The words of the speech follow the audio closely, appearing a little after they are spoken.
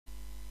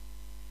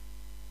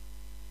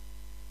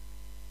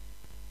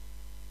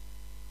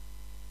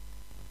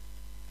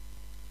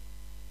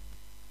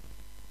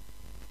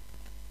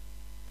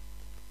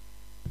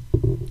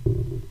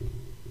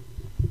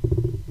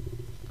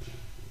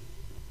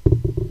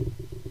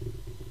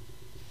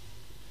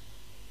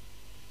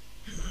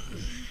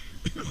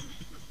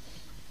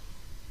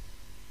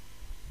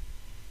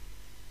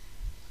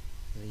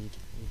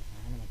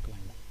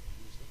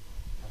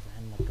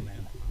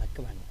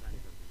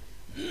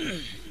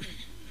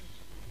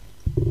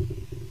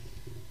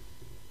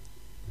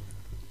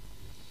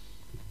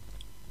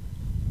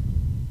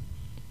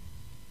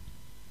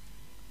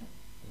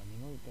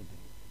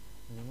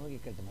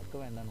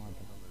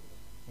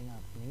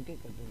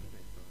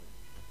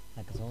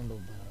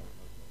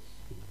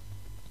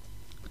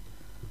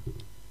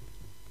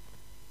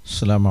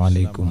السلام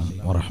عليكم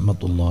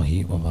ورحمة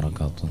الله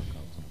وبركاته.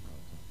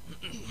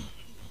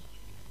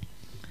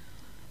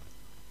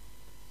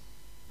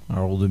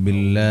 أعوذ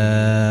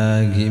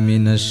بالله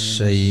من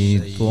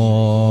الشيطان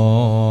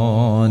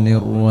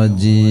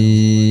الرجيم.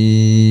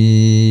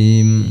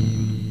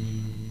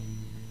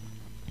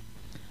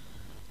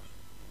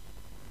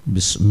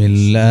 بسم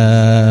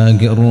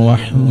الله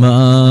الرحمن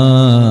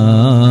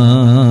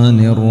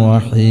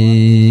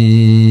الرحيم.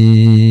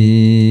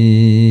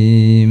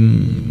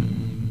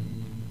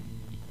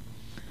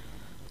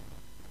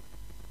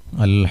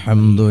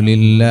 الحمد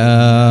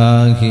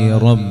لله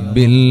رب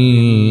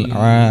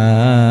العالمين.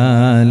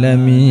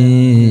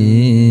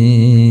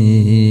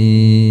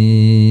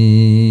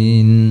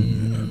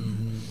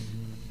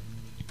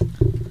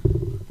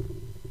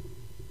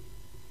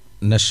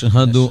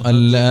 نشهد أن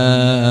لا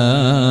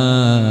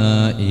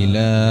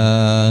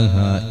إله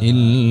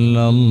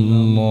إلا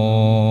الله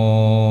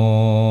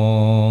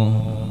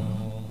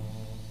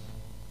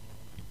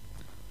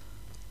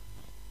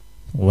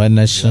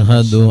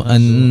ونشهد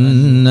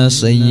أن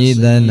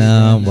سيدنا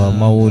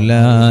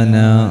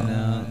ومولانا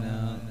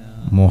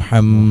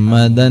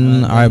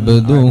محمدا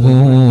عبده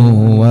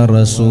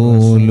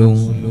ورسوله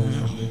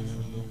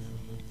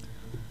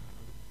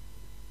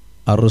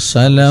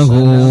أرسله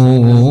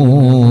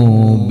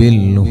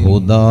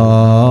بالهدى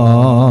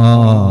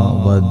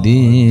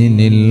ودين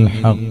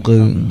الحق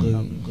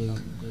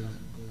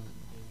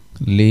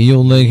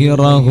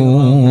ليظهره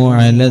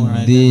على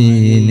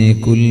الدين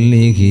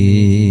كله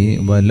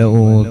ولو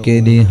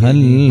كره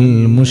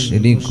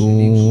المشركون.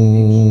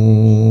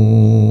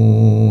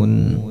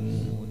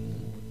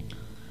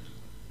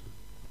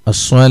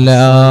 الصلاة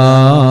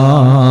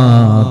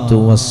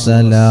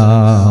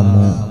والسلام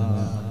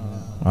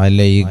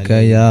عليك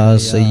يا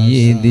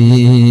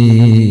سيدي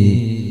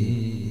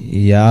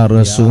يا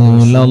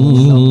رسول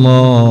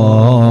الله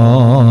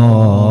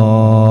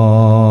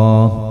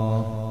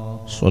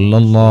صلى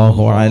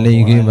الله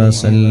عليه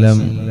وسلم.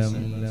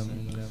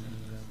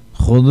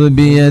 خذ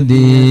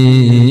بيدي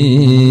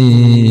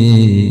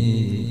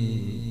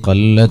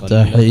قلت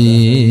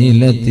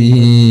حيلتي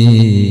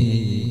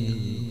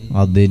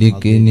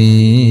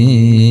أدركني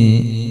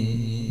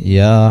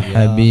يا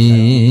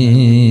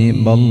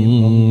حبيب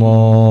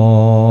الله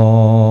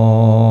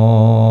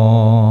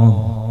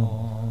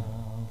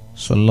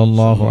صلى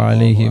الله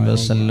عليه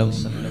وسلم.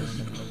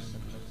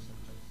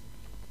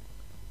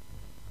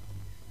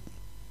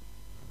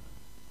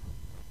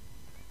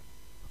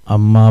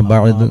 أما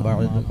بعد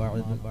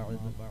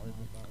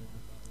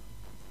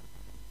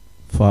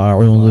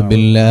فأعوذ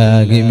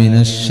بالله من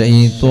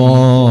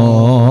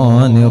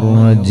الشيطان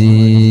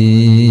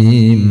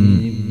الرجيم.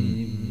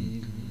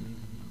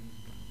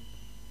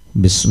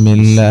 بسم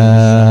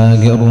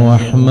الله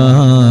الرحمن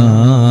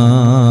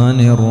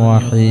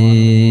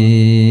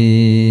الرحيم.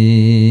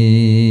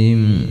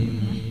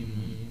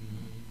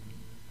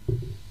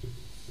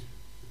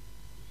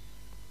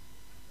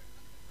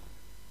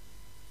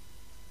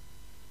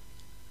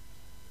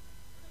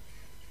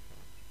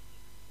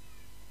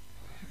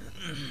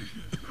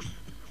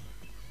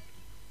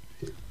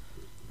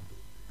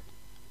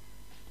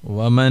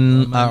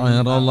 ومن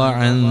أعرض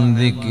عن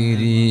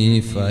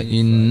ذكري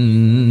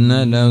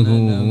فإن له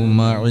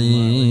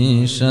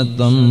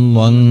معيشة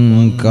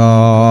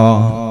ضنكا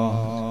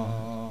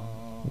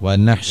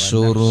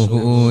ونحشره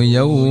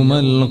يوم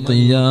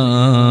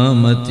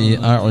القيامة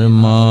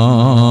أعمى.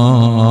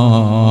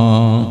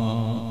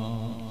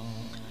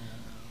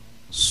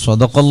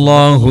 صدق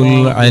الله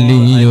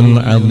العلي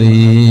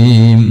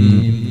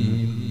العظيم.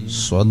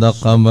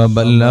 صدق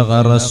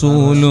وبلغ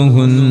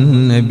رسوله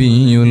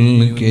النبي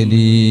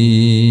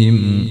الكريم.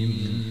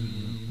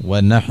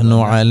 ونحن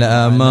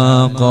على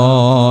ما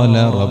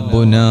قال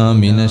ربنا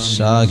من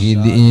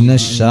الشاهدين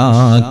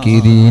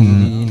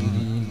الشاكرين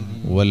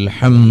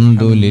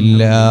والحمد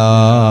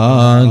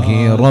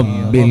لله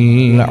رب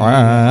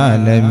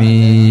العالمين.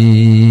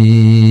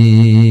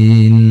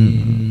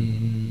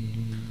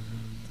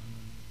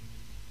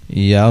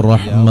 يا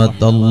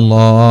رحمة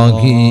الله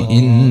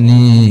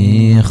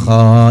إني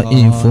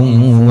خائف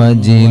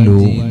وجل.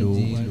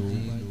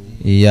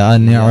 يا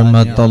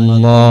نعمة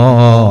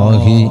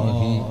الله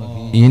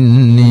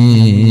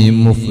إني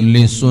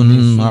مفلس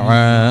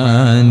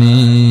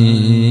عاني.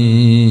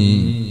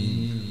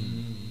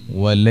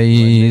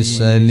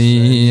 وليس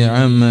لي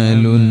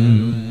عمل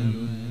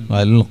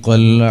ألقى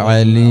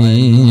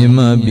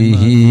العليم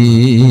به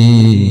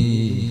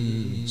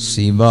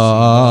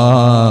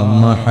سوى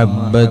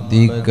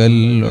محبتك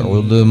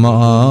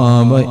العظمى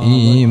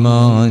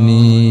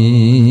وإيماني.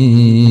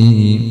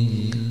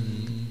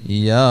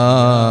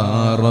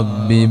 يا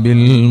رب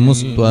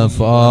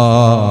بالمصطفى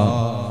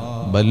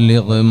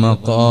بلغ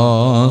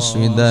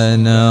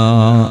مقاصدنا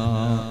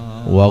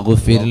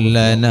واغفر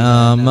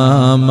لنا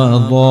ما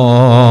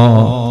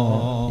مضى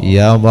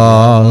يا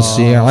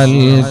واسع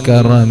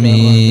الكرم.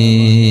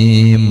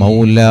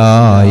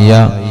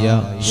 مولاي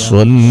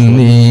صل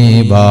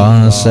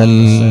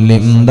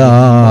وسلم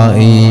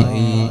دائما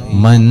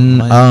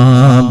من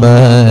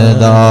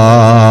أبدا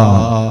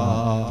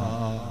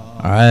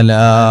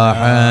على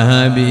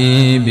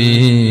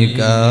حبيبك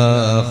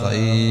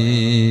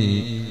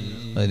خير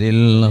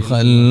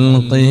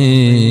الخلق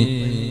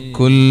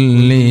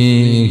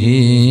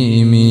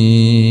كلهم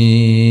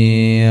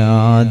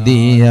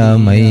عادي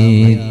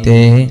ميت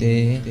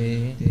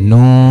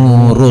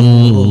نور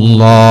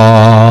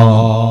الله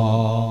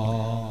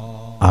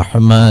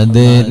أحمد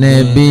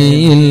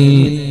نبي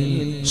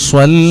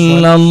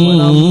صلى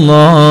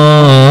الله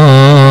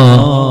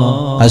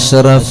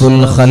أشرف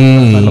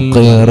الخلق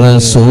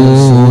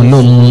رسول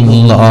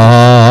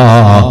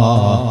الله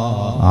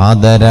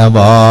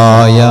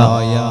ആദരവായ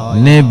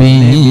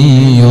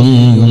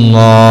നബിയുല്ലാഹ്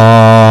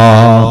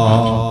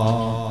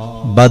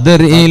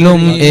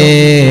ബദറിലും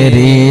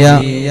ഏറിയ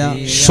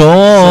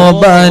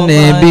ശോഭ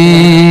നബി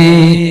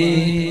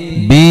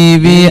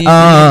ബീവി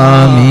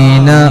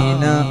ആമീന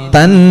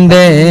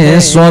തന്റെ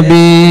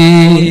സ്വബി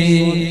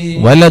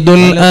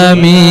വലദുൽ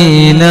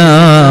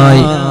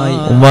അമീനായി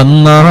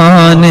വന്ന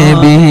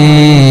നബി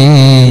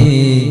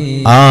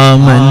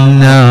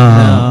ആമന്നാ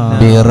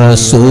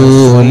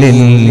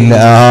ബിറസൂലില്ലാഹ്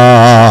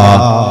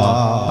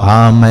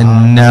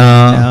ആമന്നാ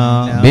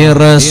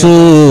ബിറസൂലില്ലാഹ്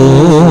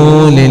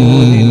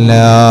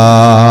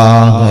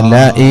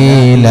ലാ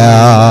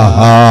ഇലാഹ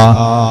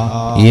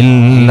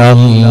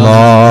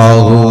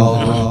ഇല്ലല്ലാഹു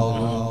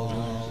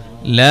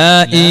لا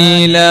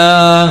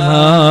إله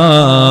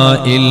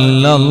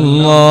إلا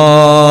الله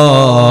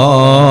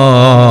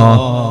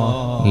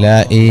لا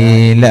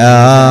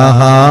إله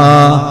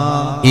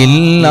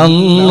إلا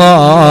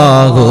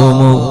الله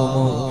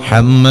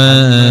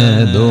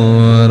محمد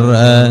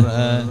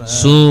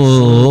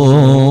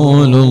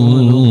رسول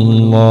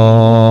الله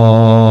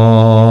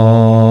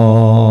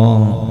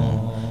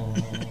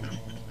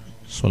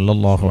صلى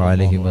الله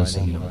عليه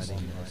وسلم.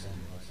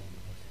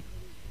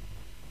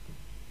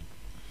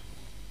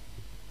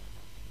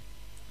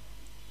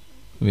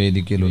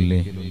 വേദിക്കലുള്ളേ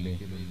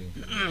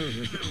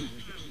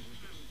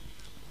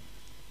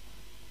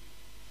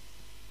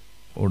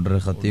ഉടർ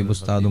ഖത്തീബ്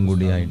ഉസ്താദും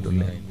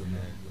കൂടിയായിട്ടുള്ള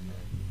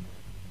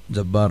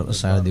ജബ്ബാർ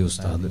സാദി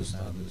ഉസ്താദ്,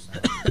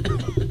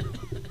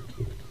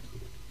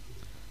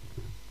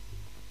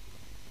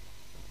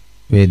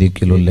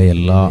 വേദിക്കലുള്ള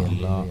എല്ലാ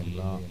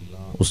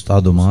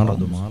ഉസ്താദുമാർ,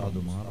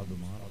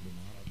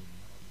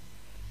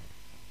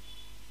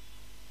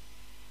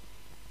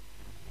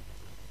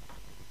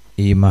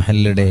 ഈ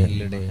മഹല്ലുടെ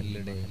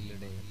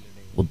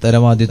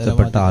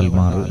ഉത്തരവാദിത്തപ്പെട്ട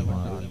ആൽമാർ,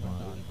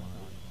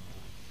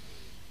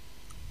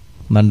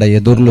 നണ്ട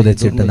എതിർലു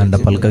വെച്ചിട്ട് നണ്ട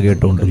പൽക്ക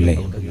കേട്ടുകൊണ്ടില്ലേ,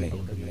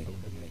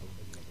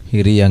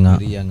 ഹിരിയങ്ങ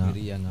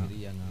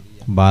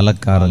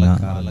ബാലക്കാരങ്ങ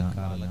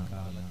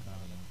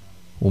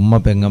ഉമ്മ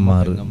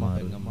പെങ്ങന്മാർ,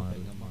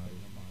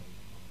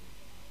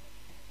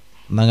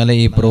 ഞങ്ങളെ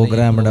ഈ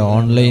പ്രോഗ്രാമിന്റെ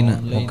ഓൺലൈൻ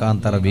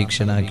മുഖാന്തര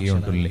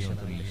വീക്ഷണാക്കിയോണ്ടില്ലേ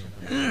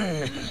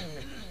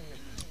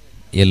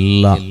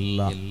എല്ലാ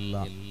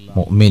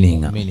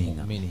മുഅ്മിനീങ്ങ.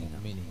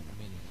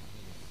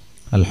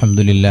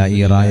 അൽഹംദുലില്ലാഹ്, ഈ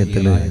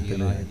റായത്തില്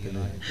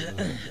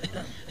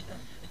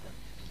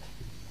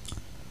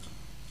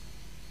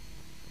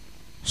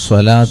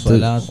സ്വലാത്ത്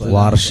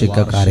വാർഷിക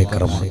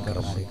കാര്യക്രമം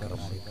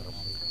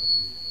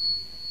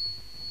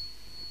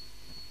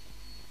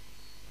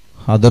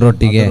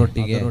ಅದರೊಟ್ಟಿಗೆ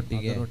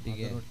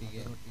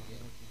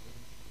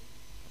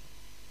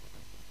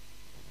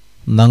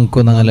ನಂಕು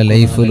ನಂಗಲ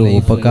ಲೈಫಲು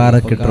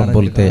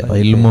ಉಪಕಾರಕ್ಕಿಟ್ಟಂಪೊಲ್ತೆ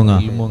ಇಲ್ಮುಂಗ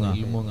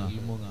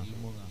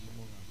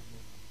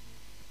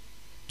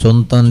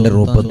ചൊന്തന്റെ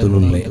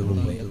രൂപത്തിലുള്ള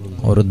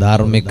ഒരു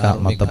ധാർമ്മിക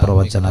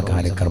മതപ്രവചന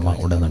കാര്യക്രമം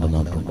ഇവിടെ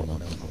നടന്നിട്ടുണ്ട്.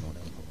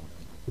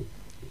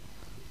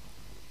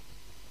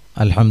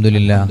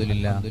 അൽഹംദുലില്ലാഹ്,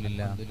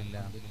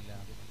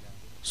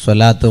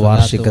 സ്വലാത്ത്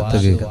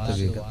വാർഷികത്തിന്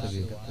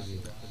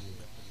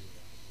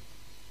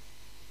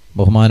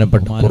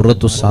ബഹുമാനപ്പെട്ട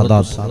ഖുറത്തു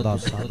സാദാത്ത്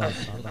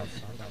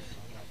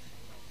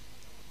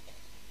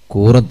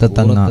കൂറത്തെ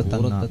തങ്ങ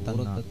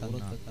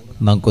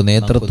നമുക്ക്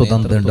നേതൃത്വം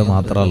തന്നിട്ടുണ്ട്.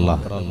 മാത്രമല്ല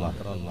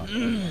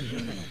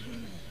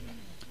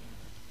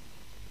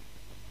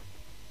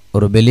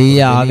ഒരു വലിയ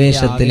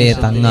ആവേശത്തിലെ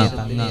തങ്ങ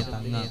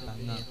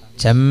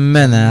ചെമ്മ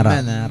നേറ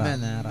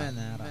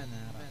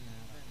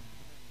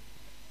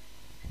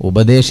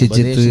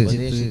ഉപദേശിച്ചിട്ട്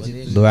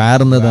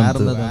ദ്വാർന്ന്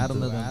തന്ന്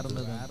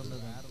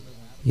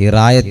ഈ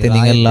റായത്തെ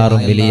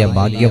നിങ്ങളെല്ലാരും വലിയ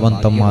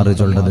ഭാഗ്യവന്തന്മാർ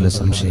ചൊല്ലതിൽ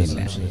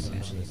സംശയമില്ല.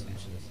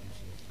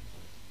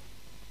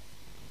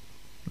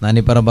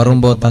 ഞാനിപ്പറ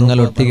പറയുമ്പോ തങ്ങൾ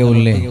ഒട്ടിക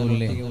ഉള്ളേ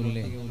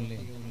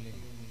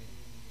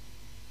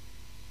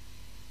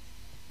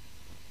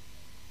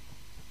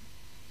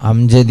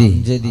അംജദി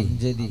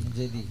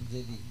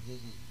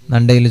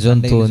നണ്ടയിൽ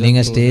ചൊന്തു നിങ്ങ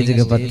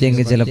സ്റ്റേജിಗೆ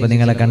പത്തിയെങ്കിൽ ചിലപ്പോ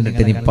നിങ്ങളെ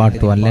കണ്ടിട്ട്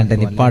നിപ്പാട്ടു അല്ലാണ്ട്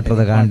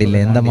നിപ്പാട്ടത് കാണില്ല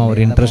എന്തമ്മ ഒരു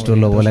ഇൻട്രസ്റ്റ്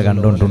ഉള്ള പോലെ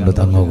കണ്ടോണ്ടുണ്ട്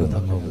തങ്ങോകും.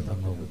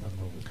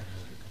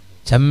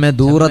 ചെമ്മ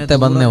ദൂരത്തെ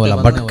ബന്നെ പോലെ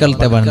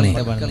ഭട്കൽത്തെ ബണ്ണെ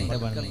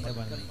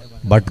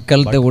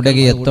ഭട്കൽത്തെ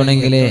ഉടകി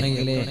എത്തണമെങ്കിലേ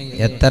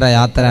എത്ര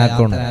യാത്ര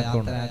ആക്കണം.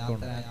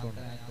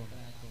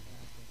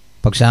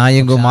 പക്ഷെ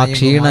ആയെങ്കും ആ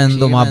ക്ഷീണ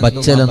എന്തും ആ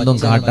ബച്ചലെന്തും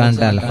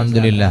കാട്ടാണ്ട്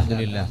അൽഹംദുലില്ലാഹ്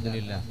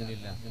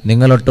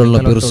നിങ്ങളൊട്ടുള്ള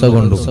പിർസ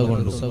കൊണ്ടു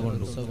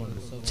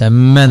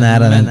ചെമ്മ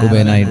നേരെ ഞങ്ങൾക്ക്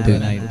പേനായിട്ട്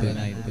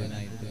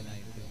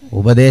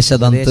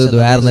ഉപദേശതന്ത്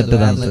ദ്വാർന്നിട്ട്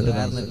തന്ത്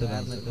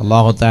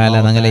അല്ലാഹു തആല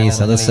ഞങ്ങളെ ഈ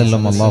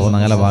സദസ്സെല്ലാം അല്ലാഹു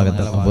ഞങ്ങളെ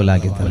ഭാഗത്ത്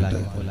കബൂലാക്കി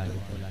തരട്ടെ.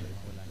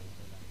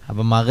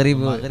 അപ്പൊ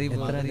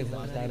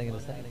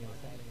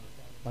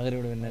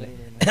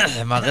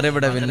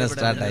മഗ്രിബിടെ പിന്നെ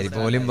സ്റ്റാർട്ട് ആയി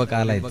ഒലിമ്പ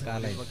കാലായി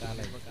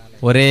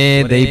ഒരേ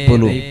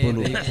ദൈപ്പുലു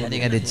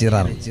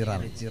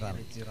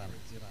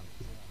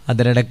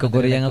അതിനിടക്ക്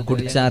കുറെ ഞങ്ങൾ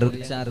കുടിച്ചാറ്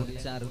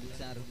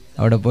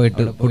അവിടെ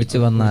പോയിട്ട് കുടിച്ചു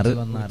വന്നാറ്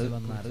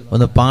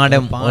ഒന്ന്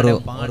പാഠം ഒരു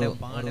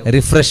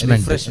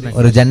റിഫ്രഷ്മെന്റ്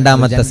ഒരു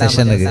രണ്ടാമത്തെ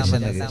സെഷൻ.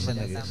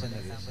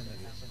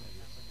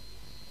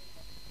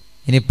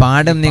 ഇനി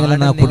പാഠം നിങ്ങൾ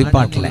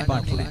കുടിപ്പാട്ടില്ലേ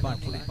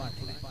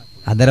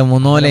ಅದರ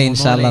ಮುನ್ನೋಲೆ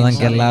ಇನ್ಶಾಅಲ್ಲಾ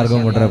ನಂಗೆ ಎಲ್ಲಾರ್ಗೂ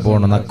ಬಿಟ್ರೆ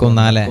ಪೋಣ ನಕ್ಕು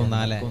ನಾಲೆ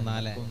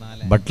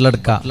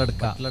ಬಟ್ಲಡ್ಕ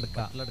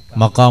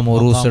ಮಕಾಮ್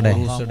ಉರೂಸಡೆ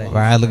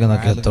ವಾಯಲ್ಗೆ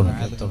ನಕೆತ್ತು.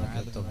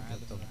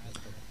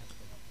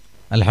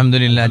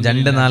 അൽഹംദുലില്ലാ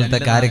രണ്ട് നാളത്തെ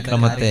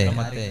കാര്യക്രമത്തെ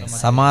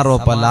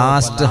സമാരോപ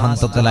ലാസ്റ്റ്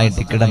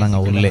ഹന്തത്തിലായിട്ട് കിടന്നങ്ങ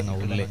ഉള്ളേ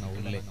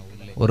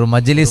ഒരു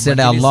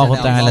മജ്ലിസിടെ അല്ലാഹു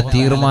തആല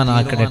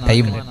തീരുമാനാക്കടെ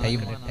ടൈം.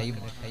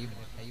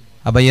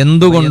 അപ്പൊ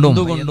എന്തുകൊണ്ടും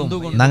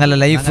ഞങ്ങളുടെ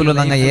ലൈഫിൽ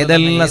ഞങ്ങൾ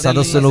ഏതെല്ലാം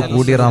സദസ്സിലും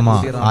കൂടിറാമ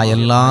ആ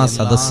എല്ലാ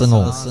സദസ്സും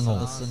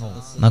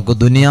നമുക്ക്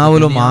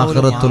ദുനിയാവിലും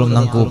ആഖിറത്തിലും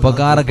നമുക്ക്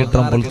ഉപകാരം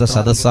കിട്ടും പോലത്തെ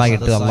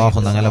സദസ്സായിട്ട് അല്ലാഹു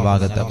ഞങ്ങളുടെ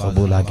ഭാഗത്തെ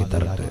ഖബൂലാക്കി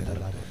തരട്ടെ.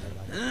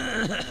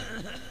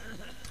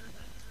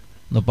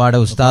 നുപ്പാടെ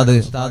ഉസ്താദ്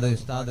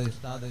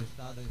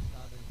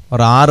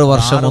ഒരു 6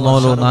 വർഷം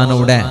മുന്നോലും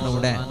ഞാനിവിടെ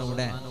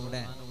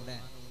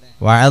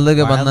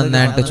വയലുക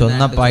വന്നിട്ട്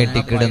ചൊന്നപ്പായിട്ട്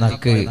ഇക്കിട്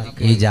നക്ക്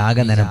ഈ ജാഗ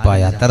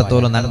നെനപ്പായി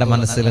അത്രത്തോളം എന്റെ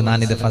മനസ്സിൽ ഞാൻ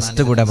ഇത്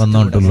ഫസ്റ്റ് കൂടെ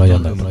വന്നോണ്ടുള്ളൂ.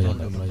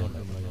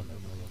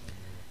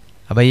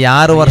 അപ്പൊ ഈ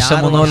 6 വർഷം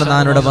മുന്നോലും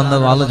ഞാനിവിടെ വന്ന്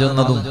വാള്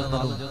ചൊന്നതും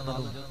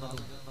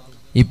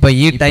ഇപ്പൊ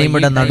ഈ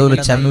ടൈമിടെ നടുവിൽ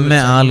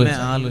ചെമ്മ ആള്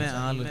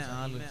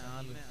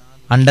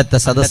അണ്ടത്തെ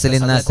സദസ്സിൽ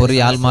ഇന്ന് കുറെ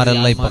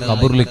ആൾമാരെല്ലാം ഇപ്പൊ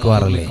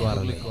കബൂർലിക്കുവാറല്ലേ,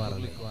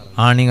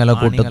 ആണിങ്ങളെ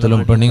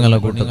കൂട്ടത്തിലും പെണ്ണുങ്ങളെ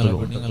കൂട്ടത്തിലും.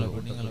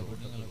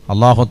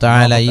 അല്ലാഹു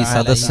തആല ഈ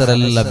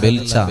സദസ്സറെല്ലാം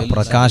ബെൽച്ച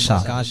പ്രകാശ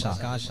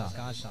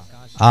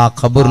ആ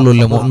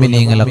ഖബറിലുള്ള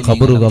മുഅ്മിനീങ്ങളെ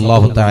ഖബറുകൾ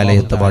അല്ലാഹു തആല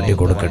എത്തപാട്ടി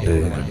കൊടുക്കട്ടെ.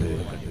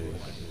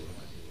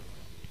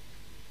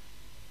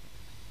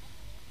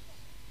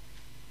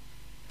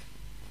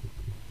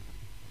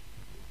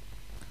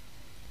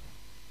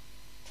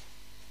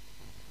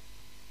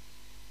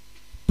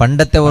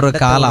 പണ്ടത്തെ ഒരു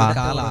കാല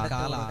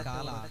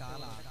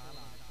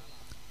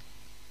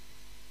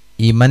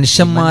ഈ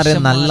മനുഷ്യന്മാരെ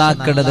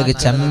നല്ലാക്കിടതൊക്കെ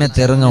ചെമ്മ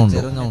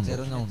തെരങ്ങുണ്ട്.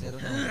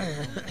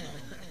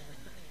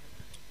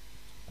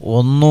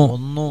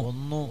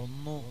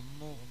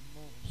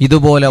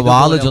 ഇതുപോലെ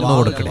വാള് ചൊന്നു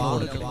കൊടുക്കണേ.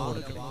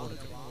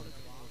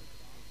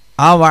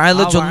 ആ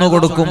വാള് ചൊന്നു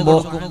കൊടുക്കുമ്പോ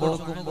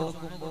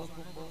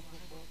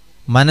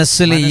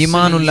മനസ്സിൽ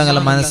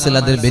ഈമാനുള്ളങ്ങളെ മനസ്സിൽ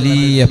അതിൽ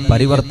വലിയ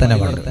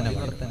പരിവർത്തനമുണ്ട്.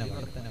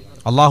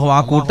 അള്ളാഹു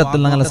ആ കൂട്ടത്തിൽ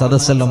ഞങ്ങളെ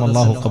സദസ്സെല്ലാം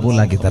അള്ളാഹു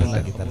കബൂലാക്കി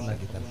തരട്ടെ.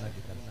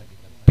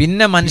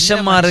 പിന്നെ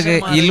മനുഷ്യന്മാർക്ക്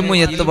ഇൽമു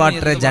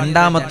എത്തുപാട്ടെ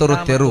രണ്ടാമത്തൊരു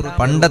തെറു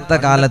പണ്ടത്തെ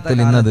കാലത്തിൽ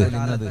ഇന്നത്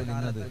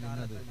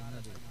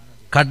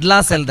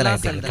കഡ്ലാസ്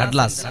എഴുതലായിട്ട്.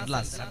 കഡ്ലാസ്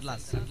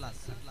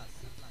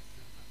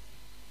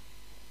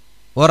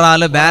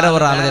ഒരാള് വേറെ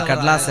ഒരാൾക്ക്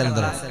കഡ്ലാസ്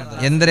എഴുതല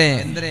എന്തിനെ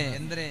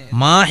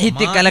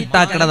മാഹിത്യ കലക്ട്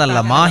ആക്കണതല്ല,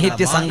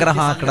 മാഹിത്യ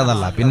സംഗ്രഹം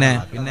ആക്കണതല്ല, പിന്നെ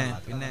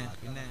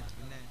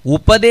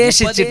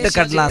ഉപദേശിച്ചിട്ട്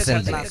കഡ്ലാസ്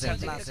എഴുതല.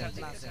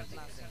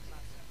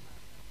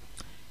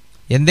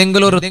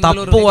 എന്തെങ്കിലും ഒരു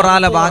തപ്പ്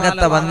ഒരാളെ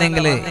ഭാഗത്ത്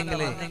വന്നെങ്കില്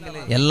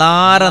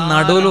എല്ലാരും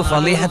നടുവിലും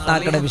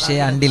ഫളീഹത്താക്കട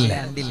വിഷയം അണ്ടില്ല.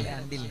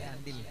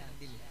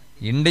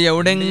 ഇണ്ട്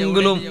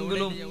എവിടെങ്കിലും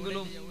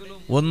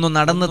ഒന്ന്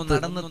നടന്നിട്ട്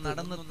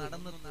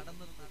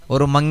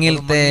ഒരു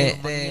മങ്ങിലത്തെ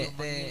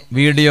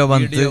വീഡിയോ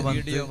വന്ന്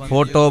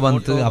ഫോട്ടോ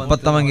വന്ന്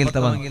അപ്പത്തെ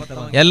മങ്ങിലത്തെ വന്ന്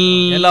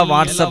എല്ലാ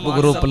വാട്സപ്പ്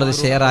ഗ്രൂപ്പിൽ അത്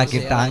ഷെയർ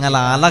ആക്കിയിട്ട് അങ്ങനെ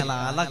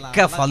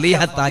അലക്ക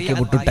ഫളീഹത്താക്കി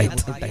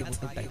വിട്ടുട്ടായിട്ട്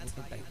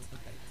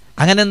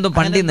അങ്ങനെ എന്തോ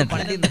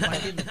പണ്ടിന്നിട്ട്.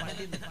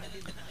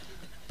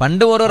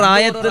 പണ്ട് ഒരു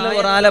റായത്തിൽ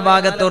ഒരാളെ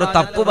ഭാഗത്ത് ഒരു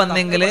തപ്പ്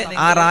വന്നെങ്കിൽ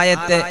ആ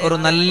റായത്തെ ഒരു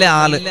നല്ല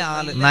ആള്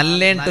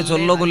നല്ലേട്ട്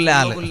ചൊല്ലുകുള്ള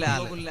ആള്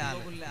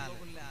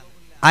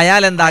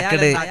അയാൾ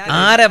എന്താക്കട്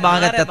ആരെ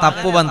ഭാഗത്തെ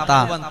തപ്പ് വന്ന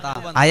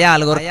അയാൾ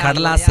ഒരു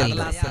കടലാസ്.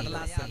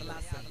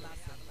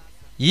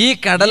 ഈ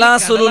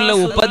കടലാസിലുള്ള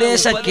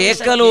ഉപദേശ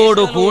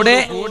കേക്കലോടുകൂടെ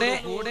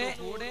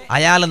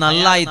അയാൾ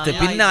നല്ലായിട്ട്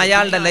പിന്നെ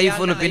അയാളുടെ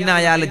ലൈഫിൽ പിന്നെ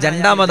അയാൾ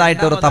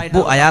രണ്ടാമതായിട്ട് ഒരു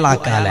തപ്പു അയാൾ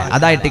ആക്കാലെ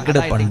അതായിട്ട്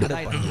ഇക്കട് പണ്ട്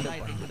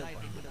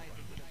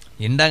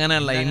ഇണ്ട്.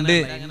 അങ്ങനെയല്ല, ഇണ്ട്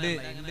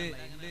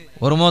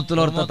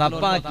ഒരുമോത്തിലോർത്ത്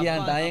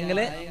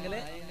തപ്പാക്കിയാണ്ടായെങ്കില്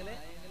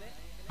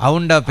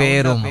അവന്റെ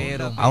പേരും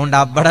അവന്റെ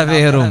അബ്ബടെ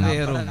പേരും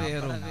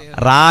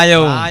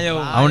റായവും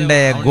അവന്റെ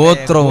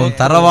ഗോത്രവും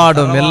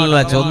തറവാടും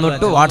എല്ലാം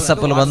ചൊന്നിട്ട്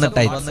വാട്സപ്പിൽ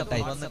വന്നിട്ടായി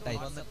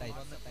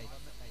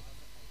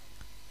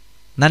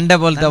നന്റെ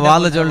പോലത്തെ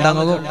വാള്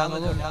ചൊല്ലങ്ങു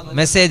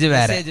മെസ്സേജ്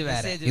വേറെ,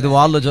 ഇത്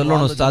വാള്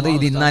ചൊല്ലണം ഉസ്താദ്,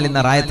 ഇത് ഇന്നാലിന്ന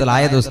റായത്തിൽ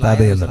ആയത്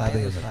ഉസ്താദ് എന്ന്.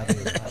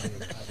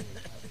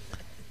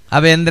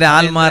 അപ്പൊ എന്തിനാ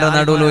ആൽമാരെ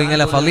നടുവിലും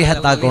ഇങ്ങനെ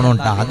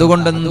ഫളീഹത്താക്കണോട്ട.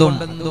 അതുകൊണ്ടെന്തും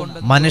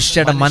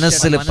മനുഷ്യരുടെ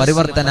മനസ്സിൽ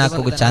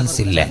പരിവർത്തനാക്കുക ചാൻസ്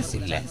ഇല്ല.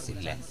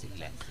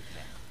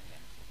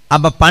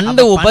 അപ്പൊ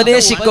പണ്ട്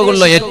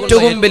ഉപദേശിക്കുള്ള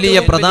ഏറ്റവും വലിയ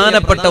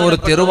പ്രധാനപ്പെട്ട ഒരു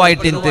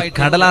തെരുവായിട്ട്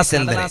കടലാസ്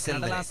എഴുതൽ.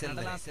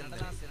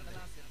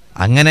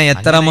 അങ്ങനെ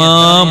എത്രമാ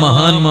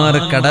മഹാന്മാർ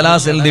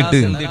കടലാസ്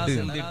എഴുതിട്ട്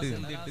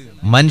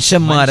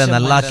മനുഷ്യന്മാരെ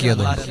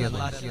നല്ലാക്കിയതുണ്ട്.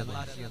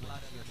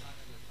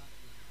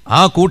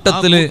 ആ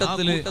കൂട്ടത്തില്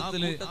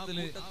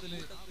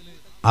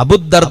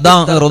അബൂദർദാ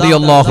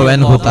റളിയല്ലാഹു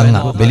അൻഹു തങ്ങ,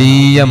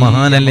 വലിയ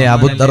മഹാനല്ലേ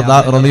അബൂദർദാ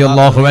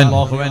റളിയല്ലാഹു അൻഹു.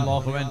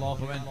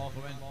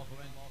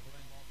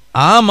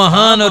 ആ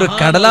മഹാൻ ഒരു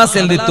കടലാസ്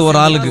എഴുതിത്തു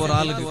ഒരാൾക്ക്.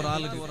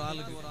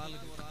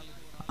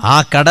 ആ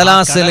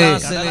കടലാസില്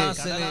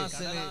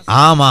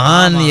ആ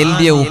മഹാൻ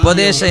എഴുതിയ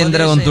ഉപദേശ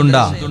യന്ത്രവന്തുണ്ട.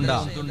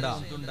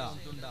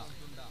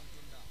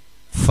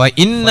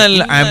 ഫഇന്നൽ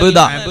അബ്ദ,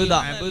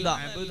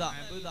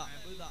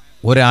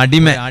 ഒരു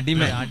അടിമ,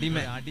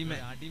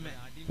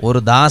 ഒരു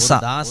ദാസ.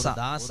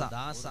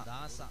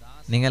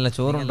 നിങ്ങളെ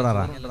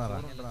ചോറുണ്ടാറാ?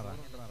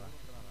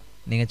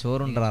 നിങ്ങൾ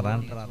ചോറുണ്ടാറാ?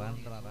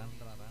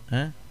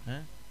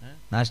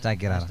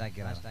 നാഷ്ടാക്കിറാ?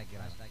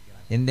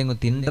 എന്തെങ്കിലും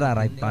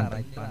തിണ്ടാറാ? ഇപ്പ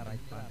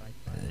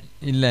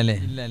ഇല്ലല്ലേ?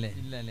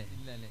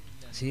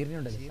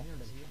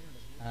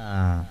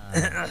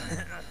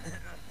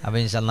 അപ്പൊ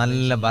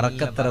നല്ല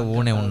ബറക്കത്തറ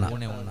ഊണെ ഉണ്ണ.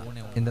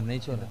 എന്താ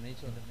നെയ്ച്ചോറ്?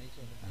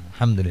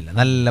 അൽഹംദുലില്ലാഹ്,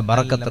 നല്ല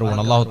ബറക്കത്തറ ഊണ്.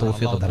 അല്ലാഹു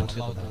തൗഫീഖ് തരട്ടെ.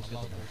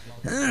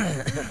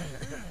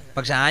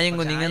 പക്ഷെ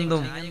ആയെങ്കും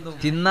നിങ്ങെന്തും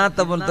തിന്നാത്ത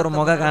പോലത്തെ ഒരു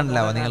മുഖ കാണില്ല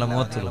നിങ്ങളെ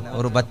മുഖത്തിലും.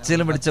 ഒരു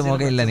ബച്ചിലും പിടിച്ച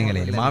മുഖയില്ല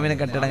നിങ്ങളെ. മാവിനെ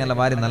കെട്ടിടങ്ങല്ല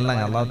ഭാര്യ നല്ല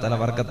അല്ലാഹു തആല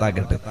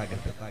ബർക്കത്താക്കട്ടെ.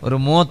 ഒരു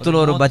മുഖത്തിലും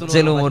ഒരു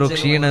ബച്ചലും ഒരു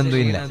ക്ഷീണം എന്തും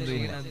ഇല്ല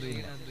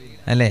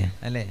അല്ലേ?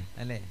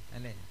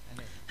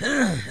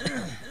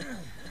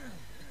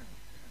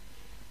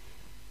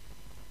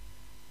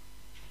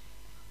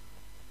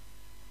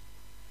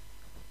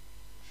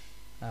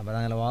 അപ്പൊ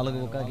അങ്ങനെ വാളുക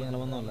ബുക്കാക്കി അങ്ങനെ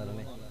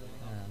വന്നോല്ലേ?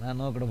 ഞാൻ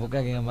നോക്കട്ടെ,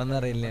 ബുക്കാക്കി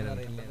വന്നറിയില്ലേ?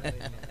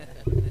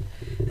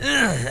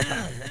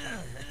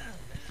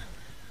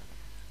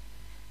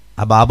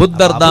 അപ്പൊ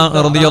അബൂദർദാ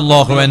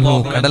റളിയല്ലാഹു അൻഹു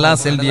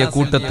കടലാസ് എഴുതിയ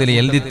കൂട്ടത്തിൽ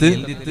എഴുതിത്ത്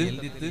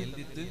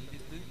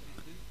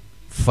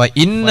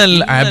ഫഇന്നൽ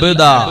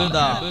അബ്ദ,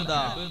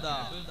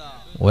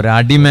 ഒരു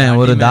അടിമ,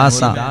 ഒരു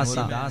ദാസ,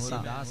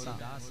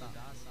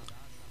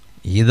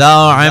 ഇദാ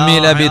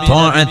അമില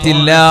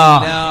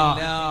ബിതഅത്തില്ലാഹ്,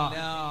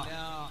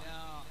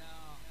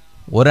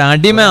 ഒരു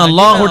അടിമ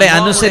അല്ലാഹുടെ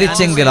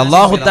അനുസരിച്ചെങ്കിൽ,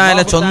 അല്ലാഹു തആല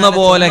ചൊന്ന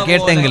പോലെ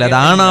കേട്ടെങ്കിൽ, അത്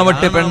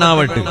ആണാവട്ടെ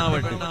പെണ്ണാവട്ടെ,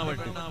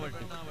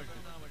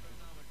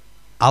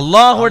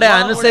 അല്ലാഹുടെ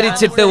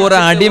അനുസരിച്ചിട്ട് ഒരു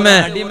അടിമ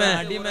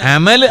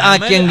അമൽ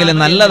ആക്കിയെങ്കിൽ,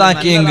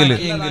 നല്ലതാക്കിയെങ്കിൽ,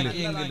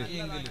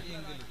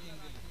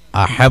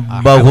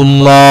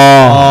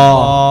 അഹബ്ബഹുല്ലാഹ്,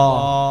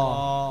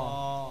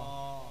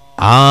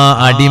 ആ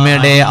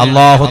അടിമയുടെ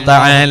അല്ലാഹു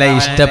തആല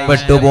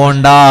ഇഷ്ടപ്പെട്ടു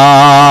പോണ്ട.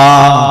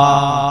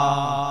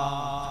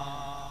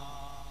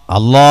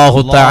 അല്ലാഹു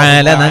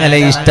തആല ഞങ്ങളെ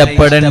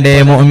ഇഷ്ടപ്പെടണ്ടേ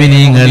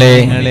മുഅ്മിനീങ്ങളെ?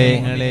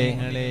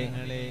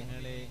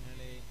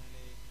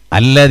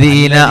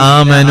 അല്ലദീന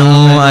ആമനൂ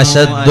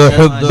അശദ്ദു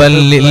ഹുബ്ബൻ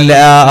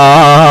ലില്ലാഹ്,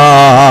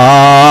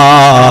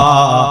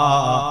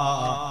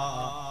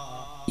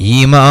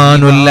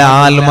 ഈമാനുള്ള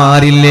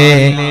ആൽമാരില്ലേ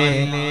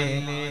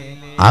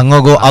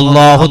അങ്ങോ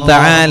അല്ലാഹു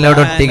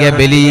തആലയോടൊട്ടിಗೆ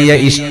വലിയ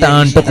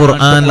ഇഷ്ടാണ്ട്.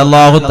 ഖുർആൻ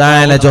അല്ലാഹു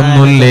തആല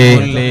ചൊന്നുല്ലേ,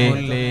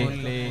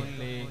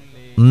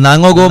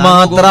 നങ്ങു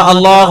മാത്ര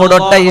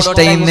അല്ലാഹുടൊട്ട ഇഷ്ട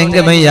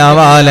ഇന്നെങ്കിൽ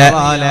മയ്യാവാല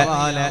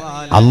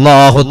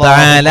അല്ലാഹു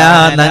തആല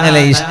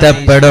ഞങ്ങളെ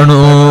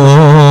ഇഷ്ടപ്പെടണു.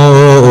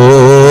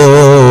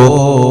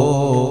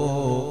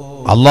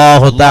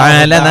 അല്ലാഹു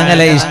തആല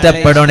ഞങ്ങളെ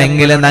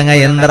ഇഷ്ടപ്പെടണമെങ്കിൽ ഞങ്ങൾ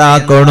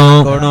എന്താക്കണു?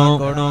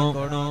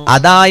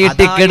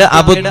 അതായിട്ടിക്കട്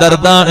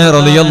അബൂദർദാ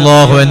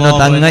റളിയല്ലാഹു അൻഹു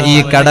തങ്ങ ഈ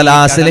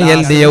കടലാസിൽ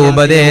എഴുതിയ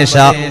ഉപദേശ,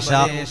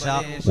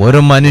 ഒരു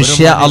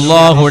മനുഷ്യ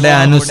അല്ലാഹുടെ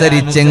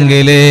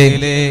അനുസരിച്ചെങ്കില്,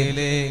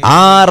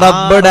 ആ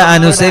റബ്ബുടെ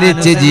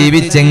അനുസരിച്ച്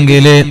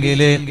ജീവിച്ചെങ്കില്,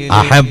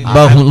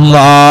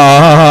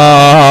 അഹബ്ബഹുല്ലാഹ്,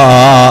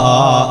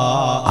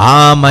 ആ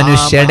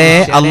മനുഷ്യടെ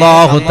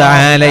അല്ലാഹു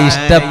തആല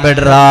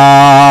ഇഷ്ടപ്പെടാ.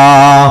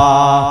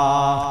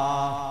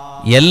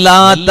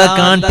 എല്ലാത്ത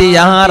കാട്ടി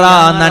യാറാ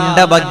നണ്ട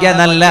ಬಗ್ಗೆ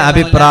നല്ല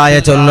അഭിപ്രായ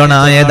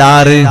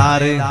ചൊല്ലണായതാറ്?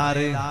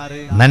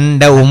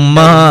 നണ്ട ഉമ്മ,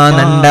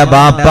 നണ്ട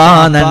ബാപ്പ,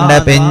 നണ്ട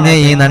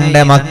പെഞ്ഞൈ, നണ്ട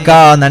മക്ക,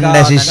 നണ്ട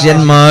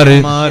ശിഷ്യന്മാര്.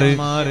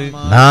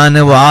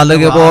 നാന്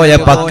വാളുക പോയ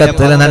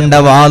പക്കത്തിൽ നണ്ട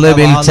വാള്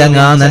വിളിച്ചങ്ങ,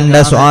 നണ്ട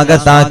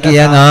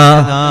സ്വാഗതാക്കിയങ്ങ,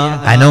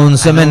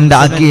 അനൗൺസ്മെന്റ്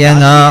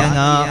ആക്കിയങ്ങ.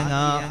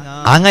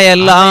 അങ്ങ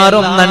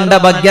എല്ലാരും നണ്ട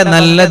ಬಗ್ಗೆ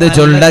നല്ലത്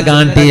ചൊല്ല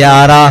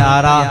കാട്ടിയാറാ?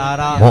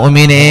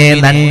 മുഅ്മിനെ,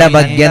 നണ്ട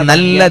ಬಗ್ಗೆ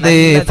നല്ലത്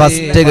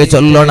ഫസ്റ്റ്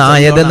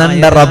ചൊല്ലണായത്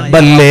നണ്ട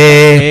റബ്ബല്ലേ?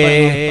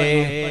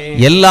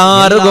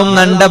 എല്ലാവർക്കും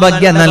നണ്ട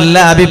ಬಗ್ಗೆ നല്ല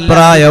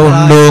അഭിപ്രായം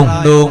ഉണ്ടു.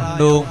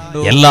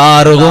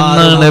 എല്ലാവർക്കും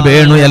നാണ്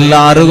വേണു,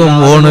 എല്ലാവർക്കും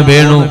ഓണ്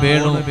വേണു.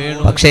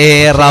 പക്ഷേ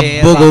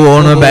റബ്ബുക്ക്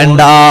ഓണ്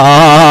വേണ്ട.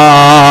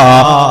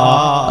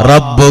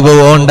 റബ്ബുക്ക്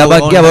ഓണ്ട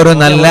ಬಗ್ಗೆ ഒരു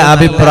നല്ല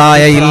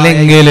അഭിപ്രായം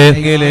ഇല്ലെങ്കിൽ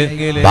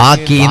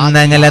ബാക്കി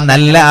ഇന്നങ്ങനെ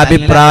നല്ല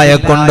അഭിപ്രായം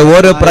കൊണ്ട്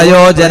ഒരു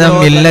പ്രയോജനം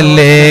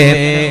ഇല്ലല്ലേ?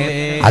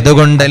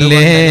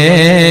 അതുകൊണ്ടല്ലേ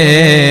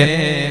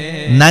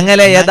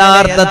ഞങ്ങളെ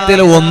യഥാർത്ഥത്തിൽ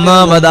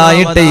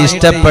ഒന്നാമതായിട്ട്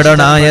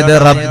ഇഷ്ടപ്പെടണായത്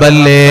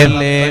റബ്ബല്ലേ?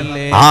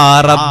 ആ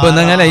റബ്ബ്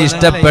ഞങ്ങളെ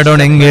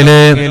ഇഷ്ടപ്പെടണമെങ്കിൽ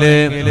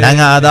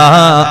ഞങ്ങൾ അതാ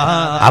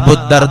അബൂ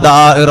ദർദാ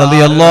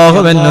റളിയല്ലാഹു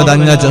അൻഹു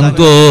തങ്ങ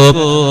ചൊന്തു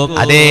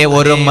അതേ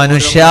ഒരു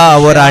മനുഷ്യ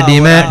ഒരു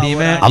അടിമ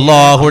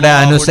അല്ലാഹുടെ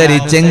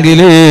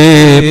അനുസരിച്ചെങ്കിൽ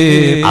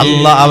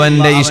അല്ലാഹ്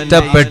അവന്റെ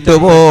ഇഷ്ടപ്പെട്ടു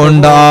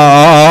പോണ്ടാ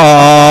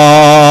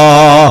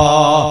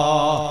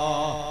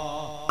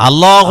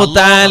അല്ലാഹു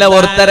തആല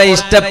ഒരുത്തരെ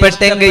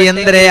ഇഷ്ടപ്പെട്ടെങ്കിൽ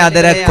എന്തരെ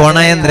അതര കൊണ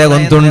എന്തര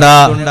ഗൊന്തുണ്ട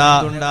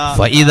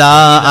ഫഇദാ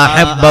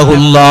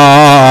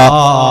അഹബ്ബഹുല്ലാഹ്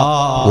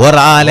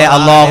ഒരാളെ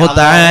അല്ലാഹു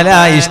തആല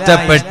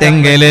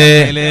ഇഷ്ടപ്പെട്ടെങ്കിൽ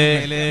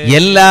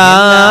എല്ലാ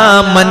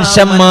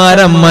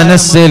മനുഷ്യന്മാരെ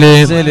മനസ്സിൽ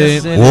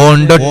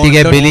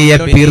ഓണ്ടൊട്ടിಗೆ വലിയ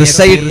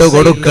പിർസയിട്ട്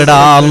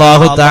കൊടുക്കടാ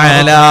അല്ലാഹു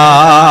തആല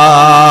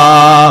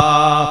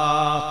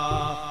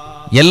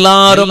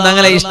എല്ലാരും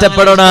ഞങ്ങളെ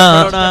ഇഷ്ടപ്പെടണ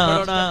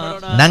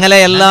ഞങ്ങളെ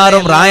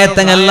എല്ലാരും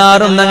റായത്തങ്ങ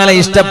എല്ലാരും ഞങ്ങളെ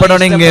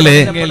ഇഷ്ടപ്പെടണമെങ്കിൽ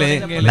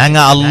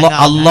ഞങ്ങൾ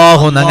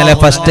അല്ലാഹു ഞങ്ങളെ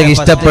ഫസ്റ്റ്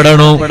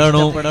ഇഷ്ടപ്പെടണു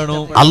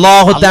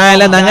അല്ലാഹു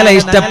തആല ഞങ്ങളെ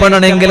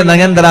ഇഷ്ടപ്പെടണമെങ്കിൽ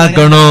ഞങ്ങൾ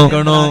എന്താക്കണു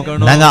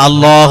ഞങ്ങൾ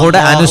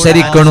അല്ലാഹുടെ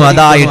അനുസരിക്കണു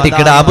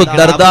അതായിട്ടിക്കട അബൂ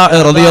ദർദാ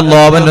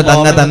റളിയല്ലാഹു അൻഹു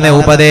തങ്ങ തന്നെ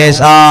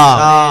ഉപദേശ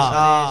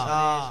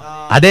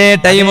അതേ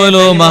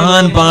ടൈമിലോ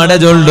മഹാൻ പാട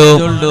ചൊല്ലു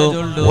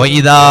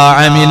വഇദാ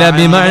അമില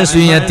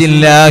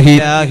ബിമഅസിയത്തില്ലാഹി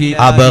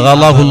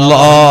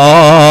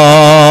അബ്ഗളഹുല്ലാഹ്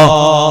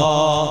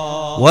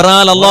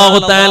ഒരാൾ അല്ലാഹു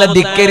തആല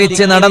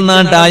ധിക്കരിച്ച്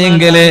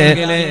നടന്നാട്ടായെങ്കിൽ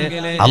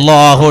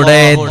അല്ലാഹുടെ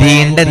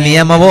ദീന്റെ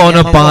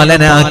നിയമമോന്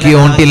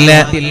പാലനാക്കിയോണ്ടില്ല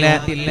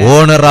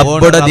ഓണ്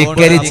റബ്ബുടെ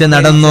ധിക്കരിച്ച്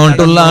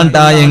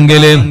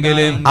നടന്നോണ്ടുള്ളാട്ടായെങ്കിൽ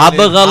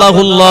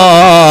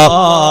അബ്ഗളഹുല്ലാഹ്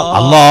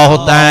അല്ലാഹു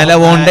തആല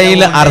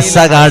ഓണ്ടയിൽ അർസ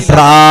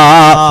കാട്രാ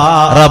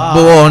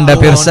റബ്ബ് ഓണ്ട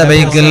പിർസ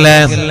ബൈക്കില്ല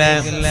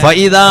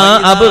ഫഇദാ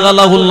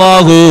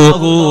അബ്ഗളഹുല്ലാഹു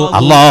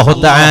അല്ലാഹു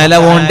തആല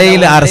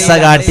ഓണ്ടയിൽ അർസ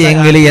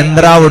കാട്ടിയെങ്കിൽ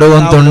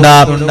എന്ത്രാവുടുവന്തുണ്ട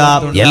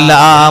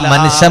എല്ലാ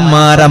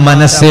മനുഷ്യന്മാർ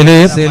മനസ്സില്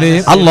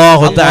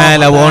അല്ലാഹു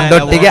തആല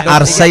ഓണ്ടൊട്ടിಗೆ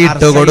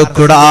അർസയിട്ട്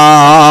കൊടുക്കുടാ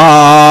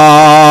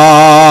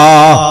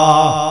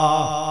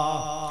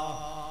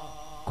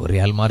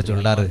കൊറിയാൽമാർ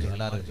ചൊല്ലാറ്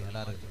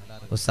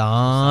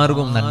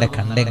സാർക്കും നന്റെ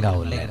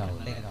കണ്ടെങ്കാവൂലേ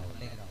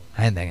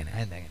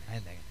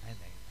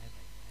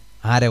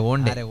ആരെ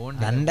ഓണ്ടേ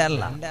നന്റെ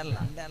അല്ല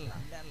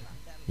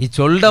ഈ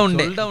ചൊല്ല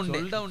ഉണ്ട്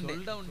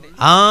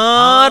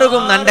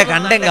ആർക്കും നന്റെ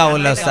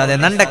കണ്ടെങ്കാവൂല ഉസ്താദെ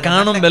നന്റെ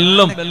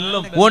കാണുമ്പെല്ലും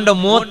ഓണ്ട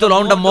മൂത്തുള്ള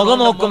ഓണ്ട മുഖം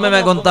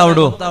നോക്കുമ്പോ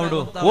ഗൊന്താവിടു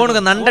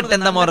ഓണക്ക്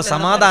നണ്ടിട്ടെന്താ ഒരു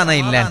സമാധാനം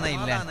ഇല്ല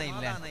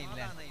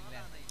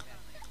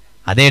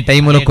അതേ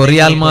ടൈമില്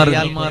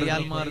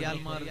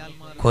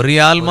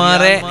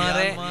കൊറിയാൽമാരെ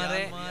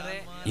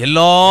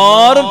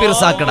എല്ലാരും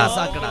പിർസാക്കട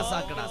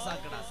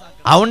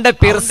അവന്റെ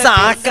പിർസ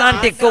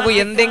ആക്കാണ്ടിക്കോ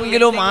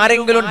എന്തെങ്കിലും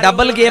ആരെങ്കിലും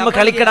ഡബിൾ ഗെയിം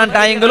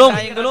കളിക്കടാണ്ടായെങ്കിലും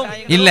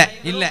ഇല്ല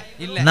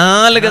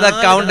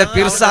നാലുകതൊക്കെ അവന്റെ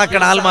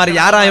പിർസാക്കട ആൾമാർ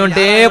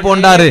യാറായോണ്ടേ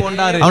പോണ്ടാറ്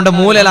അവന്റെ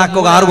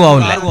മൂലയിലാക്കുക ആർക്കും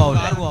ആവില്ല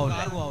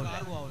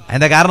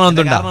അതിന്റെ കാരണം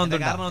എന്തുണ്ടാ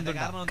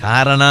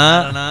കാരണം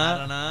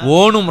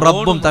ഓണും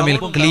റബ്ബും തമ്മിൽ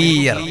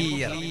ക്ലിയർ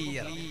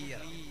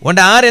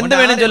ഓണ്ട് ആരെന്ത്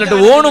വേണം ചൊല്ലിട്ട്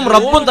ഓണും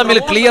റബ്ബും തമ്മിൽ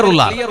ക്ലിയർ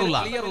ഉള്ള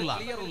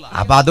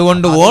അപ്പൊ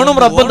അതുകൊണ്ട് ഓണും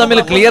റബ്ബും തമ്മിൽ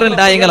ക്ലിയർ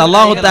ഉണ്ടായെങ്കിൽ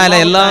അല്ലാഹു തആല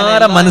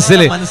എല്ലാരെ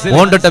മനസ്സിൽ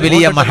ഓണ്ടിട്ട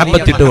വലിയ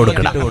മഹബത്തിട്ട്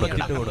കൊടുക്കണം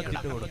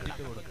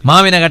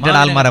മാവിനെ കെട്ടിട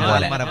ആൽമാരെ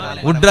പോലെ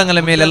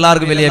ഉഡ്രങ്ങളെ മേൽ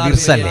എല്ലാവർക്കും വലിയ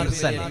പിർസല്ലേ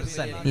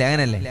അല്ലേ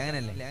അങ്ങനല്ലേ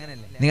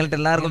നിങ്ങൾക്ക്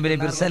എല്ലാവർക്കും വലിയ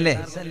പിർസല്ലേ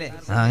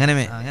അങ്ങനെ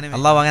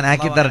അല്ലാഹു അങ്ങനെ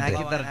ആക്കി തരട്ടെ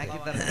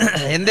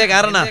എന്തേ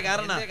കാരണം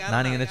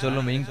ഞാനിങ്ങനെ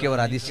ചൊല്ലുമ്പോ എനിക്ക്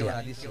ഒരു അതിശയ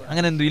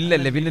അങ്ങനെ എന്തും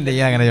ഇല്ലല്ലേ പിന്നെന്താ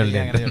അങ്ങനെ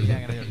ചൊല്ലേ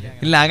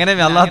ഇല്ല അങ്ങനെ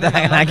അല്ലാഹു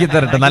അങ്ങനെ ആക്കി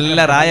തരട്ടെ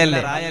നല്ല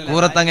റായല്ലേ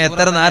കൂറത്തങ്ങ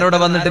എത്ര ആരോടെ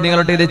വന്നിട്ട്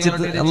നിങ്ങളോട്ട്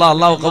രചിത്ത്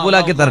അല്ലാഹു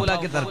കബൂലാക്കി തരട്ടെ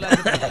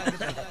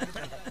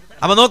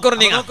അപ്പൊ നോക്കൂ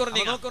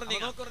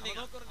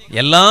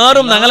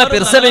എല്ലാരും ഞങ്ങളെ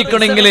പിർസ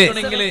വയ്ക്കണമെങ്കിൽ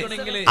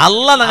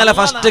അല്ലാഹ് ഞങ്ങളെ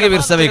ഫസ്റ്റ്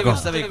പിർസ വയ്ക്കണം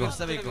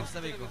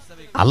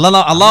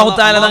അല്ലാഹു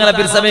തആല ഞങ്ങളെ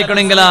പിർസ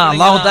വയ്ക്കണമെങ്കിൽ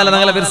അല്ലാഹു തആല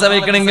ഞങ്ങളെ പിർസ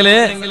വയ്ക്കണമെങ്കിൽ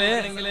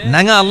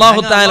ഞങ്ങൾ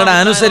അല്ലാഹു തആലയുടെ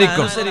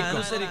അനുസരിക്കും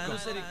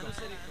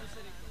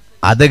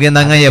അതൊക്കെ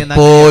ഞങ്ങൾ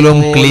എപ്പോഴും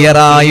ക്ലിയർ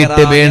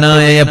ആയിട്ട്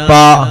വേണയപ്പ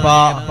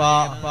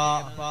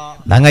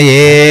ഞങ്ങൾ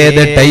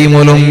ഏത്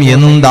ടൈമിലും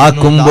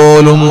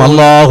എന്താക്കുമ്പോഴും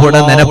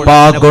അല്ലാഹുടെ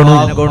നെനപ്പാക്കണം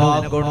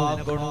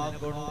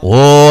ഓ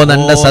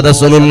നന്റെ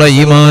സദസ്സിലുള്ള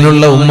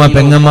ഈമാനുള്ള ഉമ്മ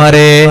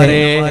പെങ്ങന്മാരെ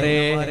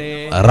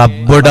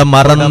റബ്ബുടെ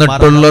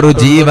മറന്നിട്ടുള്ളൊരു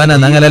ജീവന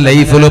ഞങ്ങളെ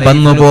ലൈഫിൽ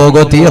വന്നു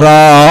പോകു തീറാ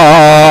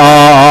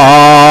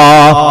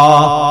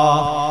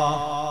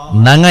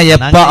ഞങ്ങ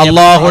എപ്പ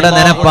അല്ലാഹുടെ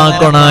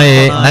നെനപ്പാക്കണേ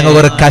ഞങ്ങ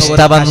ഒരു കഷ്ട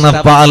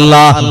വന്നപ്പ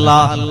അല്ലാ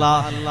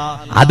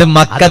അത്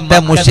മക്കത്തെ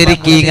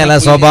മുശ്രിക്കീങ്ങളെ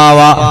സ്വഭാവ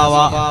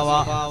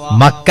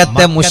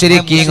മക്കത്തെ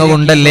മുശ്രിക്കീങ്ങ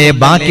കൊണ്ടല്ലേ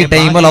ബാക്കി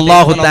ടൈമിൽ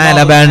അല്ലാഹു തആല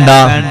വേണ്ട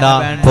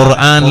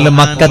ഖുർആനിൽ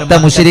മക്കത്തെ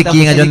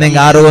മുശ്രിക്കീങ്ങ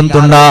ചൊന്നെങ്കിൽ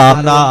ആറുകൊണ്ടുണ്ട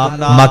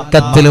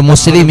മക്കത്തിൽ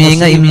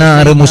മുസ്ലിമീങ്ങ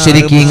ഇന്നാറ്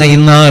മുശ്രിക്കീങ്ങ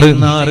ഇന്നാറ്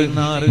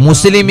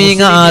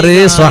മുസ്ലിമീങ്ങ ആറ്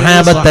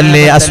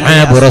സ്വഹാബത്തല്ലേ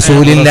അസ്ഹാബു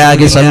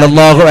റസൂലില്ലാഹി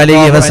സ്വല്ലല്ലാഹു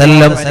അലൈഹി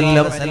വസല്ലം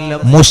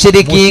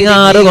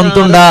മുശ്രിക്കീങ്ങാറ്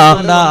കൊണ്ടുണ്ട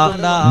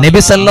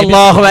നബി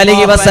സല്ലല്ലാഹു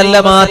അലൈഹി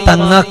വസല്ലമ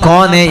തങ്ങ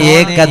കോനെ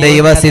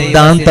ഏകദൈവ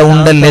സിദ്ധാന്ത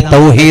ഉണ്ടല്ലേ,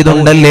 തൗഹീദ്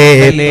ഉണ്ടല്ലേ,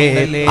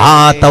 ആ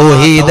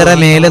തൗഹീദിന്റെ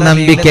മേലെ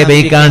നമ്പിക്കെ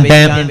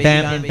ബൈക്കാണ്ട്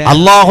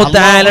അല്ലാഹു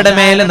തആലയുടെ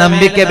മേലെ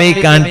നമ്പിക്കെ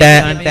ബൈക്കാണ്ട്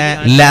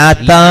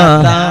ലാത്ത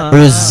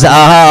ഉസ്സ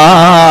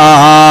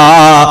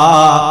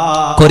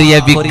കൊറിയ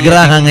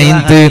വിഗ്രഹങ്ങ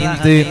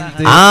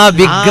ആ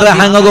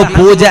വിഗ്രഹങ്ങ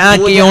പൂജ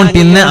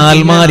ആക്കിയോണ്ടിന്ന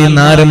ആൽമാരി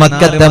നാറ്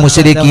മക്കത്തെ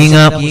മുശ്രിക്കീങ്ങ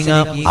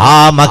ആ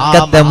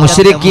മക്കത്തെ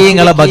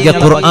മുശ്രിക്കീങ്ങളെ ಬಗ್ಗೆ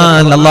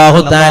ഖുർആൻ അല്ലാഹു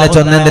തആല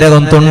ചൊന്നന്തര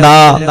കൊണ്ടുണ്ട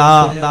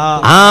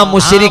ആ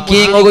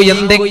മുശ്രിക്കീങ്ങ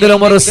എന്തെങ്കിലും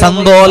ഒരു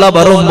സന്തോല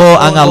വരുമ്പോ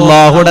അങ്ങ്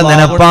അല്ലാഹുടെ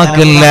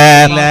നെനപ്പാക്കില്ല.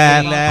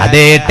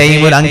 അതേ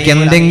ടൈമിൽ അങ്ങ്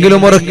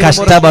എന്തെങ്കിലും ഒരു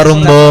കഷ്ട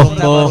വരുമ്പോ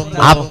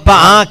അപ്പ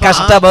ആ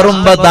കഷ്ട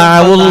വരുമ്പോ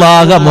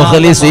ദഅവുല്ലാഹ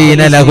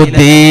മുഖ്ലിസീന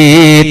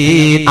ലഹുദ്ദീൻ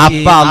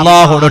അപ്പ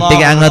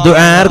അല്ലാഹുടൊട്ടിಗೆ അങ്ങ്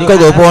ദുആർക്കു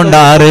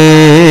പോണ്ടാറ്.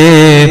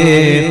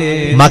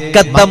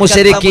 മക്കത്തെ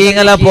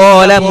മുശ്രിക്കീങ്ങളെ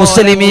പോലെ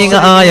മുസ്ലിമീങ്ങ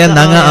ആയ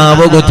നങ്ങ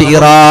ആവുക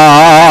തീറാ.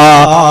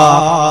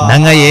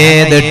 നങ്ങ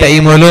ഏത്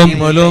ടൈമിലും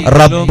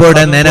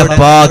റബ്ബുടെ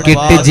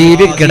നെനപ്പാക്കിട്ട്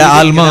ജീവിക്കട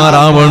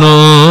ആൽമാറാവണോ.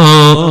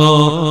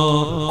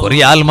 കുറെ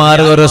ആൽമാർ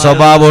ഒരു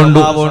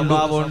സ്വഭാവമുണ്ട്.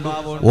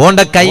 ഓണ്ട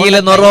കയ്യില്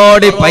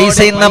നൊറോടി പൈസ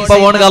ഇന്നപ്പോ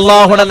ഓണക്ക്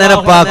അല്ലാഹുടെ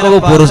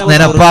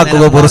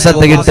നെനപ്പാക്കുക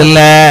പുരുഷത്ത് കിട്ടില്ല.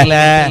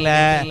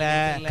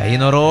 കൈ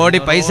നൊറോടി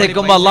പൈസ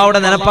വെക്കുമ്പോ അല്ലാഹുടെ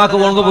നെനപ്പാക്കുക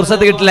ഓണക്ക്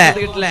പുരുഷത്ത് കിട്ടില്ല.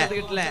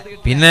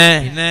 പിന്നെ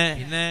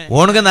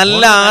ഓണക്ക്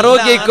നല്ല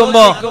ആരോഗ്യം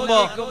ഇരിക്കുമ്പോ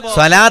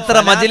സ്വലാത്ര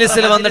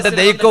മജ്ലിസിൽ വന്നിട്ട്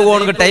ദയിക്കുക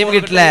ഓണക്ക് ടൈം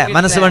കിട്ടില്ല,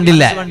 മനസ്സ്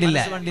വണ്ടില്ല.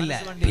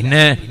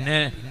 പിന്നെ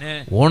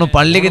ഓണ്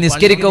പള്ളിക്ക്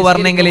നിസ്കരിക്കോ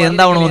പറഞ്ഞെങ്കിൽ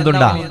എന്താവണം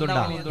ഒന്നുണ്ടാ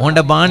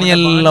ഓന്റെ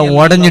ബാണിയെല്ലാം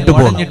ഉടഞ്ഞിട്ട്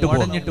പോകും.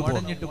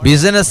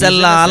 ബിസിനസ്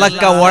എല്ലാം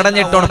അലക്ക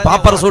ഉടഞ്ഞിട്ടോണ്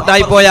പാപ്പർ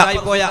സൂട്ടായി പോയാ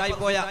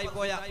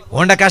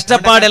ഓന്റെ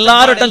കഷ്ടപ്പാട്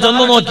എല്ലാവരും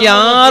ചൊന്നു നോക്കി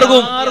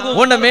ആർക്കും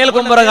ഓന്റെ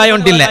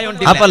മേൽക്കുമ്പറകായോണ്ടില്ല.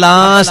 അപ്പൊ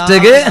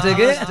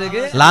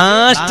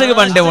ലാസ്റ്റ്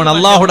പണ്ടേ ഓണ്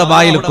അല്ലാഹുടെ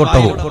ബായിൽ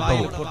കൊട്ടവും.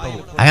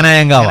 അങ്ങനെ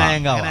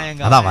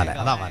അതാ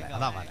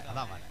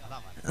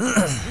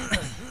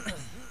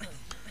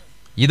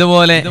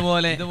ഇതുപോലെ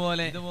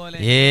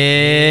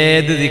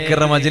ഏത്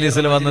ദിക്ർ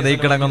മജ്ലിസിൽ വന്ന്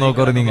ദൈക്കിടങ്ങ്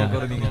നോക്കറ് നിങ്ങ,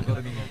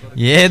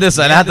 ഏത്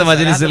സലാത്ത്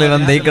മജ്ലിസിൽ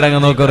വന്ന് ദൈക്കിടങ്ങ്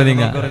നോക്കറ്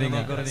നിങ്ങ.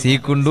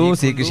 സീക്കുണ്ടു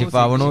സീക്ക്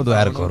ഷിഫാവണു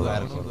ദ്വാരക്കോറു,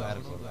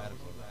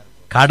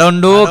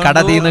 കടണ്ടു കട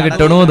തീന്ന്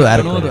കിട്ടണു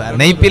ദ്വാരക്കോറു,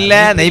 നെയ്പ്പില്ല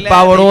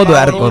നെയ്പ്പാവണു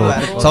ദ്വാരക്കോറു,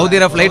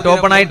 സൗദിയുടെ ഫ്ലൈറ്റ്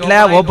ഓപ്പൺ ആയിട്ടില്ല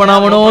ഓപ്പൺ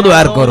ആവണു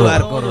ദ്വാരക്കോറു,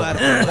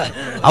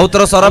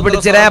 ഔത്ര സൊറ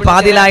പിടിച്ചിരെ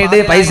പാതിലായിട്ട്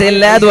പൈസ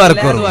ഇല്ല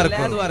ദ്വാരക്കോറു,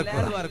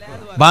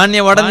 ബാണ്യ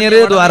ഉടഞ്ഞിര്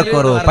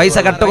ദ്വാരക്കോറു, പൈസ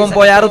കട്ടവും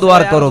പോയാറ്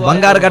ദ്വാരക്കോറു,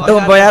 ബംഗാറ്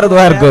കട്ടവും പോയാറ്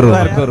ദ്വാരക്കോറു.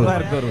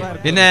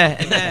 പിന്നെ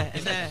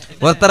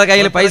ഒരുത്തര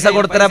കയ്യിൽ പൈസ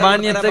കൊടുത്തര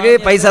ബാണ്യത്തേക്ക്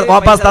പൈസ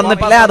വാപ്പാസ്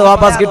തന്നിട്ടില്ല, അത്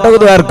വാപ്പാസ് കിട്ടവും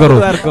ദ്വാരക്കോറു.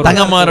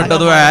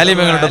 തങ്ങന്മാരുട്ടതു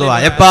ആലിമകളുട്ടതു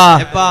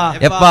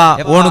എപ്പാ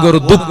ഓണുകൊരു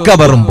ദുഃഖ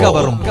വരുമ്പോ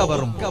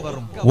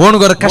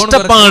ഓണുകൊരു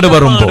കഷ്ടപ്പാട്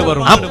വരുമ്പോ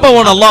അപ്പ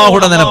ഓൺ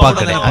അല്ലാഹുടെ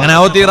നെനപ്പാക്കണേ. അങ്ങനെ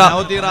ആവത്തീറ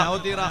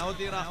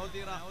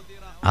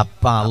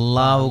അപ്പ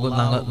അല്ലാഹു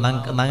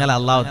ഞങ്ങളെ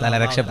അല്ലാഹു തആല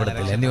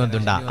രക്ഷപ്പെടുത്തില്ല.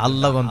 എന്തുകൊണ്ടുണ്ടാ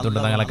അല്ലാഹു കൊണ്ടുണ്ട്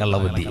ഞങ്ങളെ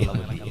കള്ളബുദ്ധി.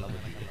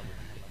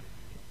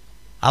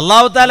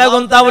 അല്ലാഹു തആല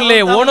കൊണ്ടാവില്ലേ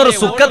ഓണൊരു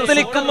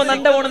സുഖത്തിലിരിക്കുമ്പോ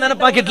നന്റെ ഓണ്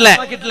നെനപ്പാക്കിട്ടില്ലേ,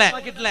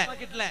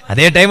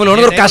 അതേ ടൈമിൽ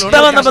ഓണൊരു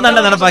കഷ്ടം വന്നപ്പോ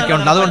നന്റെ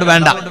നെനപ്പാക്കിയുണ്ട്. അതുകൊണ്ട്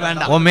വേണ്ട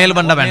ഓ മേൽ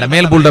ബണ്ട വേണ്ട,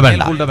 മേൽ ബുൾഡ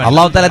വേണ്ട.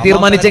 അല്ലാഹു തആല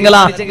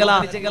തീരുമാനിച്ചെങ്കിലാ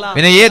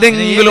പിന്നെ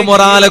ഏതെങ്കിലും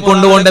ഒരാളെ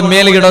കൊണ്ടുകൊണ്ട്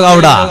മേൽ കിടക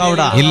അവിടെ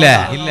ഇല്ല,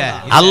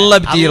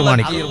 അല്ലാഹു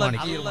തീരുമാനിക്കും.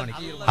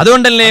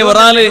 അതുകൊണ്ടല്ലേ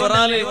ഒരാള്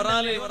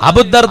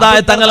അബൂദർദാ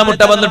തങ്ങളെ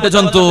മുട്ട വന്നിട്ട്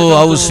ചൊന്തു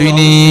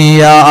ഔസ്വിനി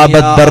യാ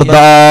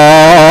അബൂദർദാ,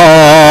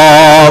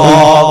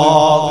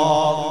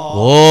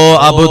 ഓ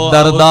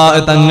അബൂദർദാ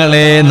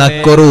തങ്ങളെ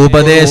നക്കൊരു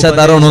ഉപദേശ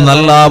തരണു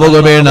നല്ലാവുക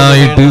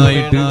വേണായിട്ട്.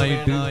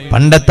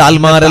 പണ്ടത്തെ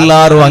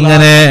ആൽമാരെല്ലാരും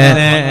അങ്ങനെ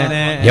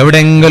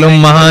എവിടെങ്കിലും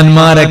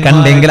മഹാന്മാരെ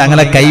കണ്ടെങ്കിൽ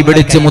അങ്ങനെ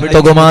കൈപിടിച്ച്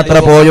മുത്തുക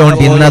മാത്രം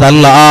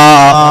പോയോണ്ടിന്നതല്ല.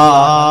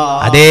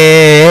 അതേ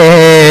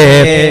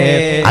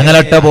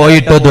അങ്ങനൊട്ട്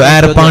പോയിട്ട്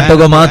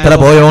ദ്വാരപ്പാട്ടുക മാത്രം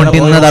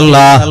പോയോണ്ടിന്നതല്ല.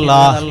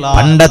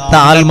 പണ്ടത്തെ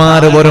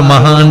ആൽമാർ ഒരു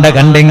മഹാണ്ട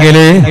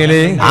കണ്ടെങ്കില്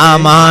ആ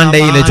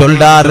മഹാണ്ടയില്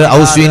ചൊല്ലാറ്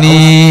ഔസ്വിനി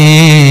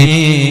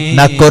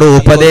നക്കൊരു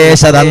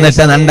ഉപദേശ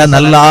തന്നിട്ട് നണ്ട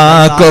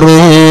നല്ലാക്കൊറു.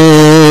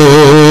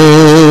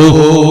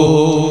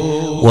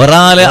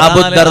 ഒരാള്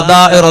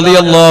അബൂദർദാ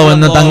റളിയല്ലാഹു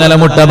അൻഹു തങ്ങളെ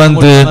മുട്ട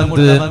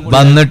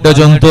വന്നിട്ട്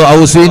ചൊന്തു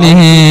ഔസ്വിനി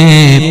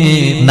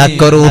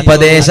നക്കൊരു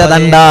ഉപദേശ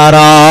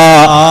തണ്ടാറാ,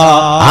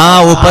 ആ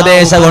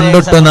ഉപദേശ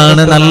കൊണ്ടിട്ട്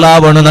നാണ്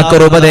നല്ലാവണു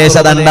നക്കൊരു ഉപദേശ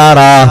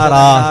തണ്ടാറാ.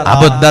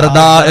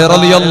 അബൂദർദാ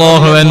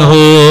റളിയല്ലാഹു അൻഹു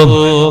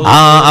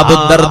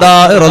അബൂദർദാ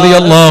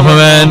റളിയല്ലാഹു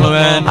അൻഹു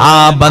ആ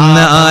ബന്ന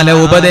ആലെ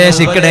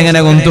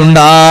ഉപദേശിക്കടെങ്ങനെ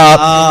കൊണ്ടുണ്ടാ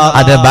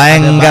അത്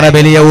ഭയങ്കര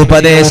വലിയ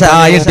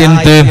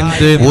ഉപദേശമായിട്ടുണ്ട്.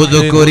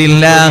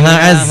 ഉദ്കുരില്ലാഹ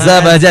അസ്സ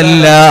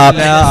വജല്ല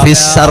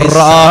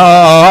ഫിസ്സറാ,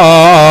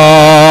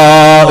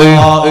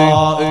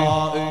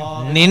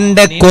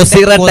 നിന്റെ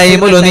കൊസിറ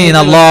ടൈമിലു നീ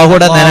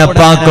അല്ലാഹുടെ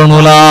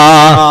നെനപ്പാക്കണുല.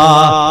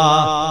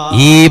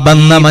 ഈ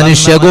ബന്ന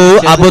മനുഷ്യകു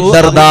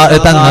അബൂദർദാ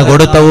തങ്ങ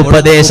കൊടുത്ത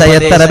ഉപദേശ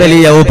എത്ര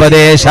വലിയ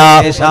ഉപദേശ.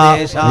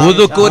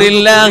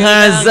 ഉദ്കുരില്ലാഹ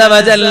അസ്സ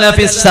വജല്ല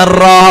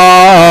ഫിസ്സറാ,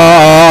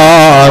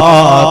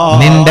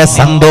 നിന്റെ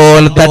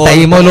സന്തോഷത്തെ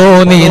ടൈമിലോ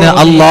നീന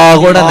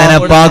അല്ലാഹുടെ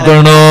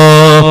നെനപ്പാക്കണോ.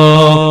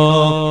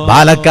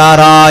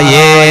 പാലക്കാറ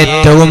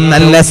ഏറ്റവും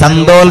നല്ല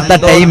സന്തോഷത്തെ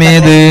ടൈം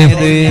ഏത്?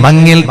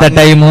 മങ്ങിലത്തെ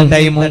ടൈമു.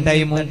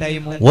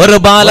 ഒരു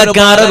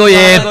പാലക്കാരകു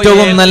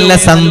ഏറ്റവും നല്ല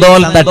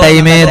സന്തോഷത്തെ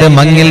ടൈം ഏത്?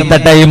 മങ്ങിലത്തെ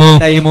ടൈമു.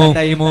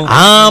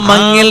 ആ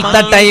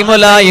മങ്ങിലത്തെ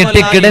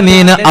ടൈമിലായിട്ടിക്കിട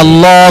നീന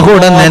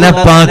അല്ലാഹുടെ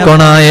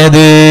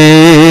നെനപ്പാക്കണായത്.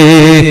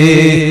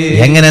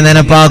 എങ്ങനെ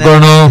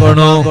നെനപ്പാക്കണോ?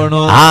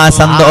 ആ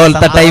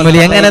സന്തോഷത്തെ ടൈമിൽ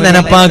എങ്ങനെ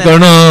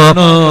നെനപ്പാക്കണോ?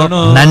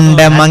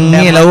 നന്റെ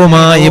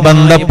മങ്ങിലവുമായി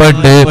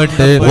ബന്ധപ്പെട്ട്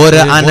ഒരു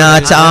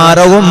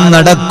അനാചാരവും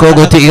നടക്കുക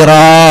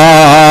തീരാ.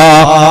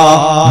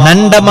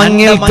 നന്റെ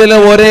മങ്ങിലത്തില്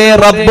ഒരേ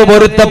റബ്ബ്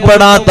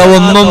പൊരുത്തപ്പെടാത്ത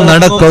ഒന്നും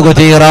നടക്കുക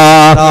തീരാ.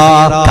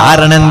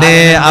 കാരണം എന്തേ?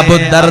 അബൂ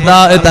ദർദാ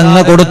തങ്ങ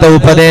കൊടുത്ത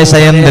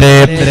ഉപദേശം എന്തേ?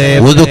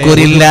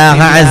 ഉദ്കുരില്ലാഹ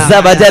അസ്സ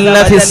വജല്ല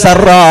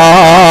ഫിസ്സറാ.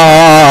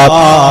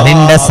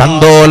 നിന്റെ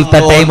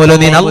സന്തോഷത്തെ ടൈമിൽ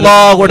നീ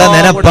അല്ലാഹുടെ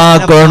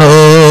നെനപ്പാക്കണോ.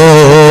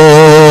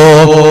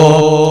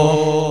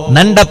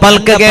 നന്റെ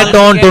പൽക്ക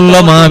കേട്ടോണ്ടുള്ള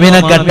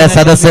മാവിനക്കട്ടെ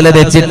സദസ്സിൽ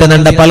വെച്ചിട്ട്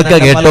നന്റെ പൽക്ക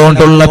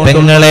കേട്ടോണ്ടുള്ള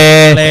പെങ്ങളെ,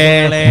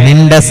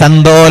 നിന്റെ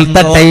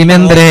സന്തോഷത്തെ ടൈം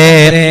എന്തേ?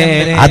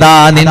 അതാ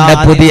നിന്റെ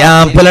പുതിയ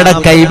ആപ്പിളുടെ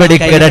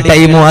കൈപിടിക്കട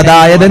ടൈമോ,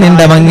 അതായത്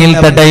നിന്റെ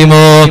മങ്ങിലത്തെ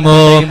ടൈമോ.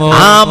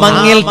 ആ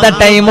മങ്ങിലത്തെ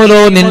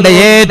ടൈമിലോ നിന്റെ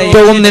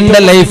ഏറ്റവും നിന്റെ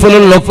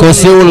ലൈഫിലുള്ള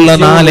കൊസിയുള്ള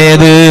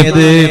നാളേത്?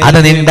 അത്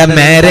നിന്റെ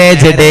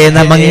മാരേജ് ഡേ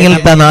എന്ന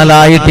മങ്ങിലത്തെ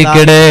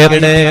നാളായിട്ടിക്കട്.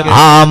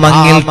 ആ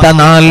മങ്ങിലത്തെ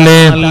നാളില്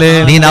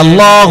നീ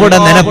അല്ലാഹുടെ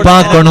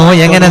നെനപ്പാക്കണോ.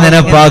 എങ്ങനെ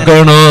നെനപ്പാക്കണോ?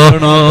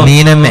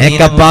 നീന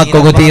മേക്കപ്പ്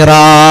ആക്കുക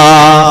തീരാ.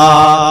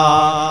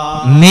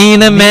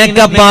 നീന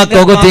മേക്കപ്പ്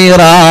ആക്കുക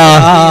തീരാ.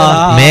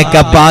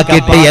 മേക്കപ്പ്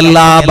ആക്കിയിട്ട്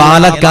എല്ലാ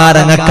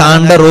ബാലക്കാരങ്ങ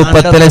കാണ്ട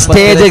രൂപത്തിൽ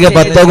സ്റ്റേജിಗೆ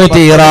പത്തകു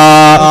തീരാ.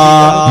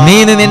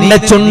 നീന് നിന്റെ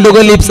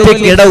ചുണ്ടുകൾ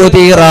ലിപ്സ്റ്റിക് ഇടകു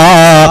തീരാ.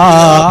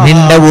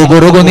 നിന്റെ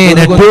ഉಗುರುಗು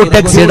നീന്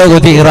ടൂടെക്സ് ഇടകു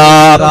തീരാ.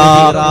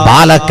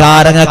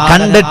 ബാലക്കാരങ്ങ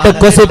കണ്ടിട്ട്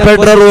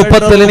കൊസിപ്പെട്ട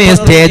രൂപത്തിൽ നീ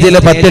സ്റ്റേജിൽ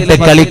പത്തിട്ട്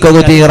കളിക്കുക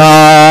തീരാ.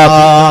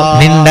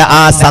 നിന്റെ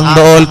ആ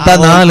സന്തോഷത്തെ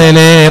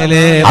നാളില്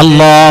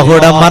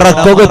അല്ലാഹുടെ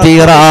മറക്കുക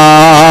തീരാ.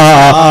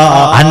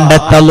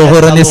 അണ്ടത്തെ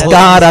ളുഹുർ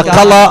നിസ്കാര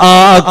ഖളാ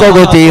ആക്കുക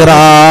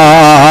തീരാ.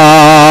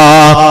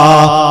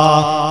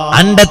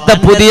 അണ്ടത്തെ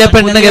പുതിയ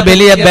പെണ്ണുക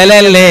വലിയ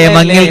ബലല്ലേ?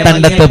 മങ്ങിൽ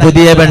തണ്ടത്തെ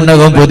പുതിയ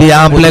പെണ്ണുകും പുതിയ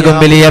ആപ്പിളകും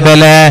വലിയ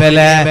ബല.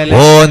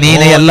 ഓ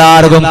നീന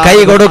എല്ലാവർക്കും കൈ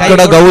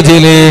കൊടുക്കട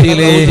ഗൗജില്.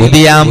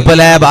 പുതിയ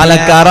ആപ്പിള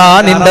ബാലക്കാറ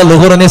നിന്റെ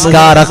ളുഹുർ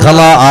നിസ്കാര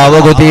ഖളാ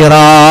ആവുക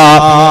തീരാ.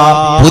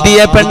 പുതിയ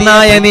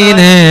പെണ്ണായ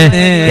നീന്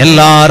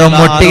എല്ലാരും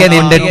ഒട്ടിಗೆ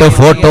നിന്നിട്ട്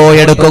ഫോട്ടോ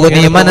എടുക്കുക.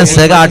 നീ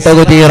മനസ്സ് കാട്ടുക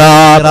തീരാ.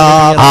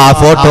 ആ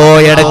ഫോട്ടോ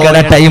എടുക്കണ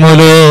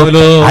ടൈമില്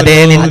അതേ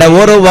നിന്റെ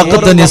ഒരു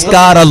വഖത്ത്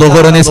നിസ്കാര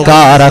ളുഹുർ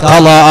നിസ്കാര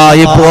ഖളാ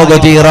ആയി പോക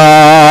തീരാ.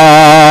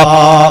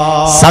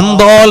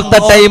 സന്തോഷത്തെ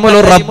ടൈമിൽ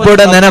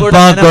റബ്ബുടെ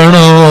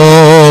നെനപ്പാക്കണോ.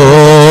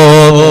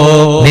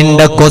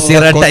 നിന്റെ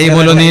കൊസിറ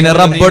ടൈമിൽ നീ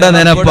റബ്ബുടെ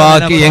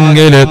നെനപ്പാക്കി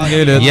എങ്കിൽ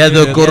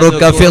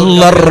യദ്കുറുക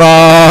ഫില്ലറാ.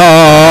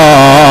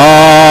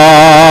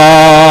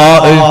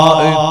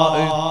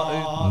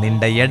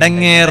 നിന്റെ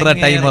എടങ്ങേറ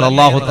ടൈമിൽ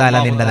അല്ലാഹു തആല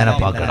നിന്റെ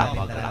നെനപ്പാക്കണം.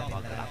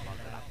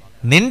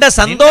 നിന്റെ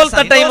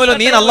സന്തോഷത്തെ ടൈമിൽ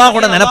നീ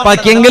അല്ലാഹുടെ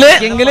നെനപ്പാക്കിയെങ്കിൽ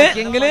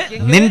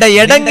നിന്റെ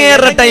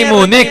എടങ്ങേറ ടൈമോ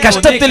നീ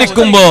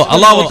കഷ്ടത്തിലിരിക്കുമ്പോ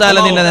അല്ലാഹു തആല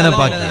നിന്റെ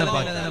നെനപ്പാക്കി.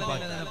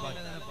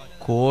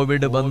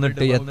 കോവിഡ്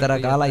വന്നിട്ട് എത്ര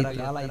കാലായി?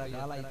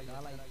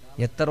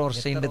 എത്ര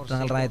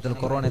വർഷം പ്രായത്തിൽ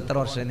കൊറോണ എത്ര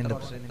വർഷം?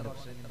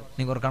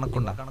 നിങ്ങൾ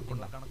കണക്കുണ്ടാ?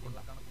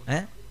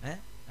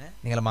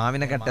 നിങ്ങളെ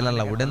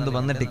മാവിനക്കട്ടലല്ല ഉടന്ത്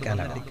വന്നിട്ടിക്കാല.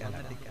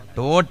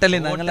 ടോട്ടലി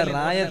ഞങ്ങളെ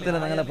റായത്തിൽ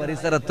ഞങ്ങളെ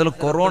പരിസരത്തിൽ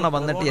കൊറോണ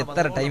വന്നിട്ട്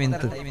എത്ര ടൈം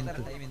ഇന്ത്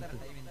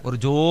ഒരു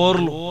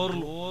ജോർലു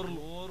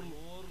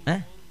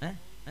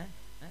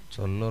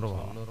ചൊല്ലൂർ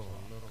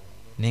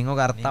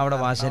നിങ്ങൾക്ക് അർത്ഥാവിടെ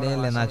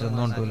ഭാഷയിലല്ലേ എന്നാ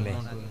ചൊന്നോണ്ടല്ലേ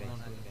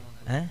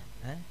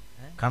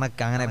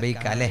കണക്ക് അങ്ങനെ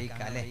ബൈക്കല്ലേ.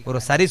 ഒരു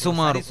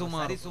സരിസുമാറു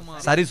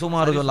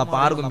ചൊല്ല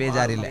ആർക്കും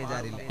ബേജാറില്ല.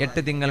 8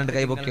 തിങ്കളുണ്ട്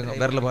കൈപൊക്കി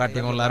വിരൽ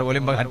കാട്ടിയുള്ളാറ്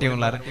ഒലിമ്പ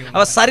കാട്ടിയുള്ളാറ്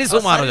അവ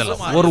സരിസുമാറു ചൊല്ല.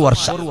 ഒരു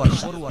വർഷം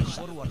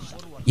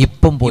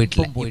ഇപ്പം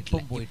പോയിട്ടില്ല.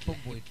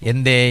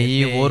 എന്തേ ഈ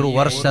ഒരു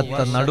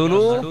വർഷത്തെ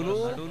നടുലു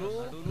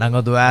ഞങ്ങൾ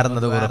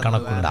ദ്വാരുന്നത് ഒരു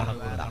കണക്കുണ്ടാ?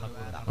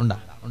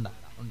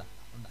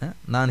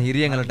 ഞാൻ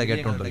ಹಿರಿಯങ്ങളുടെ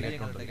കേട്ടോണ്ടില്ല.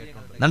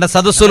 നന്റെ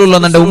സദസ്സിലുള്ള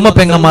നന്റെ ഉമ്മ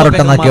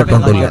പെങ്ങന്മാരൊട്ടെ നാ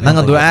കേട്ടോണ്ടില്ല.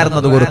 ഞങ്ങൾ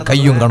ദ്വാരുന്നത് ഒരു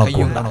കയ്യും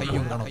കണക്കും.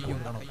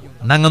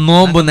 ഞങ്ങൾ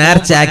നോമ്പ്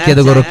നേർച്ച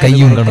ആക്കിയത് ഒരു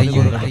കയ്യും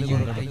കണക്കും.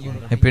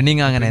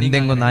 പെണ്ണിങ്ങ അങ്ങനെ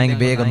എന്തെങ്കിലും നായെങ്കിൽ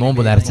വേഗം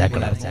നോമ്പ് നേർച്ച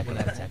ആക്കണ.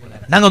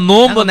 ഞങ്ങൾ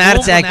നോമ്പ്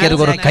നേർച്ച ആക്കിയത്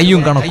ഒരു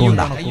കയ്യും കണക്കും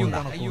ഉണ്ടാ.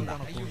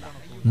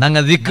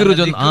 ഞങ്ങൾ ദിക്റ്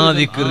ആ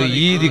ദിക്റ്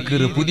ഈ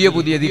ദിക്റ് പുതിയ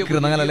പുതിയ ദിക്റ്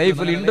ഞങ്ങളുടെ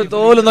ലൈഫിൽ ഉണ്ട്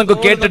തോലും നമുക്ക്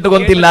കേട്ടിട്ട്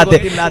കൊന്നില്ലാത്ത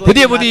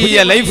പുതിയ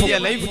പുതിയ ലൈഫ്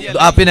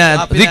പിന്നെ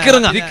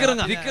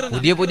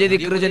പുതിയ പുതിയ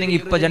ദിക്റ് ചെന്നെങ്കിൽ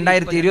ഇപ്പൊ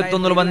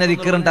 2021 വന്ന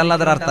ദിക്റുണ്ട്.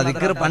 അല്ലാതെ അർത്ഥ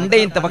ദിക്റ് പണ്ടേ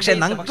ഇത്ത. പക്ഷെ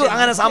നമുക്ക്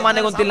അങ്ങനെ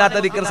സാമാന്യ കൊന്നില്ലാത്ത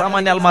ദിക്റ്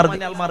സാമാന്യ ആൾമാർക്ക്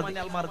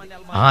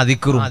ആ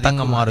ദിക്റും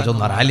തങ്ങന്മാര്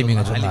ചൊന്നാറ്,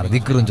 ആലിമിങ്ങ ചൊന്നാറ്,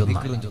 ദിക്റും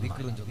ചൊന്നാറ്,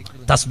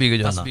 തസ്ബീഹ്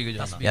ചൊന്നാറ്.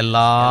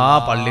 എല്ലാ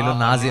പള്ളിയിലും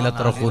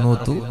നാസിലത്ര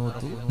കുനൂത്തു,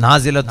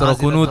 നാസിലത്ര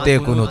കുനൂത്തേ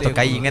കുനൂത്ത്.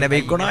 കൈ ഇങ്ങനെ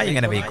വെയ്ക്കണോ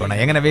ഇങ്ങനെ വെയ്ക്കണോ,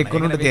 എങ്ങനെ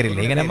വെയ്ക്കണോ തരില്ല,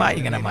 ഇങ്ങനെ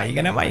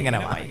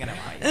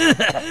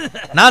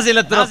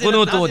നാസിലത്ര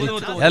കുനൂത്ത് ഓതി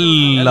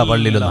എല്ലാ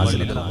പള്ളിയിലും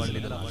നാസിലത്ര.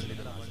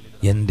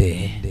 എന്തേ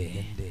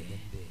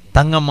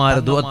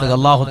തങ്ങന്മാരെ ദുആക്ക്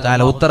അല്ലാഹു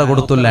തആല ഉത്തര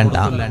കൊടുത്തുല്ലണ്ട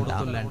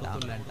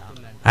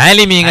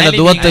ആലിമീങ്ങളെ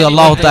ദുആക്ക്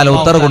അല്ലാഹു തആല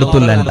ഉത്തര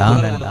കൊടുത്തുല്ലണ്ട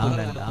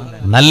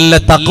നല്ല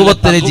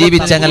തഖ്വത്തിൽ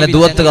ജീവിച്ചങ്ങനെ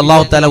ദുആക്ക്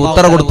അല്ലാഹു തആല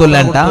ഉത്തര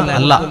കൊടുത്തുല്ലണ്ട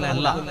അല്ല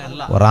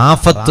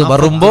ഒരാഫത്ത്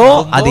വരുമ്പോ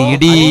അത്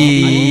ഇടീ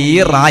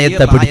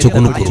റായത്തെ പിടിച്ചു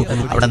കുലുക്കും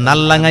അവിടെ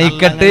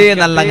നല്ലങ്ങയിക്കട്ടെ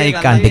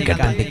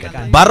നല്ലങ്ങയിക്കാണ്ടിക്കട്ടെ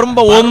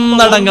വരുമ്പോ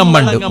ഒന്നടങ്കം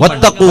പണ്ട്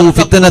വത്തഖൂ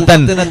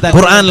ഫിത്നതൻ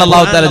ഖുർആനിൽ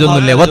അല്ലാഹു തആല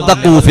ചൊല്ലുന്നില്ലേ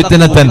വത്തഖൂ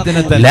ഫിത്നതൻ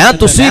ലാ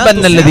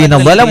തുസീബന്നല്ലദീന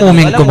ളലമൂ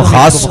മിൻകും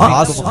ഖാസ്സ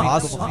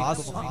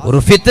ഒരു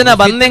ഫിത്ന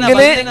വന്നെങ്കിൽ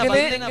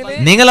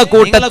നിങ്ങളെ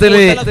കൂട്ടത്തിൽ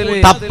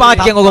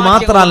തപ്പാക്കിയങ്ങ്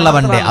മാത്രമല്ല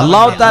വണ്ടേ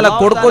അല്ലാഹു തആല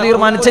കൊടുക്കോ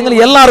തീരുമാനിച്ചെങ്കിൽ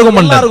എല്ലാവർക്കും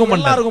ഉണ്ട്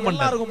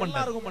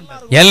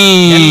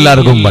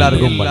എല്ലാവർക്കും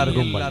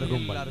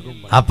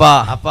അപ്പ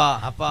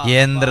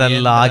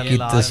എന്തെല്ലാം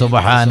ആക്കിത്ത്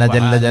സുബ്ഹാന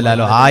ജല്ല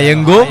ജലാലു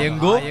ആയെങ്കോ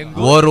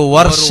ഒരു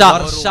വർഷ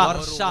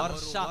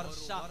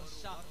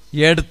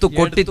എടുത്തു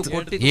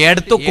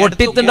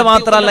കൊട്ടിത്തിന്റെ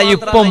മാത്രല്ല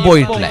ഇപ്പം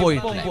പോയിട്ടില്ല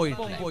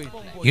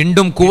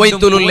ഇണ്ടും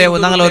കുവൈത്തുലുള്ളേ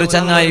ഞങ്ങൾ ഒരു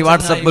ചങ്ങായി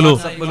വാട്സപ്പിലു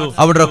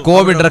അവിടെ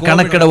കോവിഡ്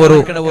കണക്കിട ഒരു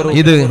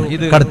ഇത്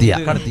കടത്തിയ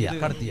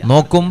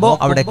നോക്കുമ്പോ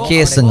അവിടെ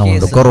കേസ്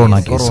ഉണ്ട് corona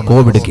case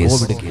Covid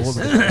case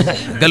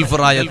Gulf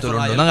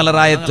റായത്തിലുണ്ട് ഞങ്ങളെ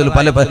റായത്തിൽ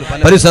പല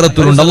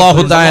പരിസരത്തിലുണ്ട്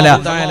അല്ലാഹു തആല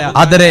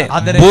അതരെ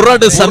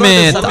ബുറഡ്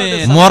സമേത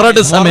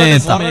മൊറഡ്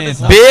സമേത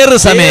ബേർ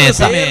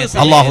സമേത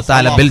അല്ലാഹു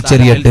തആല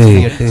ബെൽച്ചെറിയട്ടെ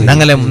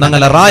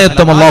ഞങ്ങളെ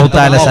റായത്തും അല്ലാഹു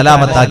തആല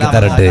സലാമത്താക്കി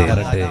തരട്ടെ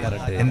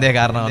എന്തേ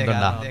കാരണം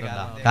എന്തുണ്ടാ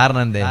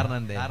കാരണം എന്തേ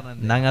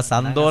ഞങ്ങ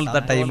സന്തോഷത്തെ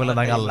ടൈമില്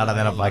ഞങ്ങൾ അല്ലാതെ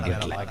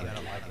നെനപ്പാക്കിയിട്ടില്ല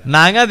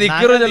ഞങ്ങ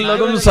ദിക്റ്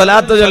ചൊല്ലുകയും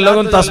സ്വലാത്ത്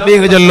ചൊല്ലുകയും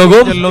തസ്ബീഹ്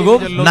ചൊല്ലുകയും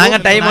ഞങ്ങ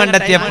ടൈം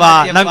കണ്ടെത്തിയപ്പ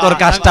ഞങ്ങൾക്ക് ഒരു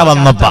കഷ്ടം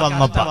വന്നപ്പ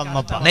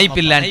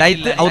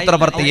നെയ്പ്പില്ലാണ്ടായിട്ട്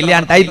ഔത്രപ്രത്തി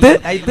ഇല്ലാണ്ടായിട്ട്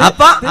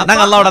അപ്പ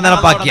ഞങ്ങൾ അല്ലാതെ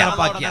നെനപ്പാക്കിയ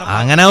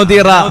അങ്ങനെ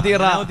തീറ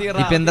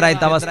ഇപ്പൊ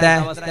എന്തായിട്ട് അവസ്ഥ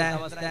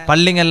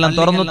പള്ളിങ്ങെല്ലാം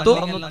തുറന്നിട്ടു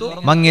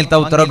മങ്ങിൽത്തെ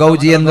ഉത്തര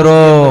ഗൗജി എന്തോ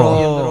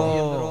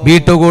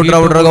വീട്ടുകൂട്ട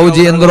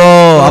ഗൗജി എന്തോ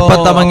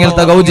അപ്പത്ത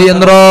മങ്ങിലത്തെ ഗൗജി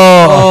എന്തോ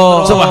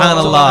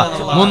സുബ്ഹാനല്ലാഹ്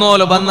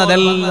മൂന്നോല്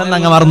വന്നതെല്ലാം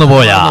ഞങ്ങ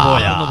മറന്നുപോയാ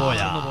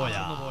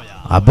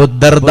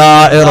അബൂദർദാ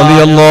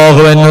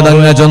റളിയല്ലാഹു അൻഹു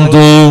തങ്ങ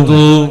ചൊന്തു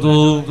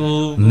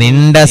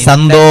നിന്റെ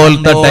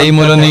സന്തോഷത്തെ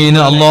ടൈമില് നീ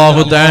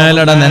അല്ലാഹു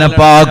തആലയുടെ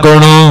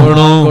നെനപ്പാക്കണു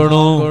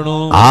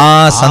ആ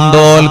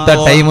സന്തോഷത്തെ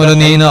ടൈമില്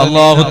നീ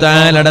അല്ലാഹു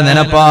തആലയുടെ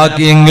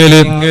നെനപ്പാക്കിയെങ്കിൽ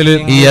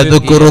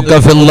യദ്കുറുക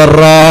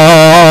ഫില്ലറാ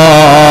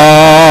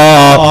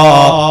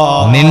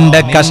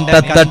നിന്റെ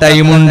കഷ്ടത്തെ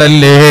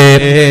ടൈമുണ്ടല്ലേ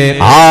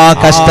ആ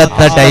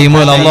കഷ്ടത്തെ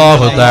ടൈമിൽ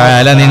അല്ലാഹു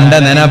തആല നിന്റെ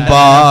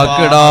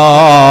നെനപ്പാക്കിടാ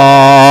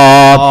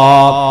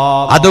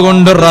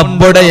അതുകൊണ്ട്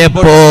റബ്ബുടെ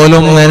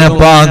എപ്പോഴും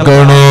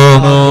നെനപ്പാക്കണു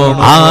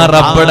ആ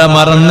റബ്ബുടെ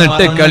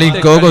മറന്നിട്ട്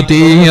കളിക്കോ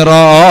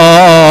തീറാ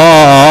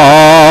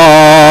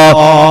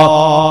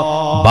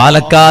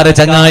പാലക്കാട്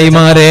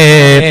ചങ്ങായിമാരെ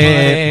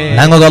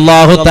ഞങ്ങൾക്ക്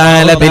അല്ലാഹു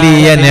തആല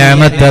വലിയ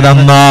നിഅമത്ത്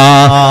തന്ന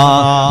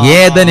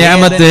ഏത്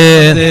നിഅമത്ത്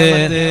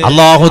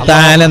അല്ലാഹു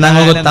തആല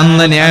ഞങ്ങൾക്ക്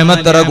തന്ന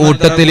നിഅമത്തുടെ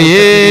കൂട്ടത്തിൽ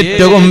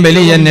ഏറ്റവും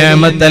വലിയ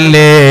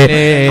നിഅമത്തല്ലേ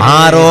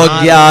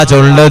ആരോഗ്യ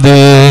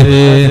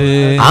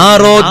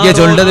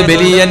ചൊല്ലത്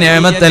വലിയ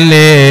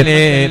നിഅമത്തല്ലേ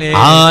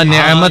ആ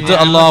നിഅമത്ത്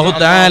അല്ലാഹു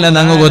തആല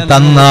ഞങ്ങൾക്ക്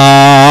തന്ന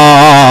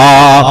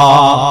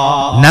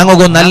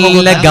ഞങ്ങൾക്ക്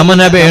നല്ല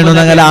ഗമന വേണു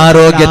ഞങ്ങളുടെ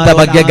ആരോഗ്യത്തെ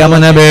ಬಗ್ಗೆ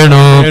ഗമന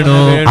വേണു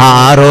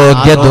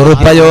ആരോഗ്യ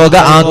ദുരുപയോഗ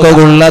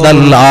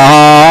ആക്കുള്ളതല്ല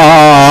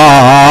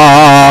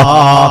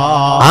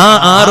ആ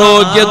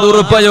ആരോഗ്യ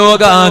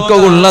ദുരുപയോഗ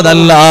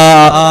ആക്കുള്ളതല്ല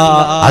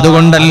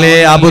അതുകൊണ്ടല്ലേ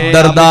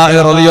അബൂദർദാ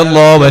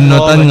റളിയല്ലാഹു അൻഹു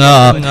തങ്ങ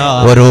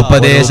ഒരു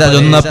ഉപദേശം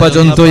ചൊന്നപ്പോ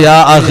ചൊന്തു യാ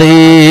അഖീ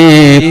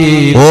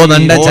ഓ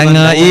നന്റെ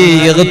ചങ്ങായി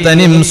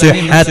ഇഗ്തനിം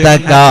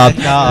സുഹ്ഹതക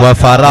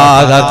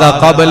വഫറാഗക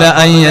ഖബ്ല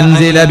അൻ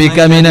യൻസില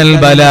ബിക മിനൽ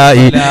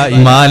ബലാഇ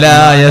മാ ലാ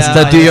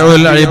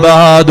യസ്തതിഉൽ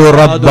ഇബാദു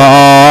റബ്ബാ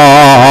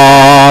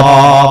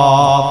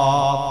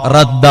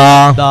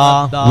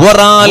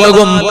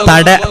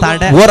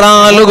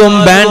ഒരാളും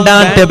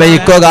വേണ്ടാട്ട്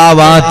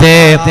ബൈക്കുകാവാത്തെ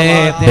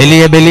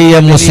വലിയ വലിയ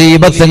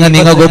മുസീബത്ത്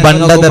നിങ്ങൾക്ക്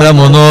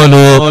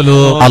പണ്ടതിറമുന്നോലു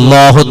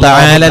അല്ലാഹു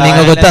തആല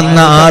നിങ്ങൾക്ക് തന്ന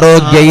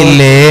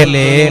ആരോഗ്യയില്ലേ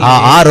ആ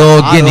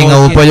ആരോഗ്യം നിങ്ങൾ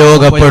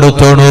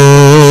ഉപയോഗപ്പെടുത്തണു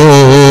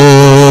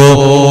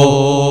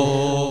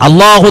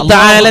അല്ലാഹു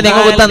തആല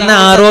നിങ്ങൾക്ക് തന്ന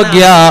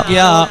ആരോഗ്യ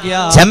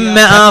ചെമ്മ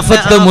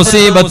ആഫത്ത്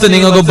മുസീബത്ത്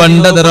നിങ്ങൾക്ക്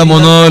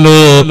ബണ്ടതിറമുന്നോലു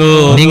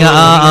നിങ്ങൾ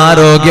ആ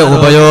ആരോഗ്യ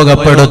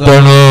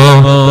ഉപയോഗപ്പെടുത്തണു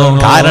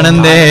കാരണം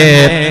എന്തേ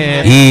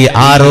ഈ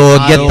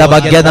ആരോഗ്യത്തെ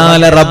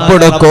ഭാഗ്യനാല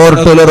റബ്ബുടെ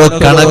കോർട്ടിലൊരു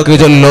കണക്ക്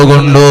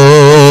ചൊല്ലുകൊണ്ടു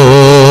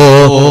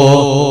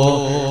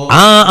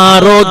ആ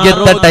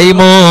ആരോഗ്യത്തെ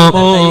ടൈമോ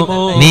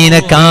നീന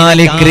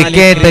കാലി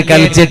ക്രിക്കറ്റ്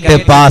കളിച്ചിട്ട്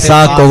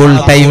പാസ്സാക്കുക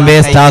ടൈം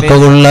വേസ്റ്റ്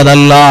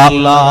ആക്കുള്ളതല്ല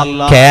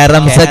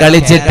ക്യാരംസ്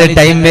കളിച്ചിട്ട്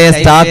ടൈം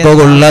വേസ്റ്റ്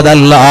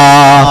ആക്കുള്ളതല്ല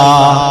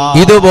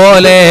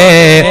ഇതുപോലെ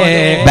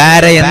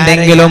വേറെ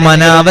എന്തെങ്കിലും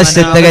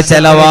അനാവശ്യത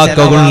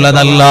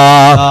ചെലവാക്കുള്ളതല്ല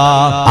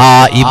ആ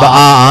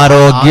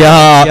ആരോഗ്യ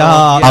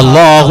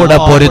അല്ലാഹുടെ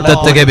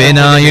പൊരുത്തത്തുക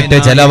വേനായിട്ട്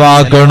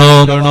ചെലവാക്കണു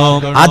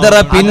അതറ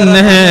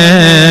പിന്നെ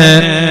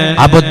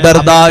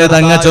അബൂദർദാ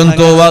തങ്ങ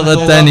ചൊന്തു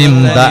വഗ്തനിം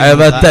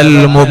ദഅവതൽ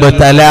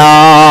മുബ്തലാ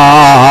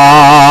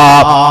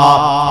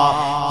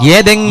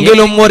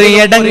ഏതെങ്കിലും ഒരു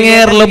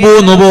ഇടങ്ങേറിൽ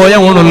പോന്നു പോയ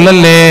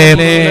ഉള്ളല്ലേ,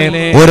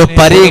 ഒരു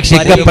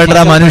പരീക്ഷിക്കപ്പെട്ട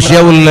മനുഷ്യ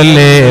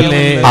ഉള്ളല്ലേ,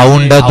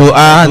 അവന്റെ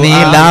ദുആ നീ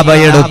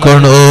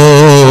ലാഭയെടുക്കണോ.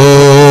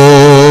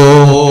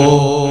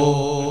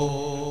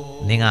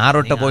 നിങ്ങൾ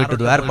ആറൊട്ട പോയിട്ട്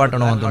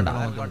ദ്വാരപ്പാട്ടണോ എന്തുണ്ടാ,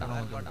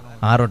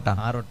 ആറൊട്ട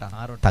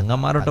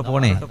തങ്ങന്മാരോട്ട്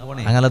പോണേ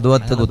അങ്ങനെ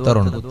ദുവത്ത്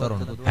ഉത്തറുണ്ട്,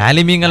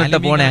 ആലിമീങ്ങളിട്ട്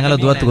പോണേ അങ്ങനെ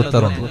ദുവത്ത്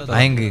ഉത്തറുണ്ട്.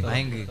 അയങ്ക്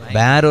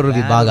വേറൊരു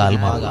വിഭാഗ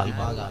ആൽമാ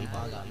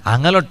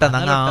അങ്ങനൊട്ട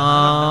ഞങ്ങ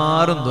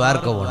ആരും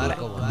ദ്വാരക്ക പോണില്ല,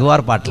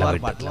 ദ്വാർപാട്ടില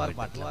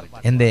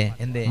എന്തേ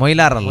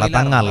മൊയിലാറല്ല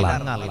തങ്ങല്ല,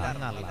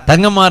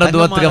 തങ്ങന്മാരുടെ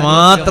ദുവത്തുക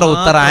മാത്ര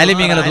ഉത്തര,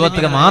 ആലിമീങ്ങളുടെ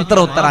ദുവത്തുക മാത്ര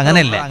ഉത്തര,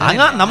 അങ്ങനെയല്ലേ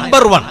അങ്ങ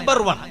നമ്പർ 1.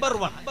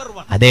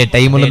 അതേ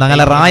ടൈമിൽ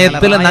ഞങ്ങളെ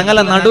റായത്തില്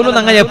ഞങ്ങളെ നടുവിൽ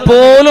ഞങ്ങൾ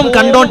എപ്പോഴും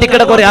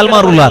കണ്ടോണ്ടിക്കിട കുറെ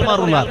ആൽമാറുള്ള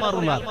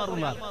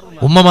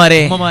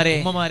ഉമ്മമാരെ,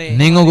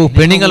 നിങ്ങൾക്ക്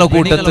പെണ്ണുങ്ങളെ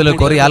കൂട്ടത്തില്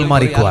കുറെ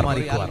ആൽമാരിക്കുവാർ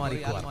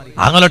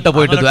അങ്ങോട്ട്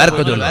പോയിട്ട്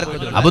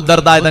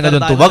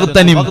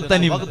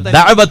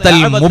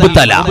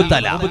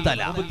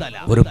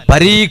ഒരു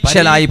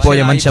പരീക്ഷലായി പോയ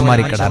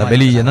മനുഷ്യന്മാരിക്കടാറ്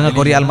വലിയ നിങ്ങൾ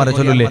കുറെ ആൽമാരെ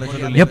ചൊല്ലില്ലേ,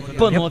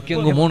 എപ്പോ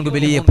നോക്കിയെങ്കിൽ മോൻക്ക്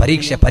വലിയ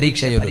പരീക്ഷ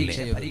ചൊല്ലില്ലേ.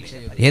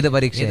 ഏത്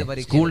പരീക്ഷ?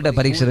 സ്കൂളിന്റെ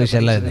പരീക്ഷ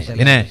അല്ല,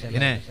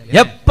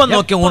 എപ്പോ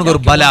നോക്കിയ മോൻക്ക്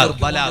ഒരു ബല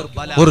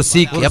ഒരു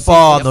സീക്ക് എപ്പോ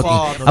നോക്കി.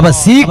 അപ്പൊ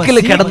സീക്കിൽ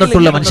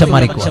കിടന്നിട്ടുള്ള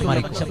മനുഷ്യന്മാരിക്കും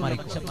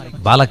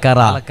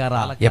ബാലക്കാര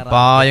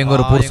എപ്പായെങ്കിലും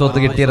ഒരു പുരുഷോത്ത്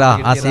കിട്ടിയറാ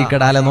ആ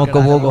സീക്കടാലെ നോക്ക്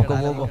പോകും.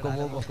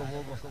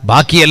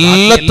 ബാക്കി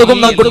എല്ലാത്തും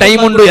നമുക്ക്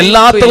ടൈമുണ്ട്,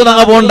 എല്ലാത്തും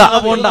ഞങ്ങൾ പോണ്ട.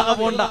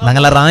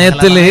 ഞങ്ങളെ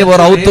റായത്തില്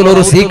ഒരു ഔത്തിൽ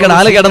ഒരു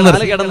സീക്കടാല് കിടന്നു,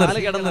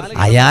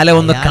 അയാളെ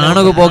ഒന്ന്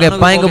കാണുക പോക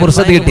എപ്പായെങ്കിലും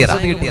പുരുഷത്ത് കിട്ടിയറാ.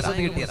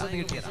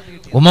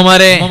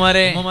 ഉമ്മമാരെ,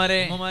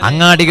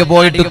 അങ്ങാടിക്ക്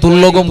പോയിട്ട്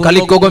തുള്ളുകയും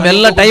കളിക്കുകയും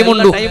എല്ലാ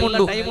ടൈമുണ്ട്.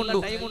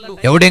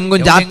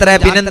 എവിടെയെങ്കിലും ജാത്ര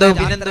പിന്നെന്തും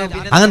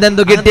അങ്ങനത്തെ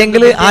എന്തു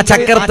കിട്ടിയെങ്കിൽ ആ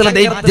ചക്രത്തിൽ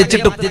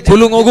വെച്ചിട്ട്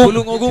കുലുങ്ങും,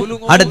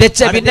 അവിടെ തെച്ച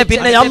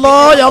പിന്നെ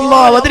അല്ലോ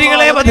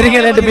വതിരികളെ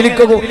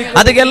വിളിക്കും.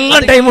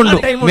 അതൊക്കെല്ലാം ടൈമുണ്ട്.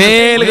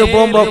 മേലേക്ക്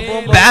പോകുമ്പോ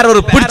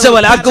വേറൊരു പിടിച്ച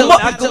പോലെ ആക്കുമ്പോ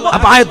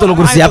അപ്പൊ ആയത്തുൽ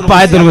കുർസി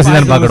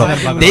നെനപ്പാക്കണോ.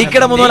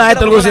 ദയിക്കട മൂന്നോളം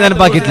ആയത്തുൽ കുർസി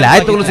നെനപ്പാക്കിയിട്ടില്ല.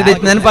 ആയത്തുൽ കുർസി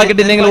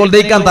നെനപ്പാക്കിയിട്ടില്ലെങ്കിൽ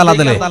ദയിക്കാൻ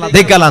താലാതല്ലേ,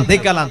 ദയിക്കാലാം.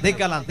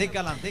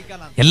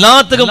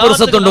 എല്ലാത്തിനും പുറത്തുണ്ട്.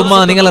 ഉമ്മ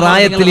നിങ്ങൾ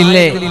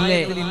റായത്തിലില്ലേ,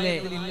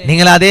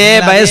 നിങ്ങൾ അതേ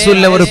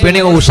വയസ്സുള്ള ഒരു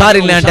പെണ്ണി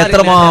ഉഷാറില്ലാണ്ട്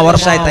എത്രമാ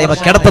വർഷമായി തൈവ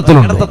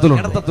കിടത്തത്തിലുണ്ട്.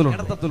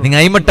 നിങ്ങൾ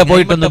അയിമട്ട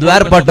പോയിട്ടൊന്ന്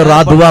ദ്വാരപ്പാട്ട്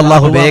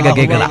അള്ളാഹു വേഗ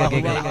കേൾക്കണ.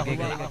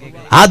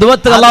 ആ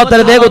ദുവത്ത് അല്ലാഹു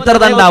തആല വേഗ ഉത്തര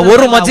തണ്ട.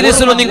 ഒരു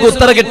മജ്ലിസിലും നിങ്ങൾക്ക്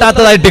ഉത്തര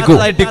കിട്ടാത്തതായിട്ടിക്കു.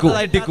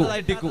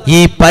 ഈ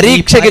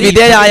പരീക്ഷയ്ക്ക്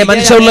വിധേയായ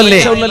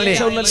മനുഷ്യല്ലേ,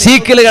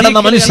 സീക്കിൽ കിടന്ന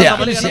മനുഷ്യ,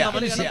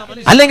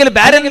 അല്ലെങ്കിൽ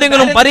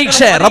വേറെന്തെങ്കിലും പരീക്ഷ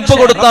റബ്ബ്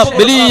കൊടുത്ത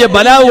വലിയ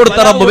ബലാവ് കൊടുത്ത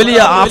റബ്ബ് വലിയ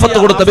ആഫത്ത്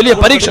കൊടുത്ത വലിയ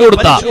പരീക്ഷ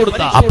കൊടുത്ത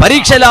ആ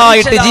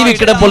പരീക്ഷയിലായിട്ട്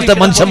ജീവിക്കിടം പോലത്തെ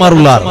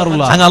മനുഷ്യന്മാരുള്ള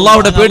അങ്ങ്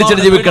അള്ളാഹുടെ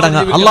പേടിച്ചിട്ട് ജീവിക്കിടങ്ങ.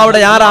 അള്ളാഹുടെ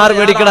ആറ്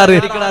പേടിക്കിടാറ്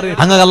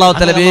അങ്ങ് അള്ളാഹു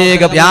തആല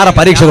വേഗം യാറെ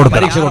പരീക്ഷ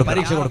കൊടുക്കണം.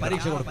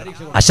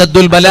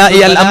 അശദ്ദുൽ ബലാഇ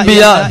അൽ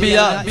അംബിയാ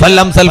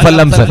ഫല്ലംസൽ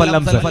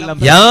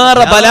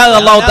യാറെ ബലാ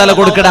അള്ളാഹു തആല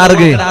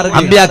കൊടുക്കിടാറ്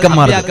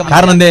അമ്പിയാക്കന്മാർ.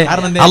 കാരണം എന്തേ,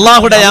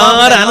 അള്ളാഹുടെ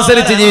യാറെ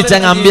അനുസരിച്ച് ജീവിച്ച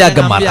അങ്ങ്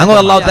അമ്പിയാക്കന്മാർ. അങ്ങ്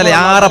അള്ളാഹു തആല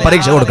യാറെ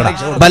പരീക്ഷ കൊടുക്കണം,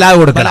 ബലാ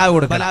കൊടുക്കണം.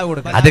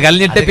 അത്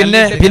കഴിഞ്ഞിട്ട്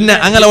പിന്നെ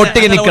അങ്ങനെ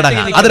ഒട്ടിಗೆ നിൽക്കിടങ്ങ,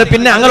 അതിന്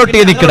പിന്നെ അങ്ങനെ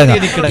ഒട്ടിಗೆ നിൽക്കിടങ്ങ.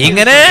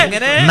 ഇങ്ങനെ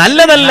നല്ല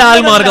നല്ല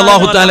ആൾമാർക്ക്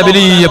അള്ളാഹു തആല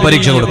വലിയ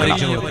പരീക്ഷ കൊടുക്കണം.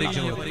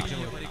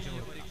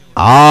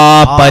 ആ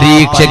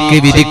പരീക്ഷയ്ക്ക്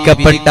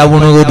വിധിക്കപ്പെട്ട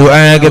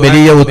ദുആക്ക്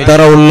വലിയ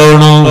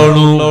ഉത്തരവുള്ളോണു.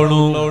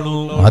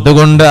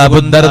 അതുകൊണ്ട്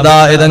അബൂദർദാ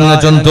ഇതങ്ങ്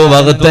ചൊന്തു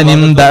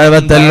വഗ്തനിം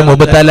ദഅവത്തൽ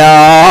മുബ്തലാ.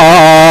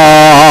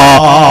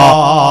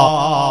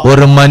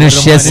 ഒരു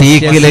മനുഷ്യ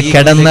സീക്കില്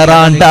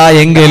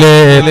കിടന്നിറാണ്ടായെങ്കില്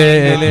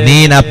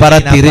നീനപ്പറ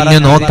തിരിഞ്ഞു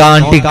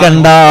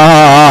നോക്കാണ്ടിക്കണ്ട.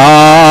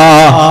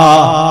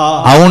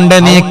 അവന്റെ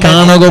നീ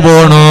കാണുക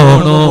പോണു,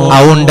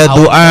 അവന്റെ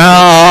ദുആ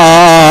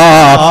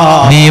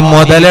നീ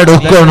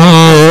മുതലെടുക്കണു.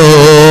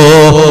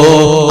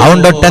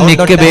 അവണ്ടൊട്ട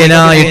നിക്ക്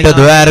പേനായിട്ട്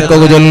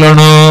ദ്വാരക്കുക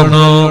ചൊല്ലണു.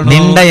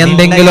 നിന്റെ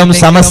എന്തെങ്കിലും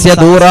സമസ്യ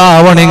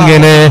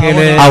ദൂരാവണെങ്കില്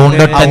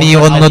അവണ്ടൊട്ട നീ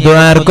ഒന്ന്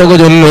ദ്വാരക്കുക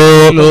ചൊല്ലു.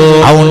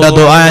 അവന്റെ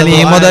ദുആ നീ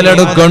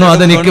മുതലെടുക്കണു.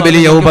 അത് നിക്ക്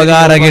വലിയ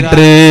ഉപകാരം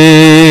കിട്ടു.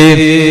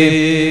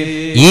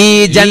 ഈ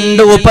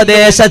രണ്ട്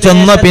ഉപദേശ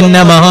ചൊന്ന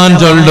പിന്നെ മഹാൻ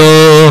ചൊല്ലു,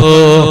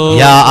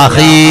 യാ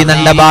അഖീ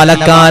നന്റെ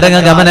ബാലക്കാരങ്ങ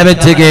ഗമന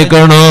വെച്ച്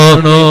കേൾക്കണു.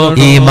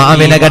 ഈ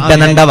മാവിനകട്ടെ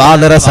നന്റെ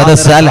വാതിറ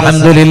സദസ്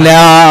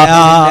അൽഹംദുലില്ലാഹ്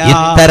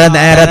ഇത്ര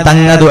നേരെ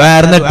തങ്ങ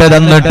ദുആർന്നിട്ട്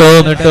തന്നിട്ടു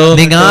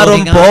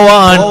നിങ്ങാറും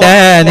പോവാട്ടെ.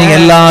 നീ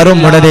എല്ലാരും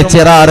ഇവിടെ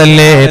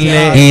വെച്ചിറാറല്ലേ.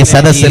 ഈ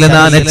സദസ്സിൽ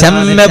ഞാൻ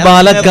ചെമ്മ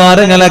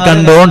ബാലക്കാരങ്ങളെ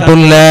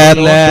കണ്ടോണ്ടുള്ള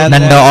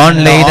നന്റെ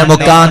ഓൺലൈന്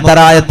മുഖാന്തര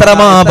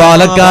എത്രമാ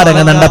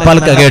ബാലക്കാരങ്ങ നന്റെ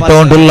പൽക്ക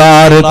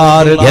കേട്ടോണ്ടുള്ളാറ്.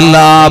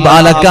 എല്ലാ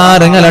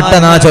ബാലക്കാരങ്ങളട്ട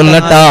നാ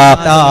ചൊല്ലട്ട.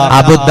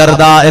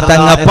 അബൂദർദാ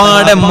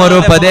തങ്ങപ്പാടം ഒരു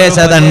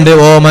ഉപദേശമുണ്ട്.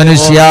 ഓ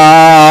മനുഷ്യ,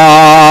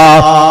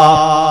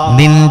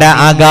 നിന്റെ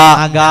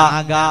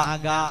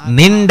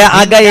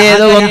അക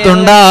ഏത്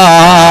കൊണ്ടുണ്ടാ,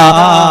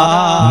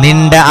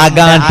 നിന്റെ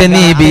അകാട്ട്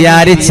നീ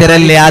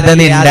വിചാരിച്ചിരല്ലേ അത്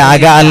നിന്റെ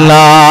അക അല്ല.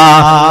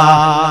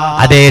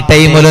 അതേ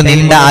ടൈമില്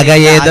നിന്റെ അക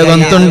ഏത്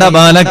കൊണ്ടുണ്ട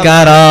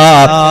ബാലക്കാരാ,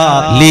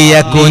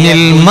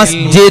 ലിയകുനിൽ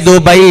മസ്ജിദു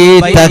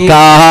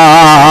ബൈതകാ.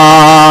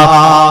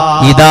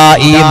 ഇതാ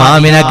ഈ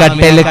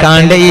മാവിനക്കട്ടിൽ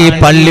കാണ്ട ഈ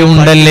പള്ളി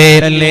ഉണ്ടല്ലേ,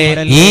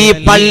 ഈ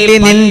പള്ളി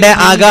നിന്റെ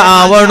അക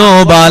ആവണോ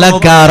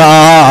ബാലക്കാരാ.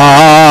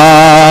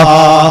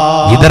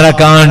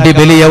 ಇದರಕಾಂಟಿ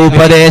ಬೆಲಿಯ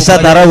ಉಪದೇಶ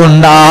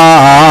ತರಗುಂಡ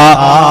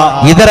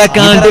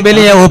ಇದರಕಾಂಟಿ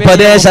ಬೆಲಿಯ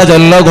ಉಪದೇಶ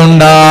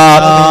ಜೊಲ್ಲಗುಂಡ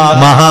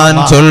മഹാൻ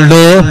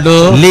ചൊല്ലു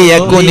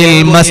ലിയകുനിൽ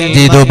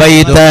മസ്ജിദു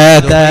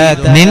ബൈതക്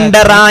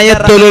നിന്റെ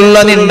റായത്തിലുള്ള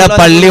നിന്റെ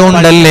പള്ളി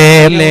ഉണ്ടല്ലേ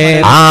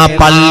ആ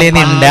പള്ളി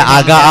നിന്റെ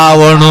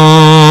അകാവണു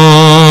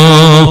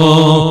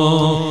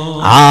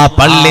ആ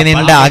പള്ളി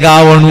നിന്റെ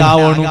അകാവണു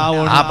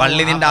ആ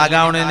പള്ളി നിന്റെ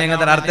അകാവണു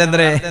എന്നതിന്റെ അർത്ഥം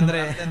എന്തേ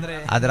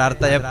അതിന്റെ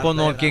അർത്ഥം എപ്പോ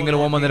നോക്കിയെങ്കിലും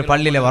ഓമൊന്നൊരു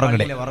പള്ളിയിലെ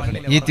ഉറങ്ങടെ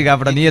ഈത്തിക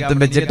അവിടെ നീയത്തും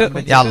വെച്ചിട്ട്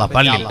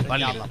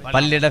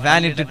പള്ളിയുടെ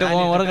ഫാൻ ഇട്ടിട്ട്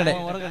ഉറങ്ങടെ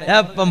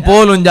എപ്പം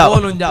പോലും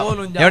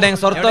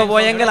എവിടെയെങ്കിലും സ്വർത്തോ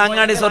പോയെങ്കിൽ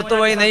അങ്ങാടി സ്വർത്ത്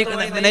പോയി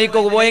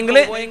നെയ്ക്കൊക്കെ പോയെങ്കിൽ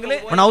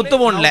ഔത്ത്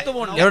പോണില്ലേ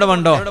എവിടെ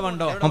വേണ്ടോ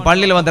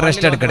പള്ളിയിൽ വന്ന്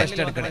റെസ്റ്റ് എടുക്കണേ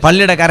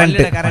പള്ളിയുടെ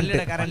കറണ്ട്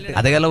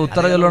അതെല്ലാം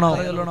ഉത്തര ചൊല്ലണോ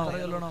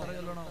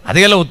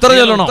അതെല്ലാം ഉത്തര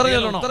ചൊല്ലണോ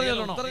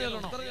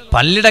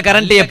പള്ളിയുടെ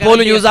കറണ്ട്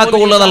എപ്പോഴും യൂസ്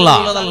ആക്കുള്ളതല്ല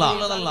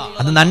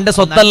അത് നന്റെ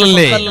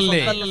സ്വത്തല്ലേ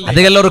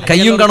അതെല്ലാം ഒരു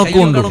കയ്യും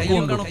കണക്കും ഉണ്ട്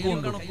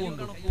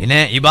പിന്നെ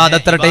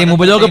ഇബാദത്ത് ടൈം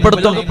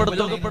ഉപയോഗപ്പെടുത്തും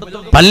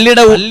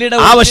പള്ളിയുടെ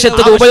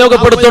ആവശ്യത്തിന്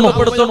ഉപയോഗപ്പെടുത്തണം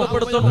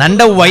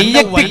നന്റെ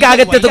വൈയക്തിക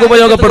അകത്യത്തിന്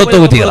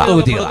ഉപയോഗപ്പെടുത്തുക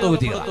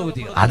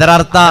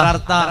അതിനർത്ഥ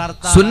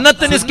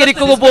സുന്നത്ത്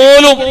നിസ്കരിക്കുക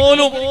പോലും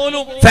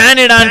ഫാൻ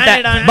ഇടാൻ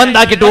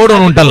ബന്ധാക്കിട്ട്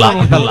ഓടണുണ്ടല്ല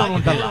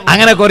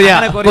അങ്ങനെ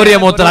കൊറിയ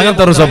മൂത്തൽ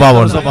അങ്ങനത്തെ ഒരു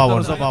സ്വഭാവം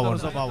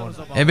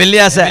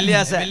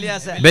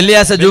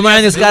വെള്ളിയാഴ്ച ജുമാ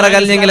നിസ്കാരം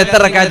കഴിഞ്ഞെങ്കിൽ എത്ര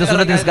റക്അത്ത്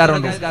സുന്നത്ത് നിസ്കാരം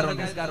ഉണ്ട്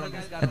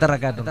എത്ര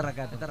റക്അത്ത്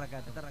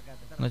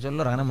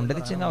ചൊല്ലു അങ്ങനെ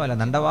മുണ്ടതിച്ചെങ്കാവല്ല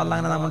നണ്ട വാള്ള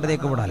അങ്ങനെ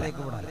മുണ്ടതേക്ക് വിടാല്ലേ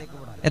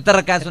എത്ര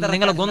റക്അത്ത്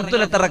നിങ്ങളെ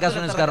ഗൊന്തുൽ എത്ര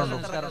റക്അത്ത് നിസ്കാരം ഉണ്ട്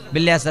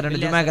വെള്ളിയാഴ്ച രണ്ട്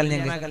ജുമാ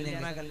കഴിഞ്ഞെങ്കിൽ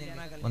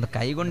ഒന്ന്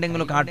കൈ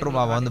കൊണ്ടെങ്കിലും കാട്ടു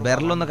ബാബ ഒന്ന്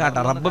ബെറലൊന്ന് കാട്ട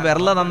റബ്ബ്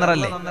ബെറല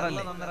തന്നറല്ലേ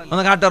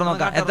ഒന്ന് കാട്ടു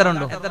നോക്കാം എത്ര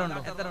ഉണ്ടോ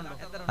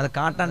അത്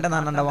കാട്ടണ്ട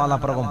ഞാൻ എന്റെ വാൾ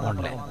അപ്പുറം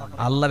പോണ്ടേ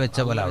അല്ല വെച്ച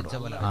പോലെ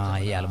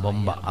ഇയാൾ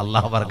ബൊമ്പ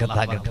അള്ളാഹ്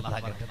ബർക്കത്താക്കട്ടെ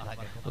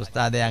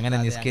ഉസ്താദെ അങ്ങനെ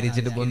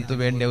നിസ്കരിച്ചിട്ട് ബൊന്തു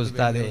വേണ്ടേ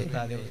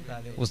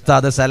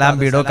ഉസ്താദ് സലാം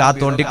വീടോ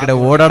കാത്തോണ്ടിക്കിടെ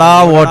ഓടടാ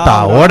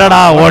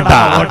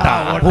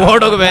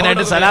ഓടുക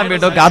വേനായിട്ട് സലാം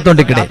വീടോ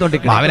കാത്തോണ്ടിക്കിടെ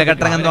മാവിനെ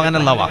കെട്ടങ്ങന്തോ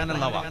അങ്ങനെയുള്ളവാ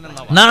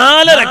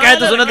 4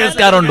 റക്അത്ത് സുന്നത്ത്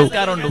നിസ്കാരമുണ്ട്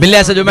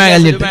വെള്ളിയാഴ്ച ജുമാ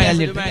കഴിഞ്ഞിട്ട്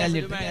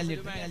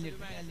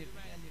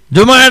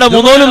ജുമായുടെ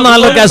മുതലും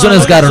 4 റക്അത്ത് സുന്നത്ത്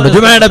നിസ്കാരമുണ്ട്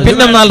ജുമായുടെ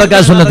പിന്നെ 4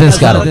 റക്അത്ത് സുന്നത്ത്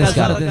നിസ്കാരം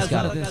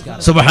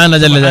സുബ്ഹാന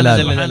ജല്ല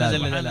ജലാലുഹു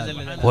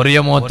കൊറിയ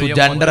മോത്തു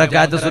 2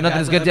 റക്അത്ത് സുന്നത്ത്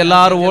നിസ്കരിച്ച്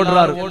എല്ലാവരും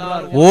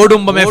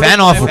ഓടുമ്പോ ഫാൻ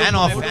ഓഫ്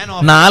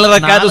 4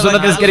 റക്അത്ത്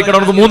സുന്നത്ത്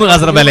നിസ്കരിക്കണമെങ്കിൽ 3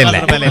 കാസറ വിലയില്ല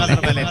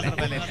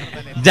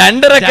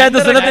 2 റക്അത്ത്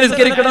സുന്നത്ത്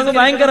നിസ്കരിക്കണമെങ്കിൽ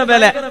ഭയങ്കര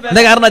വില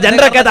എന്താ കാരണം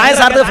 2 റക്അത്ത് ആയ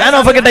സാർക്ക് ഫാൻ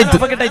ഓഫ് ഒക്കെ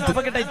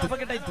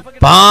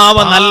പാവ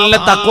നല്ല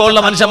തക്കമുള്ള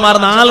മനുഷ്യന്മാർ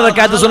 4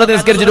 റക്അത്ത് സുന്നത്ത്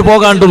നിസ്കരിച്ചിട്ട്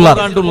പോകാണ്ടുള്ള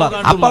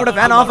അപ്പൊ അവിടെ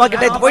ഫാൻ ഓഫ്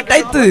ആക്കിട്ട്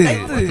പോയിട്ടൈത്ത്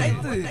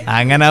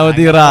അങ്ങനെ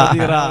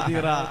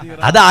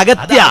അത്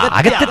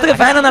അകത്യത്തിന്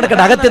ഫാൻ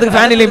നടക്കട്ടെ അകത്യത്തിന്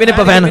ഫാനില്ല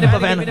ഇവനിപ്പോ ഫാൻ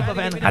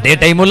അതേ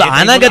ടൈമുള്ള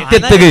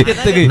അനകത്യത്തിന്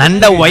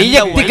നന്റെ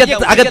വൈയക്തിക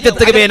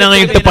അകത്യത്തിന്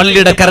വേനായിട്ട്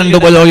പള്ളിയുടെ കറണ്ട്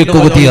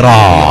ഉപയോഗിക്കുക തീറാ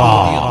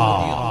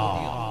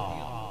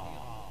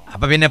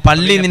അപ്പൊ പിന്നെ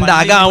പള്ളി നിന്റെ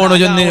അകാവണോ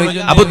ചൊന്ന്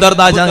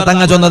അബൂദർദാ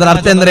തങ്ങ ചൊന്നതിന്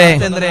അർത്ഥം എന്തേ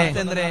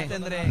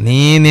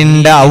നീ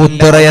നിന്റെ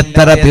ഔത്തുറ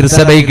എത്ര പിർസ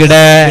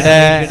ബൈക്കിടെ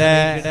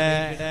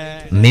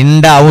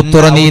നിന്റെ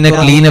ഔത്തുറ നീന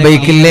ക്ലീൻ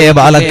ബൈക്കില്ലേ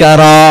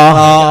ബാലക്കാറാ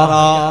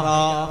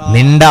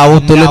നിന്റെ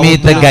ഔത്തുലു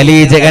മീത്ത്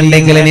ഗലീജ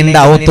കണ്ടെങ്കിൽ നിന്റെ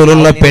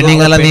ഔത്തുലുള്ള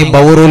പെണ്ണുങ്ങളെ നീ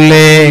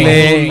ബൗറുല്ലേ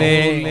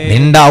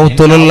നിന്റെ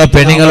ഔത്തുലുള്ള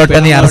പെണ്ണുങ്ങളൊക്കെ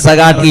നീ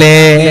അർസകാട്ടില്ലേ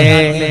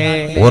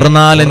ഒരു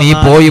നാല് നീ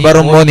പോയി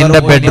വരുമ്പോ നിന്റെ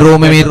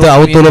ബെഡ്റൂം മീത്തു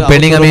ഔത്തുലു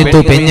പെണ്ണുങ്ങ മീത്തു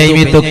പെഞ്ഞൈ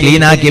മീത്തു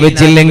ക്ലീൻ ആക്കി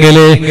വെച്ചില്ലെങ്കിൽ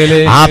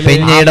ആ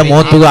പെഞ്ഞയുടെ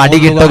മോത്തുക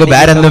അടികിട്ടൊക്കെ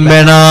വേറെന്തും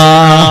വേണ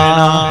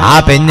ആ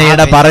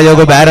പെഞ്ഞയുടെ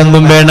പറയൊക്കെ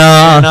വേറെന്തും വേണ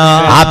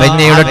ആ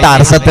പെഞ്ഞയുടെ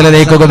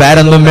അർസത്തിലേക്കൊക്കെ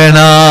വേറെന്തും വേണ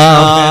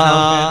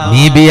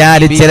നീ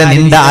വിചാരിച്ചിര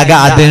നിന്റെ അക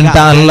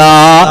അതിട്ടല്ല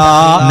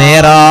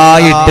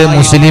നേരായിട്ട്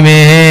മുസ്ലിമേ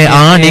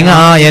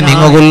ആണിങ്ങായ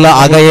നിങ്ങുള്ള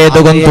അക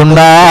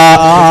ഏതുകൊണ്ടുണ്ടാ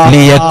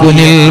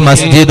ലിയകുനിൽ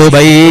മസ്ജിദു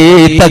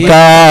ബൈതക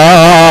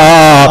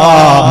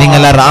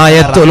നിങ്ങളെ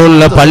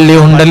റായത്തിലുള്ള പള്ളി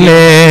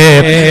ഉണ്ടല്ലേ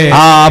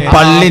ആ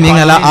പള്ളി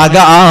നിങ്ങളെ അക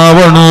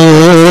ആവണു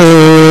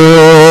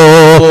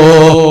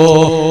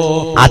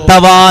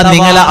അഥവാ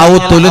നിങ്ങളെ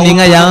ഔത്തുലു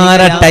നിങ്ങ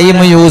യാര ടൈം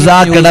യൂസ്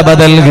ആക്കട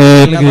ബദൽഗ്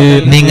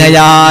നിങ്ങ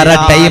യാര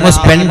ടൈം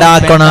സ്പെൻഡ്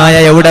ആക്കണായ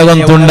എവിടെ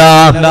കൊണ്ടുണ്ട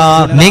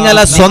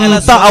നിങ്ങളെ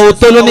സ്വന്ത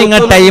ഔത്തുലു നിങ്ങ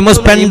ടൈം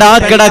സ്പെൻഡ്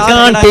ആക്കട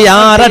കാട്ടി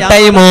യാര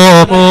ടൈമോ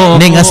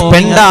നിങ്ങ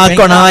സ്പെൻഡ്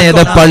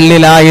ആക്കണായത്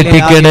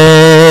പള്ളിലായിട്ടിക്കടേ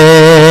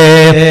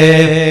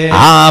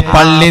ആ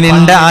പള്ളി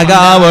നിന്റെ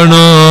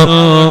അകാവണു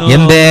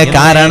എന്തേ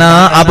കാരണ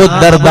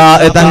അബൂദർദാ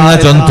തങ്ങ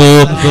ചൊന്തു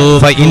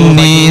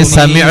ഫഇന്നി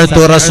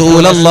സമിഅതു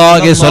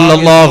റസൂലല്ലാഹി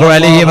സ്വല്ലല്ലാഹു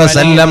അലൈഹി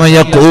വസല്ലം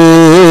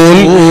യഖൂൽ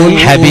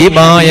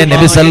ഹബീബായ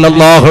നബി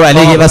സല്ലല്ലാഹു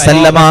അലൈഹി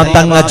വസല്ലമ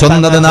തങ്ങ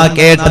ചൊന്നത് നാ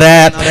കേട്ട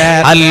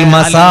അൽ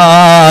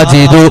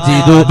മസാജിദു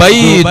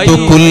ബൈതു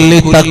കുല്ലി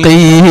തഖീ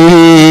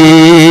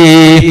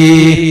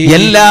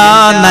എല്ലാ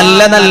നല്ല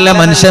നല്ല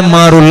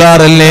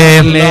മനുഷ്യന്മാരുള്ളാറല്ലേ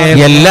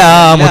എല്ലാ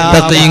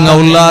മുത്തഖീങ്ങ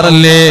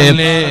ഉള്ളാറല്ലേ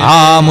ആ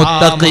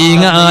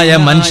മുത്തഖീങ്ങായ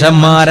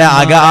മനുഷ്യന്മാരെ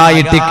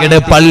അകായിട്ടിക്കിട്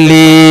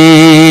പള്ളി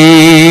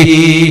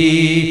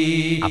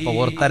അപ്പൊ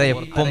ഓർത്തര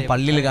എപ്പം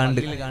പള്ളിയിൽ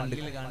കണ്ട്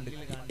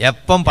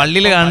എപ്പം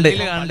പള്ളിയിൽ കാണ്ട്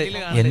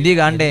എന്തി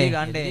കാണ്ടേ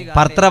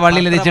പത്ര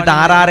പള്ളിയിൽ വെച്ചിട്ട്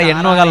ആറാറ്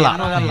എണ്ണുകല്ല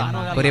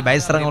ഒരു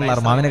ബൈസ്രങ്ങളുള്ള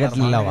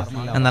മാവിനക്കട്ടില്ലാവാ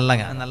നല്ല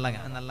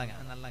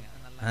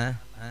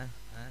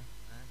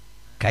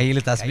കയ്യിൽ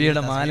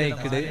തസ്ബീയുടെ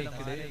മാലയിക്കിട്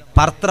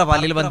പത്ര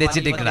പള്ളിയിൽ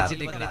ബന്ധിച്ചിട്ടിക്കട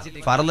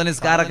ഫർള്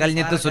നിസ്കാരം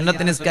കഴിഞ്ഞിട്ട്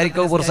സുന്നത്ത്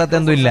നിസ്കരിക്കോ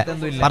പുറത്തെന്തും ഇല്ല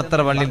പത്ര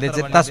പള്ളിയിൽ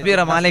വെച്ച്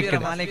തസ്ബീയുടെ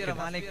മാലയിക്കിട്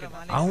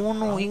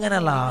അവണു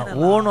ഇങ്ങനല്ല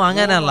ഓണു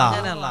അങ്ങനല്ല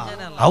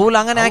അവൾ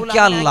അങ്ങനെ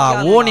ആക്കിയല്ല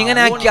ഓൺ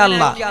ഇങ്ങനെ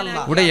ആക്കിയല്ല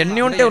ഇവിടെ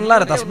എണ്ണിയോണ്ടേ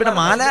ഉള്ളാറ് തസ്ബീയുടെ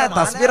മാല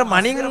തസ്ബീയുടെ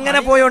മണി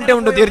ഇങ്ങനെ പോയോണ്ടേ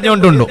ഉണ്ട്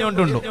തിരിഞ്ഞോണ്ടുണ്ടോ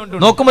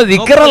നോക്കുമ്പോ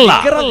ദിക്റല്ല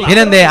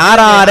ഇനെന്തേ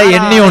ആറാരെ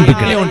എണ്ണിയോണ്ട്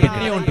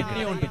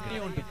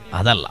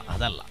അതല്ല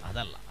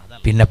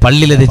പിന്നെ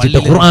പള്ളിയിൽ വെച്ചിട്ട്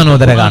ഖുർആൻ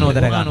ഓതര കാണും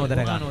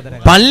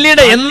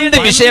പള്ളിയുടെ എന്ത്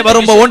വിഷയം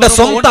വരുമ്പോ ഓന്റെ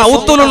സ്വന്തം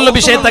ഔത്തുലുള്ള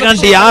വിഷയത്തെ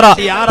കണ്ടി ആറാ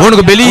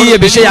ഓനക്ക് വലിയ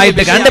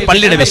വിഷയമായിട്ട് കണ്ട്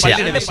പള്ളിയുടെ വിഷയം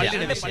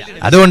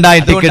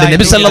അതുകൊണ്ടായിട്ട്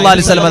നബി സല്ലല്ലാഹു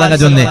അലൈഹി വസല്ലം തങ്ങൾ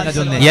ചൊന്നേ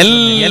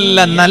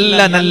എല്ലാ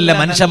നല്ല നല്ല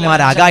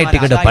മനുഷ്യന്മാരെ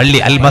അകായിട്ടിട്ട്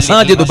പള്ളി അൽ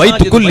മസാജിദു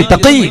ബൈതു കുല്ലി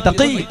തഖി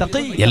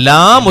എല്ലാ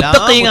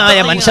മുത്തഖീയായ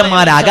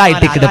മനുഷ്യന്മാരെ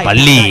അകായിട്ടിട്ട്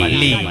പള്ളി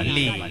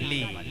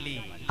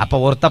അപ്പൊ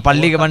ഓർത്ത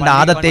പള്ളിക്ക് പണ്ട്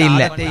ആദത്തേ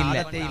ഇല്ല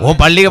ഓ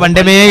പള്ളിക്ക്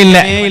പണ്ടമേ ഇല്ല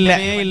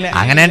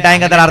അങ്ങനെ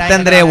അർത്ഥം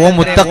എന്തരേ ഓ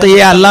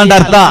മുത്തഖിയെ അല്ലാണ്ട്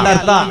അർത്ഥ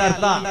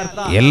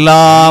എല്ലാ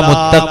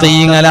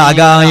മുത്തഖീങ്ങളെ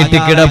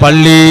അകായിട്ടിക്കിട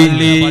പള്ളി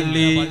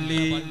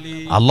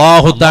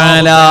അല്ലാഹു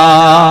തആല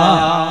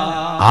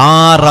ആ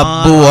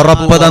റബ്ബ്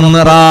ഉറപ്പ്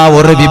തന്നറ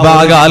ഒരു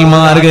വിഭാഗ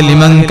ആൽമാർക്ക്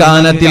ലിമൻ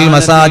കാനത്തിൽ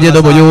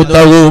മസാജിദ്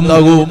ബുയൂതഹും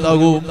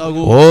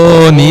ഓ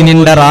നീ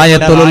നിന്റെ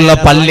റായത്തിലുള്ള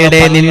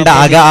പള്ളിയുടെ നിന്റെ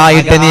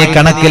അകായിട്ട് നീ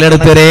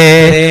കണക്കിലെടുത്തരേ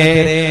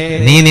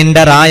നീ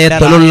നിന്റെ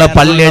റായത്തിലുള്ള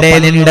പള്ളിയുടെ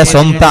നിന്റെ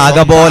സ്വന്തം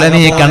അക പോലെ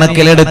നീ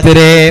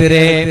കണക്കിലെടുത്തരേ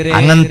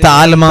അങ്ങനത്തെ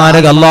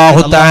ആൽമാർക്ക്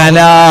അല്ലാഹു തആല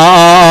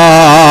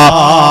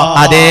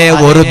അതേ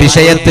ഒരു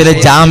വിഷയത്തിൽ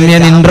ജാമ്യ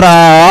നിன்ற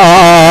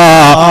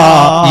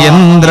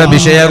യന്ത്ര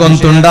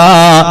വിഷയകൊണ്ടുണ്ട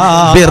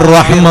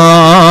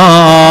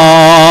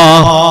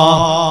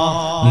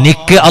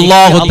നിക്ക്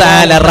അല്ലാഹു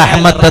തആല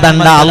റഹ്മത്ത്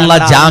തണ്ട അല്ല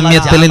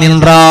ജാമ്യത്തിൽ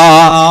നിன்ற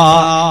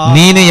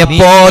നീന്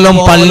എപ്പോഴും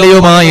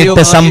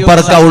പള്ളിയുമായിട്ട്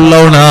സമ്പർക്കം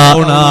ഉള്ളവണ്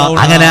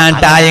അങ്ങനെ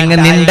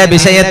നിന്റെ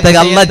വിഷയത്തിൽ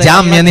അല്ല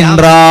ജാമ്യ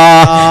നിன்ற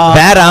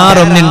വേറെ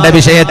ആരും നിന്റെ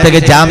വിഷയത്തിൽ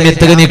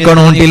ജാമ്യത്തിൽ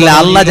നിൽക്കണോണ്ടില്ല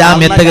അല്ല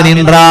ജാമ്യത്തിൽ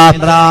നിன்ற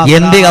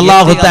എന്തി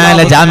അല്ലാഹു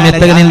തആല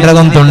ജാമ്യത്തിൽ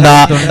നിன்றകൊണ്ടുണ്ട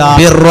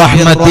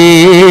ബിർറഹ്മതി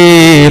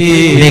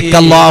നിക്ക്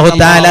അല്ലാഹു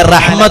തആല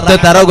റഹ്മത്ത്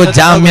തരകു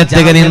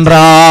ജാമ്യത്തിൽ നിன்ற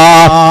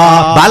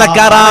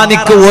ബാലക്കാരാ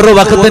നിക്ക് ഒരു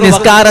വഖത്ത്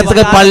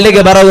നിസ്കാരത്തിന്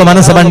പള്ളിക്ക് ബറവ്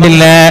മനസ്സ്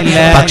പണ്ടില്ല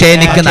പക്ഷേ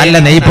എനിക്ക് നല്ല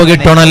നെയ്പ്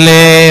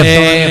കിട്ടണല്ലേ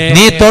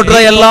നീ തൊടുന്ന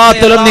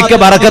എല്ലാത്തിലും നിക്ക്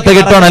ബറക്കത്ത്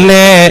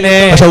കിട്ടണല്ലേ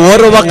പക്ഷെ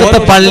ഒരു വഖത്ത്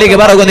പള്ളിക്ക്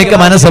ബറവ് നിക്ക്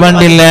മനസ്സ്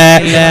പണ്ടില്ല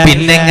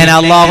പിന്നെങ്ങനെ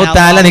അല്ലാഹു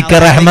തആല നിക്ക്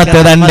റഹ്മത്ത്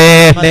തണ്ടേ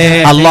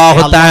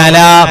അല്ലാഹു തആല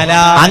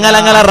അങ്ങനെ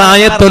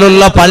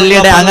റായത്തിലുള്ള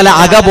പള്ളിയുടെ അങ്ങനെ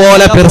അക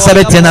പോലെ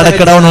പിർസവെച്ച്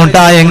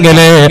നടക്കണമെന്നുണ്ടായെങ്കിൽ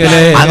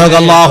അങ്ങ്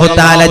അല്ലാഹു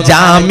തആല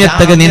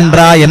ജാമ്യത്തുക നിன்ற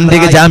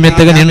എന്തിക്ക്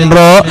ജാമ്യത്തുക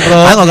നിன்றോ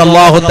അങ്ങ്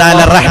അല്ലാഹു തആല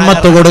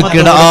റഹ്മത്ത്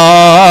കൊടുക്കിട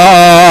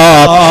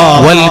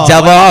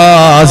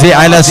والجواز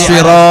على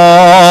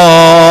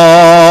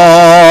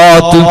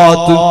الصراط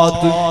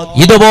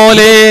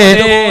ഇതുപോലെ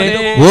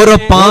ഒരു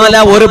പാല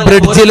ഒരു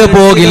ബ്രിഡ്ജിൽ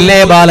പോകില്ലേ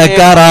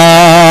ബാലക്കാരാ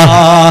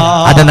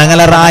അത്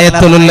ഞങ്ങളെ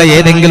റായത്തിലുള്ള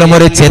ഏതെങ്കിലും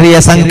ഒരു ചെറിയ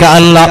സംഘ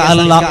അല്ല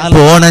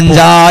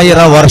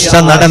 5000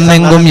 വർഷം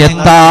നടന്നെങ്കും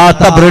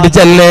എത്താത്ത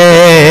ബ്രിഡ്ജല്ലേ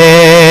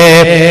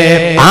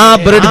ആ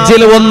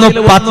ബ്രിഡ്ജിൽ ഒന്ന്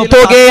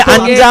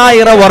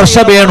 5000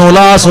 വർഷം വേണുല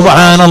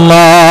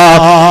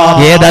സുബ്ഹാനല്ലാഹ്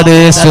ഏതത്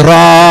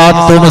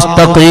സിറാത്ത്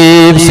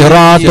മുസ്തഖീം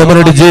സിറാത്ത്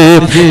ബ്രിഡ്ജ്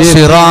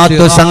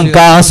സിറാത്ത് സംഘ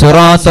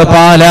സിറാത്ത്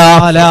പാല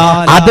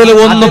അതിൽ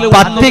ഒന്ന്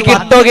 10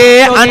 കിട്ടുകെ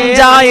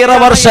 5000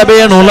 വർഷം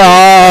വേണുല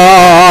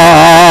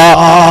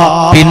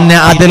പിന്നെ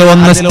അതിൽ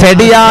ഒന്ന്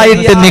സ്റ്റഡി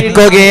ആയിട്ട്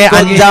നിൽക്കുകെ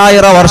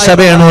 5000 വർഷം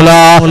വേണുല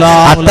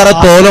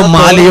അത്രത്തോളം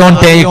മാലിയോൺ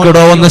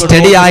തേക്കിടോ ഒന്ന്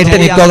സ്റ്റഡി ആയിട്ട്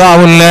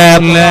നിൽക്കുകയാവില്ല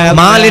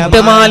മാലിട്ട്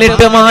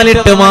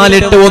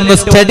ഒന്ന്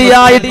സ്റ്റഡി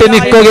ആയിട്ട്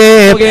നിൽക്കുകെ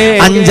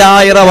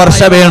 5000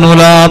 വർഷം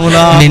വേണുല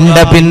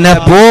നിന്റെ പിന്നെ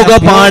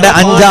പോകപാട്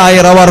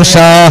 5000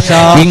 വർഷം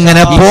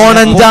ഇങ്ങനെ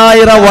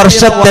 5000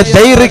 വർഷത്തെ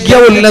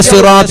ദൈർഘ്യമുള്ള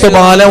സിറാത്ത്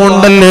പാല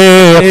ഉണ്ടല്ലേ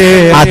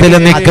അതിൽ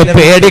നിക്ക്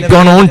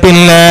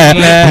പേടിക്കണോട്ടില്ല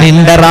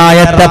നിന്റെ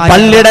റായത്തെ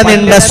പള്ളിയുടെ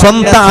നിന്റെ സ്വന്തം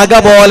അക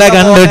പോലെ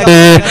കണ്ടിട്ട്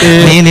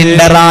നീ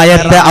നിന്റെ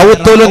റായത്തെ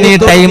ഔത്തുല് നീ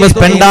ടൈം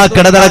സ്പെൻഡ്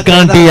ആക്കിടതറ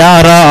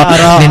കാട്ടിയാറാ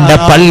നിന്റെ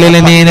പള്ളിയിൽ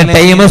നീ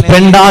ടൈം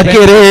സ്പെൻഡ്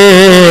ആക്കിരേ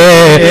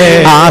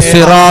ആ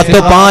സിറാത്ത്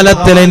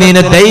പാലത്തിൽ നീ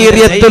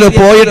ധൈര്യത്തിൽ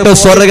പോയിട്ട്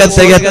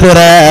സ്വർഗത്തെ എത്തുറ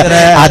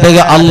അത്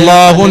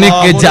അല്ലാഹു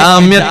നിക്ക്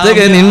ജാമ്യത്തുക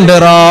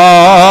നിன்றറാ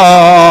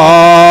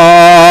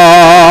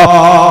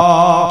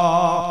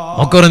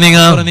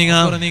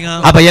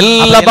അപ്പൊ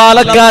എല്ലാ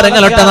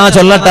ബാലക്കാരങ്ങളൊട്ടെ നാ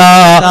ചൊല്ലട്ട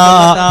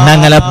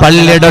ഞങ്ങളെ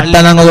പള്ളിയുടെ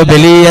ഞങ്ങൾക്ക്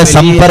വലിയ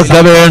സമ്പർക്ക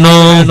വേണു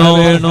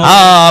ആ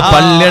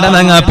പള്ളിയുടെ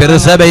ഞങ്ങ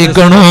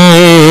പെരുസബയിക്കണു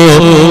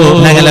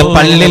ഞങ്ങളെ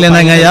പള്ളിയിൽ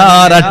ഞങ്ങ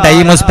യാറ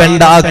ടൈം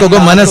സ്പെൻഡ്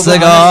ആക്കുക മനസ്സ്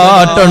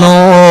കാട്ടണോ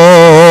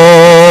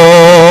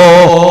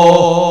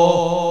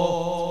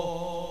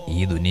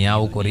ഈ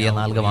ദുനിയാവ് കൊറിയ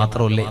നാൾക്ക്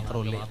മാത്രമല്ലേ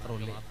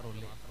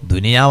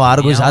ദുനിയാവ്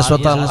ആർക്കും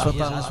ശാശ്വതമല്ല.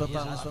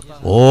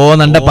 ഓ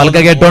നന്റെ പൽക്ക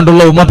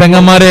കേട്ടോണ്ടുള്ള ഉമ്മ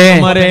പെങ്ങന്മാരെ,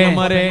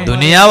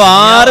 ദുനിയാവ്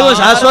ആർക്കും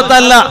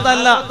ശാശ്വതമല്ല.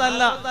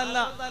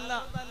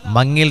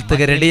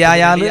 മങ്ങിൽത്തുക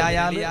റെഡിയായാല്,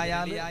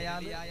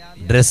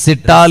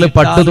 ഡ്രസ്സിട്ടാല്,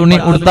 പട്ടുതുണി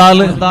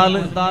ഉടുത്താല്,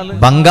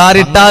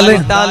 ബംഗാറിട്ടാല്,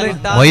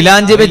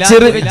 മൊയിലാഞ്ചി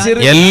വെച്ചിറ്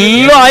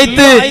എല്ലാം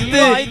ആയിട്ട്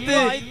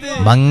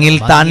മങ്ങിൽ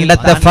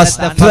താണ്ടത്തെ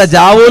ഫസ്റ്റ്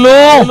ജാവൂലോ.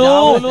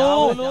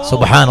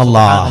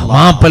 സുബ്ഹാനല്ലാഹ്,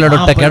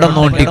 മാപ്പലടൊട്ട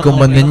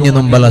കിടന്നോണ്ടിക്കുമ്പോ നെഞ്ഞു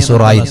നുമ്പല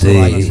സുറായിട്ട്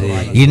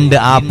ഇണ്ട്.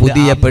 ആ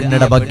പുതിയ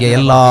പെണ്ണിടെ ಬಗ್ಗೆ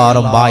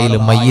എല്ലാരും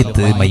വായിലും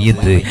മയ്യത്ത്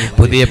മയ്യത്ത്.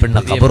 പുതിയ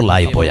പെണ്ണ്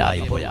ഖബറിലായി പോയാ.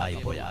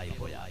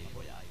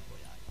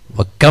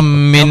 وكم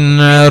من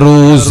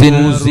عروس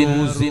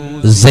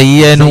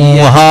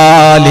زينوها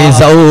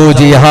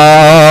لزوجها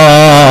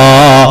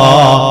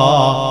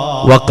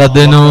وقد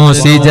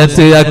نسجت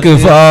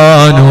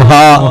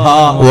أكفانها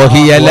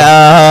وهي لا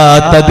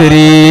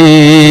تدري.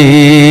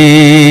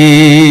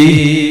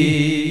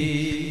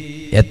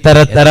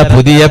 എത്ര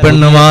പുതിയ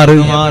പെണ്ണുമാറ്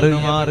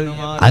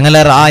അങ്ങനെ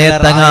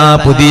റായത്തങ്ങ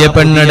പുതിയ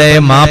പെണ്ണുടെ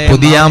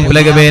പുതിയ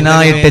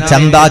ആംപ്ലകവേനായിട്ട്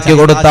ചന്താക്കി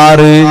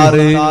കൊടുത്താറ്,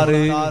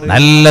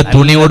 നല്ല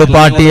തുണി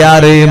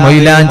ഉടുപ്പാട്ടിയാറ്,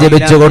 മൊയിലാഞ്ചി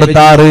വെച്ച്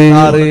കൊടുത്താറ്,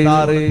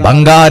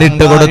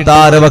 ബംഗാറിട്ട്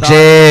കൊടുത്താറ്.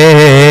 പക്ഷേ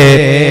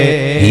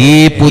ഈ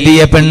പുതിയ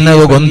പെണ്ണ്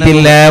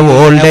കൊന്തില്ല.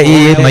 ഓളുടെ ഈ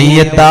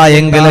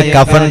മയ്യത്തായെങ്കിൽ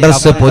കഫൻ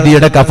ഡ്രസ്,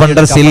 പുതിയുടെ കഫൻ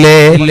ഡ്രസ് ഇല്ലേ,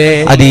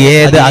 അത്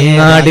ഏത്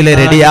അങ്ങാടില്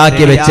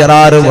റെഡിയാക്കി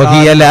വെച്ചറാറ്.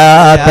 വഹിയലാ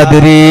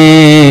തദ്രീ,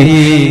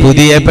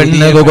 പുതിയ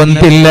പെണ്ണ്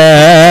കൊന്തില്ല.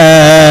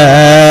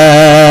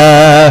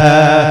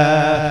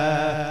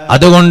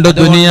 അതുകൊണ്ട്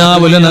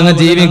ദുനിയാവില് ഞങ്ങൾ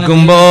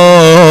ജീവിക്കുമ്പോ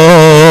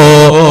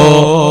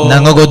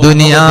ഞങ്ങൾക്ക്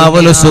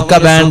ദുനിയാവില് സുഖ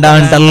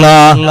വേണ്ടാണ്ടല്ല,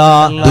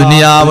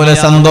 ദുനിയാവില്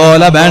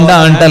സന്തോല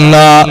വേണ്ടാണ്ടല്ല,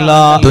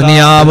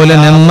 ദുനിയാവില്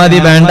നെമ്മതി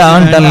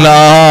വേണ്ടാണ്ടല്ല.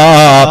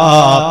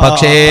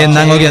 പക്ഷേ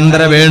ഞങ്ങൾക്ക്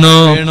എന്ത്ര വേണു?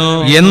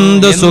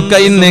 എന്ത് സുഖ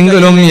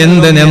ഇന്നെങ്കിലും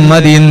എന്ത്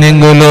നെമ്മതി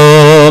ഇന്നെങ്കിലോ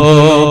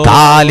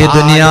കാലി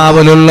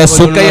ദുനിയാവിലുള്ള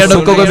സുഖ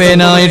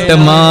എടുക്കുകയായിട്ട്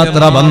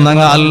മാത്ര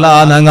വന്നങ്ങ അല്ല.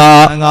 ഞങ്ങ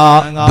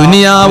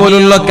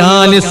ദുനിയാവിലുള്ള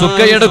കാലി സുഖ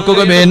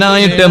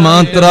എടുക്കുകയായിട്ട്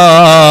മാത്ര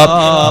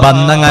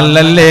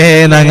വന്നങ്ങല്ലേ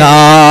ഞങ്ങ.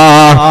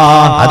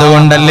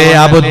 അതുകൊണ്ടല്ലേ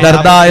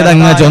അബൂദർദാ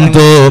തങ്ങൾ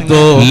ചൊന്തു,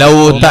 ലൗ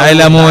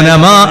തഅലമൂന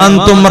മാ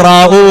അൻതും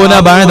റാഊന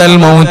ബഅദൽ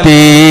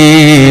മൗതി.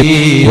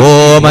 ഓ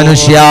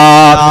മനുഷ്യ,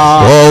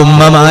 ഓ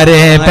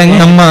ഉമ്മമാരെ,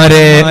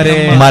 പെങ്ങന്മാരെ,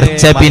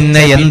 മരിച്ച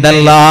പിന്നെ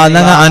എന്തെല്ലാം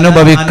ഞങ്ങൾ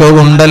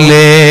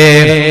അനുഭവിക്കുന്നുണ്ടല്ലേ.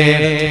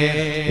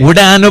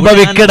 ഇവിടെ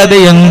അനുഭവിക്കടത്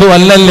എന്തു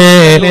അല്ലല്ലേ,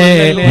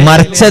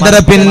 മറിച്ചതര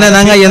പിന്നെ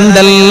ഞങ്ങൾ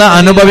എന്തെല്ലാം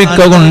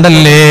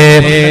അനുഭവിക്കുന്നുണ്ടല്ലേ.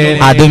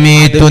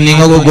 അതുമീത്തു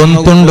നിങ്ങൾക്ക്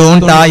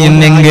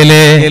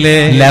ഗൊന്തുണ്ടുണ്ടായിന്നെങ്കില്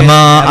ലമാ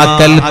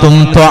അക്കൽതും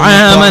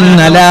ത്വആമൻ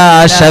അലാ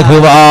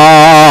ശഹ്വാ.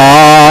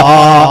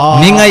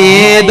 നിങ്ങൾ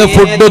ഏത്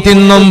ഫുഡ്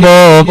തിന്നുമ്പോ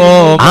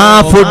ആ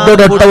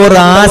ഫുഡൊട്ട ഒരു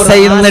ആശ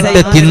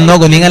എന്നിട്ട്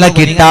തിന്നോകു നിങ്ങളെ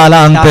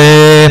കിട്ടാലാന്ത്.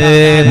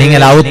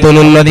 നിങ്ങൾ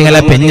ഔത്തുലുള്ള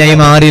നിങ്ങളെ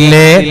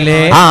പെഞ്ഞൈമാരില്ലേ,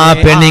 ആ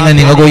പെണ്ണിങ്ങ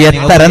നിങ്ങൾക്ക്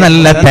എത്ര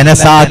നല്ല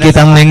തെനസാക്കി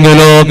തന്നെങ്കിലോ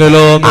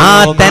ആ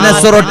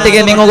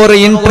തെനസൊരൊട്ടിಗೆ നിങ്ങൾക്കൊരു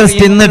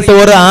ഇൻട്രസ്റ്റ് എന്നിട്ട്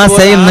ഒരു ആശ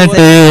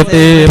എന്നിട്ട്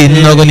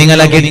തിന്നോകു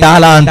നിങ്ങളെ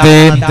കിട്ടാലാന്ത്.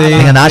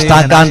 നിങ്ങൾ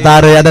നാഷ്ടാക്കാൻ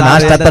താറ്, അത്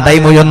നാഷ്ടത്തെ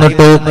ടൈം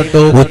ഒന്നിട്ടു.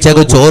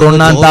 ഉച്ചക്ക്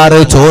ചോറുണ്ണാൻ താറ്,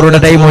 ചോറുടെ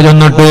ടൈം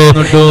ഒന്നിട്ടു.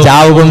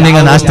 ചാവുകും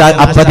നിങ്ങൾ നാഷ്ട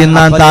അപ്പ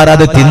തിന്നാൻ താറ്,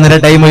 അത് തിന്നിന്റെ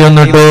ടൈം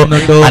ഒന്നിട്ടു.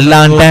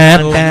 അല്ലാണ്ട്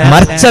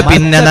മറിച്ച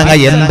പിന്നെ ഞങ്ങൾ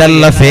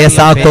എന്തെല്ലാം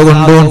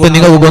ഫേസാക്കൊണ്ടുണ്ട്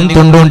നിങ്ങൾ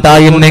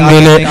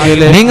ഗൊന്തുണ്ടുണ്ടായിരുന്നെങ്കിൽ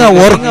നിങ്ങൾ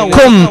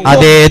ഓർക്കും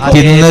അതേ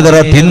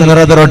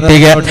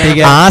തിന്നുറതൊട്ടിಗೆ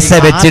ആശ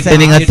വെച്ചിട്ട്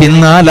നിങ്ങൾ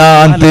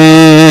തിന്നാലാന്ത്.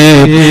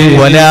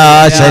 വലാ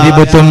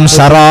ശരിബതും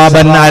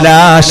ശറാബൻ അലാ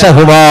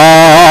ശഹ്വാ.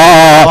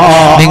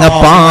 നിങ്ങൾ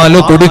പാല്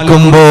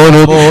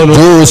കുടിക്കുമ്പോഴും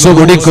ജ്യൂസ്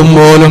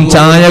കുടിക്കുമ്പോഴും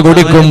ചായ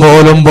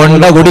കുടിക്കുമ്പോഴും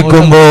ബൊണ്ട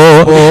കുടിക്കുമ്പോ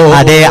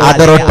അതേ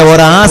അതറൊട്ട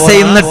ഒരാശ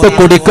എന്നിട്ട്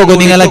കുടിക്കുക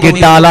നിങ്ങളെ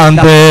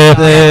കിട്ടാലാന്ത്.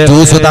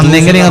 ജ്യൂസ്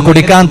തന്നെങ്കിൽ നിങ്ങൾ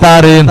കുടിക്കാൻ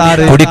താറ്,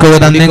 കുടിക്കുക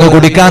തന്നെങ്കിൽ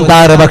കുടിക്കാൻ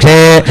താറ്. പക്ഷേ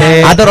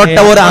അതറൊട്ട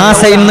ഒരു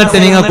ആശ എന്നിട്ട്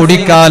നിങ്ങൾ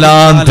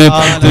കുടിക്കാലാന്ത്.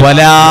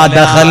 വലാ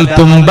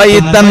ദഖൽതും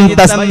ബൈതൻ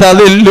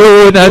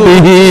തസ്തളില്ലൂന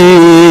ബിഹി.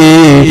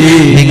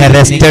 നിങ്ങൾ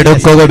റെസ്റ്റ്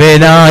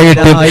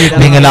എടുക്കുകയായിട്ട്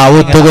നിങ്ങൾ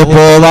ഔത്തുക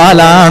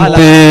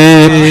പോവാലാന്ത്.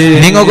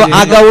 നിങ്ങൾക്ക്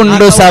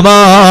അകവുണ്ട് സമാ,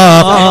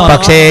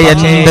 പക്ഷേ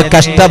എന്ത്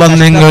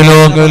കഷ്ടമെന്നെങ്കിലോ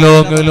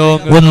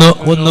ഒന്ന്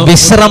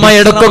വിശ്രമം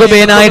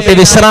എടുക്കുകയായിട്ട്,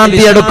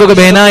 വിശ്രാന്തി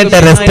എടുക്കുകയായിട്ട്,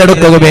 റെസ്റ്റ്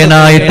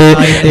എടുക്കുകയായിട്ട്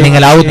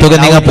നിങ്ങൾ ഔത്തുക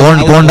നിങ്ങൾ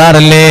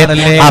പോണ്ടാറല്ലേ.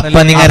 അപ്പൊ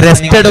നിങ്ങൾ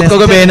റെസ്റ്റ്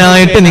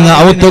എടുക്കുകയായിട്ട് നിങ്ങൾ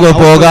ഔത്തുക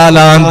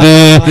പോകാലാന്ത്.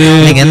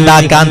 നിങ്ങൾ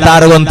എന്താക്കാൻ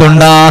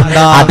താറുകൊണ്ടുണ്ടാ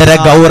അതര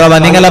ഗൗരവ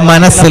നിങ്ങളെ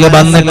മനസ്സിൽ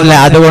വന്നിട്ടില്ല.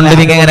 അതുകൊണ്ട്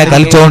നിങ്ങൾ ഇങ്ങനെ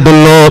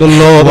കളിച്ചോണ്ടുള്ളൂ.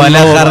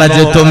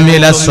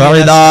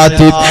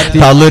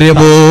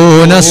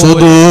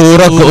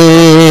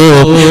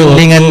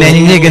 നിങ്ങൾ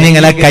നെഞ്ഞിക്ക്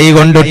നിങ്ങളെ കൈ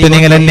കൊണ്ടിട്ട്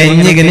നിങ്ങളെ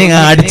നെഞ്ഞിക്ക് നിങ്ങൾ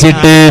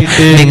അടിച്ചിട്ട്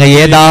നിങ്ങൾ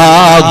ഏതാ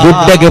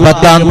ഗുഡ്ഡക്ക്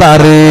പത്താൻ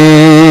താറ്.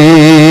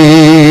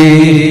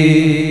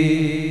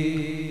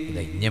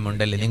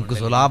 ഇഞ്ഞമുണ്ടല്ലേ നിങ്ങൾക്ക്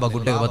സുലാഭ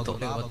ഗുഡ്ഡക്ക് പത്തോ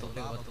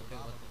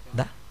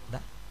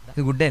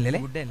ഗുഡല്ലേ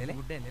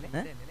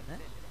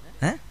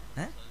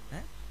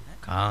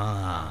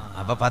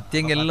അപ്പൊ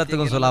പത്യങ്കി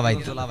എല്ലാത്തിനും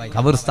സുലാവായിട്ട്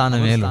ഖബർസ്ഥാന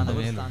മേലുണ്ട്.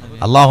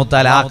 അല്ലാഹു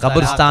തആല ആ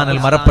ഖബർസ്ഥാനിൽ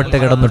മറപ്പെട്ട്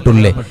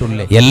കിടന്നിട്ടുള്ളേ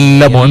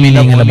എല്ലാ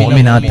മുഅ്മിനീങ്ങളെ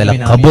മുഅ്മിനാത്തലെ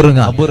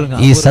ഖബറുങ്ങ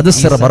ഈ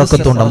സദസ്സറ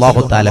ബറക്കത്തുകൊണ്ട്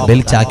അല്ലാഹു തആല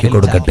ബെൽച്ചാക്കി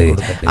കൊടുക്കട്ടെ.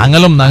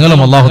 അങ്ങളും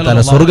ഞങ്ങളും അല്ലാഹു തആല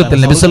സ്വർഗ്ഗത്തിൽ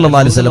നബി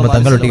സല്ലല്ലാഹു അലൈഹി വസല്ലം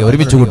തങ്ങളൊട്ടിಗೆ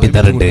ഒരുമിച്ച് കൂട്ടി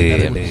തരട്ടെ.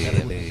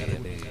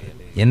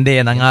 എന്തേ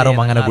നങ്ങാറും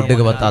അങ്ങനെ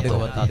കുട്ടിക്ക് പത്താത്തോ?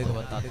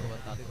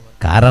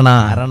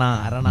 കാരണം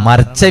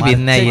മറിച്ച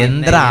പിന്നെ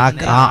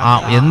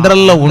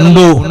യന്ത്രെല്ലാം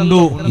ഉണ്ടു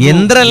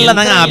യന്ത്രെല്ലാം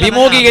ഞങ്ങ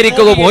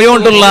അഭിമുഖീകരിക്കുക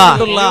പോയോണ്ടുള്ള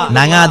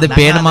ഞങ്ങ അത്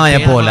പേണമായ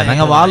പോലെ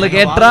ഞങ്ങ വാള്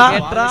കേട്ട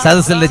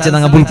സദസ്സിൽ വെച്ച്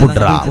ഞങ്ങ പുൽപുട്ട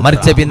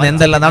മറിച്ച പിന്നെ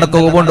എന്തെല്ലാം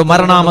നടക്കുക പോണ്ട്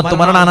മരണാമത്ത്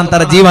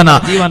മരണാനന്തര ജീവന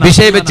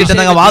വിഷയം വെച്ചിട്ട്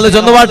ഞങ്ങ വാള്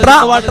ചൊന്നുവാട്ട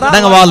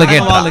ഞങ്ങ വാള്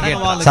കേട്ട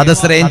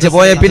സദസ്സരെ എഞ്ച്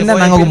പോയ പിന്നെ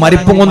ഞങ്ങൾക്ക്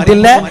മരിപ്പും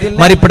കൊന്തില്ല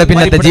മരിപ്പടെ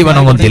പിന്നത്തെ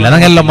ജീവനം കൊന്തില്ല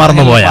ഞങ്ങെല്ലാം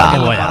മറന്നുപോയാ.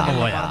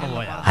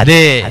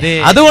 അതെ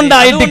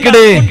അതുകൊണ്ടായിട്ട്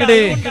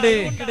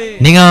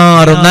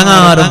നിങ്ങാറും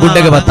നങ്ങാറും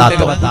കുട്ടിക്ക്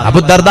പത്താത്തോ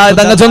അബൂദർദാ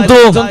തങ്ങ ചൊന്തു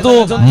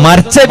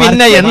മറിച്ച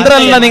പിന്നെ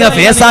യന്ത്രല്ല നിങ്ങ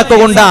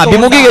ഫേസാക്കുകൊണ്ട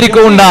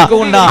അഭിമുഖീകരിക്കുകൊണ്ട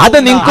അത്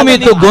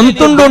നിങ്ങൾക്കുമീത്തു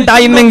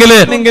ഗൊന്തുണ്ടുണ്ടായിരുന്നെങ്കിൽ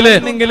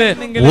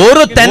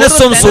ഒരു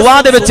തെനസും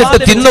സുവാദ് വെച്ചിട്ട്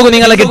തിന്നുക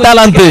നിങ്ങളെ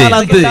കിട്ടാലാന്ത്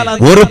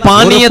ഒരു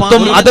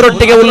പാനീയത്തും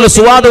അതിരൊട്ടിಗೆ ഉള്ള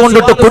സുവാദ്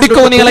കൊണ്ടിട്ട്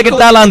കുടിക്കുക നിങ്ങളെ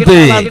കിട്ടാലാന്ത്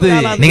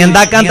നിങ്ങൾ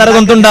എന്താക്കാൻ തര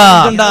ഗൊന്തുണ്ടാ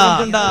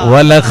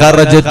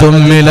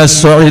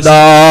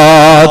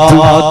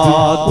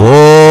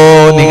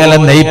നിങ്ങളെ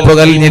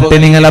നെയ്പ്പുകൾ ഞെട്ട്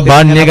നിങ്ങളെ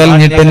ബാണ്യകൾ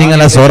ഞെട്ട്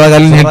നിങ്ങളെ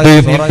സൊറകൾ ഞെട്ട്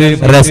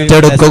റെസ്റ്റ്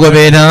എടുക്കുക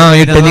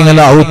വേനായിട്ട് നിങ്ങൾ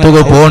ഔത്തുക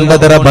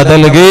പോണ്ടതര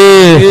ബദലുക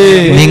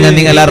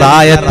നിങ്ങളെ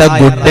റായത്തെ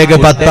ഗുഡ്ഡക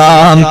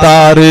പത്താം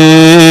താറ്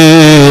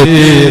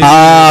ആ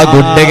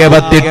ഗുഡ്ഡക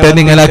പത്തിട്ട്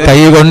നിങ്ങളെ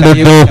കൈ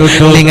കൊണ്ടിട്ടു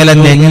നിങ്ങളെ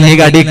നെഞ്ഞി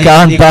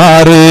കടിക്കാൻ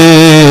താറ്.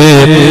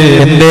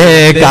 എന്തേ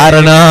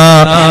കാരണം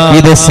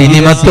ഇത്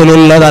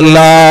സിനിമത്തിലുള്ളതല്ല,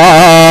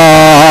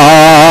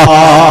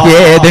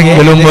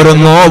 ഏതെങ്കിലും ഒരു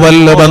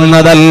നോവല്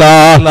വന്നതല്ല,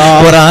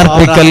 ഒരു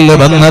ആർട്ടിക്കല്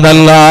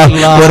വന്നതല്ല,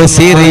 ഒരു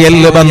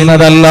സീരിയല്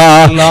വന്നതല്ല.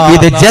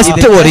 ഇത്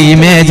ജസ്റ്റ് ഒരു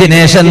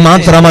ഇമാജിനേഷൻ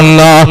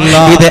മാത്രമല്ല,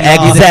 ഇത്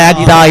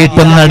എക്സാക്ട്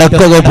ആയിട്ടും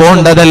നടക്കുക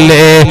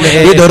പോണ്ടതല്ലേ,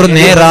 ഇതൊരു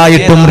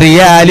നേരായിട്ടും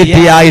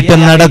റിയാലിറ്റി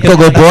ആയിട്ടും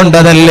നടക്കുക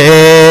പോണ്ടതല്ലേ.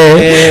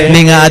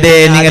 അതേ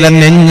നിങ്ങളെ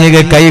നെഞ്ഞിക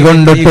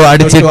കൈകൊണ്ടിട്ടു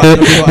അടിച്ചിട്ട്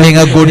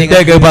നിങ്ങൾ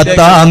ഗുഡ്ഡക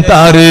പത്താം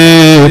താറ്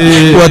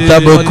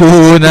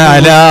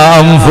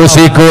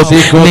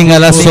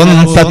നിങ്ങളെ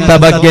സ്വന്തത്തെ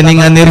ಬಗ್ಗೆ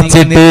നിങ്ങൾ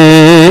നിർച്ചിട്ട്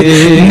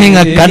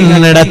നിങ്ങൾ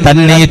കണ്ണട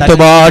തന്നീത്ത്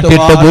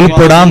പാട്ടിട്ട്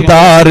പുൽപ്പെടാൻ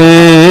താറ്.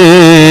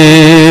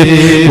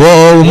 ഓ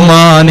ഉമ്മ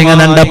നിങ്ങൾ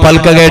നന്റെ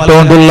പൽക്ക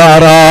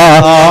കേട്ടോണ്ടുള്ളാറാ,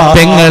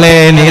 പെങ്ങളെ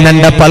നീ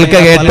നന്റെ പൽക്ക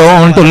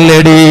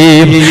കേട്ടോണ്ടുള്ളടി.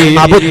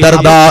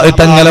 അബൂദർദാ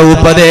തങ്ങളെ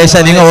ഉപദേശ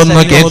നിങ്ങൾ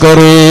ഒന്ന്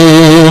കേക്കറൂ.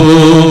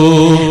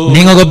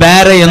 നിങ്ങൾക്ക്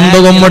വേറെ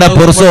എന്തും കൂടെ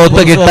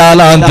പുറസോത്ത്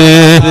കിട്ടാലാന്ത്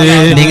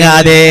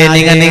അതേ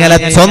നിങ്ങളെ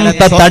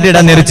സ്വന്ത തടിട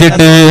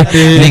നിരിച്ചിട്ട്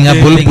നിങ്ങൾ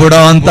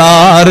പുൽപ്പെടാൻ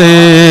താറ്.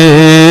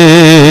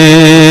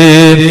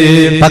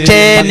 പക്ഷേ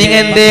നിങ്ങൾ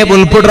എന്തേ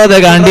പുൽപുടത്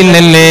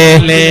കണ്ടില്ലല്ലേ?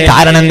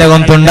 കാരണം എന്താ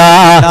കൊണ്ടുണ്ടാ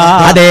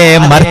അതേ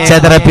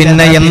മറിച്ചത്ര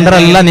പിന്നെ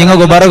യന്ത്രല്ല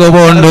നിങ്ങൾക്ക് പറകു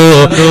പോണ്ടു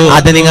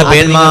അത് നിങ്ങൾ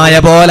പെൺമായ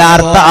പോലെ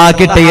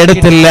അർത്ഥാക്കിട്ട്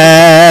എടുത്തില്ല.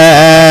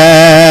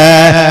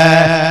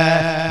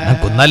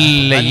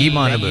 നല്ല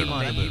ഈമാൻ വേണം.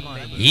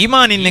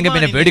 ഈമാൻ ഇല്ലെങ്കിൽ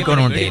പിന്നെ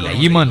പേടിക്കണോണ്ടേയില്ല,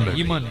 ഈമാൻ.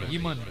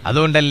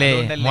 അതുകൊണ്ടല്ലേ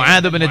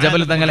മുആദ് ഇബ്നു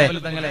ജബൽ തങ്ങളെ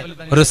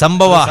ഒരു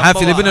സംഭവ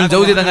ഹാഫിദ് ഇബ്നുൽ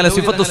ജൗസി തങ്ങളെ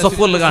സിഫത്തു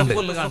സഫ്വൽ കണ്ട്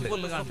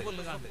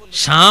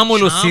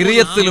ഷാമുലു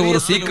സിറിയത്തിൽ ഒരു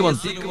സീക്ക്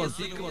വന്നു.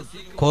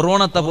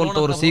 കൊറോണത്തെ പോലത്തെ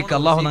ഒരു സീക്ക്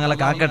അള്ളാഹു ഞങ്ങളെ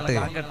കാക്കട്ടെ,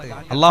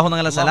 അള്ളാഹു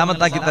ഞങ്ങളെ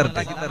സലാമത്താക്കി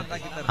തരട്ടെ.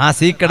 ആ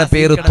സീക്കയുടെ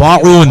പേര്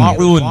ത്വാഊൻ.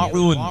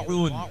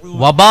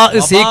 വബാ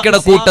സീക്കയുടെ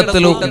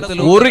കൂട്ടത്തിൽ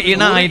ഒരു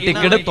ഇണ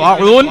ആയിട്ടിക്കട്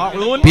ത്വാഊൻ,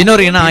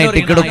 പിന്നൊരു ഇണ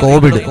ആയിട്ടിക്കട്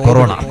കോവിഡ്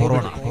കൊറോണ.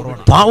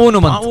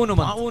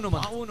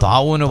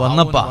 താവൂന്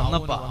വന്നപ്പ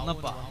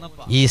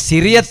ഈ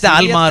സിറിയത്തെ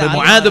ആൽമാർ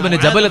മുആദ് ഇബ്നു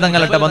ജബൽ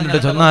തങ്ങളെ വന്നിട്ട്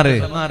ചൊന്നാറ്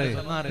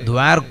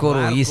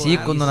ദ്വാർക്കോറു ഈ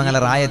സീക്കൊന്നു ഞങ്ങളെ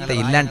റായത്തെ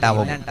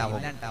ഇല്ലാണ്ടാവും.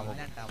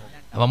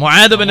 അപ്പൊ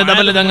മുആദ് ഇബ്നു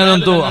ജബൽ തങ്ങൾ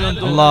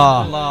അല്ലാഹ്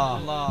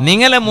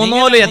നിങ്ങളെ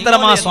മുന്നോല്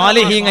എത്രമാ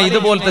സ്വാലിഹീങ്ങ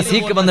ഇതുപോലത്തെ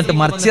സീക്ക് വന്നിട്ട്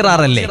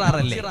മർച്ചിറാറല്ലേ,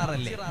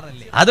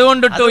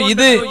 അതുകൊണ്ടിട്ടോ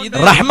ഇത്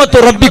റഹ്മത്തു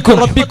റബ്ബിക്കും,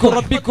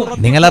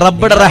 നിങ്ങളെ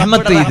റബ്ബുടെ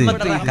റഹ്മത്ത് ഇത്.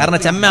 കാരണം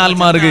ചെമ്മ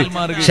ആൽമാർക്ക്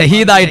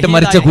ഷഹീദായിട്ട്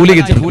മരിച്ച കൂലി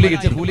കിട്ടും.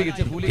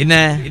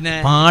 പിന്നെ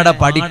പാട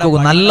പഠിക്കുക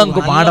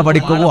നല്ലങ്കു പാട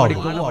പഠിക്കുകയോ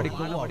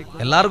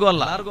എല്ലാവർക്കും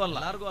അല്ല,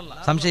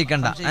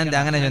 സംശയിക്കണ്ട.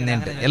 അങ്ങനെ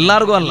ചെന്നിട്ട്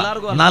എല്ലാവർക്കും അല്ല,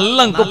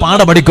 നല്ലങ്കു പാട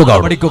പഠിക്കുക.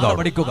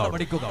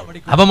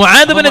 അപ്പൊ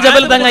മുആദ് ഇബ്നു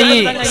ജബൽ തങ്ങ ഈ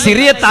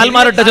സിറിയത്ത്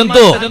ആൽമാരുടെ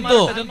ജന്തു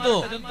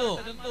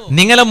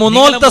നിങ്ങളെ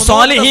മുന്നോലത്തെ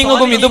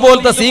സ്വാലിഹീങ്ങും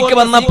ഇതുപോലത്തെ സീക്ക്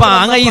വന്നപ്പോ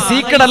അങ്ങ ഈ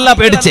സീക്കടല്ല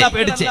പേടിച്ചേ,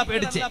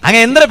 അങ്ങ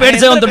എന്തിനെ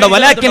പേടിച്ചുണ്ടോ?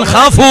 വലാകിൻ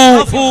ഖാഫു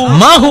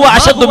മാ ഹുവ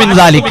അശദ്ദു മിൻ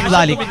ദാലിക്.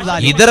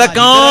 ഇതിനെ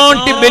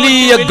കാട്ടി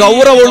വലിയ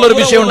ഗൗരവമുള്ള ഒരു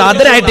വിഷയമുണ്ട്,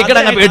 അതിനായിട്ട്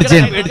ഇക്കടങ്ങ പേടിച്ചേ.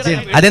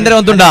 അതെന്തിനെ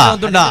വന്നുണ്ടാ?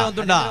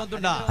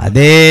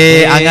 അതേ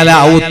അങ്ങനെ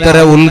ഔത്തര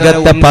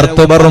ഉൽഗത്തെ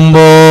പറത്തു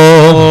പറയുമ്പോ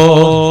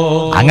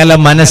അങ്ങനെ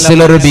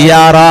മനസ്സിലൊരു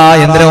ബിയാറാ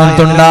എന്തിനെ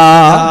വന്നുണ്ടാ?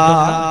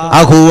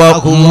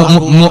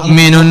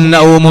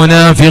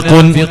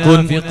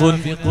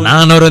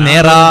 നാനൊരു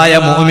നേരായ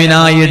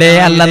മുഅ്മിനായിടെ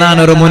അല്ല,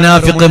 നാനൊരു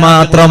മുനാഫിഖ്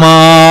മാത്രമാ.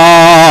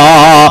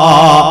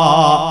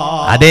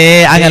 അതേ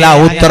അങ്ങല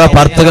ഉത്തര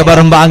പർത്തുക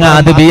പറമ്പ അങ്ങ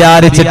അത്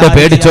വിചാരിച്ചിട്ട്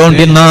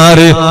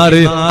പേടിച്ചോണ്ടിരുന്നാറ്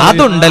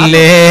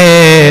അതുണ്ടല്ലേ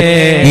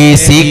ഈ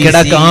സീക്കിട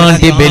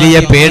കാണ്ടി വലിയ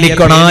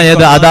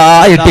പേടിക്കൊണായത്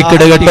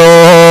അതായിട്ടിക്കിട് കേട്ടോ.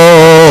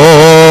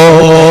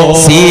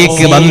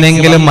 സീക്ക്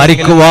വന്നെങ്കിലും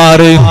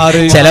മരിക്കുവാറ്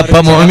ചിലപ്പോ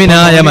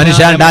മോമിനായ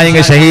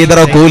മനുഷ്യണ്ടായെങ്കിൽ ഷഹീദറ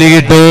കൂലി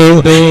കിട്ടു.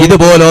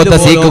 ഇതുപോലത്തെ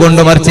സീക്ക്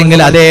കൊണ്ട് മറിച്ചെങ്കിൽ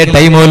അതേ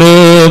ടൈമില്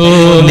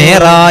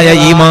നേരായ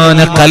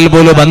ഈമാന്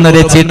കൽബുല്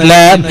വന്നരച്ചിട്ടില്ല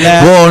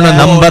ഓണ്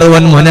നമ്പർ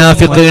 1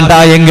 മുനാഫിഖ്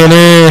ഉണ്ടായെങ്കിൽ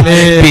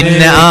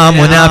പിന്നെ ആ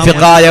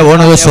മുനാഫിഖായ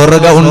ഓണ്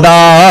സ്വർഗ്ഗം ഉണ്ടാ.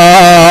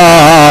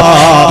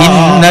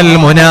 ഇന്നൽ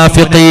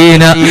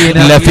മുനാഫിഖീന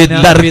ലഫി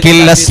ദർക്കിൽ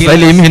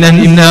അസ്ഫലി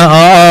മിനന്നാർ.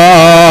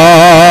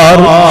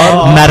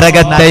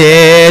 നരകത്തെ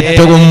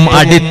ഏറ്റവും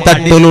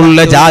അടിത്തട്ടിലുള്ള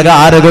ജാഗ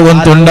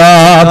ആരകവുന്നുണ്ട്,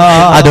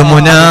 അത്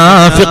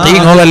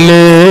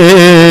മുനാഫിഖീങ്ങളല്ലേ.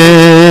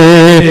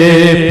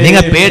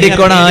 നിങ്ങൾ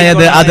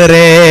പേടിക്കൊണായത്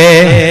അതരേ.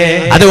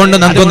 അതുകൊണ്ട്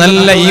നമുക്ക്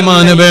നല്ല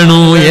ഈമാന് വേണു.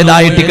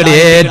 ഏതായിട്ടിക്കടെ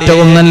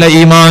ഏറ്റവും നല്ല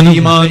ഈമാൻ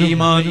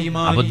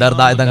അബൂ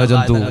ദർദാ തങ്ങൾ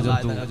ചൊല്ലുന്നു,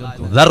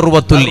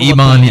 ദർവത്തുൽ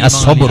ഈമാനി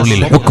അസ്സബ്റു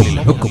ലിൽ ഹുക്ം.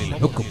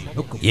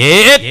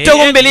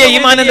 ഏറ്റവും വലിയ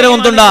ഈമാൻ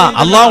എന്തിനുണ്ടാ?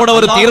 അല്ലാഹുവിന്റെ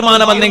ഒരു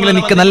തീരുമാനം വന്നെങ്കിൽ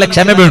നിനക്ക് നല്ല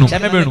ക്ഷമ വേണം.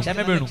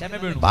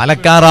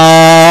 പാലക്കാരാ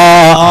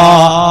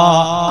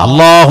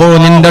അല്ലാഹു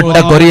നിന്റൊട്ട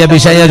കൊറിയ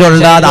വിഷയ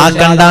ചൊല്ലാതെ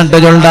ആക്കണ്ടാണ്ട്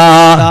ചൊല്ലാ.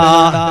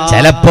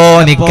 ചിലപ്പോ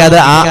നിക്കത്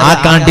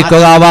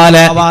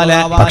ആക്കാണ്ടിക്കുകാവാലെ,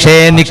 പക്ഷേ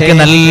നിക്ക്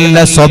നല്ല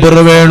സബർ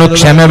വേണു,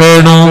 ക്ഷമ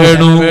വേണു.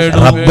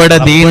 റബ്ബയുടെ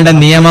ദീന്റെ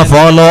നിയമ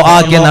ഫോളോ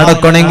ആക്കി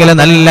നടക്കണമെങ്കിൽ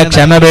നല്ല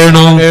ക്ഷമ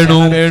വേണു.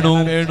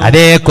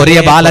 അതേ കൊറിയ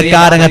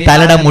പാലക്കാരങ്ങ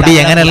തലയുടെ മുടി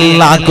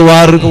എങ്ങനെല്ലാം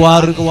ആക്കുവാറ്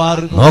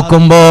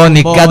നോക്കുമ്പോ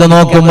നിക്കത്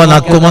നോക്കുമ്പോ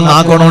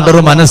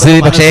നക്കുമെന്നാക്കണോണ്ടൊരു മനസ്സ്,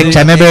 പക്ഷേ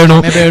ക്ഷമ വേണു.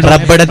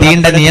 റബ്ബയുടെ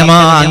ദീന്റെ നിയമ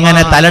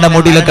അങ്ങനെ തലയുടെ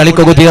മുടിയിൽ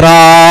കളിക്കുകുതീറാ.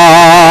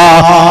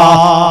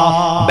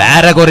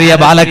 വേറെ കൊറിയ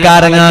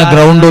പാലക്കാരങ്ങ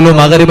ഗ്രൗണ്ടില്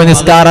മഗ്‌രിബ്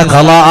നിസ്കാരം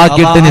ഖളാ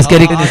ആക്കിയിട്ട്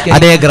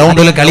അതേ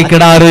ഗ്രൗണ്ടില്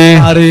കളിക്കിടാറ്.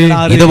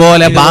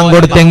 ഇതുപോലെ ബാങ്ക്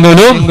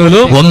കൊടുത്തെങ്കിലും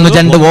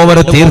 1-2 ഓവർ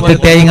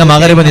തീർത്തിട്ടേ ഇങ്ങ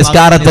മഗ്‌രിബ്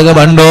നിസ്കാരത്തുക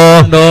ബണ്ടോ.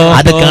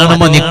 അത്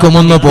കാണുമ്പോ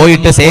നിക്കുമൊന്ന്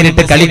പോയിട്ട്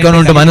സേരിട്ട്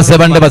കളിക്കണോണ്ട് മനസ്സ്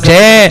ബണ്ട്. പക്ഷേ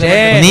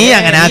നീ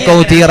അങ്ങനെ ആക്കോ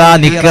തീറാ.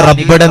 നിക്ക്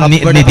റബ്ബയുടെ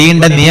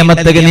ദീന്റെ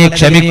നിയമത്തുക നീ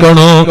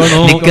ക്ഷമിക്കണു.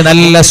 നിക്ക്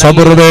നല്ല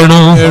സബർ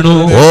വേണു.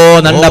 ഓ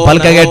നല്ല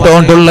പൽക്ക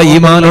കേട്ടോണ്ടുള്ള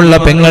ഈമാനുള്ള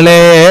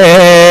പെങ്ങളെ,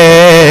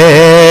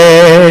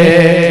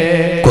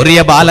 കൊറിയ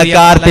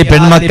പാലക്കാർത്തി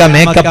പെൺമക്ക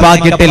മേക്കപ്പ്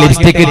ആക്കിയിട്ട്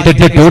ലിപ്സ്റ്റിക്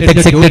ഇട്ടിട്ട്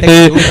ടൂടെക്സ് ഇട്ടിട്ട്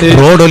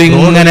റോഡിൽ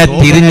ഇങ്ങനെ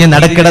തിരിഞ്ഞ്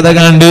നടക്കിടത്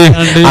കണ്ട്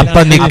അപ്പൊ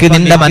നിക്ക്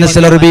നിന്റെ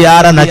മനസ്സിലൊരു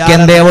ബിയാറ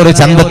നക്കെന്തേ ഒരു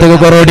ചന്തത്തുക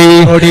കൊറോടി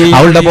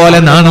അവളുടെ പോലെ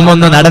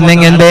നാണുമൊന്ന്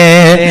നടന്നെങ്കെന്തേ.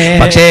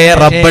 പക്ഷേ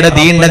റബ്ബയുടെ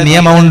ദീന്റെ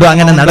നിയമം ഉണ്ട്,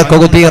 അങ്ങനെ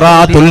നടക്കുക തീറാ,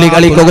 തുള്ളി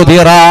കളിക്കുക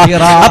തീറാ.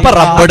 അപ്പൊ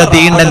റബ്ബയുടെ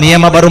ദീന്റെ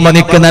നിയമം വരുമ്പോ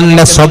നിക്ക് നല്ല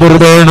സബർ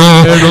വേണു.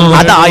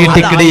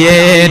 അതായിട്ടിക്കിടെ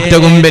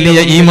ഏറ്റവും വലിയ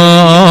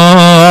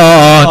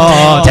ഈമാൻ.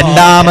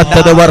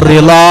 രണ്ടാമത്തത്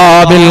വറിളാ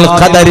ബിൽ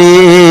ഖദരി.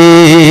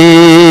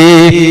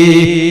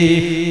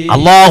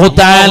 അല്ലാഹു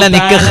തആല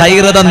നിക്ക്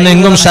ഖൈർ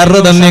തന്നെങ്കും ഷർറ്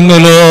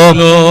തന്നെങ്കിലോ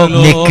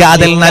നിക്ക്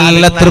അതിൽ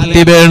നല്ല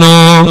തൃപ്തി വേണു.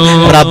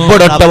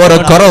 റബ്ബുടൊട്ട ഒരു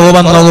കുറവ്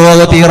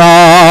വന്നു തീറാ.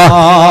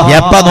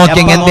 എപ്പ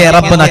നോക്കിയെങ്കിൽ എന്റെ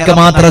റബ്ബ് നക്ക്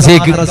മാത്രം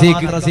സീക്ക്.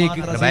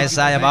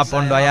 വയസ്സായ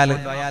ബാപ്പുണ്ടോ, അയാൾ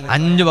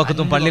 5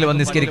 വക്തും പള്ളിയിൽ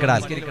വന്ന്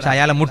നിസ്കരിക്കടാൽ, പക്ഷെ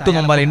അയാളെ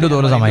മുട്ടുമുമ്പാൽ ഇണ്ടു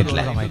തോലും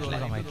സമയത്തില്ല.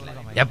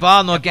 എപ്പാ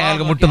നോക്കി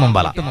അയാൾക്ക്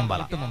മുട്ടുമുമ്പല.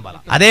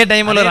 അതേ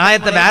ടൈമിൽ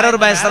റായത്തെ വേറൊരു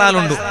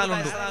വയസ്സറാലുണ്ട്,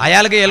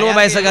 അയാൾക്ക് 70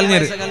 വയസ്സ്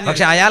കഴിഞ്ഞിര്.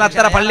 പക്ഷെ അയാൾ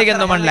അത്ര പള്ളിക്ക്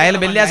എന്തോ മണ്ടില്ല. അയാൾ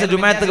വെള്ളിയാഴ്ച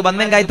ജുമാഅത്തേക്ക്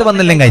വന്നെങ്കായിട്ട്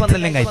വന്നില്ലെങ്കിൽ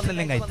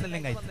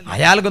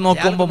അയാൾക്ക്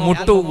നോക്കുമ്പോ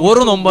മുട്ടു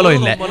ഒരു നൊമ്പലോ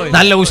ഇല്ല,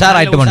 നല്ല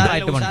ഉഷാറായിട്ട് ഉണ്ട്.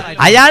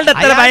 അയാളുടെ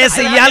അത്ര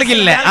വയസ്സ്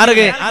ഇയാൾക്കില്ല.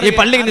 ആർക്ക്? ഈ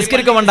പള്ളിക്ക്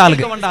നിസ്കരിക്കേണ്ട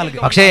ആൾക്ക്.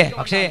 പക്ഷേ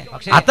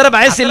അത്ര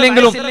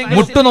വയസ്സില്ലെങ്കിലും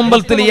മുട്ടു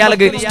നൊമ്പലത്തിൽ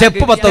ഇയാൾക്ക്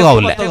സ്റ്റെപ്പ്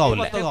പത്തകാവില്ല.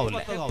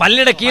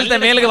 പള്ളിയുടെ കീഴത്തെ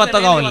മേലുക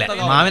പത്തകാവില്ല.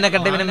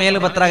 മാവിനെക്കട്ടെ പിന്നെ മേല്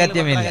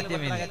പത്രാകത്യ മേല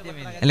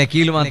അല്ലെ,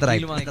 കീല് മാത്രമായി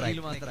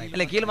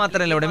അല്ലെ, കീല്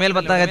മാത്രല്ല ഇവിടെ മേൽ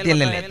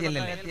പത്താകത്തിയല്ലേ?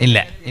 ഇല്ല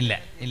ഇല്ല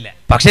ഇല്ല.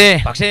 പക്ഷേ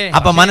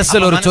അപ്പൊ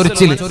മനസ്സിലൊരു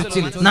ചൊറിച്ചിൽ,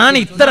 ഞാൻ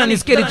ഇത്ര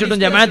നിസ്കരിച്ചിട്ടും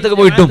ജമാഅത്തേക്ക്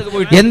പോയിട്ടും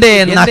എന്തേ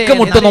നക്ക്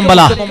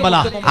മുട്ടുന്നുമ്പല.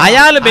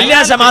 അയാൾ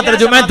വെള്ളിയാഴ്ച മാത്രം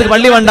ജുമാഅത്തേക്ക്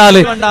പള്ളി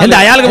വണ്ടാല് എന്റെ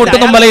അയാൾക്ക്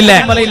മുട്ടുന്നുമ്പല ഇല്ല.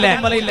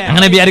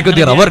 അങ്ങനെ വിചാരിക്കും.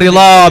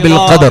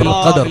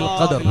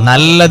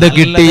 നല്ലത്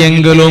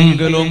കിട്ടിയെങ്കിലും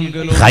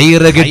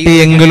ഖൈർ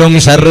കിട്ടിയെങ്കിലും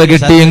ഷർറ്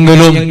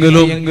കിട്ടിയെങ്കിലും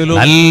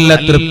നല്ല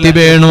തൃപ്തി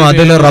വേണു.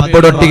 അതിൽ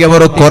റബ്ബൊടൊട്ടിക്ക്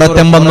ഒരു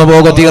കുററ്റം വന്നു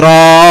പോകത്തീറാ.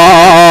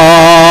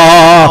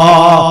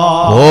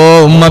 ഓ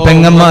ഉമ്മ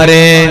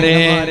പെങ്ങന്മാരെ,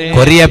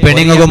 കൊറിയ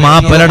പെണ്ണുങ്ങൾക്ക്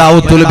മാപ്പലയുടെ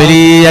ഔത്തുൽ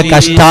വലിയ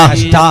കഷ്ട.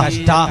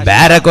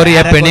 വേറെ കൊറിയ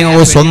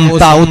പെണ്ണുങ്ങൾക്ക്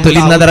സ്വന്തം ഔത്തുൽ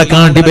ഇന്നതര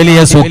കാട്ടി വലിയ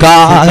സുഖ.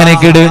 അങ്ങനെ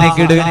കിട്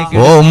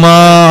ഓ ഉമ്മ,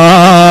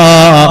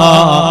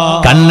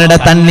 കണ്ണട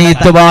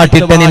തണ്ണീത്ത്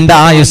വാട്ടിട്ട് നിന്റെ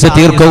ആയുസ്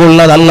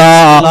തീർക്കുള്ളതല്ല.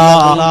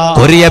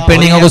 കൊറിയ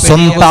പെണ്ണുങ്ങൾക്ക്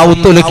സ്വന്തം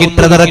ഔത്തുല്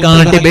കിട്ടുന്നതര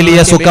കാട്ടി വലിയ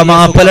സുഖ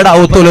മാപ്പലയുടെ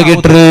ഔത്തുല്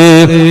കിട്ടു.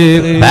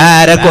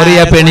 വേറെ കൊറിയ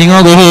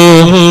പെണ്ണുങ്ങൾക്ക്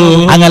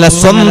അങ്ങനെ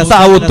സ്വന്തം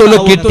ഔത്തുല്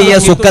കിട്ടിയ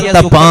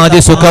സുഖത്തെ പാതി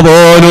സുഖ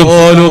പോലും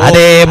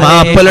അതേ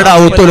മാപ്പലയുടെ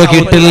ഔത്തുല്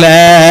കിട്ടില്ല.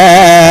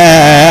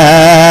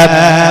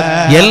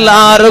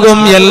 എല്ലാവർക്കും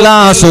എല്ലാ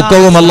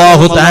സുഖവും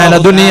അല്ലാഹു തആല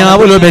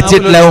ദുനിയാവിൽ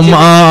വെച്ചിട്ടില്ല ഉമ്മ.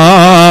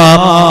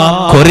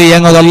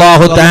 കൊറിയങ്ങൾ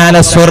അല്ലാഹു തആല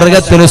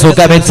സ്വർഗ്ഗത്തിൽ സുഖ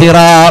വെച്ചിറ.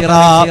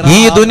 ഈ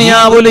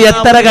ദുനിയാവിൽ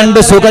എത്ര കണ്ട്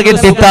സുഖ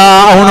കിട്ടിത്താ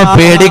അവന്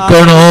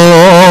പേടിക്കണോ?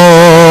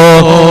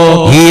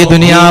 ഈ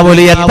ദുനിയാവിൽ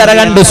എത്ര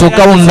കണ്ട്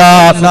സുഖമുണ്ടാ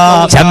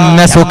ചമ്മ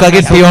സുഖ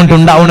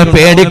കിട്ടിയോണ്ടുണ്ട് അവന്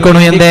പേടിക്കണു.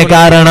 എന്തേ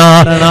കാരണം?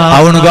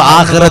 അവനക്ക്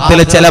ആഖിറത്തിൽ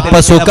ചിലപ്പോ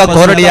സുഖ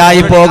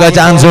കൊറടിയായി പോക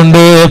ചാൻസ്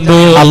ഉണ്ട്.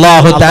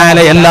 അല്ലാഹു തആല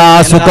എല്ലാ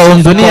സുഖവും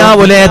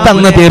ദുനിയാവിലെ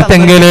തന്നു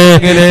തീർത്തെങ്കിൽ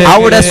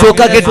അവിടെ സുഖ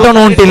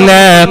കിട്ടണോണ്ടില്ല.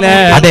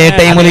 അതേ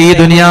ടൈമിൽ ഈ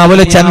ദുനിയാവിൽ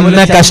ചെന്ന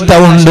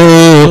കഷ്ടമുണ്ട്.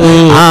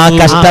 ആ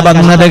കഷ്ട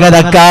വന്നത്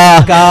കഥക്ക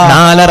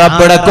നാളെ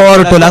റബ്ബുടെ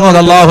കോർട്ടിൽ അങ്ങ്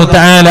അല്ലാഹു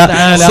തആല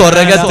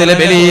സ്വർഗ്ഗത്തിൽ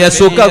വലിയ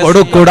സുഖ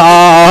കൊടുക്കുടാ.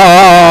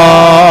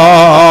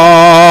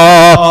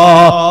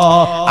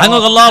 അങ്ങ്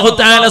അല്ലാഹു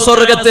തആല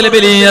സ്വർഗ്ഗത്തിൽ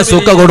വലിയ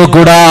സുഖ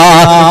കൊടുക്കുടാ.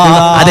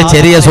 അത്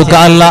ചെറിയ സുഖ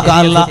അല്ല.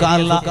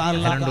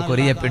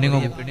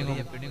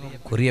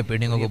 കൊറിയ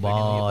പെണ്ണുങ്ങൾക്ക്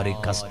ഭാരി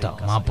കഷ്ട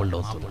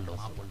മാപ്പിള്ളോ.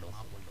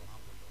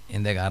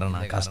 എന്തേ കാരണം?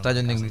 കഷ്ട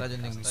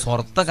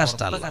സ്വർത്ത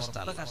കഷ്ട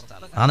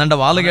ആണെന്റെ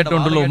വാള്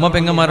കേട്ടോണ്ടുള്ളൂ. ഉമ്മ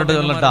പെങ്ങന്മാരോട്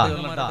ചൊല്ലട്ടാ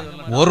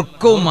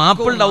ഒർക്കും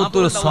മാപ്പിളുടെ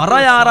ഔത്തൂർ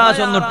സ്വറയാറാ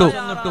ചൊന്നിട്ടു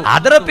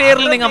അതര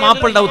പേരിൽ നിങ്ങൾ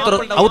മാപ്പിളുടെ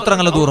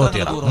ഔത്രങ്ങളെ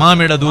ദൂരത്തിയ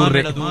മാമിയുടെ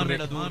ദൂരെ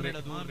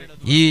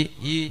ഈ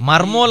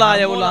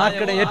മർമോലായ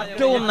ആക്കടെ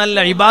ഏറ്റവും നല്ല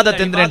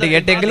ഇബാദത്ത് എന്തിനായിട്ട്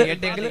കേട്ടെങ്കിൽ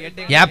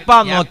എപ്പാ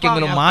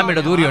നോക്കിയെങ്കിലും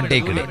മാമിയുടെ ദൂരി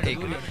ഉണ്ടേക്കിടെ.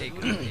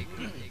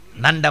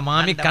 നന്റെ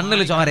മാമി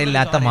കണ്ണിൽ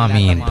ചോരയില്ലാത്ത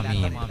മാമി,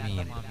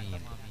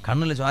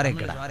 കണ്ണിൽ ചോര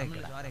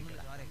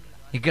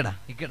ഇക്കട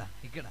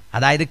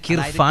അതായത്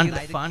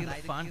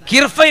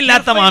കിർഫ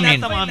ഇല്ലാത്ത മാമി.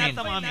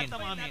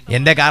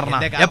 എന്റെ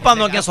കാരണം എപ്പാ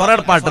നോക്കിയാ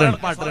സ്വറയുടെ പാട്ടുണ്ട്.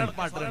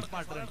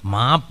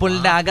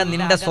 മാപ്പിളുടെ ആക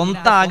നിന്റെ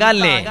സ്വന്തം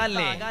ആകല്ലേ?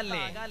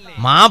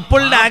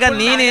 മാപ്പിളുടെ ആക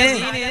നീന്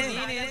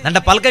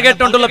നിന്റെ പൽക്ക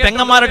കേട്ടോണ്ടുള്ള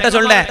പെങ്ങന്മാരട്ടെ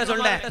ചൊല്ലേ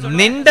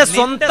നിന്റെ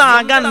സ്വന്തം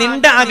ആക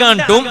നിന്റെ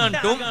ആകാണ്ടും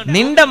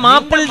നിന്റെ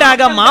മാപ്പിളുടെ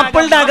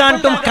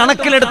ആകാണ്ടും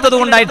കണക്കിലെടുത്തത്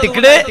കൊണ്ടായിട്ട്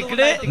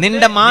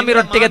നിന്റെ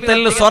മാമിരൊട്ടികത്തിൽ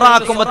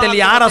സ്വറാക്കുമ്പത്തിൽ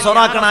യാറ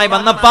സ്വറാക്കണായി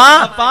വന്നപ്പാ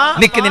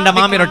നിക്ക് നിന്റെ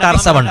മാമിരൊട്ട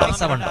അർസമുണ്ടോ?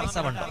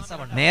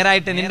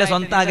 നേരായിട്ട് നിന്റെ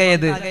സ്വന്തം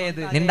ആകയത്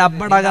നിന്റെ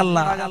അബ്ബടകല്ല.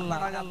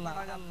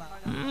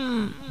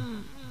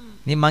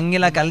 നീ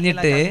മങ്ങില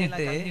കലഞ്ഞിട്ട്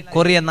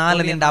കൊറിയ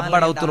നാല് നിന്റെ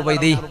അബ്ബട ഔത്തുള്ളു പോയി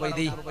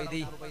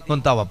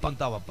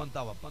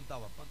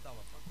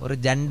ഒരു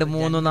 2,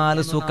 3,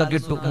 4 സുഖ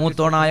കിട്ടു.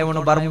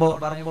 മൂത്തോണായവണ് പറമ്പോ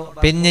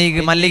പെഞ്ഞൈ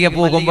മല്ലിക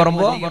പോകും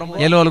പറമ്പോ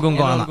എലോൽക്കും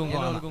കാണാം.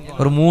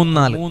 ഒരു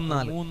 3,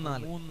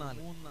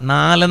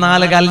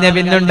 4 കലഞ്ഞ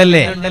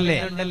പിന്നുണ്ടല്ലേ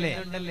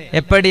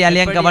എപ്പടി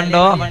അലിയങ്ക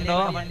ബണ്ടോ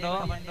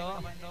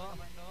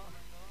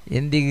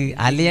എന്തി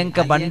അലിയങ്ക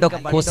ബണ്ടോ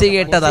കൊസി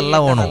കേട്ടതല്ല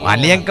ഓണു.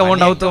 അലിയങ്ക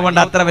കൊണ്ട് ഔത്ത് കൊണ്ട്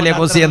അത്ര വലിയ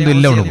കൊസി എന്തും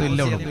ഇല്ല ഓണു.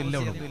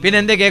 പിന്നെ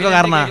എന്തേ കേക്കോ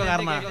കാരണം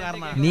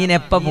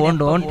നീനെപ്പ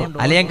പോണ്ടോ?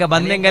 അലിയങ്ക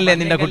ബന്നെങ്കല്ലേ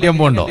നിന്റെ കുട്ടിയും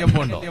പോണ്ടോ?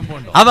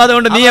 അപ്പൊ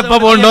അതുകൊണ്ട് നീ എപ്പ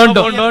പോണ്ടോ?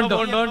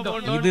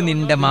 ഇത്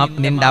നിന്റെ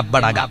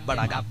അബ്ബടക,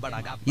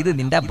 ഇത്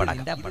നിന്റെ അബ്ബടക.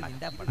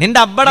 നിന്റെ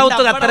അബ്ബട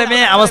ഔത്ത്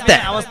അത്രമേ അവസ്ഥ.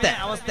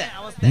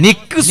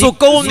 നിക്ക്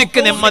സുഖവും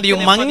നിക്ക് നെമ്മതിയും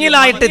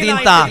മങ്ങിലായിട്ട്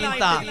തീന്താ.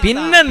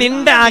 പിന്നെ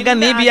നിന്റെ ആക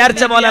നീ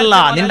വിചാരിച്ച പോലല്ല.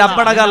 നിന്റെ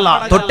അബ്ബടകല്ല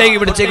തൊട്ടേക്ക്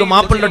പിടിച്ചേക്ക്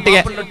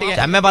മാപ്പിളിട്ടൊട്ടിಗೆ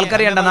ചമ്മ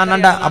പൽക്കറിയണ്ട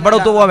നാണ്ട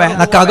അബ്ബടത്ത് പോവേ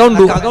നക്ക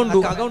അകൗണ്ടു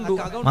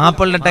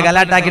മാപ്പിളിട്ട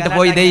ഗലാട്ടാക്കിട്ട്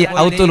പോയി ദേ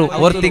ഔത്തുലു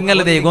ഒരു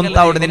തിങ്ങല് ദേ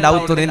ഗൊന്താവുడు നിന്റെ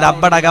ഔത്തുലു നിന്റെ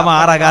അബ്ബടക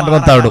മാറാകാണ്ട്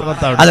ഗൊന്താവുడు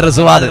അതൊരു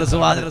സുവാദ്.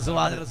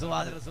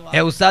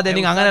 ഉസ്താദെ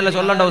നിങ്ങൾ അങ്ങനെയല്ല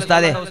ചൊല്ലണ്ട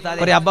ഉസ്താദെ.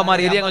 ഒരു അബ്ബമാർ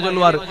ഇരിയങ്ങ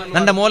ചൊല്ലുവാറ്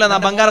നന്റെ മൂല നാ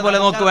ബംഗാർ പോലെ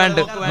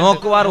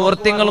നോക്കുവാർ ഒരു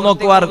തിങ്കൾ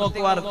നോക്കുവാർ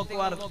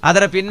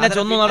അതര പിന്നെ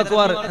ചൊന്നു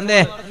നടക്കുവാർ. എന്തേ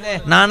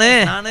നാണ്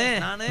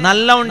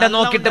നല്ല ഉണ്ടെ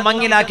നോക്കിട്ട്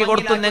മങ്ങിലാക്കി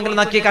കൊടുത്തുന്നെങ്കിൽ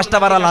നക്കി കഷ്ട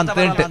പറയല ಅಂತ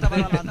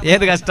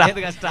ഏത് കഷ്ട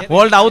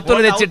ഓൾഡ്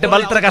ഔത്തുല് വെച്ചിട്ട്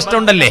ബൽത്ര കഷ്ടം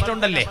ഉണ്ടല്ലേ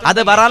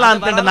അത് പറയല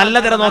ಅಂತ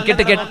നല്ലതര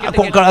നോക്കിട്ട്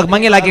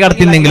മങ്ങിലാക്കി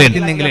കടത്തിന്നെങ്കിൽ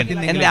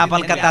എന്റെ ആ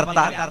പൽക്കത്തെ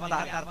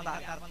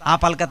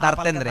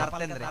അർത്ഥ എന്ದ್ರೆ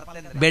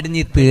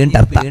ಬೆಡ್ನಿತ್ತು ಅಂತ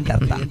ಅರ್ಥ.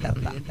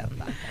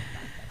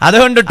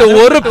 അതുകൊണ്ടിട്ട്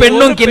ഒരു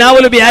പെണ്ണും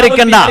കിനാവുല്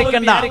വിചാരിക്കണ്ട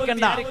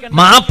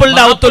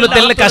മാപ്പിളുടെ ഔത്തുല്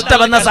തെല്ല് കഷ്ട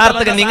വന്ന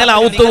സാർത്ഥക നിങ്ങളെ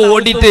ഔത്തു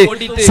ഓടിയിട്ട്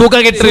സുഖ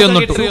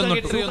കിട്ടിയൊന്നിട്ടു.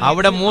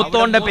 അവിടെ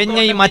മൂത്തോണ്ട പെഞ്ഞ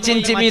ഈ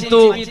മച്ചിഞ്ചി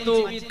മീത്തു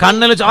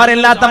കണ്ണിൽ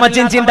ചോരയില്ലാത്ത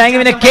മച്ചിഞ്ചി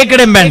ഉണ്ടായെങ്കിൽ പിന്നെ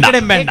കേക്കിടും വേണ്ട.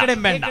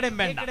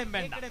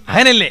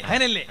 അങ്ങനല്ലേ?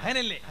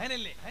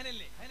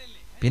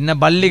 പിന്നെ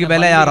ബള്ളിക്ക്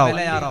വിലയാറാവും.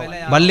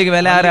 ബള്ളിക്ക്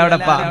വിലയാറ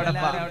അവിടെപ്പാ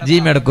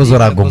ജീമെടുക്കും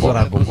സുറാക്കും.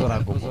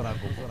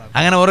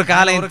 അങ്ങനെ ഒരു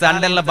കാലം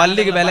തണ്ടെല്ലാം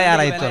ബല്ലിക്ക്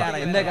വിലയാറായിത്തോ.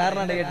 എന്റെ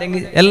കാരണം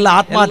കേട്ടെങ്കിൽ എല്ലാ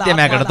ആത്മഹത്യ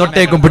മേക്കട്ടെ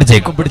തൊട്ടേക്കും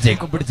പിടിച്ചേക്കും.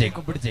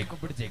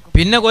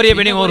 പിന്നെ കൊറിയ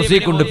പെണ്ണി ഒരു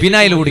സീക്കുണ്ട്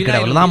പിന്നായിൽ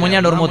കുടിക്കിടവല്ല. നാ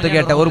മുഞ്ഞാണ്ട് ഒരു മൂത്ത്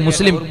കേട്ട ഒരു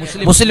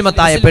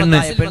മുസ്ലിമത്തായ പെണ്ണ്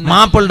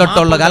മാപ്പിളുടെ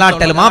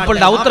കലാട്ടൽ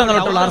മാപ്പിളുടെ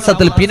ഔത്രങ്ങളോട്ടുള്ള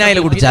അർസത്തിൽ പിന്നായിൽ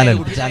കുടിച്ചാലും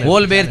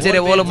ഓൽ വേർച്ചെരെ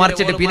ഓല്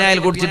മറിച്ചിട്ട് പിന്നായിൽ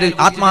കുടിച്ചിട്ട്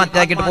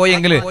ആത്മഹത്യ ആക്കിയിട്ട്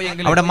പോയെങ്കിൽ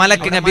അവിടെ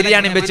മലക്കിനെ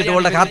ബിരിയാണി വെച്ചിട്ട്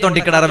ഓളുടെ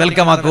കാത്തോണ്ടിക്കിടാറ്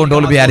വെൽക്കം ആക്കുകൊണ്ട്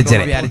ഓൾ വിചാരിച്ചേ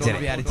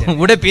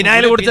ഇവിടെ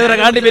പിന്നായിൽ കുടിച്ചവരെ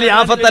കാണ്ടി വലിയ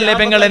ആഫത്തല്ലേ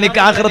പെങ്ങളെ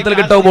നിക്ക് ആഖിറത്തിൽ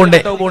കിട്ടോ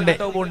പോണ്ടേ.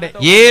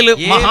 ഏഴ്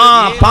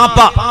മഹാപാപ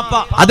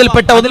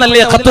അതിൽപ്പെട്ട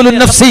ഒന്നല്ലേ ഖത്ലുൻ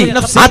നഫ്സി,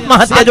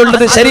 ആത്മഹത്യ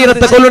ചൊല്ലുന്നത്,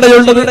 ശരീരത്തെ കൊല്ലുന്നത്.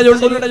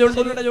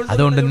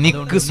 അതുകൊണ്ട്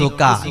നിക്ക്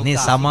സുഖ നീ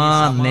സമാ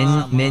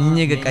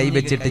നെഞ്ഞുക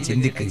കൈവച്ചിട്ട്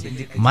ചിന്തിക്ക്,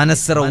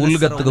 മനസ്സറ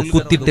ഉൽഗത്തുക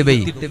കുത്തിട്ട്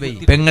വെയ്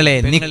പെങ്ങളെ,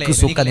 നിക്ക്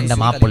സുഖ നിന്റെ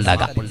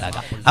മാപ്പുണ്ടാകാം.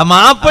 ആ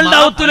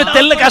മാപ്പുണ്ടാവത്തില്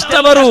തെല്ല് കഷ്ട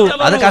ബറു,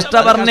 അത് കഷ്ട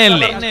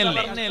പറഞ്ഞല്ലേ.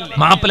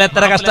 മാപ്പിൽ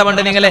എത്ര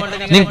കഷ്ടമുണ്ട് നിങ്ങളെ,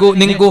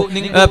 നിങ്ങു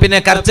പിന്നെ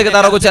ಖರ್ಚಿಗೆ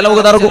തറകു ചെലവുക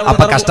തറകു,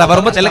 അപ്പൊ കഷ്ട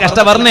പറയുമ്പോ ചെല്ല കഷ്ട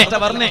പറഞ്ഞേ.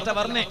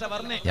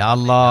 യാ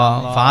അല്ലാഹ്,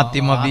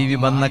 ഫാത്തിമ ബീവി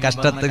വന്ന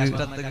കഷ്ടത്ത്,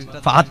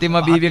 ഫാത്തിമ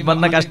ബീവി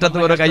വന്ന കഷ്ടത്ത്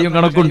ഒരു കയ്യും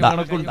കണക്കുണ്ട.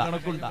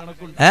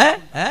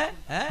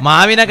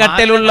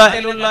 മാവിനക്കട്ടിലുള്ള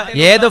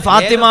ഏത്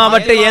ഫാത്തിമ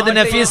ആവട്ടെ, ഏത്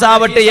നഫീസ്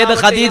ആവട്ടെ, ഏത്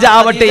ഖദീജ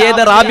ആവട്ടെ,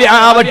 ഏത് റാബിഅ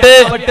ആവട്ടെ,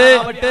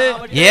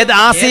 ഏത്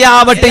ആസിയ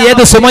ആവട്ടെ,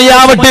 ഏത് സുമയ്യ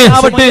ആവട്ടെ,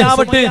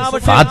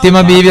 ഫാത്തിമ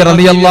ബീവി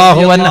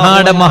റളിയല്ലാഹു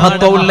അൻഹായുടെ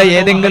മഹത്വമുള്ള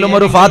ഏതെങ്കിലും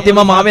ഒരു ഫാത്തിമ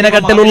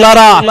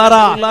മാവിനക്കട്ടിലുള്ളാറാ,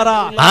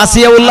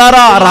 ആസിയ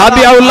ഉള്ളാറാ,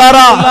 റാബിഅ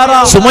ഉള്ളാറാ,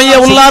 സുമയ്യ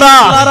ഉള്ളാറാ?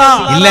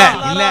 ഇല്ല.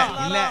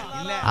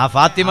 ആ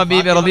ഫാത്തിമ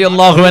ബീവി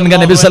റളിയല്ലാഹു അൻഹ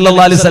നബി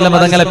സല്ലല്ലാഹു അലൈഹി വസല്ലം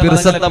തങ്ങളെ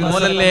പിർസത്ത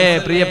മോളല്ലേ,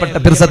 പ്രിയപ്പെട്ട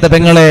പിർസത്ത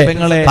പെങ്ങളെ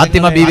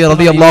ഫാത്തിമ ബീവി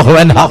റളിയല്ലാഹു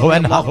അൻഹ.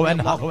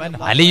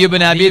 അലി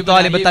ഇബ്നു അബീ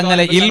ത്വാലിബ്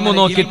തങ്ങളെ ഇൽമു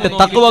നോക്കിട്ട്,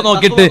 തഖ്വ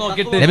നോക്കിട്ട്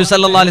നബി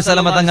സല്ലല്ലാഹു അലൈഹി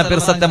വസല്ലം തങ്ങൾ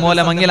പിർസത്ത മോല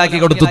മങ്ങിലാക്കി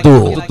കൊടുത്തു.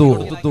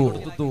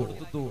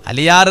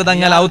 അലിയാർ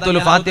തങ്ങൾ ഔത്തുൽ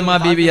ഫാത്തിമ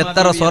ബീവി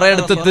എത്ര സൊറ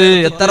എടുത്തിട്ട്,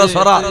 എത്ര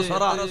സൊറ.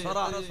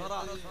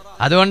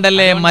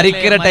 അതുകൊണ്ടല്ലേ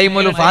മരിക്കുന്ന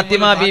ടൈമിൽ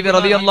ഫാത്തിമ ബീവി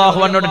റളിയല്ലാഹു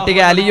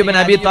അൻഹയോടൊട്ടിಗೆ അലി ഇബ്നു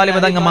അബീ ത്വാലിബ്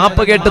തങ്ങ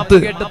മാപ്പ് കേട്ടിട്ട്,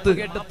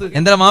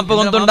 എന്താ മാപ്പ്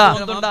കൊണ്ടുണ്ടാ,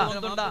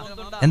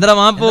 എന്താ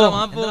മാപ്പ്?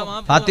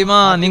 ഫാത്തിമ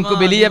നിങ്ങക്ക്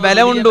വലിയ ബല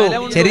ഉണ്ടു,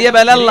 ചെറിയ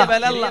ബല അല്ല.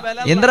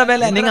 എന്താ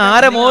ബല? നിങ്ങ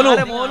ആരെ മോലു?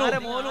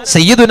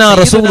 സയ്യിദുനാ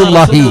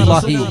റസൂലുള്ളാഹി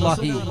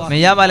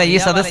മെയ്യാവാല. ഈ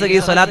സദസ്സ് ഈ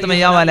സ്വലാത്ത്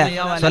മെയ്യാവാല,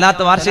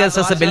 സ്വലാത്ത് വാർഷിക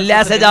സദസ്സ്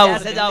ബെല്ലാസെ ജാവു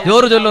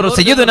ജോറ് ചൊല്ലു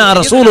സയ്യിദുനാ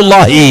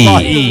റസൂലുള്ളാഹി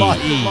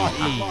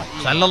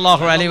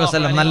സല്ലല്ലാഹു അലൈഹി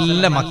വസല്ലം.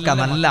 നല്ല മക്ക,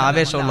 നല്ല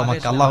ആവേശമുള്ള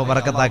മക്ക. അല്ലാഹു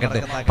ബറക്കത്താക്കട്ടെ.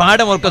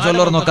 പാടമൊക്കെ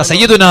ചൊല്ലൂർ നോക്ക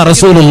സയ്യിദുനാ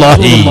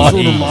റസൂലുള്ളാഹി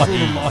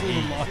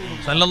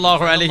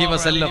സല്ലല്ലാഹു അലൈഹി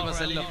വസല്ലം.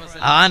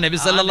 ആ നബി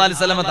സല്ലല്ലാഹു അലൈഹി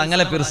വസല്ലം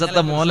തങ്ങളെ പിർസത്ത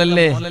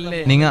മോലല്ലേ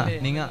നിങ്ങ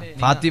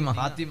ഫാത്തിമ.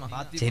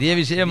 ചെറിയ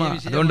വിഷയമാ.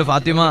 അതുകൊണ്ട്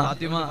ഫാത്തിമ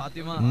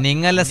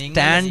നിങ്ങളെ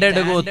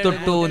സ്റ്റാൻഡേർഡ്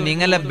ഒത്തിട്ടു,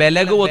 നിങ്ങളെ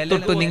ബലഗ്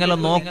ഒത്തിട്ടു, നിങ്ങളെ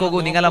നോക്കൂ,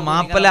 നിങ്ങളെ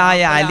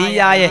മാപ്പലായ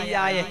അലിയായ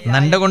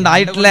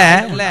നണ്ടുകൊണ്ടായിട്ടില്ലേ.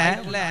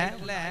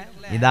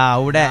 ഇതാ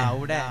അവിടെ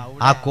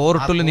ആ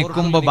കോർട്ടിൽ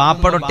നിൽക്കുമ്പോ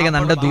ബാപ്പടൊട്ടിಗೆ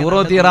നണ്ട ദൂരോ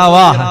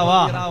തീറാവാ,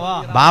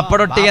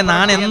 ബാപ്പടൊട്ടിಗೆ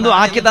നാണ് എന്തു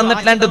ആക്കി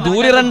തന്നിട്ടില്ലാണ്ട്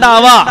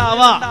ദൂരിരണ്ടാവാ.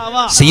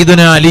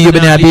 സയ്യിദുനാ അലി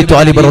ഇബ്നു അബീ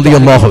ത്വാലിബ്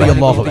റളിയല്ലാഹു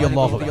അൻഹു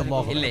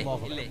ഇല്ലേ,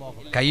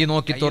 കൈ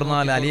നോക്കി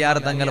തുറന്നാൽ അലിയാർ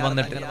തങ്ങൾ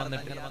വന്നിട്ട്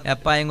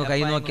എപ്പായെങ്കു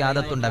കൈ നോക്കി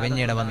ആദത്തുണ്ട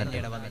വെഞ്ഞയുടെ വന്നിട്ട്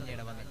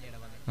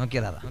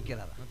നോക്കിയതാ.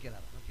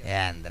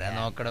 എന്ത്ര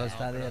നോക്കട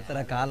ഉസ്താദ്, എത്ര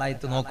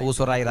കാലായിട്ട് നോക്ക്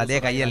ഊസുറായി, അതേ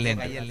കൈയല്ലേ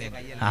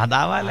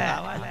അതാവാലേ,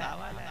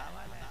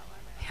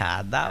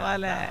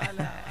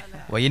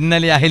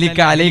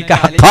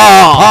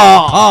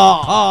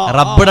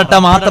 റബ്ബിടട്ട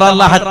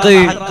മാത്രല്ല ഹക്ക്,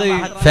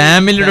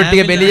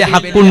 ഫാമിലിയൊട്ടിಗೆ വലിയ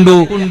ഹക്കുണ്ടു.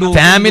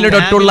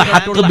 ഫാമിലിയൊട്ടുള്ള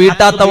ഹക്ക്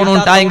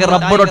ബീട്ടാത്തവണുണ്ടായെങ്കിൽ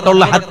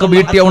റബ്ബിടട്ടുള്ള ഹക്ക്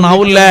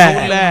ബീട്ടിയവണാവൂല്ലേ.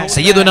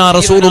 സയ്യിദുനാ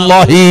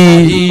റസൂലുള്ളാഹി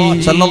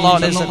സല്ലല്ലാഹു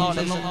അലൈഹി വസല്ലം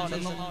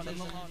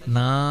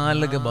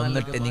നാലുക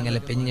വന്നിട്ട്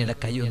നിങ്ങളെ പെഞ്ഞിയുടെ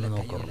കൈ ഒന്ന്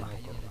നോക്കുക.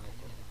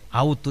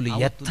 ഔത്തുല്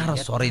എത്ര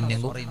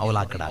സൊറയുന്നെങ്കു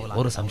അവളാക്കട,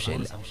 ഒരു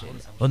സംശയമില്ല.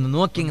 ഒന്ന്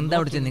നോക്കി എന്താ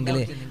വിളിച്ച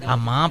നിങ്ങള് ആ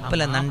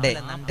മാപ്പില നണ്ടെ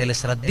ചില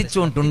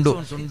ശ്രദ്ധിച്ചുകൊണ്ടുണ്ടു.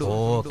 ഓ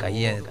കൈ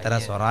എത്ര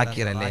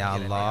സൊറാക്കിയല്ലേ.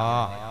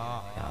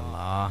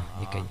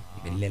 ഈ കൈ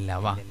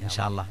വലിയല്ലാവാ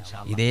ഇൻഷാ അല്ലാഹ്.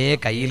 ഇതേ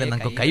കയ്യിൽ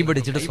നമുക്ക് കൈ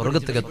പിടിച്ചിട്ട്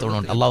സ്വർഗത്ത്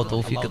എത്തണം. അല്ലാഹു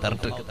തൗഫീഖ്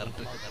തരട്ടെ.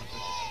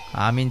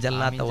 ആമീൻ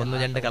ചൊല്ലാത്ത ഒന്ന്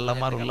രണ്ട്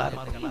കള്ളന്മാരുള്ള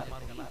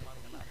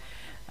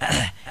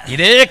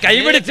ഇതേ കൈ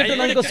പിടിച്ചിട്ട്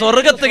നമുക്ക്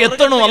സ്വർഗത്ത്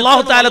എത്തണം.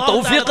 അല്ലാഹു തആല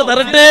തൗഫീഖ്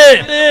തരട്ടെ.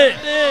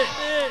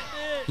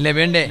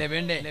 വേണ്ടേ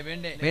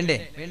വേണ്ടേ?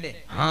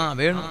 ആ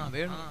വേണം.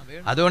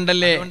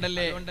 അതുകൊണ്ടല്ലേ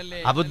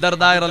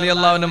അബൂദർദാ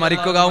റളിയല്ലാഹു അൻഹു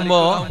മരിക്കുകയാവുമ്പോ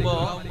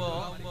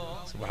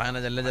സുബ്ഹാന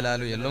ജല്ല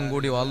ജലാലു എല്ലാം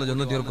കൂടി വാള്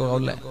ചെന്ന്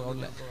തീർക്കുകയല്ലേ.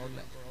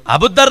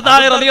 അബൂദർദാ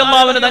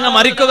റളിയല്ലാഹു അൻഹു തങ്ങ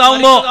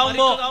മരിക്കുകയാവുമ്പോ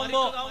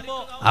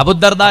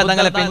അബൂദർദാ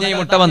തങ്ങളെ പെഞ്ഞൈ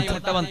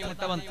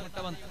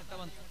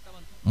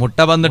മുട്ട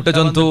വന്നിട്ട്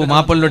ചൊന്തു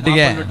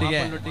മാപ്പള്ളൊട്ടിಗೆ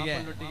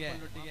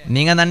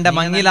നിങ്ങ നന്റെ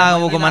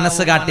മങ്ങിലാവുക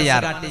മനസ്സ്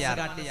കാട്ടിയാർ.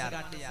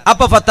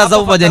 അപ്പൊ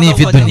ഫതസവ്വജനി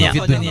ഫി ദുനിയ,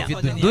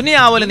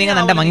 ദുനിയാവിൽ നിങ്ങ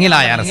നന്റെ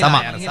മങ്ങിലായാർ സമ.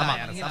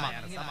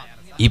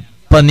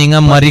 ഇപ്പൊ നിങ്ങ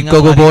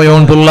മരിക്കുക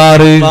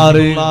പോയോണ്ടുള്ളാറ്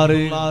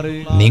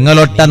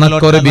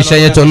നിങ്ങളൊട്ടനക്കൊരു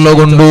വിഷയ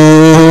ചൊല്ലുകൊണ്ടു.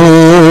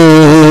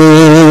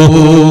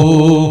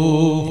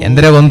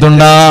 എന്തിനെ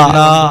കൊണ്ടുണ്ടാ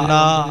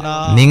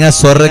നിങ്ങ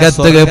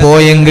സ്വർഗത്തുക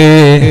പോയെങ്കിൽ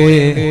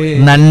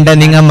നണ്ട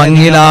നിങ്ങ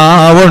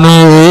മങ്ങിലാവണു.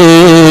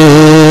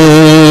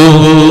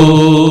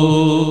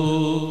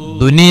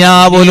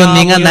 ദുനിയാവോലും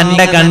നിങ്ങ നണ്ട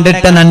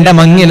കണ്ടിട്ട് നണ്ട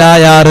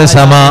മങ്ങിലായാറ്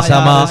സമ.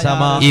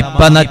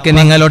 ഇപ്പൊ നക്ക്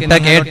നിങ്ങളൊട്ട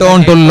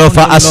കേട്ടോണ്ടുള്ളു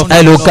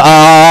ഫഅസ്അലുക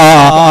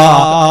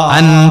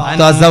അൻ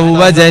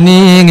തസവ്വജനീ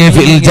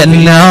ഫിൽ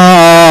ജന്ന.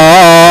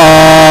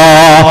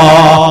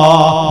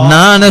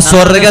 നാണ്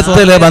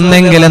സ്വർഗത്തിൽ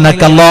വന്നെങ്കിൽ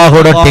നക്ക്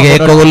അല്ലാഹുടൊട്ടിಗೆ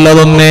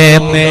കൊള്ളതൊന്നേ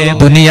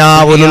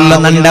ദുനിയാവിലുള്ള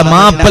നന്റെ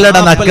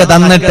മാപ്പിളയുടെ നക്ക്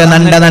തന്നിട്ട്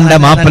നന്റെ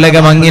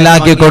മാപ്പിളಗೆ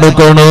മങ്ങിലാക്കി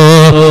കൊടുക്കണു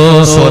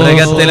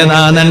സ്വർഗത്തിൽ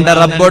നാ നന്റെ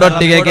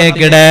റബ്ബോടൊട്ടിಗೆ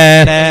കേക്കിടേ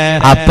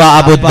അപ്പ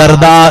അബൂ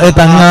ദർദാ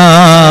തങ്ങ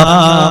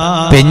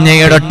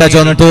പെഞ്ഞയുടെ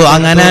ചൊന്തു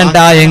അങ്ങനെ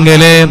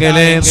ഉണ്ടായെങ്കില്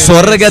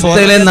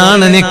സ്വർഗത്തിൽ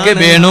നാണ് നിക്ക്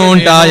വേണു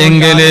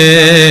ഉണ്ടായെങ്കില്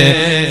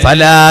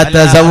ഫലാ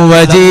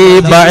തസവ്വജി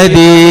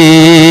ബഅദി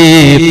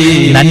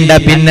നന്റെ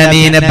പിന്നെ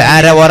നീന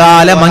വേറെ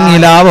ഒരാളെ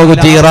മങ്ങിലാവു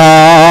തീറാ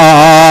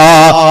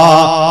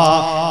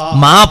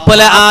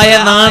മാപ്പിള ആയ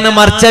നാണ്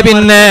മറിച്ച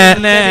പിന്നെ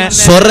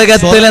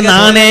സ്വർഗത്തില്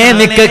നാണേ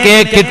നിക്ക്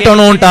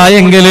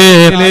കിട്ടണുണ്ടായെങ്കില്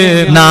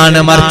നാണ്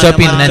മറിച്ച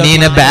പിന്നെ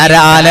നീന വേറെ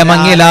ആലെ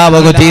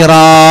മങ്ങിലാവു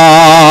തീറാ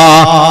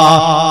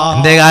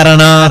എന്തേ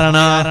കാരണം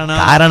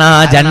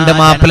രണ്ട്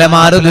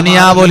മാപ്പിളമാര്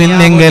ദുനിയാവോൽ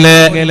ഇന്നെങ്കില്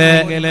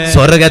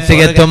സ്വർഗത്തിൽ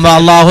എത്തുമ്പോ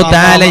അല്ലാഹു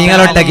തആല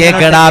ഇങ്ങളൊട്ട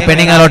കേക്കടാ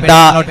പെണിങ്ങളൊട്ട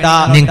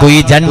നിങ്ങക്ക് ഈ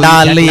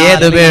ജണ്ടാലിൽ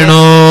ഏത്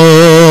വേണോ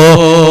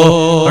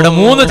ഇവിടെ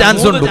 3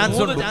 ചാൻസ് ഉണ്ട്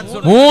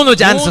 3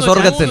 ചാൻസ്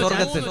സ്വർഗത്തിൽ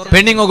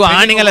പെണ്ണിങ്ങോ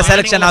ആണിങ്ങളെ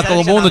സെലക്ഷൻ ആക്കുക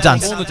 3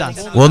 ചാൻസ്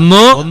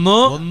ഒന്ന്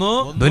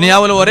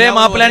ദുനിയാവിൽ ഒരേ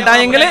മാപ്പിള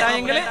ഉണ്ടായെങ്കിൽ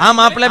ആ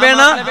മാപ്പിള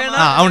വേണ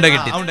അവിടെ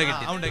കിട്ടി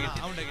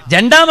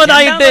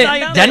രണ്ടാമതായിട്ട്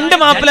രണ്ട്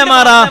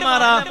മാപ്പിളമാറാ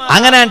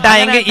അങ്ങനെ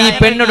ഉണ്ടായെങ്കിൽ ഈ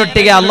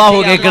പെണ്ണൊട്ടിಗೆ അല്ലാഹു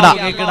കേക്കട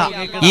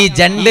ഈ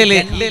ജണ്ടില്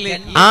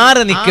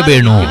 6 നിക്ക്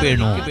വേണു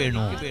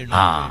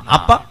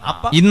അപ്പ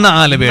ഇന്ന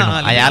ആള് വേണു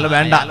അയാൾ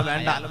വേണ്ട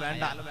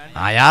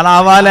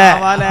അയാളാവാലെ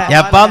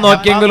എപ്പാ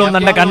നോക്കിയെങ്കിലും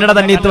നന്റെ കണ്ണട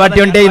തന്നെ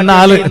ഇത്തുവാട്ടിയുണ്ടേ ഇന്ന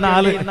ആള്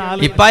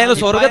ഇപ്പ അയാൾ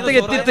സ്വർഗത്തിൽ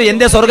എത്തിത്ത്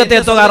എന്റെ സ്വർഗത്തെ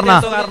എത്തോ കാരണം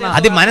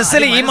അത്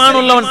മനസ്സിൽ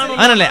ഈമാനുള്ളവൻ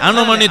അങ്ങനല്ലേ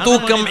അണുമണി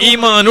തൂക്കം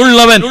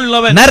ഈമാനുള്ളവൻ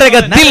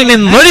നരകത്തിൽ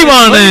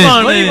നിന്നൊഴിവാണ്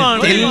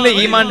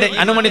ഈമാന്റെ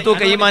അണുമണി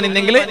തൂക്ക ഈമാൻ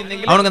ഇന്നെങ്കിൽ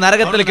അവനക്ക്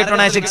നരകത്തിൽ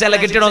കിട്ടണ ശിക്ഷ അല്ല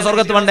കിട്ടണോ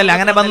സ്വർഗത്ത് വണ്ടല്ലേ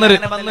അങ്ങനെ വന്നൊരു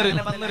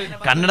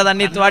കണ്ണട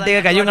തന്നെ ഇത്തുവാട്ടിയ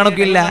കയ്യും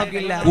കണക്കില്ല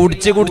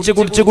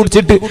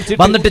കുടിച്ചിട്ട്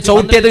വന്നിട്ട്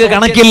ചവിട്ടിയത്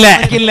കണക്കില്ല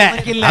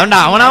അതുകൊണ്ട്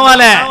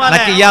അവനാവാലെ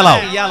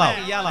ഇയാളാവും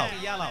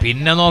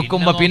പിന്നെ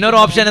നോക്കുമ്പോ പിന്നെ ഒരു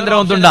ഓപ്ഷൻ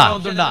എന്തിനാ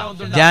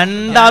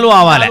രണ്ടാളും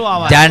ആവാലെ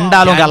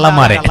രണ്ടാളും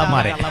കള്ളന്മാരെ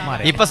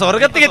ഇപ്പൊ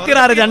സ്വർഗത്തിൽ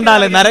എത്തിയാറ്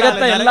രണ്ടാള്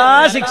നരകത്തെ എല്ലാ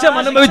ശിക്ഷ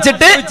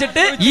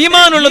അനുഭവിച്ചിട്ട്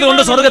ഈമാനുള്ളത്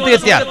കൊണ്ട് സ്വർഗത്തിൽ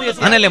എത്തിയാൽ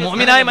അങ്ങനല്ലേ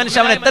മോമിനായ മനുഷ്യ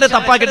അവൻ എത്ര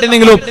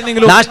തപ്പാക്കിട്ടെങ്കിലും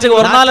ലാസ്റ്റ്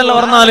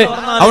ഓർന്നാല്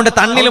അവന്റെ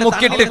തണ്ണിൽ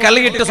മുക്കിട്ട്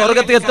കല്ലിട്ട്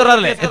സ്വർഗത്തിൽ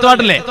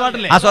എത്തുവാട്ടില്ലേ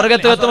ആ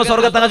സ്വർഗത്തിൽ എത്തുമ്പോ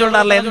സ്വർഗത്തങ്ങ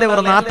ചൊല്ലാറില്ല എന്തേ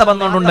ഒരു നാത്ത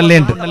വന്നോണ്ടുണ്ടല്ലേ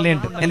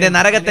എന്റെ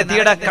നരകത്തെ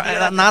തീയുടെ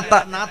നാത്ത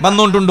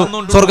വന്നോണ്ടുണ്ടു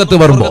സ്വർഗത്ത്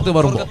വരുമ്പോ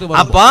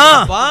അപ്പാ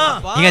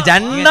ഇങ്ങ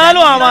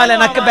രണ്ടാലും ആവാലെ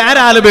നക്ക് വേറെ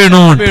ആള്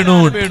വേണു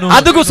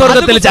അതുക്കും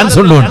സ്വർഗത്തിൽ ചാൻസ്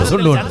ഉള്ളു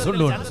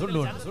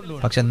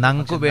പക്ഷെ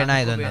നങ്കു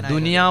വേണായത്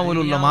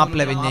ദുനിയാവിലുള്ള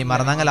മാപ്പിള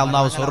വിഞ്ഞൈമാർ ഞങ്ങൾ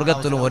അല്ലാഹു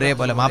സ്വർഗത്തിലും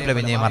ഒരേപോലെ മാപ്പിള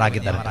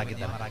വിഞ്ഞൈമാറാക്കി തരാം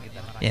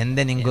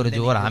എന്റെ നിങ്ങൊരു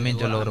ജോർ ആമീൻ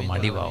ചൊല്ല ഒരു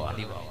മടിവാവ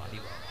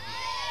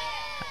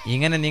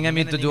ഇങ്ങനെ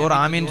നിങ്ങമിത്ത് ജോർ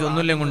ആമീൻ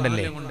ചൊന്നില്ലേ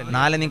കൊണ്ടല്ലേ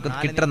നാളെ നിങ്ങൾക്ക്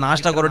കിട്ടുന്ന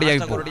നാഷ്ട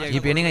കൊറടിയായി പോകും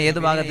ഈ പെണ്ണിങ്ങ ഏത്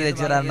ഭാഗത്തിൽ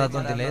വെച്ചിരാറില്ല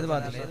ഏത്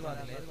ഭാഗത്തിൽ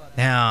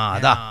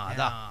അതാ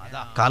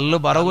കല്ല്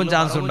പറവും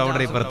ചാൻസ് ഉണ്ട്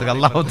അവിടെ ഇപ്പുറത്ത്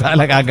അല്ലാഹു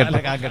തആല കാക്കട്ടെ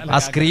ആ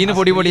സ്ക്രീന്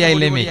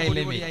പൊടിയായില്ലേ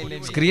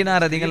സ്ക്രീൻ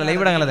ആരാ നിങ്ങൾ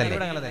ലൈവിടങ്ങളതല്ലേ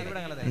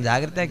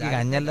ജാഗ്രതയാക്കി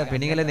കഞ്ഞല്ല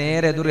പെണ്ണിങ്ങളെ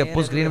നേരെ എതിർ എപ്പോ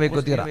സ്ക്രീൻ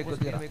വെക്കൊത്തിറ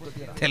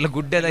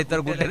ഗുഡ്ഡ ഇത്ര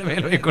ഗുഡ്ഡ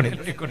മേൽ വെക്കൊടി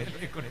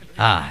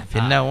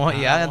പിന്നെ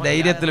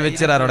ധൈര്യത്തിൽ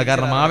വെച്ചിരാറോടെ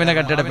കാരണം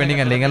മാവിനക്കട്ടയുടെ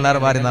പെണ്ണിങ്ങല്ലേ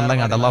ഇങ്ങെല്ലാരും പാരി നല്ല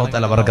കണ്ട അല്ലാഹു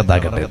തആല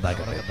ബർക്കത്താക്കട്ടെ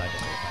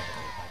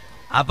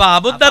അപ്പൊ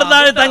അബൂ ദർദാ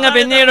തങ്ങ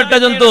പെഞ്ഞയിടൊട്ട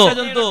ജന്തു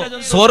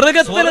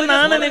സ്വർഗത്തിൽ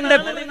നാണ് നിന്റെ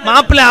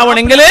മാപ്പിള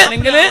ആവണെങ്കില്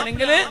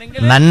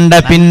നന്റെ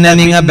പിന്നെ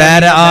നിങ്ങ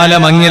വേറെ ആല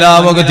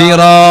മങ്ങിലാവുക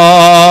തീറാ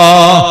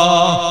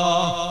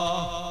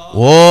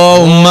ഓ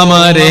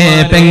ഉമ്മമാരെ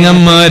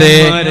പെങ്ങന്മാരെ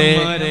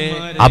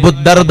അബൂ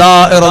ദർദാ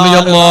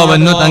റളിയല്ലാഹു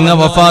അൻഹു തങ്ങ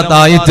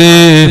വഫാത്തായിട്ട്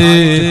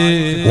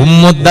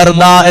ഉമ്മു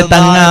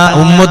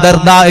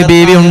ദർദാ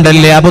ബീവി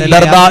ഉണ്ടല്ലേ അബൂ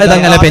ദർദാ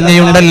തങ്ങളെ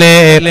പെഞ്ഞയുണ്ടല്ലേ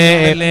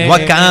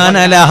വകാന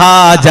ലഹാ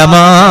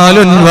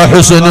ജമാലുൻ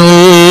വഹുസ്നു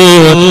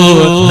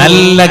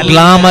നല്ല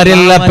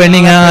ഗ്ലാമറുള്ള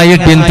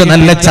പെണ്ണിങ്ങായിട്ടിന്ത്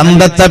നല്ല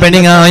ചന്തത്തെ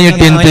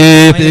പെണ്ണിങ്ങായിട്ടിന്ത്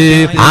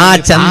ആ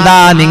ചന്ത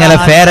നിങ്ങളെ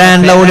ഫെയർ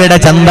ആൻഡ് ലവ്ലിയുടെ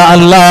ചന്ത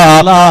അല്ല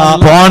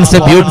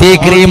പോൺസ് ബ്യൂട്ടി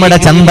ക്രീമിയുടെ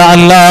ചന്ത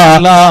അല്ല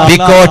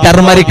വിക്കോ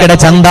ടർമറിക്കയുടെ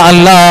ചന്ത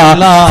അല്ല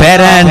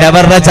ഫെയർ ആൻഡ്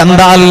എവറുടെ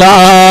ചന്ത അല്ല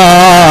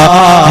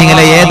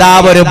നിങ്ങളെ ഏതാ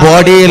ഒരു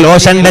ബോഡി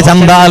ലോഷന്റെ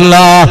ചന്ത അല്ല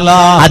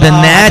അത്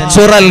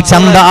നാച്ചുറൽ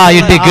ചന്ത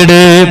ആയിട്ടിക്കിട്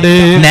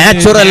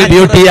നാച്ചുറൽ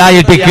ബ്യൂട്ടി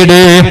ആയിട്ടിക്കിട്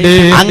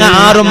അങ്ങ്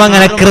ആറും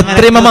അങ്ങനെ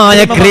കൃത്രിമമായ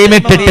ക്രീം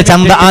ഇട്ടിട്ട്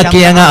ചന്ത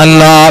ആക്കി അങ്ങ്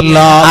അല്ല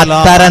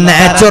അത്തര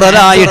നാച്ചുറൽ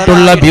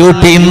ആയിട്ടുള്ള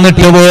ബ്യൂട്ടി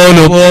ഇന്നിട്ട്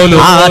പോലും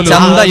ആ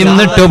ചന്ത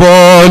ഇന്നിട്ട്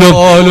പോലും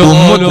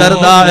ഉമ്മു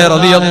ദർദാ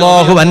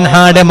റളിയല്ലാഹു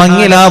അൻഹാടെ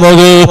മങ്ങിലാവൂ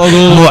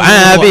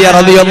മുആവിയ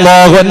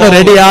റളിയല്ലാഹു അൻഹു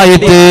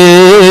റെഡിയായിട്ട്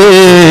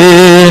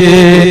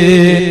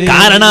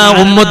കാരണം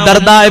ഉമ്മു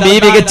ദർദാ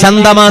ബീവിക്ക്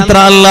ചന്ത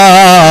മാത്രമല്ല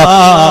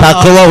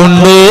തഖ്വ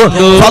ഉണ്ട്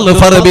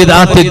ഫൽഫർ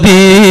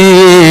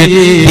ബിദാത്തിദ്ദീൻ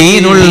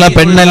ദീനുള്ള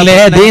പെണ്ണല്ലേ,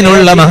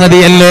 ദീനുള്ള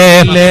മഹദിയല്ലേ.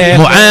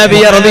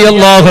 മുആവിയ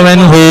റളിയല്ലാഹു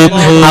അൻഹു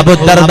അബൂ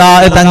ദർദാ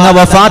തങ്ങ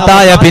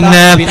വഫാത്തായ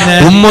പിന്നെ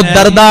ഉമ്മു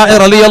ദർദാ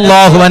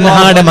റളിയല്ലാഹു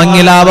അൻഹാടെ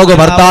മങ്ങിലാവക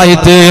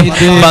ഭർത്തായിട്ട്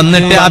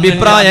വന്നിട്ട്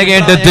അഭിപ്രായ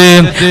കേട്ടിട്ട്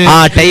ആ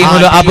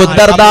ടൈമിൽ അബൂ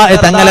ദർദാ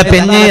തങ്ങളെ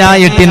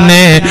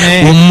പെഞ്ഞയായിട്ടിന്നെ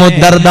ഉമ്മു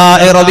ദർദാ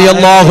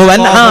റളിയല്ലാഹു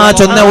അൻഹാ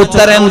ചൊന്ന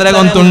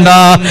ഉത്തരേന്ദ്രകം തുണ്ട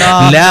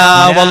ലാ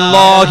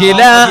വല്ലാഹി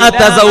ലാ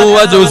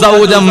അതസവ്വജു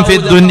സൗജൻ ഫി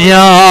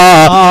ദുനിയാ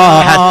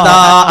ഹത്താ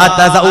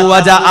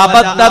അതസവ്വജ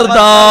അബൂ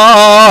ദർദാ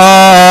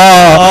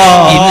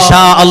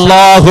ഇൻഷാ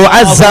അല്ലാഹു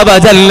അസ്സ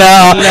വജല്ല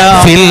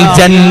ഫിൽ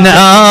ജന്ന.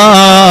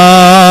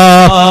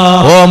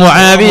 ഓ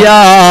മുആവിയ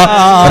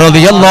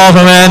റളിയല്ലാഹു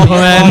അൻഹു,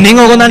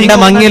 നിങ്ങൾക്ക് നണ്ട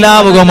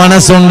മങ്ങിലാവുക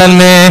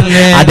മനസ്സുണ്ടല്ലേ?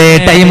 അതേ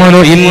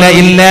ടൈമിലു ഇല്ല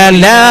ഇല്ല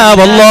ലാ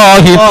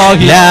വല്ലാഹി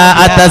ലാ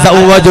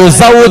അതസവ്വജു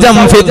സൗജൻ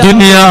ഫി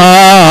ദുനിയാ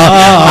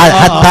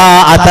ഹത്താ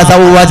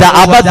അതസവ്വജ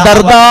അബൂ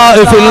ദർദാ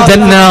ഫിൽ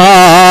ജന്ന.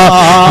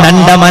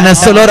 നണ്ട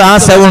മനസ്സിലൊരു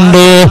ആശ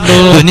ഉണ്ട്,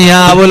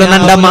 ദുനിയാവിൽ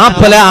നണ്ട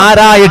മാപ്പല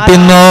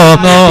ആരായിട്ടിന്നോ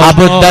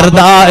അബൂ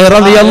ദർദാ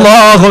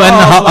റളിയല്ലാഹു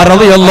അൻഹു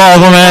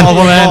റളിയല്ലാഹു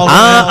അൻഹു.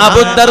 ആ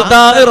അബൂ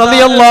ദർദാ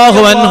റളിയല്ലാഹു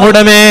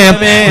അൻഹുടമേ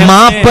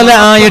മാപ്പല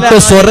ആയിട്ട്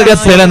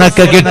സ്വർഗ്ഗത്തിൽ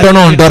എനക്ക്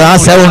കിട്ടണോണ്ട്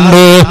ഒരാശ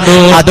ഉണ്ട്.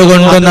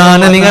 അതുകൊണ്ട് ഞാൻ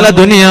നിങ്ങളെ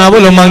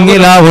ദുനിയാവിൽ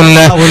മങ്ങിലാവില്ല.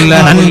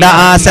 നണ്ട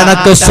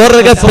ആശനക്ക്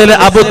സ്വർഗ്ഗത്തിൽ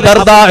അബൂ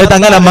ദർദാ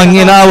തങ്ങളെ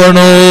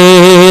മങ്ങിലാവണോ.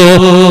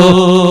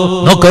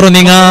 നോക്കറു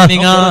നിങ്ങ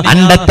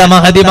അണ്ടത്തെ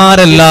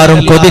മഹദിമാരെല്ലാരും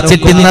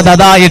കൊതിച്ചിട്ടിന്നത്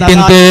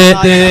അതായിട്ടിണ്ട്.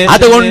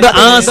 അതുകൊണ്ട്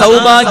ആ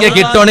സൗഭാഗ്യ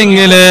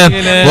കിട്ടണമെങ്കിൽ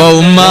ഓ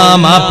ഉമ്മ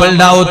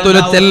മാപ്പിളുടെ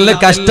ഔത്തുല് തെല്ല്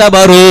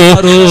കഷ്ടപ്പെടൂ,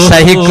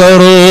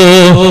 സഹിക്കറൂ.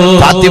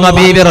 ഫാത്തിമ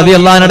ബീവി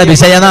റളിയല്ലാഹു അൻഹയുടെ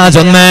വിഷയനാ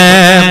ചൊന്നേ.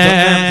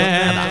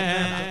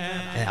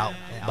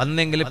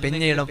 വന്നെങ്കിൽ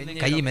പെഞ്ഞയുടെ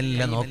കൈ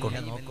മെല്ലെ നോക്കും.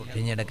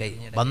 പെഞ്ഞയുടെ കൈ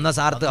വന്ന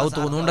സാർത്ത് ഔത്ത്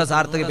നൂണ്ട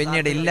സാർത്ത്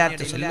പെഞ്ഞയുടെ ഇല്ലാത്ത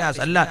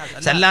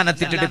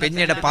ചെല്ലാനെത്തിട്ടിട്ട്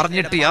പെഞ്ഞയുടെ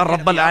പറഞ്ഞിട്ട് യാ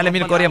റബ്ബൽ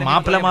ആലമീൻ കൊറിയ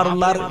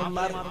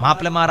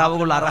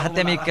മാപ്പിളമാറാവുകൾ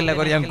അർഹത്തമേക്കല്ല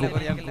കൊറിയാങ്കു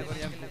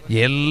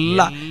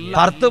എല്ലാ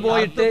പുറത്ത്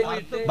പോയിട്ട്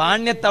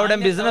ബാണ്യത്തവിടെ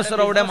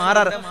ബിസിനസ്സറവിടെ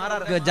മാറാർ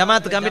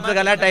ജമാഅത്ത് കമ്മിറ്റി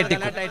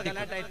കലാട്ടായിട്ടിക്കും.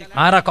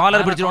 ആരാ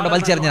കോളർ പിടിച്ചുകൊണ്ട്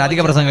വലിച്ചെറിഞ്ഞാൽ അധിക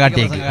പ്രസംഗം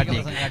കാട്ടിയേക്ക്,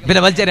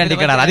 പിന്നെ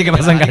വലിച്ചെറിയാണ്ടിക്കണ അധിക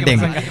പ്രസംഗം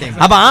കാട്ടിയേക്ക്.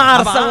 അപ്പൊ ആ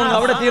അർസം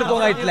അവിടെ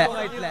തീർക്കായിട്ടില്ല.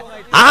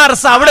 ആ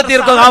അർസ അവിടെ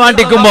തീർക്കാൻ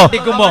വേണ്ടിക്കുമ്പോ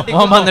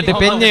ഓൻ വന്നിട്ട്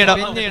പെഞ്ഞയുടെ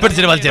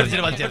പിടിച്ചിട്ട്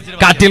വലിച്ചെറിഞ്ഞു,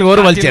 കാറ്റിൽ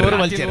ഓറ് വലിച്ചെറിഞ്ഞു.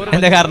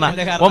 എന്താ കാരണം?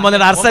 ഓൻ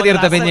വന്നിട്ട് അർസ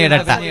തീർത്ത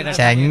പെഞ്ഞയിടട്ട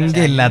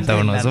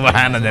ചങ്കില്ലാത്തവണു.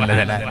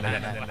 സുബ്ഹാനല്ലാഹ്.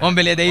 ഓൻ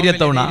വലിയ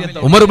ധൈര്യത്തവണ.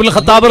 ഉമർ ഇബ്നുൽ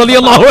ഖത്താബ്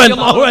റളിയല്ലാഹു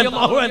അൻഹു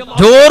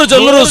ജോർ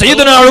ചൊല്ലു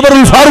സയ്യിദുനാ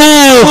ഉമറുൽ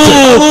ഫാറൂഖ്,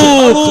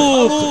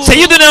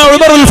 സയ്യിദുനാ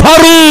ഉമറുൽ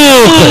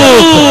ഫാറൂഖ്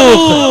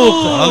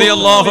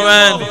റളിയല്ലാഹു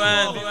അൻഹു.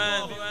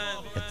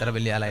 എത്ര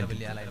വലിയ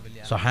ആളായിരുന്നു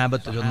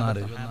സ്വഹാബത്ത്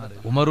ചൊന്നാറ്.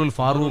 ഉമറുൽ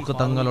ഫാറൂഖ്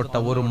തങ്ങളൊട്ട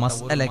ഒരു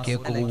മസ്അല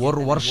കേൾക്കുക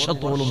ഒരു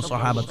വർഷത്തോളം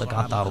സ്വഹാബത്ത്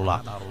കാത്താറുള്ള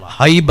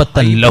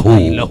ഹൈബത്തൻ ലഹു.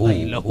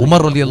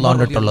 ഉമർ റളിയല്ലാഹു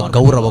അൻഹുള്ള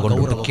ഗൗരവ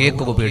കൊണ്ട്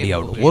കേൾക്കുക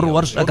പേടിയാവുള്ളൂ. ഒരു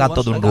വർഷം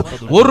കാത്തതുണ്ട്,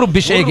 ഒരു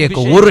വിഷയം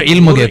കേൾക്കും, ഒരു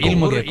ഇൽമു കേൾക്കും.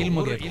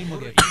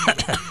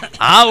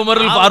 ആ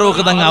ഉമറുൽ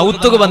ഫാറൂഖ് തങ്ങ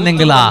ഔത്തുക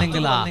വന്നെങ്കിലാ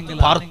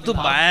പുറത്ത്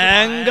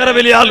ഭയങ്കര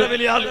വലിയ ആള്.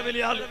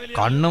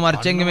 കണ്ണു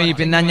മറിച്ചെങ്കിൽ ഈ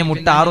പിന്നെ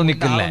മുട്ട ആറു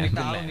നിക്കില്ലേ.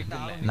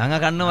 ഞങ്ങ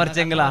കണ്ണു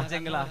മറിച്ചെങ്കിലാ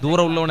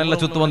ദൂരം ഉള്ളവനെല്ലാം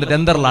ചുത്തു വന്നിട്ട്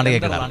എന്തറിലാണ്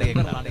കേൾക്കണ.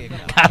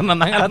 കാരണം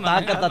ഞങ്ങളെ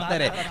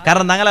നാക്കത്തരെ,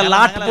 കാരണം ഞങ്ങളെ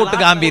ലാട്ട്പൂട്ട്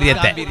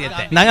ഗാംഭീര്യത്തെ,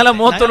 ഞങ്ങളെ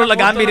മുഖത്തോടുള്ള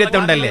ഗാംഭീര്യത്തെ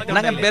ഉണ്ടല്ലേ,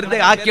 ഞങ്ങൾ വെറുതെ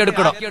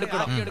ആക്കിയെടുക്കണോ.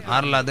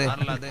 ആറല്ലത്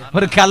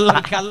ഒരു കള്ള.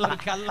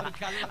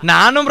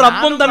 ഞാനും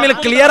റബ്ബും തമ്മിൽ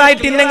ക്ലിയർ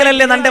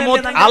ആയിട്ടില്ലെങ്കിലല്ലേ നന്റെ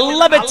മുഖത്ത്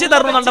അള്ള വെച്ച്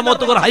തരുന്നു. നന്റെ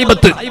മുഖത്ത് ഒരു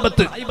ഹൈബത്ത്.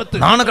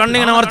 നാണ്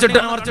കണ്ണിങ്ങനെ മറിച്ചിട്ട്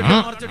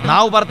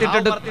നാവ്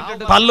പറത്തിട്ടിട്ട്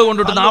പല്ല്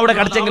കൊണ്ടിട്ട് നാവിടെ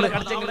കടിച്ചെങ്കിൽ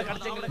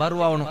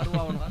ബറുവാവണു.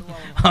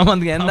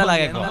 എന്താ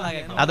കേൾക്കും.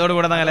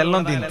 അതോടുകൂടെ ഞങ്ങൾ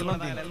എല്ലാം തിന്നു.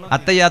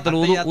 അത്തയ്യാത്തിൽ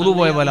ഉളു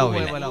പോയ പോലെ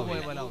ആവില്ല.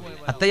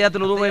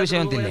 അത്തയ്യാത്തിൽ ഉളു പോയ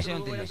വിഷയം തിന്നെ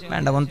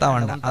വേണ്ട, ഒന്താ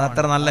വേണ്ട.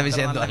 അതത്ര നല്ല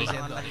വിഷയം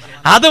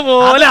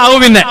അതുപോലെ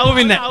ആവും. പിന്നെ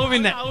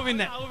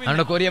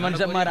നമ്മുടെ കൊറിയ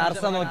മനുഷ്യന്മാർ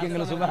അർസ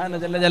നോക്കിയെങ്കിൽ സുബ്ഹാന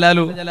ജല്ല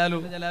ജലാലു.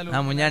 ആ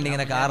മുഞ്ഞാണ്ടി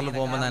ഇങ്ങനെ കാറിൽ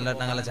പോകുമ്പോൾ നല്ല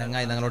ഞങ്ങളെ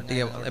ചങ്ങായി ഞങ്ങൾ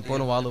ഒട്ടിയെ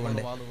എപ്പോഴും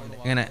വാളുകൊണ്ട്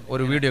ഇങ്ങനെ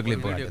ഒരു വീഡിയോ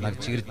ക്ലിപ്പ്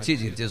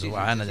ചിരിച്ച്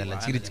സുബ്ഹാന ജല്ല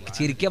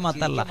ചിരിക്കാൻ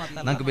മാത്രല്ല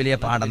നമുക്ക് വലിയ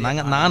പാഠം.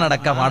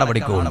 നാനടക്ക പാഠ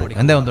പഠിക്കുന്നുണ്ട്.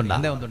 എന്താ ഒന്നുണ്ടാ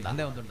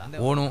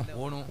ഓണു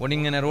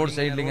ഓണിങ്ങനെ റോഡ്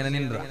സൈഡിൽ ഇങ്ങനെ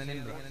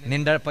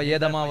നിന്റെ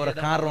ഏതമാ ഒരു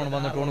കാറോണ്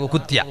വന്നിട്ട് ഓണു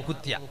കുത്തിയപ്പോ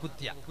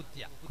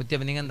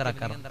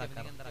നിങ്ങെന്തറാക്കാറ്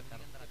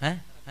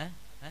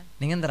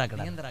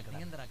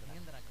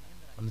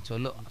ഒന്ന്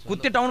ചൊല്ലു.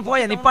 കുത്തി ടൗൺ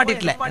പോയ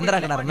നിപ്പാട്ടിട്ടില്ലേ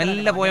എന്തറാക്കടാറ്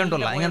മെല്ലെ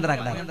പോയോണ്ടുള്ള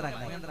എങ്ങെന്തറാക്കടാറ്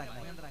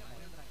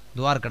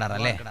ദ്വാർക്കടാറ്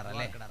അല്ലേ.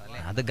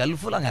 അത്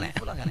ഗൾഫിൽ അങ്ങനെ.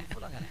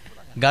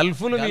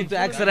 ഗൾഫിൽ മീത്ത്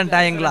ആക്സിഡന്റ്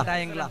ആയെങ്കിലാ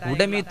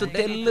ഉടമീത്ത്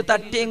തെല്ല്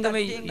തട്ടിയെങ്കിൽ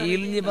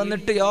ഇളിഞ്ഞ്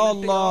വന്നിട്ട് യാ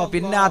അല്ലാഹ്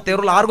പിന്നെ ആ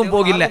തെരുവിൽ ആർക്കും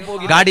പോകില്ല.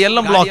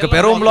 ഗാഡിയെല്ലാം ബ്ലോക്ക്,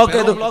 പെറവും ബ്ലോക്ക്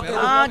ചെയ്തു.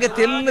 ആകെ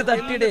തെല്ല്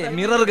തട്ടിടേ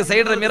മിറർക്ക്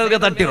സൈഡ് മിറർക്ക്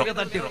തട്ടിറോ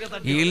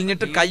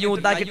ഇളിഞ്ഞിട്ട് കൈ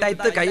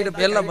ഉത്താക്കിട്ടായിട്ട് കൈയുടെ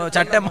എല്ലാം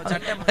ചട്ട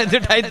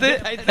എന്നിട്ടായിട്ട്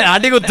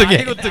അടികുത്തുകെ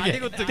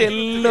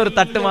തെല്ലൊരു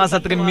തട്ട്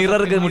മാസത്തിന്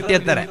മിറർക്ക്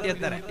മുട്ടിയെത്തര.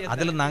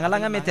 അതിൽ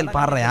ഞങ്ങളങ്ങമേ തെൽ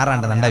പാറ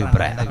യാറാണ്ട് എന്റെ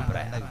അഭിപ്രായം.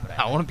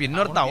 അവൻ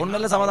പിന്നോർത്ത് അവൻ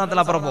നല്ല സമാധാനത്തിൽ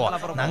അപ്പുറം പോവാ.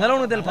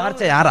 ഞങ്ങളോട് ഇതിൽ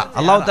പാർച്ച യാറാ.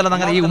 അള്ളാഹു തആല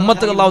ഞങ്ങൾ ഈ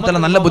ഉമ്മത്ത് അള്ളാഹു തആല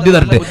തങ്ങൾ നല്ല ബുദ്ധി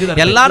തരട്ടെ.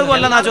 എല്ലാവർക്കും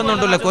അല്ല നാ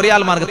ചൊന്നുണ്ടല്ലോ, കൊറിയ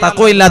ആൾമാർക്ക്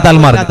തക്കോ ഇല്ലാത്ത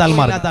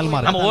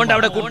ആൾമാർക്ക് ഓണ്ട്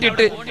അവിടെ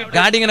കുട്ടിയിട്ട്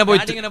ഗാഡി ഇങ്ങനെ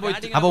പോയിട്ട്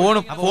അപ്പൊ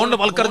ഫോണിൽ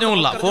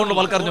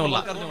വൽക്കറിഞ്ഞുള്ള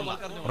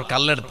ഒരു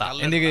കല്ലെടുത്ത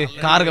എനിക്ക്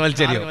കാർ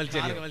വലിച്ചെറിയോ,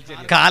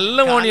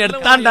 കല്ല് മോണി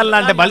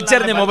എടുത്താണ്ടല്ലാണ്ട്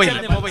വലിച്ചെറിഞ്ഞ മൊബൈൽ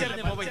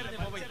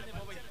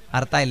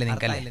അർത്ഥമില്ല.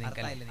 നിങ്ങൾക്കല്ലേ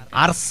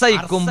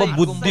അർസയിക്കുമ്പോ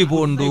ബുദ്ധി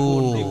പോണ്ടു.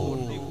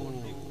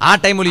 ആ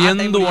ടൈമിൽ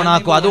എന്ത്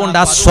ഓണാക്കും. അതുകൊണ്ട്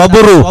ആ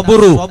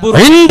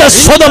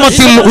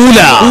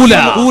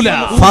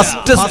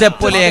ഫസ്റ്റ്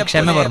സ്റ്റെപ്പിലെ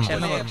ക്ഷമ പറഞ്ഞു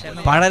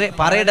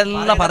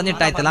പറയടെല്ലാം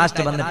പറഞ്ഞിട്ടായിട്ട്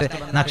ലാസ്റ്റ് വന്നിട്ട്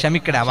നാ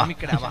ക്ഷമിക്കടാവാ,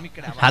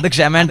 അത്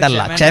ക്ഷമേണ്ടല്ല.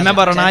 ക്ഷമ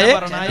പറഞ്ഞായേ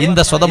ഇന്ത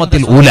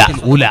സ്വതമത്തിൽ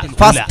ഊല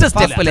ഫസ്റ്റ്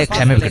സ്റ്റെപ്പിലെ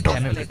ക്ഷമ കിട്ടും.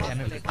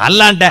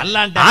 അല്ലാണ്ട്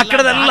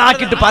ആക്കടതെല്ലാം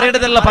ആക്കിട്ട്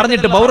പറയടതെല്ലാം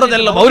പറഞ്ഞിട്ട്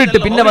ബൗറതെല്ലാം ബൗരിട്ട്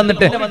പിന്നെ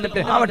വന്നിട്ട്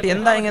ആവട്ടെ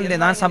എന്താ ഇങ്ങനെ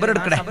ഞാൻ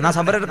സബറെടുക്കടേ, ഞാൻ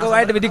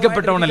സബറെടുക്കുവായിട്ട്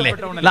വിധിക്കപ്പെട്ടവണല്ലേ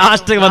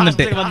ലാസ്റ്റ്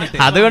വന്നിട്ട്.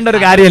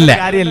 അതുകൊണ്ടൊരു കാര്യമല്ല.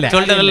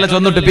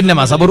 ചൊന്നിട്ട് പിന്നെ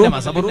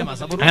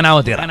അങ്ങനെ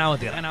ആവോ തീറ.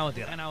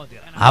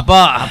 അപ്പൊ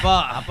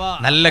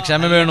നല്ല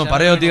ക്ഷമ വേണു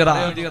പറയോ തീറ.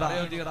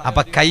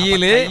 അപ്പൊ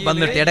കയ്യില്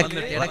വന്നിട്ട് ഇടക്ക്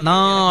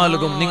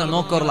നാലുകും നിങ്ങൾ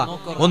നോക്കറല്ല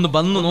ഒന്ന്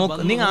വന്നു നോക്ക്,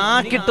 നിങ്ങൾ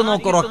ആക്കിട്ട്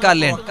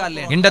നോക്കറൊക്കല്ലേ.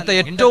 ഇണ്ടത്തെ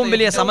ഏറ്റവും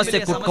വലിയ സമസ്യ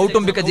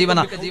കൗട്ടുംബിക ജീവന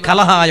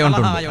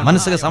കലഹായോണ്ടുണ്ട്.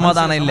 മനസ്സിന്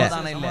സമാധാനം ഇല്ല.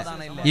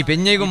 ഈ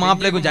പെഞ്ഞയ്ക്കും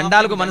മാപ്പിളേക്കും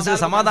രണ്ടാൾക്കും മനസ്സിന്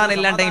സമാധാനം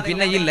ഇല്ലാണ്ടെങ്കിൽ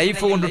പിന്നെ ഈ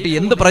ലൈഫ് കൊണ്ടിട്ട്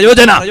എന്ത്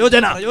പ്രയോജന.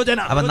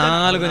 അപ്പൊ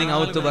നാലുകും നിങ്ങൾ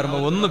ഔത്ത് പറയുമ്പോ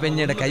ഒന്ന്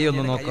പെഞ്ഞയുടെ കൈ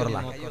ഒന്ന് നോക്കറല്ല.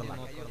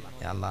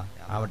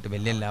 ആവട്ടെ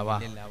വലിയല്ലാവാ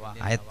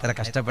എത്ര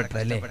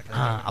കഷ്ടപ്പെട്ടല്ലേ.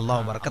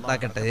 അള്ളാഹു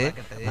ബർക്കത്താക്കട്ടെ.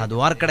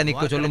 ദ്വാർക്കട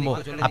നിക്ക് ചൊല്ലുമ്പോ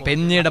ആ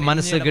പെഞ്ഞയുടെ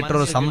മനസ്സ്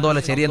കിട്ടൊരു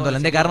സന്തോഷം ശരിയെന്തോല്ല.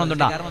 എന്റെ കാരണം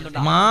എന്തുണ്ടാ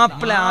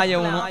മാപ്പിള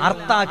ആയവണു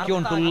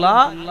അർത്ഥാക്കിയോണ്ടുള്ള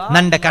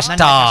നന്റെ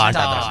കഷ്ട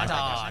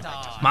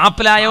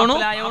മാപ്പിലായോണു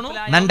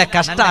നന്റെ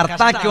കഷ്ട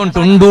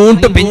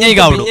അർത്ഥാക്കിയോണ്ടുണ്ടൂണ്ട്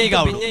പെഞ്ഞൈകാവുడు.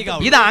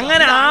 ഇത്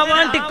അങ്ങനെ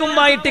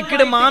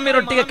ആവാണ്ടിക്കുമ്പായിട്ടിക്കിട്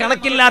മാമിരൊട്ടിക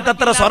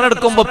കണക്കില്ലാത്തത്ര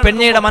സ്വരെടുക്കുമ്പോ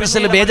പെഞ്ഞയുടെ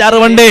മനസ്സിൽ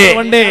ബേജാറുണ്ട്.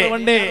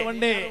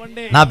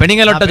 നാ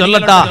പെണിങ്ങലൊട്ട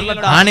ചൊല്ലട്ട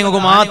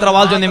ആണിങ്ങക്ക് മാത്രം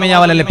വാൽ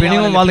ചൊന്നിമയാവല്ലേ,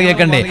 പെണിങ്ങും വാൽ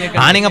കേൾക്കണ്ടേ.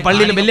 ആണിങ്ങ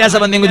പള്ളിയിൽ വെള്ളിയാസ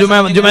വന്നെങ്കിൽ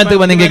ജുമാത്ത്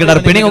വന്നെങ്കിൽ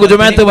കേട്ടാറ്, പെണിങ്ങക്ക്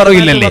ജുമാത്ത്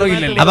പറയില്ലല്ലേ.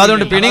 അപ്പൊ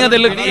അതുകൊണ്ട്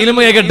പെണിങ്ങത്തിൽ ഇലുമ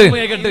കേട്ട്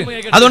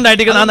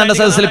അതുകൊണ്ടായിട്ട് നാന്റെ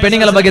സദസ്സിൽ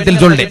പെണിങ്ങളെ ഭാഗ്യത്തിൽ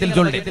ചൊല്ലേ.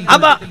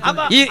 അപ്പൊ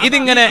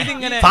ഇതിങ്ങനെ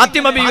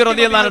ഫാത്തിമ ബീവി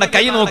റളിയല്ലാഹുവിന്റെ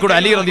കൈ നോക്കൂടെ,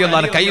 അലി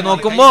റളിയല്ലാഹു കൈ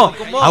നോക്കുമ്പോ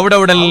അവിടെ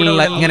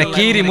ഇങ്ങനെ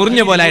കീരി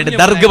മുറിഞ്ഞ പോലെ ആയിട്ട്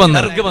ദർഗ്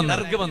വന്ന്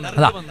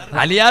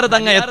അലിയാർ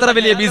തങ്ങ എത്ര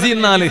വലിയ ബിസി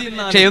എന്നാല്.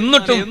 പക്ഷെ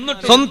എന്നിട്ടും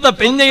സ്വന്തം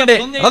പെഞ്ഞയുടെ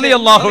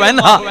റളിയല്ലാഹു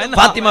അൻഹ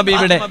ഫാത്തിമ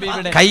ബീവിയുടെ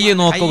കൈ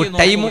നോക്കൂ,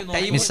 ടൈം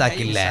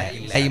മിസ്സാക്കില്ല.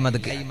 ടൈം അത്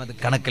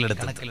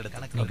കണക്കിലെടുത്ത്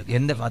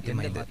എന്റെ ഫാത്തിമ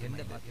ഇത്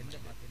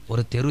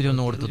ഒരു തെരു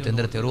ചൊന്നു കൊടുത്തു.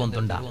 എന്തൊരു തെരു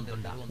ഒന്നുണ്ടാ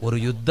ഒരു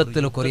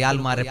യുദ്ധത്തിൽ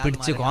കൊറിയാൽമാരെ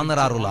പിടിച്ച്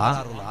കോന്നറാറുള്ള.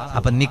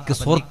 അപ്പൊ നിക്ക്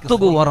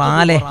സ്വത്തുകു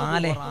ഒരാലെ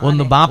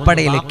ഒന്ന്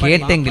ബാപ്പടയില്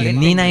കേട്ടെങ്കിൽ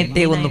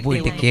നീനായിട്ടേ ഒന്ന്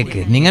പോയിട്ട് കേക്ക്,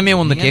 നിങ്ങമേ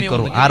ഒന്ന്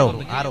കേക്കറു. ആരോ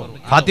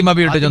ഫാത്തിമ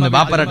ബീവിട്ട് ചൊന്ന്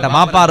ബാപ്പരട്ട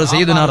ബാപ്പാറ്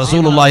സയ്യിദുനാ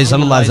റസൂലുള്ളാഹി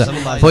സ്വല്ലല്ലാഹു അലൈഹി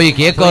വസല്ലം പോയി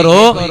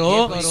കേക്കറോ.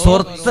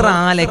 സ്വത്ര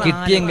ആലെ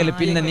കിട്ടിയെങ്കിൽ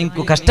പിന്നെ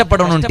നിങ്ങക്ക്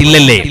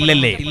കഷ്ടപ്പെടണോണ്ടില്ലല്ലേ.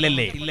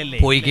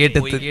 പോയി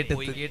കേട്ടിട്ട്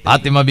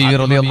ഫാത്തിമ ബീവി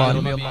റളിയല്ലാഹു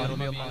അൻഹ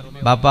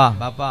ബാപ്പാ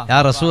യാ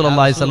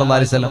റസൂലുള്ളാഹി സ്വല്ലല്ലാഹു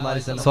അലൈഹി വസല്ലം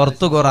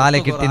സ്വത്തുകു ആലെ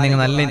കിട്ടി നിങ്ങൾ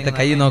നല്ല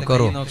കൈ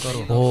നോക്കറു.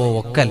 ഓ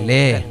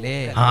ഒക്കല്ലേ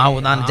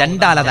ഞാൻ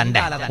ജണ്ടാല തണ്ട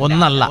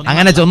ഒന്നല്ല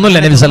അങ്ങനെ ചൊന്നില്ല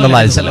നബി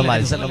സല്ലല്ലാഹു അലൈഹി വസല്ലം.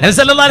 നബി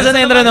സല്ലല്ലാഹു അലൈഹി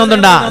വസല്ലം എന്തിനാ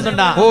ഒന്നുണ്ടാ.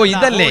 ഓ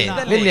ഇതല്ലേ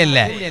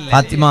വലിയല്ലേ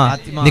ഫാത്തിമ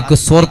നിക്ക്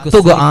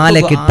സ്വത്തുകു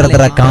ആലെ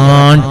കിട്ടത്ര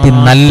കാണ്ടി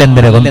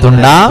നല്ലെന്തര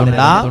കൊണ്ടുണ്ടാ.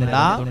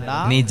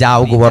 നീ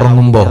ജാവുകു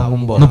ഉറങ്ങുമ്പോ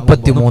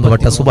 33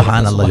 വട്ട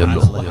സുബ്ഹാനല്ലാഹ്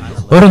ചൊല്ലു,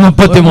 ഒരു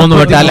 33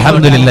 വട്ട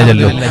അൽഹംദുലില്ലാഹ്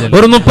ചൊല്ലു,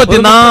 ഒരു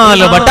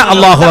 34 വട്ട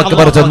അല്ലാഹു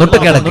അക്ബർ ചൊന്നിട്ട്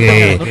കിടക്ക്.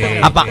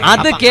 അപ്പൊ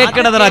അത്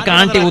കേക്കടത്ര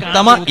കാണ്ടി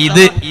ഉത്തമ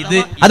ഇത്.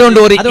 അതുകൊണ്ട്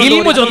ഒരു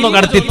ഇൽമു ചൊന്നു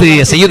കടത്തിട്ട്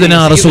സയ്യിദുനാ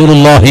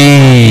റസൂലുള്ളാഹി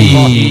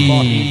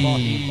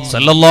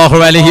സല്ലല്ലാഹു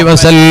അലൈഹി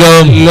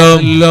വസല്ലം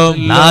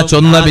നാ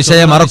ചൊന്ന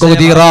വിഷയം മറക്കുക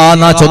തീറാ.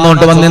 നാ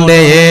ചൊന്നോണ്ട് വന്നതിന്റെ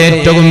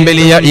ഏറ്റവും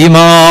വലിയ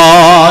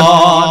ഈമാൻ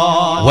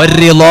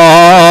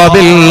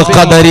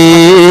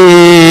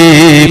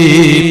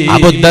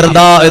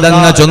അബൂദർദാ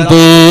ഇതങ്ങ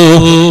ചൊന്തു.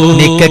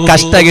 നിക്ക്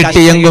കഷ്ട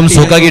കിട്ടിയെങ്കിലും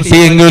സുഖ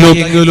കിട്ടിയെങ്കിലും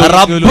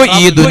റബ്ബ്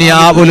ഈ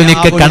ദുനിയാവില്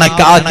നിക്ക്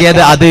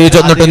കണക്കാക്കിയത് അത്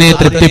ചൊന്നിട്ട് നീ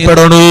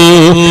തൃപ്തിപ്പെടണു.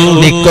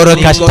 നിക്കൊരു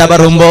കഷ്ട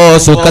വരുമ്പോ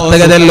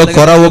സുഖത്തുകതെല്ലാം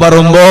കുറവ്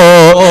വരുമ്പോ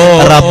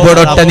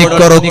റബ്ബിടൊട്ട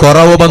നിക്കൊരു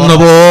കുറവ് വന്നു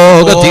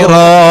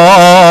പോകത്തീറാ.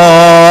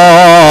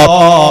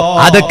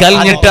 അത്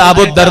കഴിഞ്ഞിട്ട്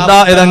അബൂദർദാ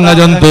ഇതങ്ങ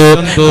ചൊന്തു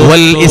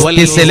വൽ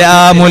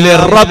ഇസ്തിസ്ലാമു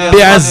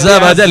ലിറബ്ബി അസ്സ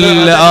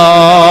വജല്ല.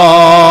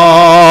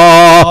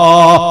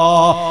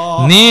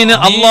 നീൻ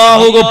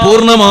അല്ലാഹുക്ക്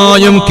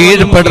പൂർണ്ണമായും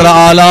കീഴ്പ്പെടുന്ന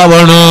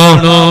ആളാവണോ,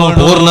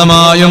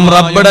 പൂർണ്ണമായും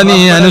റബ്ബടെ നീ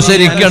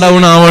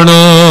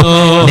അനുസരിക്കണവണാവണോ.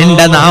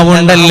 നിന്റെ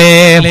നാവുണ്ടല്ലേ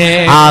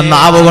ആ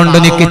നാവ് കൊണ്ട്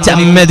നിക്ക്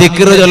ചമ്മ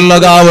ദിക്റ്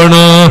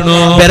ചൊല്ലുകാവണോ.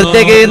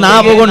 വെറുതെ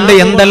നാവ് കൊണ്ട്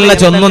എന്തെല്ലാം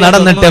ചൊന്നു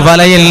നടന്നിട്ട്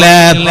ഫലയില്ല.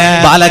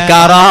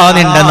 പാലക്കാറാ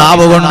നിന്റെ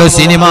നാവ് കൊണ്ട്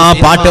സിനിമ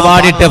പാട്ട്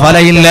പാടിയിട്ട്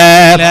ഫലയില്ല.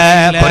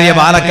 കൊറിയ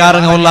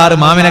പാലക്കാറങ്ങുള്ളാറ്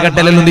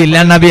മാവിനക്കട്ടലൊന്നും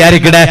ഇല്ലെന്ന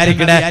വിചാരിക്കടേ.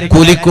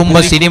 കുലിക്കുമ്പോ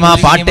സിനിമ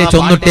പാട്ട്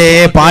ചൊന്നിട്ടേ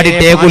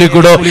പാടിട്ടേ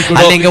കുലിക്കൂടോ,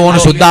 അല്ലെങ്കിൽ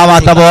യൂണിഫോം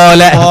ശുദ്ധാവാത്ത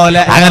പോലെ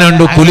അങ്ങനെ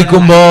ഉണ്ട്.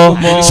 കുളിക്കുമ്പോ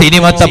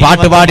സിനിമത്തെ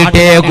പാട്ട്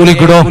പാടിട്ടേ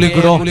കുളിക്കടോ.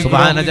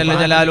 സുബ്ഹാന ജല്ല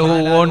ജലാലുഹു.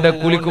 ഓണ്ട്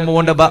കുളിക്കുമ്പോ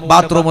ഓണ്ട്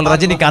ബാത്റൂമിൽ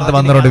രജനികാന്ത്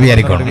വന്നോണ്ട്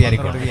വിചാരിക്കണം.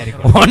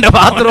 ഓണ്ട്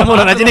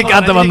ബാത്റൂമിൽ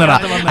രജനികാന്ത് വന്നറ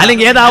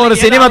അല്ലെങ്കിൽ ഏതാ ഒരു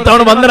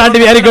സിനിമത്തോട് വന്നറാണ്ട്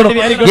വിചാരിക്കണം.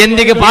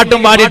 എന്തിക്ക് പാട്ടും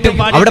പാടിയിട്ട്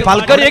അവിടെ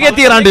പൽക്കരിയൊക്കെ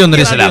തീരാണ്ട്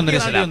ഒന്നും ഇസ്ലാം.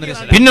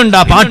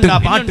 പിന്നുണ്ടാ പാട്ട്,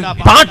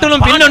 പാട്ടിലും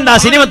പിന്നുണ്ടാ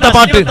സിനിമത്തെ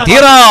പാട്ട്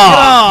തീരാ.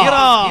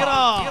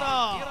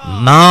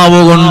 നാവ്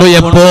കൊണ്ട്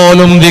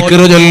എപ്പോഴും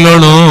ദിക്റ്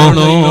ചൊല്ലണോ.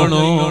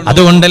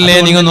 അതുകൊണ്ടല്ലേ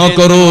നിങ്ങൾ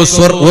നോക്കൂ,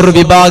 ഒരു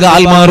വിഭാഗം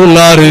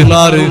ആൽമാറുള്ളാറ്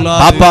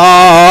പാപ്പാ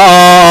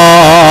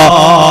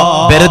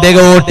വെറുതെ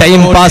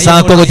ടൈം പാസ്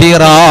ആക്കുക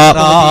തീരാ.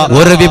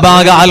 ഒരു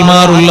വിഭാഗം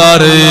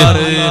ആൽമാറുള്ളാറ്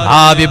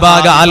ആ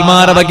വിഭാഗ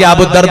ആൽമാര ಬಗ್ಗೆ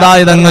അബൂ ദർദാ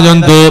ഇതങ്ങ്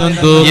ചൊന്തു,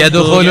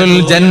 യദ്ഖുലുൽ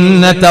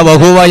ജന്നത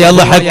വഹുവ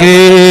യൽഹഖ്.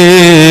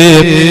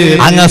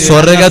 അങ്ങ്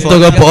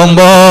സ്വർഗ്ഗത്തുക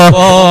പോകുമ്പോ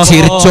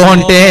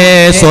ചിരിച്ചോണ്ടേ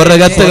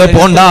സ്വർഗ്ഗത്തുക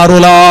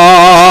പോണ്ടാറുല.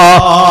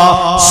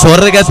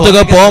 സ്വർഗ്ഗത്തുക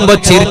പോകുമ്പോ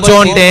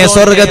ചിരിച്ചോണ്ടേ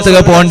സ്വർഗ്ഗത്തുക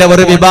പോണ്ട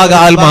ഒരു വിഭാഗ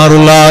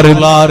ആൽമാറുള്ളാറ്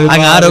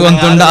അങ്ങ്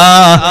ആരോഗന്തുണ്ടാ.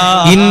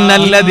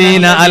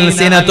 ഇന്നല്ലദീന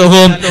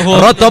അൽസിനതുഹും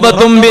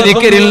റതബതും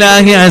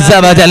ബിദിക്രില്ലാഹി അസ്സ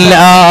വജല്ല.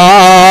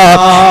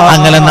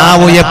 അങ്ങനെ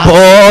നാവ്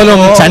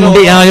എപ്പോഴും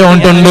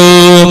ചണ്ടിയായോണ്ടുണ്ട്.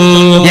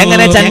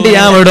 എങ്ങനെ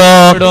ചണ്ടിയാവിടോ?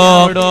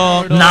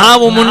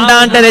 നാവ്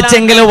മുണ്ടാണ്ട്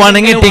വെച്ചെങ്കിലും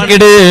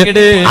വണങ്ങിട്ടിക്കിട്.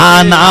 ആ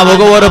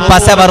നാവുക ഒരു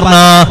പസ പറഞ്ഞ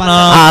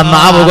ആ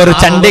നാവുക ഒരു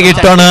ചണ്ടി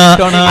കിട്ടണ.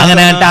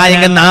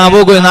 അങ്ങനെ നാവ്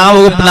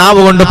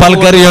കൊണ്ട്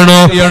പൽക്കറിയണോ.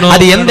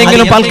 അത്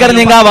എന്തെങ്കിലും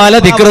പൽക്കറിഞ്ഞാവാല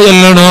ദിക്റ്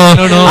ചൊല്ലണോ.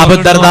 അബൂ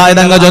ദർദാ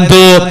ഇതങ്ങ്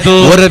ചൊന്തു,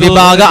 ഒരു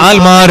വിഭാഗ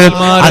ആൽമാര്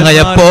അങ്ങ്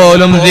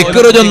എപ്പോഴും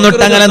ദിക്റ്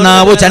ചൊന്നിട്ട് അങ്ങനെ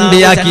നാവ്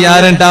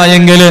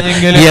ചണ്ടിയാക്കിയാരുണ്ടായെങ്കിൽ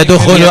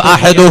യദ്ഖുലു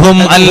അഹദുഹും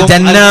അൽ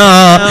ജന്ന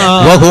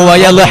വഹുവ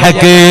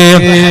യൽഹഖ്.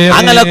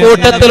 അങ്ങനെ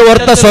കൂട്ടത്തിൽ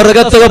ഒരുത്ത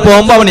സ്വർഗ്ഗത്തുക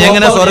പോകുമ്പോ അവൻ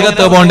എങ്ങനെ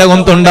സ്വർഗ്ഗത്തുക പോണ്ട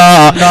കൊണ്ടുണ്ടാ.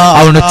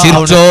 അവന്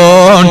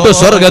ചിരിച്ചോണ്ട്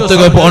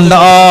സ്വർഗ്ഗത്തുക പോണ്ട.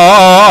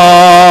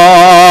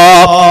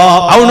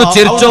 അവന്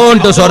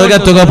ചിരിച്ചോണ്ട്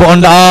സ്വർഗ്ഗത്തുക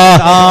പോണ്ട.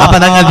 അപ്പൊ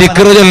ഞങ്ങൾ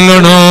ദിക്റ്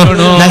ചൊല്ലണോ,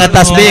 ഞങ്ങൾ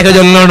തസ്ബീഹ്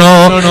ചൊല്ലണോ,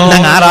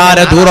 ഞങ്ങൾ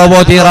ആരാരെ ദൂര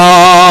പോതീറാ.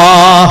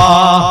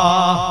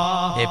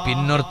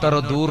 പിന്നൊരുത്തറ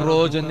ദൂരോ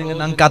ചൊന്നെങ്കിൽ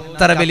ഞങ്ങൾക്ക്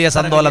അത്ര വലിയ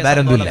സന്തോഷം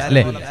വേറൊന്നുമില്ല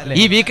അല്ലെ.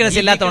 ഈ വീക്ക്നെസ്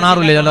ഇല്ലാത്തവൺ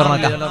ആരുമില്ല. ചൊല്ലോർ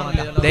നോക്കാം,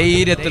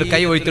 ധൈര്യത്തിൽ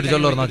കൈ ഒയ്ത്തിട്ട്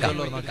ചൊല്ലോർ നോക്കാം.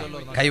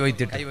 കൈ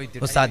ഒയ്ത്തിട്ട്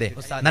ഉസ്താദെ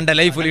നന്റെ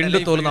ലൈഫിൽ ഇണ്ടു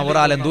തോന്നുന്ന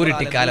ഒരാളെ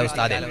ദൂരിട്ടിക്കാല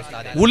ഉസ്താദെ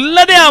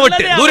ഉള്ളതേ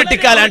ആവട്ടെ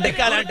ദൂരിട്ടിക്കാലാണ്ട്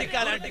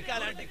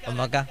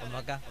നോക്കാം.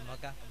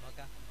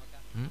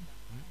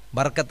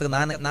 ബർക്കത്ത്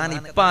ഞാൻ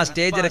ഇപ്പ ആ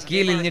സ്റ്റേജിലെ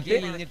കീഴിലിഞ്ഞിട്ട്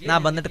ഞാൻ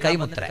വന്നിട്ട്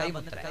കൈമുത്ര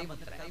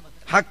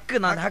ഹക്ക്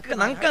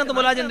നങ്കത്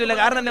മുലാജന്തില്ല.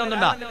 കാരണം തന്നെ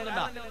ഒന്നുണ്ടാ,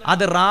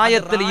 അത്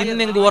റായത്തിൽ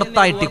ഇന്നെങ്കിൽ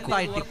ഓർത്തായിട്ടിക്കും.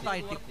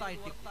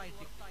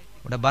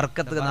 ഇവിടെ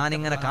ബർക്കത്ത്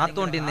ഞാനിങ്ങനെ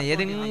കാത്തോണ്ടിരുന്ന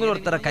ഏതെങ്കിലും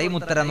ഒരുത്തര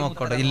കൈമുത്തര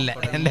നോക്കോട്ടെ ഇല്ല.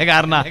 എന്റെ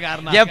കാരണം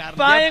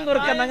എപ്പായും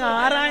കുറുക്കാൻ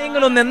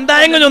ആരായെങ്കിലും ഒന്ന്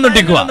എന്തായെങ്കിലും ഒന്ന്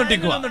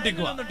ഇട്ടിക്കുക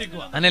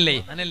അനല്ലേ.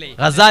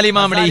 ഗസാലി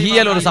ഇമാമിന്റെ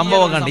ഇഹിയൽ ഒരു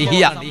സംഭവം കണ്ട്.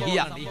 ഇഹിയ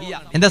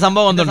എന്താ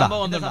സംഭവം എന്തുണ്ടാ?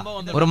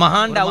 ഒരു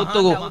മഹാന്റെ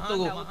ഔത്തുകു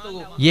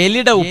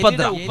എലിയുടെ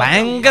ഉപദ്രവം,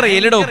 ഭയങ്കര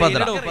എലിയുടെ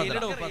ഉപദ്രവം.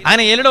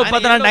 അങ്ങനെ എലിയുടെ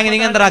ഉപദ്രവം അങ്ങനെ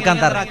നിങ്ങൾ എന്താക്കാൻ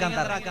തരാം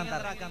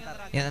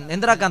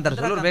എന്താക്കാൻ തരാം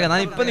ചൊല്ലൂർ വേഗം.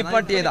 ഞാൻ ഇപ്പൊ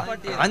നിപ്പാട്ടി ചെയ്താ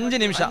 5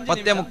 നിമിഷം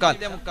 10:45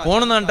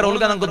 പോണെന്ന് കണ്ടിട്ട്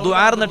ഉൾക്ക നമുക്ക്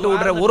ദ്വാർന്നിട്ട്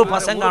വിടരെ ഒരു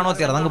പസം കാണോ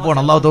തീരാ നമുക്ക്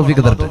പോണം. അല്ലാഹു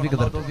തൗഫീഖ് തരട്ടെ.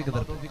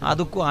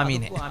 അതുക്കും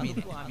ആമീനെ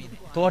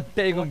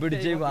തോട്ടേക്കും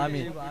പിടിച്ചേക്കും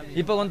ആമീൻ.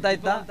 ഇപ്പൊ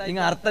കൊണ്ടായിത്താ ഇങ്ങ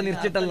അർത്ഥം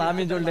നിശ്ചിട്ടല്ല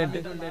ആമീൻ ചൊല്ലേട്ട്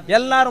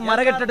എല്ലാരും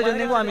മരകെട്ടിട്ട്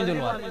ചൊല്ലിക്കും ആമീൻ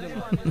ചൊല്ലുവാ.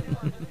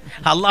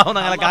 അല്ലാഹു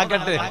ഞങ്ങളെ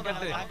കാക്കട്ടെ.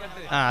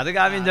 അത്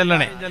ആമീൻ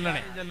ചൊല്ലണേ.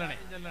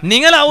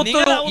 നിങ്ങൾ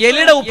ഔത്തുലു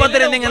എലിയുടെ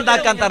ഉപദ്രവം നിങ്ങൾ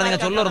എന്താക്കാൻ തറ നിങ്ങൾ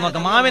ചൊല്ലൂർ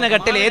നോക്കാം. മാവിനെ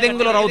കെട്ടിൽ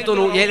ഏതെങ്കിലും ഒരു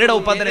ഔത്തുലു എലിയുടെ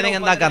ഉപദ്രവം നിങ്ങൾ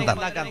എന്താക്കാൻ തറ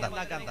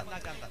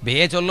ബേ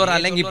ചൊല്ലൂർ.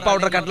 അല്ലെങ്കിൽ ഇപ്പൊ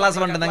അവിടെ കട്ട്ലാസ്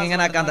ഉണ്ട് നിങ്ങൾ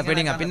ഇങ്ങനെ ആക്കാൻ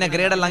പേടിങ്ങ. പിന്നെ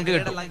ഗ്രേഡ് എല്ലാം അങ്ക്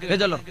കിട്ടും.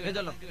 ചൊല്ലൂർ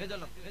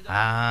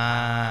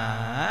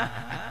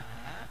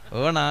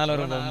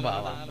ഓണാലൊരു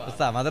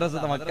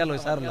മദ്രസത്തെ മക്കൾ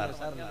ഉഷാറില്ല.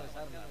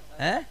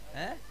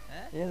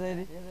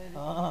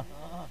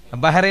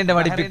 ബഹ്റൈന്റെ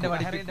പഠിപ്പിക്കും.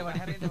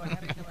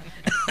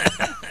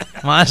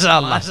 മാഷാ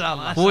അല്ലാഹ്.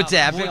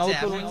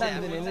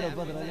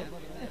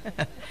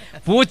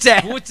 പൂച്ച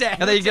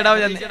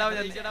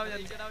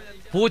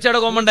പൂച്ചയുടെ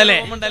കൊമ്പുണ്ടല്ലേ.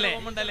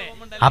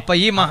 അപ്പൊ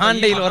ഈ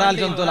മഹാണ്ടയിൽ ഒരാൾ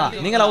ചൊന്തല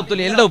നിങ്ങൾ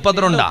ഔത്തുല് എല്ലാ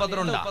ഉപദ്രം ഉണ്ടാ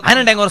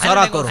അതിനുണ്ടെങ്കിൽ ഒരു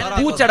സ്വറാക്കോറും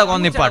പൂച്ചയുടെ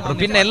കൊന്നിപ്പാട്ടും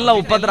പിന്നെ എല്ലാ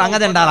ഉപദ്രം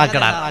അങ്ങനെ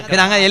ഉണ്ടാറാക്കടാ.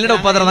 പിന്നെ അങ്ങനെ എല്ലാ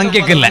ഉപദ്രം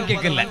നങ്കിക്കില്ല.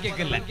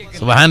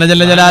 സുബ്ഹാന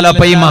ജല്ല ജലാലു.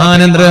 അപ്പൊ ഈ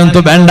മഹാനന്ദ്രൻ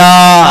വേണ്ട.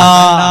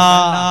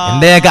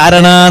 എന്തേ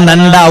കാരണം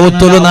നണ്ട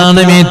ഔത്തുലു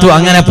നാണ് മീത്തു.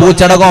 അങ്ങനെ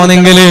പൂച്ചയുടെ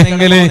കോന്നെങ്കിൽ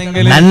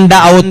നണ്ട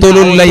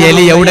ഔത്തുലുള്ള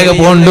എലി എവിടെ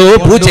പോണ്ടു?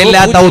 പൂച്ച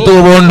ഇല്ലാത്ത ഔത്തു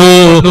പോണ്ടു.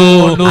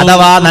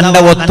 അഥവാ നണ്ട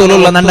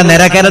ഒത്തുലുള്ള നണ്ട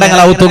നിരക്കരടങ്ങൾ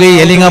ഔത്തുക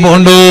എലിങ്ങ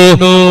പോണ്ടു.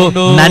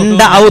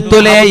 നണ്ട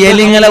ഔത്തുലെ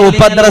എലിങ്ങളെ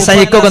ഉപദ്ര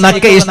സഹിക്കുക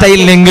നക്ക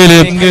ഇഷ്ടയില്ലെങ്കിൽ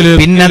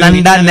പിന്നെ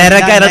നണ്ട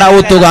നിരക്കരട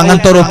ഔത്തുക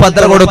അങ്ങനത്തെ ഒരു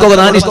ഉപദ്ര കൊടുക്കുക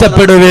ഞാൻ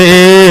ഇഷ്ടപ്പെടുവേ.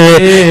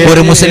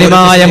 ഒരു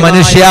മുസ്ലിമായ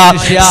മനുഷ്യ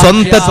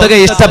സ്വന്തത്തുക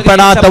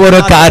ഇഷ്ടപ്പെടാത്ത ഒരു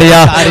കാര്യ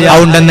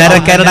അവന്റെ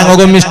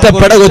നിരക്കരടങ്ങും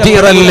ഇഷ്ടപ്പെടുക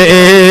തീരല്ലേ.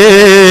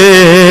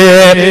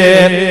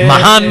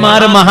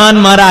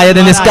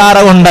 മഹാന്മാരായത്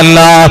നിസ്കാരം കൊണ്ടല്ല,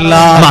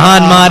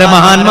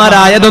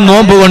 മഹാന്മാരായത്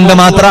നോമ്പ് കൊണ്ട്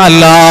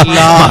മാത്രമല്ല,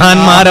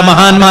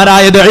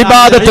 മഹാന്മാരായത്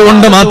ഇബാദത്ത്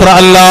കൊണ്ട്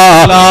മാത്രമല്ല,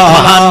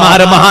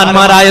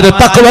 മഹാന്മാരായത്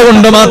തഖ്വ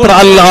കൊണ്ട്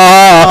മാത്രമല്ല.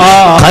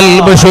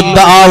 ഖൽബ് ശുദ്ധ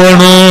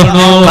ആവണു,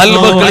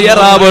 ഖൽബ് ക്ലിയർ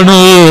ആവണു.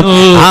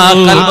 ആ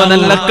ഖൽബ്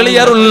നല്ല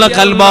ക്ലിയർ ഉള്ള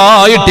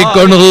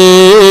ഖൽബായിട്ടിക്കണു.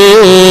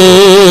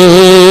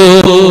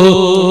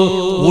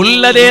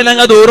 ഉള്ളതേ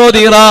ഞങ്ങൾ ദൂരോ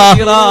തീറാ.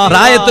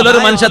 പ്രായത്തിലൊരു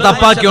മനുഷ്യ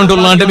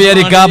തപ്പാക്കിക്കൊണ്ടുള്ളാണ്ട്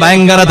വിചാരിക്ക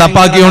ഭയങ്കര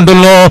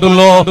തപ്പാക്കിക്കൊണ്ടുള്ളോ.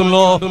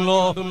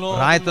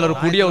 പ്രായത്തിലൊരു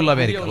കുടിയ ഉള്ള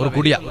പേരിക്ക, ഒരു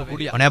കുടിയ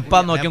അവൻ എപ്പാ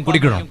നോക്കിയും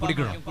കുടിക്കണോ.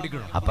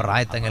 അപ്പൊ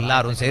പ്രായത്തങ്ങ്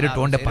എല്ലാവരും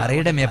സേരിട്ടുകൊണ്ട്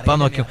പറയുടെ എപ്പാ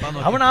നോക്കിയും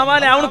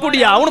അവനാവാലെ അവന്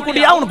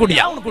കുടിയ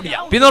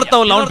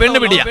പിന്നോർത്തവല്ല അവൻ പെണ്ണ്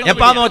പിടിയ.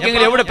 എപ്പാ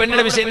നോക്കിയെങ്കിൽ എവിടെ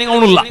പെണ്ണിന്റെ വിഷയം നിങ്ങൾ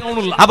അവനുള്ള.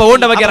 അപ്പൊ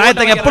ഓണ്ട വയ്ക്കുക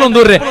റായത്തങ്ങ് എപ്പോഴും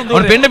ദൂരെ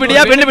അവൻ പെണ്ണ്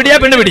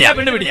പിടിയ.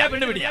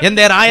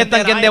 എന്തേ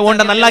റായത്തങ്ങ് എന്തേ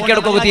ഓണ്ട നല്ലാക്കി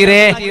എടുക്കുക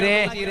തീരെ.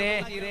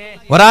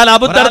 ഒരാൾ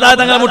അബുദർദാ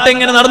തങ്ങൾ മുട്ട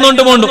ഇങ്ങനെ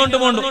നടന്നുകൊണ്ട് പോണ്ടു.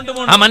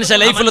 ആ മനുഷ്യ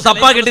ലൈഫിൽ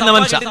തപ്പാ കിട്ടുന്ന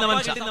മനുഷ്യ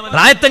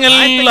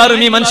റായത്തങ്ങളെല്ലാവരും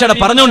ഈ മനുഷ്യടെ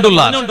പറഞ്ഞുകൊണ്ടുള്ള.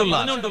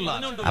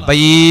 അപ്പൊ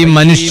ഈ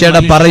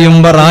മനുഷ്യടെ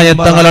പറയുമ്പോ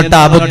റായത്തങ്ങളൊട്ട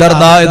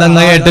അബുദർദാ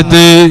തങ്ങൾ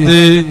കേട്ടിട്ട്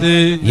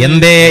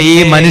എന്തേ ഈ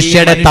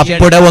മനുഷ്യടെ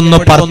തപ്പുടെ ഒന്ന്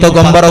പർത്തു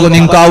കൊമ്പറകു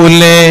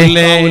നിങ്ങാവൂല്ലേ.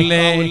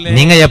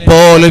 നിങ്ങ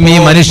എപ്പോഴും ഈ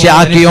മനുഷ്യ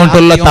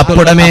ആക്കിയോണ്ടുള്ള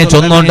തപ്പുടമേ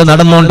ചൊന്നോണ്ട്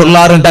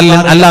നടന്നോണ്ടുള്ളാറുണ്ടല്ല.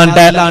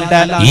 അല്ലാണ്ട്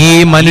ഈ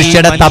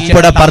മനുഷ്യടെ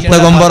തപ്പുടെ പർത്തു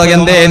കൊമ്പറകു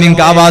എന്തേ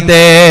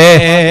നിങ്ങാവാത്തേ.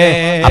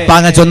 അപ്പ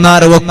അങ്ങ്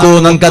ചൊന്നാറ് വെക്കൂ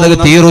നമുക്കത്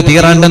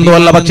തീറാണ്ടെന്തോ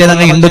അല്ല. പക്ഷെ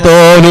ഞങ്ങൾ ഇണ്ട്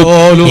തോലു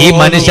ഈ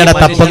മനുഷ്യടെ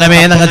തപ്പുങ്ങമേ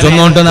ഞങ്ങൾ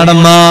ചൊന്നോണ്ട്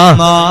നടന്ന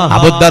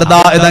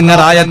അബുദർദാ ഇതങ്ങ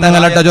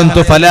റായത്തങ്ങളട്ട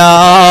ചൊന്തു ഫലാ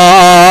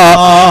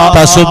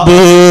തസുബ്ബു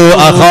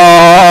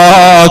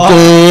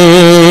അഖാകൂ.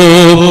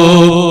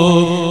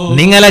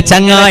 നിങ്ങളെ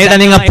ചങ്ങായിടെ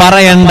നിങ്ങ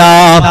പറയണ്ട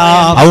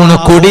അവന്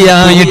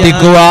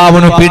കുടിയായിട്ടിക്കുക,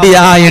 അവന്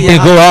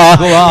പിടിയായിട്ടിക്കുക.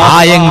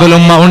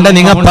 ആയെങ്കിലും അവന്റെ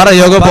നിങ്ങ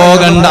പറയുക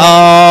പോകണ്ട.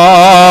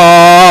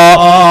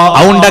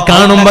 അവന്റെ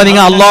കാണുമ്പോ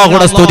നിങ്ങ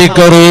അല്ലാഹുടെ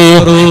സ്തുതിക്കറൂ.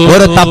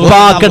 ഒരു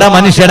തപ്പാക്കിട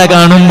മനുഷ്യരെ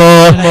കാണുമ്പോ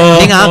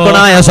നിങ്ങ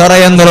ആക്കുണായ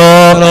സ്വറയന്ത്രോ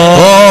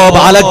ഓ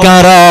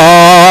ബാലക്കാരാ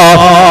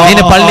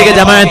നിന്നെ പള്ളിക്ക്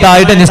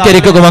ജമാഅത്തായിട്ട്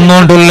നിസ്കരിക്കുക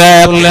വന്നോണ്ടുള്ള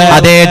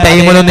അതേ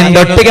ടൈമിലും നിന്റെ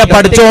ഒട്ടിക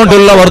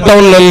പഠിച്ചോണ്ടുള്ള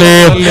ഓർത്തവുള്ളല്ലേ.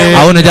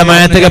 അവന്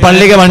ജമാഅത്തിക്ക്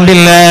പള്ളിക്ക്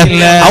വണ്ടില്ലേ.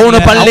 അവന്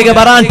പള്ളിക്ക്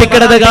വരാൻ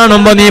ടിക്കറ്റ്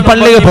കാണുമ്പോ നീ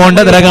പള്ളിക്ക്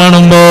പോണ്ടതിര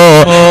കാണുമ്പോ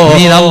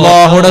നീ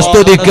അല്ലാഹുടെ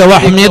സ്തുതിക്ക്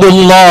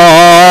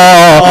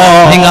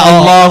നിങ്ങ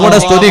അല്ലാഹുടെ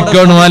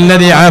സ്തുതിക്കണു.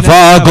 അല്ലദീ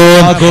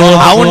അഫാകും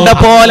അവന്റെ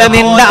പോലെ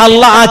നിന്റെ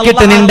അല്ലാഹ്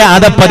ആക്കിയിട്ട് നിന്റെ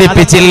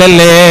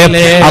അതപ്പതിപ്പിച്ചില്ലല്ലേ.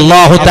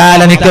 അല്ലാഹു തആല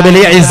നിനക്ക്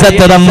വലിയ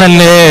ഇസ്സത്ത്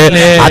തന്നല്ലേ.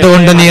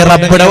 അതുകൊണ്ട് നീ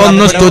റബ്ബിനെ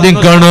ഒന്ന്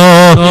സ്തുതിക്കണു.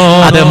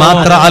 അത്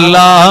മാത്രമല്ല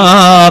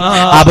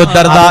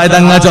അബൂദർദാ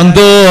ഇതങ്ങ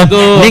ചൊന്തു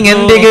നിങ്ങ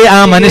എന്തിಗೆ ആ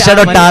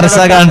മനുഷ്യരൊട്ട അർസ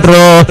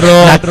കണ്ടോ.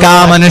 ആ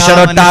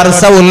മനുഷ്യരൊട്ട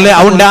അർസ ഉള്ളേ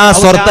അവന്റെ ആ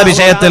സ്വർത്ത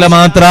വിഷയത്തില്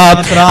മാത്ര.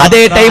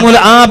 അതേ ടൈമിൽ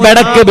ആ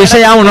ബെടക്ക്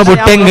വിഷയവണ്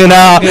വിട്ടെങ്കില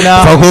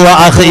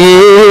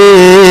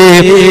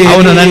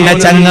അവന് തന്നെ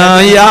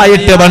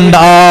ചങ്ങായിട്ട് വേണ്ട.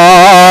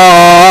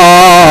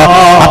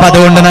 അപ്പൊ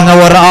അതുകൊണ്ട് ഞങ്ങൾ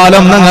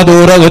ഒരാളും ഞങ്ങൾ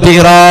ദൂരകു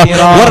തീറാ,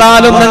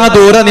 ഒരാളും ഞങ്ങൾ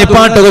ദൂരെ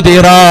നിപ്പാട്ടുക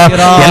തീറാ.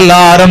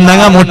 എല്ലാരും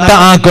ഞങ്ങൾ മുട്ട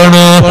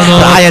ആക്കണു.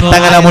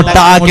 പ്രായത്തങ്ങനെ മുട്ട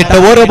ആക്കിയിട്ട്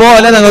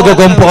ഒരുപോലെ ഞങ്ങൾക്ക്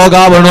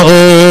പോകാവണു.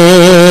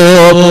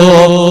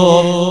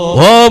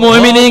 ഓ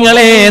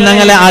മോമിനിങ്ങളെ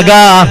ഞങ്ങളെ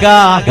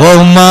ഓ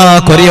ഉമ്മ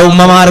കൊറിയ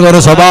ഉമ്മമാർക്ക് ഒരു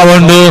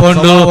സ്വഭാവമുണ്ട്.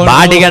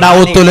 പാടികട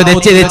ഒത്തുല്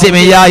തെച്ച്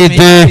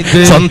മെയ്യായിട്ട്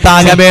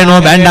സ്വന്താക വേണോ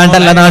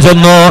വേണ്ടാണ്ടല്ല നാ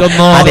ചൊന്നു.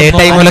 അതേ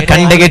ടൈമില്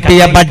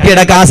കണ്ടുകിട്ടിയ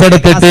ബഡ്ഡിയുടെ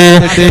കാശെടുത്തിട്ട്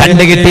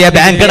കണ്ടുകിട്ടിയ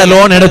ബാങ്കിയുടെ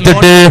ലോൺ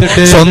എടുത്തിട്ട്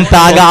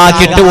സ്വന്താക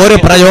ആക്കിയിട്ട് ഒരു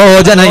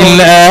പ്രയോജനം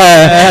ഇല്ല.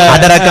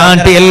 അതര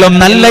കാട്ടി എല്ലാം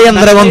നല്ല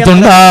യന്ത്രവും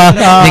തുണ്ട.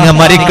 നിങ്ങ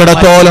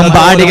മരിക്കിടത്തോളം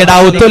പാടികട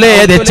ഒത്തുലേ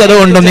തെച്ചത്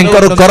കൊണ്ടും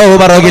നിങ്ങൾക്കൊരു കുറവ്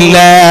പറകില്ല.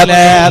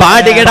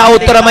 പാടികട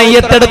ഉത്തര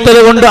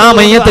മയ്യത്തെടുത്തത് കൊണ്ട് ആ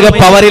മയ്യത്തുക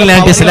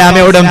പവറില്ലാണ്ട്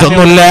ഇസ്ലാമിയോടും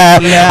ചൊന്നില്ല.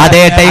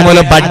 അതേ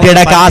ടൈമില്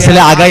ബഡ്ഡിയുടെ കാശിൽ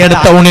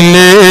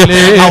അകയെടുത്തവണില്ലേ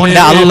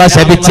അവന്റെ അള്ള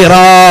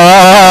ശപിച്ചിറാ.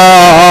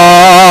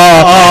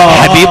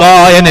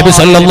 ഹബീബായ നബി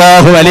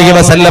സല്ലല്ലാഹു അലൈഹി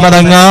വസല്ലമ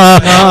തങ്ങ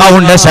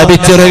അവന്റെ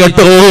ശപിച്ചിറ്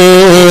കേട്ടു.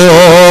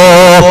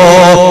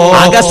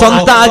 അക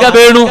സ്വന്താക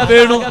വേണു,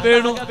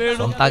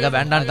 സ്വന്താക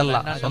വേണ്ടാണ്ടല്ല,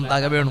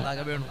 സ്വന്താക വേണു.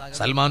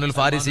 സൽമാനുൽ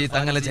ഫാരിസി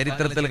തങ്ങളുടെ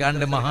ചരിത്രത്തിൽ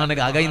കണ്ട് മഹാന്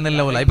അകയുന്നില്ല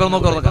പോലെ. ഇപ്പൊ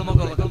നോക്കോ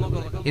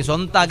ഈ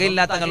സ്വന്തം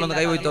അകയില്ലാത്ത തങ്ങളൊന്ന്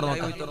കൈവയ്ത്തോ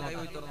നോക്കാം.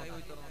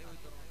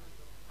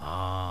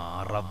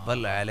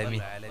 റബ്ബൽ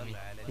ആലമീൻ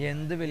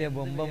എന്ത് വലിയ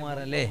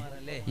ബൊമ്പമാരല്ലേ.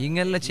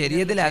 ഇങ്ങനെയുള്ള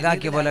ചെറിയതിൽ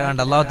അകാക്കിയ പോലെ കണ്ട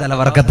അല്ലാഹു തആല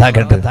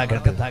ബർക്കത്താക്കട്ടെ.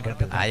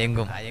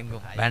 ആയെങ്കും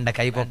വേണ്ട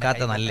കൈ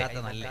പൊക്കാത്ത നല്ല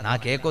നാ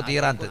കേക്കോ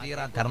തീരാത്ത.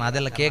 കാരണം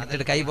അതെല്ലാം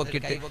കേക്കിട്ട് കൈ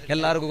പൊക്കിട്ട്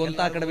എല്ലാവർക്കും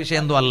കൊന്താക്കേണ്ട വിഷയം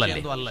എന്തോ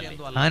അല്ലല്ലേ.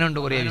 ആനുണ്ട്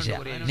കുറേ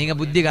വിഷയം. നിങ്ങൾ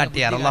ബുദ്ധി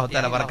കാട്ടിയാർ അല്ലാഹു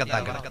തആല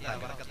ബർക്കത്താക്കട്ടെ.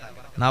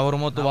 നാ ഒരു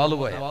മൂത്ത്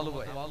വാളുപോയ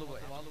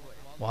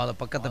വാള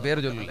പക്കത്തെ പേര്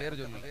ചൊല്ലില്ല.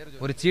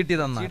 ഒരു ചീട്ടി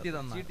തന്ന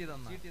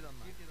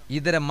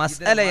ಇದರ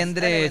ಮಸಲೆ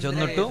ಎಂದ್ರೆ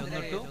ಚೊನ್ನುಟ್ಟು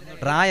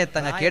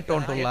പ്രായത്തങ്ങ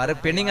കേട്ടോണ്ടുള്ളാറ്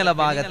പെണ്ണുങ്ങളെ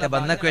ഭാഗത്തെ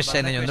വന്ന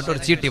ക്വസ്റ്റ്യൻ എന്നിട്ട്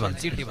ഒരു ചീട്ടി വന്നു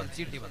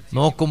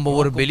നോക്കുമ്പോ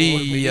ഒരു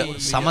വലിയ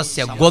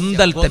സമസ്യ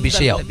ഗൊന്തലത്തെ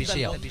വിഷയം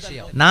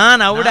ഞാൻ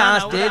അവിടെ ആ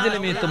സ്റ്റേജിൽ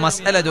മീത്ത്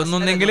മസല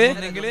ചൊന്നുന്നെങ്കിൽ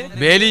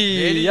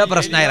വലിയ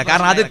പ്രശ്നമായില്ല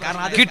കാരണം അത്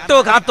കിട്ടോ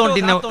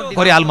കാത്തോണ്ടിന്നെ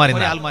കുറെ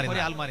ആൾമാരുന്ന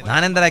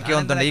ഞാൻ എന്താക്കി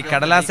വന്നിട്ടുണ്ട് ഈ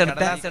കടലാസ്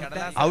എടുത്ത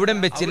അവിടെ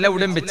വെച്ചില്ല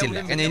ഇവിടെ വെച്ചില്ല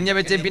ഇഞ്ഞ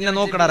വെച്ച് പിന്നെ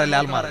നോക്കടാറല്ലേ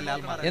ആൾമാർ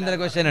എന്തൊരു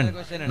ക്വസ്റ്റ്യൻ ഉണ്ട്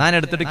ഞാൻ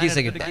എടുത്തിട്ട് കീസ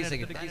കിട്ട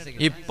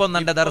ഇപ്പൊ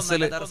നന്റെ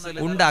ദർസിൽ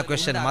ഉണ്ട് ആ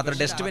ക്വസ്റ്റ്യൻ മാത്രം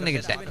ഡസ്റ്റ്ബിന്നെ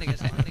കിട്ട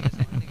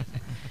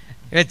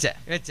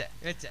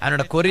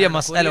അവരുടെ കൊറിയ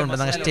മസാല ഉണ്ട്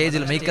ഞങ്ങൾ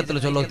സ്റ്റേജിൽ മേക്കത്തിൽ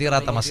ചൊല്ലോ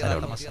തീരാത്ത മസാല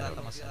ഉണ്ട്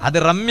അത്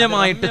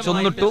രമ്യമായിട്ട്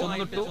ചൊന്നിട്ടു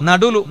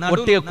നടുലു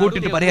ഒട്ടിയെ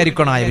കൂട്ടിട്ട്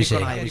പരിഹരിക്കണമായ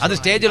വിഷയം അത്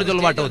സ്റ്റേജിൽ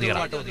ചൊൽപാട്ടോ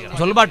തീരാ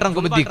ചൊൽപാട്ട്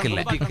നമുക്ക് ബുദ്ധിക്കില്ല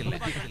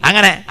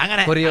അങ്ങനെ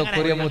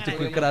കൊറിയ മൂത്ത്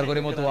കുയിക്കറാർ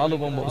കൊറിയ മൂത്ത് വാളു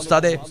പോകുമ്പോ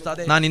ഉസ്താദേ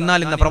ഞാൻ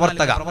ഇന്നാലിന്ന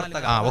പ്രവർത്തക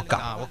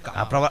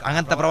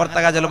അങ്ങനത്തെ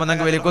പ്രവർത്തക ചിലപ്പോ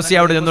ഞങ്ങൾക്ക് വലിയ കൊസി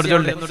അവിടെ ചെന്നിട്ട്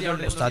ചൊല്ലേ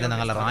ഉസ്താദെ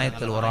ഞങ്ങളുടെ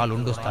റായത്തിൽ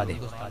ഒരാളുണ്ട് ഉസ്താദെ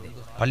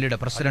പള്ളിയുടെ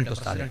പ്രസിഡന്റ്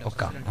ഉസ്താദെ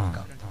ഒക്കെ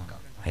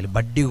അതിൽ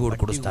ബഡ്ഡി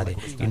കൊടുക്കും ഉസ്താദെ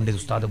ഉണ്ട്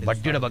ഉസ്താദ്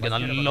ബഡ്ഡിയുടെ ಬಗ್ಗೆ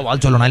നല്ല വാൾ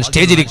ചൊല്ലണം അതിൽ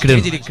സ്റ്റേജിൽ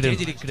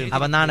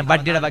അപ്പൊ ഞാൻ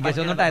ബഡ്ഡിയുടെ ಬಗ್ಗೆ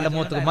ചെന്നിട്ട് അതിന്റെ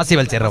മൂത്ത് മസി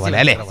വലിച്ചേറ പോലെ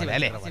അല്ലേ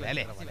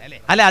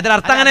അല്ലെ അതിൽ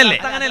അർത്ഥം അങ്ങനല്ലേ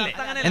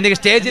എന്തെങ്കിലും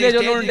സ്റ്റേജിലെ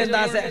ചൊല്ലുന്നുണ്ട്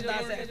എന്താ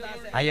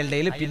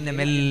അയാളുടെ പിന്നെ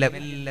മെല്ലെ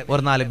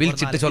ഒരു നാല്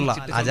വിളിച്ചിട്ട് ചൊല്ലാം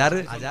ആചാറ്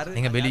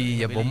നിങ്ങൾ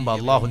വലിയ ബൊമ്പ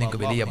അള്ളാഹു നിങ്ങൾക്ക്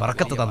വലിയ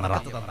ബർക്കത്ത് തന്നറ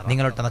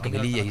നിങ്ങളൊട്ടൊക്കെ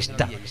വലിയ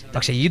ഇഷ്ടം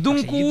പക്ഷെ ഇതും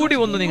കൂടി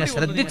ഒന്ന് നിങ്ങൾ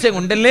ശ്രദ്ധിച്ച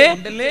കൊണ്ടല്ലേ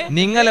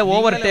നിങ്ങളെ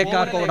ഓവർടേക്ക്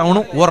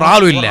ആക്കണു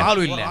ഒരാളും ഇല്ല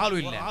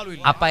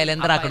അപ്പൊ അയാൾ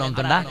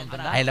എന്താക്കണമെന്നുണ്ടാ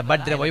അയാളുടെ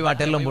ബഡ്ഡിയുടെ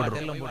വഴിപാട്ടെല്ലാം പോടും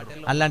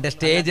അല്ലാണ്ട്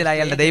സ്റ്റേജിൽ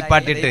അയാളുടെ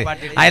ദൈപ്പാട്ടിട്ട്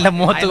അയാളുടെ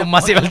മുഖത്ത്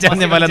മസി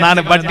വലിച്ചറിഞ്ഞ പോലെ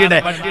നാണ് ബഡ്ഡിയുടെ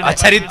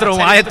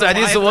ചരിത്രവും ആയത്തും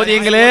ഹദീസ്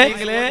ഓതിയെങ്കിലേ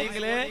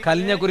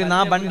കലിഞ്ഞക്കുറി നാ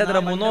ബണ്ടത്ര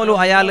മുന്നോലും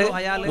അയാള്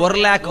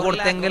 1 ലക്ഷം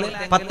കൊടുത്തെങ്കിൽ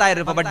 10,000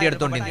 രൂപ ബഡ്ഡി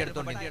എടുത്തോണ്ടി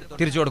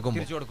തിരിച്ചു കൊടുക്കും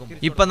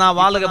ഇപ്പൊ നാ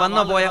വാളുക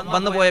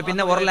വന്നു പോയ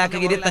പിന്നെ 1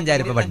 ലക്ഷം 25,000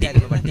 രൂപ ബഡ്ഡി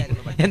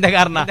എന്താ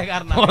കാരണം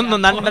ഒന്ന്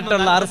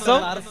നണ്ടിട്ടുള്ള അർസം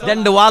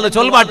 2 വാള്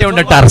ചൊൽപാട്ടി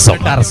കൊണ്ടിട്ട് അർസം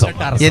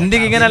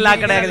എന്തെങ്കിലും ഇങ്ങനെ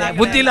ആക്കണേ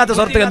ബുദ്ധിയില്ലാത്ത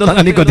സ്വർത്ത് എന്തോ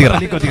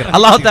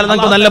അള്ളാഹു തആല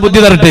നമുക്ക് നല്ല ബുദ്ധി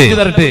തരട്ടെ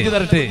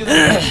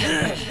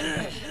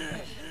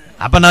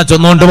അപ്പൊ നാ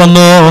ചൊന്നോണ്ട്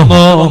വന്നു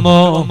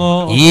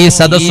ഈ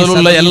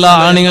സദസ്സിലുള്ള എല്ലാ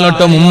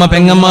ആണികളൊട്ടും ഉമ്മ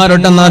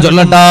പെങ്ങന്മാരൊട്ടും നാ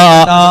ചൊല്ലട്ടാ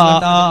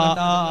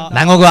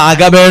ഞങ്ങൾക്ക്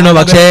അക വേണു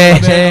പക്ഷേ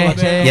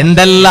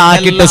എന്തെല്ലാം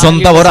ആക്കിട്ട്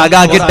സ്വന്തം ഒരു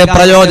അകാക്കിട്ട്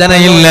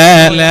പ്രയോജനമില്ല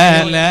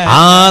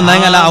ആ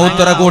ഞങ്ങളെ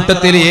ഔത്തറ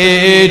കൂട്ടത്തിൽ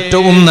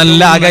ഏറ്റവും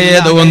നല്ല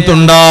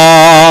അകയേതുകൊണ്ടുണ്ടോ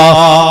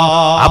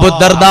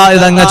അബൂദർദാ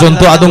ഇതങ്ങ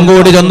ചൊന്തു അതും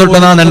കൂടി ചൊന്നിട്ട്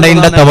നാന്നുണ്ട്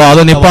ഇണ്ടത്തെ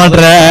വാതു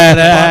നിപ്പാട്ടെ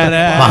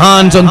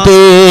മഹാൻ ചൊന്തു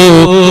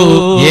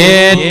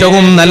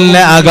ഏറ്റവും നല്ല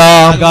അക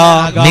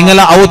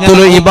നിങ്ങളെ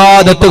ഔത്തുൽ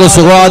ഇബാദത്തുക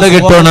സുവാദ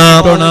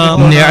കിട്ടണം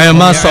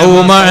നിഅമ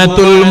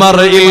സൗമഅത്തുൽ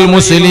മർഇൽ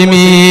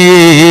മുസ്ലിമീ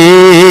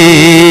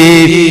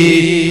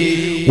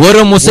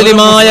ഒരു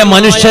മുസ്ലിമായ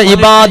മനുഷ്യ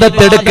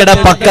ഇബാദത്ത് എടുക്കട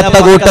പക്കത്തെ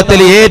കൂട്ടത്തിൽ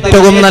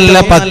ഏറ്റവും നല്ല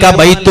പക്ക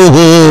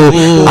ബൈത്തുഹു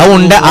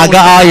അവന്റെ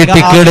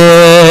അകായിട്ടിക്കട്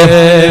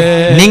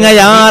നിങ്ങ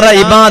യാറ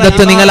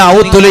ഇബാദത്ത് നിങ്ങളെ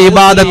ഔത്തുൽ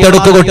ഇബാദത്ത്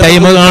എടുക്കുക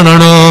ടൈം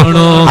കാണണോ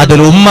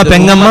അതിൽ ഉമ്മ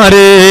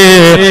പെങ്ങന്മാര്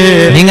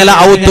നിങ്ങളെ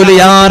ഔത്തുൽ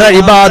യാറ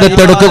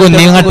ഇബാദത്ത് എടുക്കുക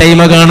നിങ്ങൾ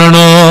ടൈം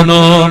കാണണോ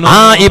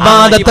ആ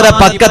ഇബാദത്തിന്റെ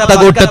പക്കത്തെ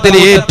കൂട്ടത്തിൽ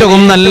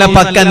ഏറ്റവും നല്ല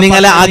പക്ക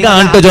നിങ്ങളെ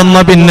അകാണ്ട്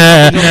ചൊന്ന പിന്നെ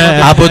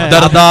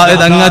അബൂദർദാ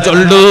ഇതങ്ങ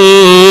ചൊല്ലു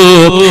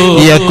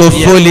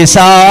യകുഫു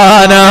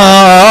ലിസാന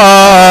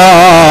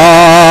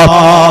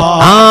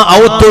ആ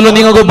ഔത്തുൽ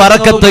നിങ്ങൾക്ക്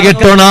ബറക്കത്ത്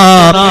കിട്ടണ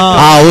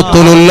ആ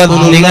ഔത്തുലുള്ള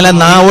നിങ്ങളെ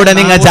നാവിടെ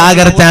നിങ്ങൾ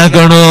ജാഗ്രത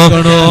ആക്കണോ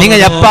നിങ്ങൾ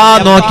എപ്പാ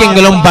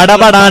നോക്കിയെങ്കിലും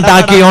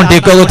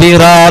ബടബടാട്ടാക്കിയോണ്ടിക്കോ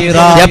തീരാ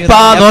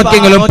എപ്പാ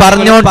നോക്കിയെങ്കിലും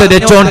പറഞ്ഞോണ്ട്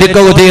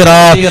തെച്ചോണ്ടിക്കോ തീരാ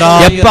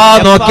എപ്പാ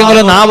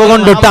നോക്കിയെങ്കിലും നാവ്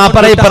കൊണ്ടിട്ട് ആ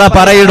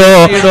പറയിടോ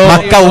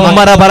മക്ക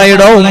ഉമ്മറ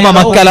പറയിടോ ഉമ്മ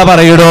മക്കല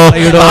പറയിടോ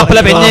മാപ്പിള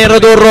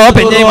പെഞ്ഞേറതൂറോ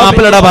പെഞ്ഞേ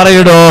മാപ്പിളയുടെ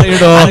പറയിടോ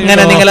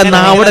അങ്ങനെ നിങ്ങളെ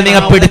നാവിടെ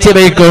നിങ്ങൾ പിടിച്ചു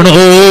വയ്ക്കണോ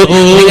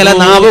നിങ്ങളെ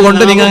നാവ്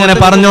കൊണ്ട് നിങ്ങൾ അങ്ങനെ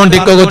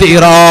പറഞ്ഞോണ്ടിക്കോ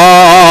തീരാ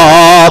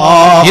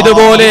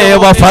ഇതുപോലെ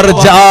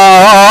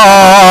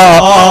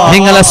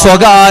നിങ്ങളെ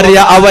സ്വകാര്യ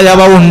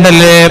അവയവ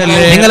ഉണ്ടല്ലേ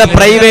നിങ്ങളെ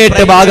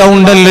പ്രൈവേറ്റ് ഭാഗം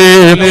ഉണ്ടല്ലേ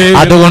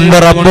അതുകൊണ്ട്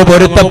റബ്ബ്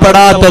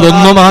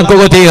പൊരുത്തപ്പെടാത്തതൊന്നും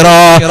ആക്കുക തീരാ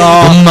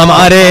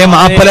ഉമ്മമാരെ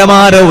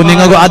മാപ്പിളമാരോ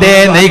നിങ്ങൾക്ക് അതേ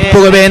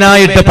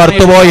നെയ്പ്പുകവേനായിട്ട്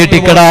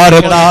പുറത്തുപോയിട്ടിക്കിടാറ്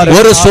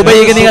ഒരു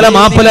സുബൈക്ക് നിങ്ങളെ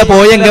മാപ്പിള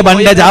പോയെങ്കിൽ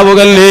പണ്ട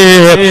ചാവുകല്ലേ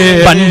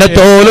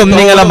പണ്ടത്തോലും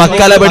നിങ്ങളെ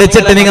മക്കളെ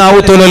പിടിച്ചിട്ട് നിങ്ങൾ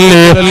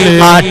ഔത്തുലല്ലേ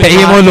ആ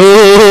ടൈമിലൂ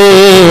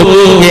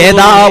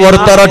ഏതാ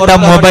ഒരുത്തരൊട്ട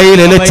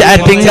മൊബൈലിൽ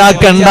ചാറ്റിംഗ്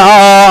ആക്കണ്ട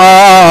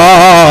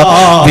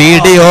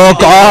വീഡിയോ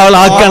കോൾ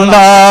ആക്കണ്ട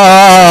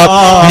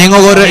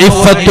നിങ്ങൾക്കൊരു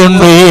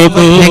ഇഫത്തുണ്ട്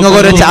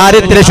നിങ്ങൾക്കൊരു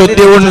ചാരിത്ര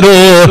ശുദ്ധി ഉണ്ട്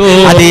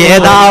അത്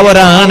ഏതാ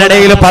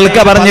ഒരാണിടയിൽ പൽക്ക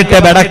പറഞ്ഞിട്ട്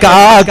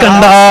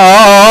ബെടക്കാക്കണ്ട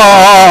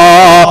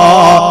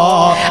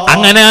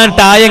അങ്ങനെ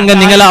ടായെങ്കിൽ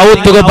നിങ്ങൾ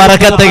ഔത്തുക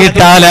ബറക്കത്ത്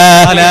കിട്ടാല്,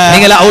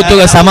 നിങ്ങൾ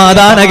ഔത്തുക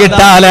സമാധാനം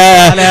കിട്ടാല്.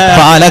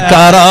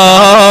 പാലക്കാരാ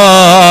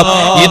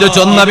ഇത്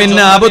ചൊന്ന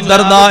പിന്നെ അബൂ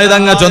ദർദാ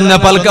ഇതങ്ങ് ചൊന്ന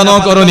പൽക്ക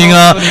നോക്കറു നിങ്ങ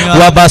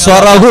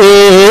വബസറഹു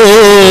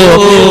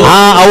ആ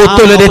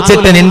ഔത്തുൽ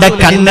വെച്ചിട്ട് നിന്റെ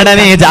കണ്ണട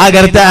നീ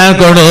ജാഗ്രത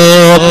ആക്കണോ.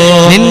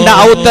 നിന്റെ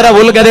ഔത്തര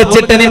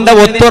ഉൽഗരിച്ചിട്ട് നിന്റെ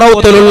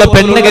ഒത്തുറൗത്തിലുള്ള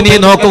പെണ്ണുക നീ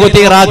നോക്കുക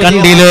തീറാ.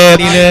 കണ്ടില്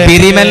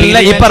പിരിമെല്ല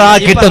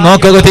ഇപ്പറാക്കിട്ട്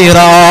നോക്കുക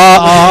തീറാ.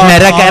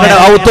 നിരക്കരുടെ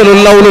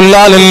ഔത്തുലുള്ള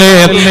ഉള്ളാലല്ലേ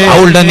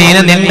അവളുടെ നീന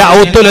നിന്റെ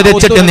ഔത്തുൽ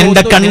വെച്ചിട്ട്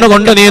നിന്റെ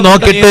കണ്ണുകൊണ്ട് നീ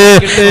നോക്കിട്ട്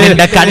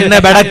നിന്റെ കണ്ണ്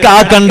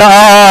ബെടക്കാക്കണ്ട.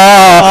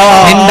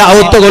 നിന്റെ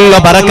ഔത്തുകൊള്ള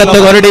ബറക്കത്ത്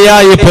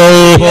കൊരടിയായി പോ.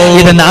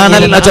 ഇത്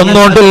ഞാനല്ല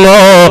ചൊന്നോണ്ടല്ലോ,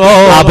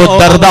 അബൂ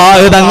ദർദാ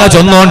ഇതങ്ങ്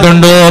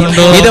ചൊന്നോണ്ടുണ്ടോ.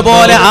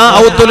 ഇതുപോലെ ആ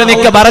ഔത്തുൽ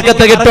നിക്ക്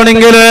ബറക്കത്ത്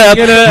കിട്ടണമെങ്കിൽ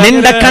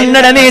നിന്റെ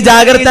കണ്ണട നീ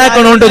ജാഗ്രത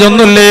ആക്കണോണ്ട്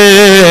ചൊന്നില്ലേ.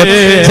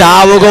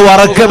 ചാവുക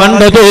ഉറക്ക്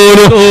വേണ്ട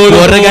തോലും,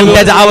 1 ഗണ്ട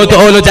ചാവ്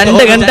തോലും,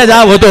 2 ഗണ്ട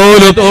ചാവ്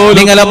തോലും.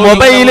 നിങ്ങളെ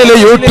മൊബൈലിൽ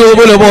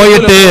യൂട്യൂബിൽ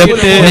പോയിട്ട്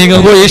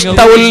നിങ്ങൾക്ക്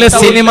ഇഷ്ടമുള്ള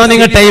സിനിമ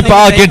നിങ്ങൾ ടൈപ്പ്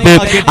ആക്കിയിട്ട്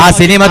ആ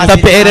സിനിമത്തെ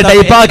പേര്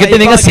ടൈപ്പ് ആക്കിയിട്ട്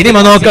നിങ്ങൾ സിനിമ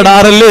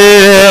നോക്കിടാറില്ലേ.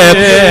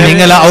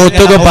 നിങ്ങളെ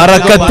ഔത്തുക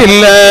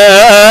പറക്കത്തില്ല.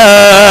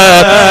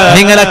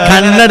 നിങ്ങളെ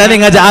കണ്ണട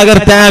നിങ്ങൾ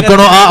ജാഗ്രത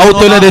ആക്കണോ. ആ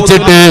ഔത്തുല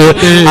വെച്ചിട്ട്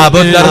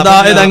അബൂ ദർദാ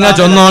ഇതങ്ങ്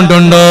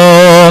ചൊന്നോണ്ടുണ്ടോ.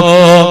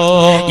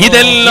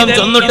 ഇതെല്ലാം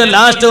ചൊന്നിട്ട്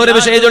ലാസ്റ്റ് ഒരു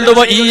വിഷയം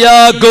ചൊല്ലുമ്പോ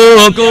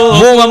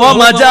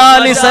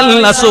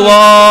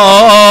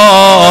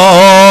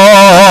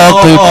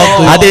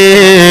അതേ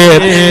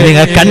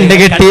നിങ്ങൾ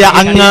കണ്ടുകിട്ടിയ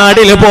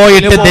അങ്ങാടിൽ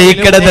പോയിട്ട്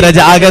ദൈക്കിടതര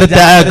ജാഗ്രത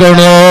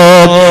ആക്കണോ.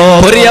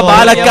 കൊറിയ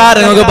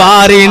പാലക്കാരങ്ങൾക്ക്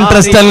ഭാരി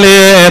ഇൻട്രസ്റ്റ് അല്ലേ.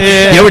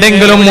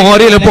 എവിടെങ്കിലും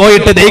മോറിൽ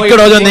പോയിട്ട്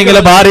ദൈക്കിടോ നിങ്ങൾ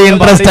ഭാരി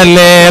ഇൻട്രസ്റ്റ്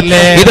അല്ലേ.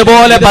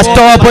 ഇതുപോലെ ബസ്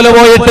സ്റ്റോപ്പിൽ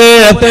പോയിട്ട്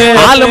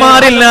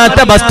ആൾമാരില്ലാത്ത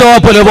ബസ്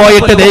സ്റ്റോപ്പിൽ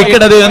പോയിട്ട്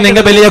ദൈക്കിടത്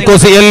നിങ്ങൾ വലിയ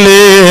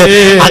കൊസിയല്ലേ.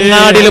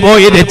 അങ്ങാടിയിൽ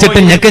പോയി വെച്ചിട്ട്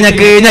ഞെക്ക്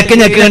ഞെക്ക് ഞെക്ക്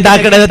ഞെക്ക്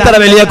ഉണ്ടാക്കിടത് എത്ര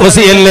വലിയ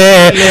കൊസിയല്ലേ.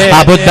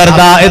 അബൂ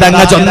ദർദാ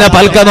ഇതങ്ങ് ചൊന്ന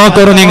പൽക്ക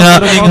നോക്കറു നിങ്ങ.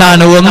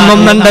 ನಾನು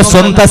ഒന്നും എന്റെ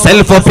സ്വന്തം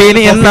സെൽഫ്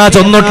ഒപ്പീനിയൻ എന്നാ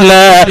ചൊന്നിട്ടില്ല.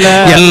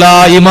 എല്ലാ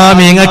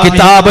ഇമാമിങ്ങ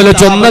കിതാബില്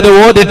ചൊന്നത്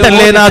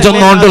ഓതിട്ടല്ലേ നാ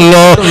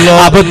ചൊന്നോണ്ടുള്ളൂ.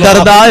 അബൂ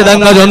ദർദാ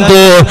ഇതങ്ങ്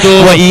ചൊന്തു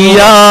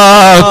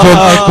വഇയ്യാകും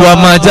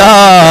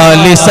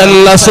വമജാലിസൽ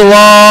അസ്വാഖ്.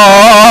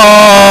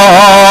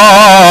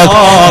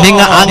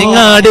 നിങ്ങ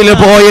അങ്ങാടിയിൽ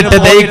പോയിട്ട്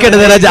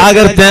ദൈക്കെടുതല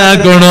ജാഗ്രത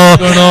ആക്കണോ.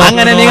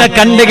 അങ്ങനെ നിങ്ങ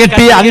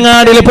കണ്ടുകിട്ടി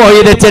അങ്ങാടിയിൽ പോയി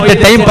വെച്ചിട്ട്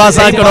ടൈം പാസ്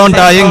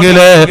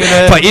ആക്കണോണ്ടായെങ്കില്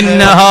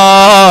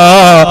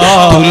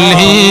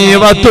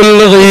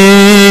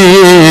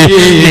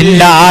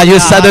നിന്റെ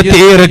ആയുസ് അത്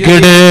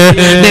തീർക്കിട്.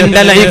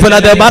 നിന്റെ ലൈഫിൽ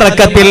അത്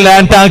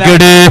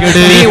ബറക്കത്തില്ലാണ്ടാക്കിട്.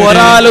 നീ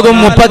ഒരാളും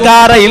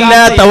ഉപകാര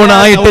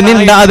ഇല്ലാത്തവണായിട്ട്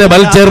നിന്റെ അത്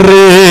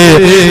ബൽച്ചെറ്.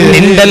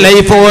 നിന്റെ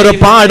ലൈഫ് ഒരു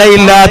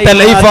പാടയില്ലാത്ത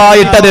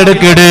ലൈഫായിട്ട് അത്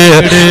എടുക്കിട്.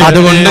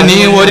 അതുകൊണ്ട് നീ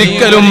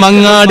ഒരിക്കലും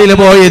അങ്ങാടിയിൽ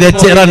പോയി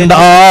വെച്ചിരണ്ട.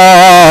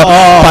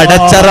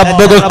 പടച്ച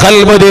റബ്ബ്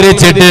കൽബ്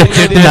തിരിച്ചിട്ട്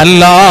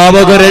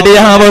നല്ലാവക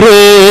റെഡിയാവറു.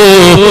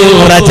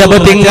 റജബ്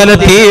തിങ്കൾ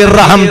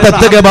തീർഹം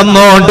തത്തുക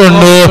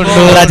വന്നോണ്ടുണ്ട്.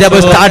 റജബ്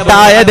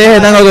സ്റ്റാർട്ടായതേ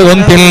ഞങ്ങൾക്ക്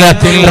ഗൊന്തില്ല,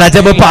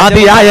 റജബ്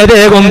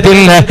പാതിയായതേ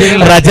ഗൊന്തില്ല.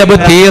 റജബ്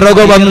തീറുക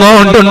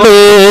വന്നോണ്ടുണ്ട്.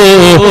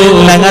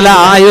 ഞങ്ങളെ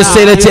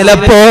ആയുസ്സിൽ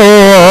ചിലപ്പോ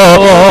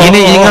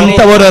ഇനി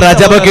ഇങ്ങനത്തെ ഒരു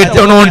റജബ്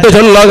കിട്ടണോണ്ട്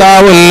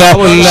ചൊല്ലകാവില്ല.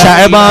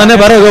 ഷഅബാന്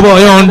പിറകു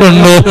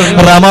പോയോണ്ടുണ്ട്,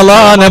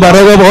 റമളാന്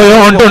പിറകു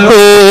പോയോണ്ടുണ്ട്.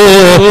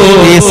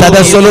 ഈ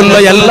സദസ്സിലുള്ള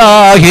എല്ലാ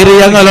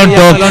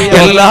ഹിരിയങ്ങളുണ്ടും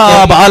എല്ലാ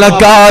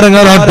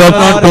ബാലക്കാരങ്ങളുണ്ടും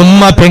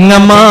ഉമ്മ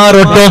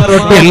പെങ്ങന്മാരൊട്ടും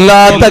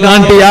എല്ലാത്ത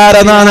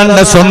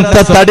കാണ്ടിയാരനാണെന്റെ സ്വന്ത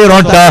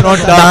തടിറൊട്ട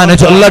താന്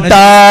ചൊല്ലട്ട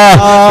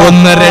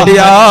ഒന്ന്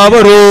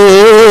റെഡിയാവറൂ.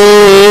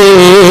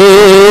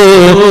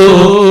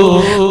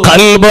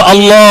 കൽബ്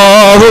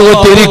അല്ലാഹു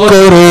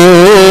തിരിക്കറൂ.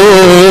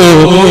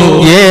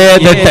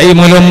 ഏത്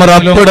ടൈമിലും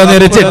റബ്ബിടെ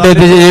നിരച്ചിട്ട്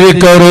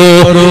ജീവിക്കറൂ.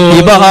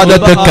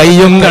 ഇബാദത്ത്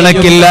കയ്യും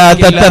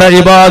കണക്കില്ലാത്തത്ര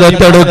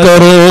ഇബാദത്ത്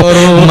എടുക്കറൂ.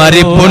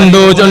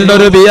 മരിപ്പുണ്ടു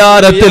ചൊണ്ടൊരു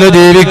വിയാരത്തിൽ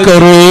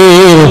ജീവിക്കറൂ.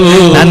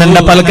 ഞാൻ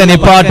എന്റെ പൽക്കനി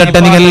പാട്ടട്ടെ.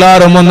 നിങ്ങൾ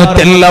എല്ലാവരും ഒന്ന്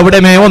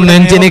തെല്ലവിടമേ ഒന്ന്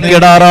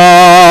എഞ്ചിനിക്കിടാറാ.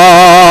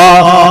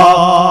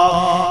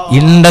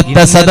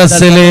 ഇന്നത്തെ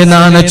സദസ്സിലെ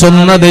നാണ്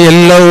ചൊന്നത്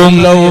എല്ലവും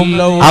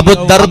അബൂ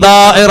ദർദാ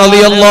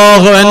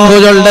റളിയല്ലാഹു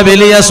അൻഹുകളുടെ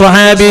വലിയ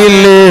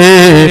സ്വഹാബിയില്ലേ.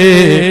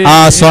 ആ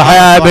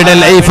സ്വഹാബിയുടെ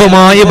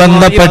ലൈഫുമായി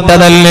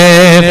ബന്ധപ്പെട്ടതല്ലേ.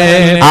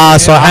 ആ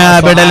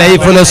സ്വഹാബിയുടെ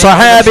ലൈഫിൽ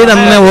സ്വഹാബി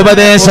തന്നെ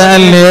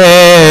ഉപദേശമല്ലേ.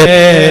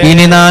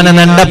 ഇനി നാണ്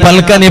എന്റെ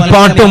പൽക്കനി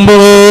പാട്ടുമ്പോ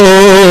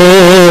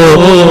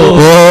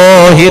ഓ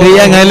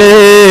ഹിരിയങ്ങളെ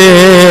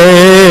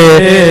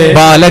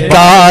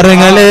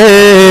ബാലക്കാരങ്ങളെ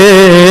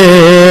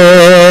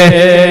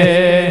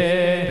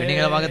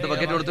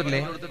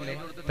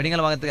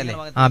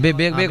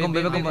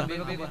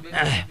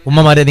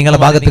ഉമ്മമാരെ നിങ്ങളെ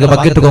ഭാഗത്തേക്ക്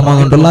ബക്കറ്റ്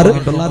കൊണ്ടുള്ളാറ്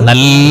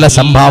നല്ല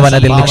സംഭാവന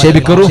അതിൽ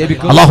നിക്ഷേപിക്കൂ.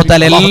 അല്ലാഹു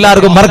തആല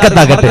എല്ലാവർക്കും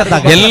ബർക്കത്താക്കട്ടെ.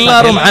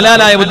 എല്ലാവരും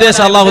ഹലാലായ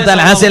ഉദ്ദേശം അല്ലാഹു തആല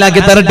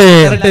ഹാസിലാക്കി തരട്ടെ.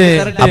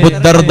 അബൂ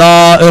ദർദാ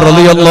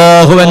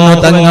റളിയല്ലാഹു അൻഹു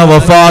തങ്ങ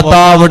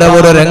വഫാത്താവുടെ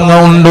ഒരു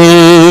രംഗമുണ്ട്.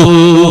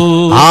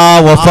 ആ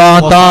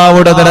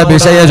വഫാത്താവുടെ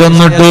വിഷയ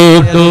ചൊന്നിട്ടു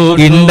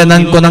ഇന്റെ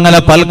നങ്കു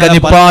ഞങ്ങളെ പൽക്കനി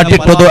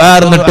പാട്ടിട്ട്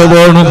ദുആർന്നിട്ട്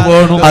പോണു.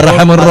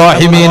 അർഹമുർ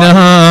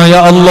റഹീമീനായ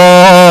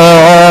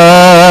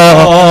അല്ലാഹ്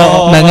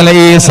ഞങ്ങളെ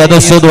ഈ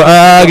സദസ്സ്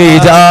ദുആക്ക്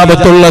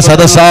ഇജാബത്തുള്ള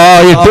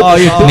സദസ്സായിട്ട്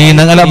നീ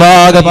ഞങ്ങളെ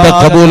ഭാഗത്ത്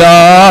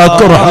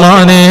ഖബൂലാക്കു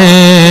റഹ്മാനേ.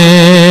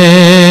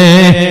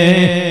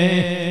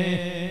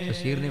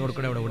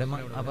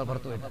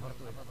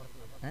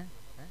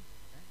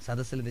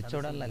 സദസ്സിൽ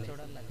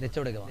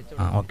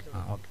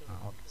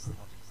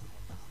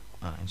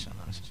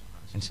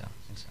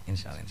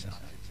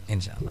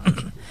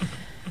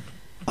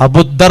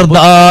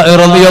അബൂദർദാ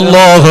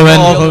റളിയല്ലാഹു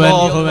അൻഹു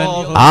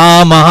ആ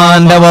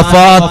മഹാന്റെ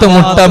വഫാത്ത്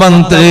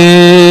മുട്ടബന്ത്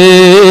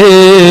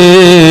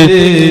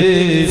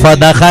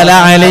ഫദഖല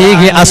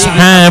അലൈഹി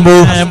അസ്ഹാബു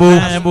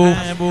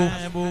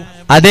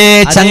അതേ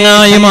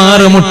ചങ്ങായിമാർ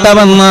മുട്ട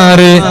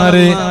വന്നാറ്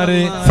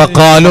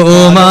ഫഖാലു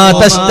മാ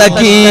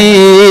തസ്തകീ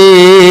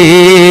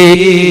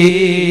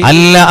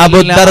അല്ല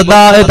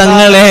അബൂദർദാ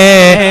തങ്ങളെ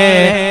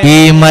ഈ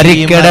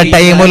മരിക്കട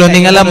ടൈമിൽ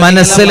നിങ്ങളെ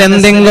മനസ്സിൽ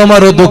എന്തെങ്കിലും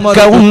ഒരു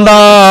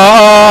ദുഃഖമുണ്ടോ?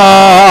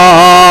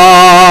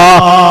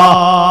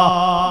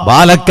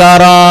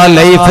 ബാലക്കാര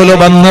ലൈഫിൽ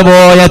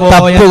വന്നുപോയ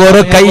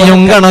തപ്പുകൊരു കയ്യും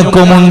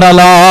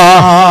കണക്കുമുണ്ടല്ലോ.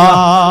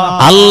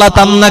 അല്ല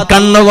തന്ന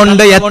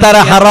കണ്ണുകൊണ്ട് എത്ര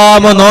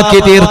ഹറാമ് നോക്കി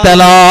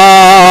തീർത്തലാ.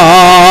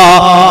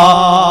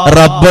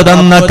 റബ്ബ്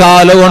തന്ന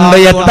കാലുകൊണ്ട്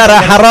എത്ര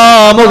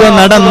ഹറാമുക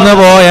നടന്നു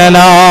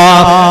പോയലാ.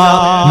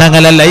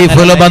 ഞങ്ങളെ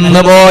ലൈഫിൽ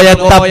വന്നുപോയ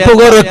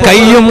തപ്പുകൊരു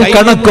കയ്യും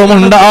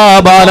കണക്കുമുണ്ടാ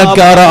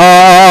ബാലക്കാര.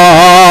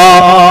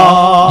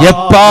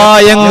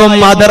 എപ്പായെങ്കും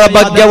അതര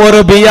ಬಗ್ಗೆ ഒരു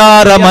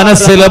ബിയാറ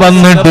മനസ്സിൽ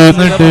വന്നിട്ട്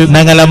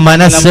ഞങ്ങളെ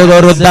മനസ്സിൽ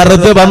ഒരു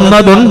ദർദ്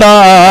വന്നതുണ്ടാ.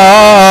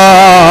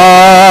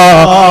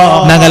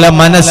 ഞങ്ങളെ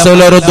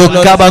മനസ്സിലൊരു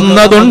ദുഃഖ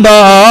വന്നതുണ്ടാ.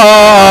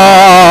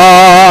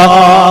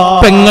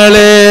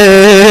 പെങ്ങളെ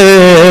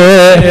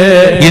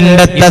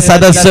ഇന്നത്തെ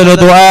സദസ്സിൽ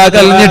ദുആ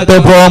കഴിഞ്ഞിട്ട്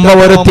പോകുമ്പോ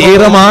ഒരു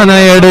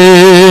തീരുമാനമെടു.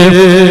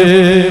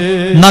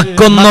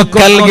 നക്കൊന്നു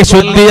കൽകി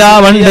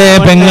ശുദ്ധിയാവണ്ടേ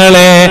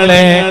പെങ്ങളെ.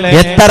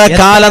 എത്ര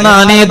കാലം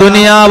നാനീ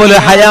ദുനിയാവിൽ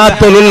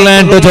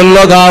ഹയാത്തുലുള്ളേട്ട്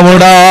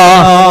ചൊല്ലുകാവുടാ.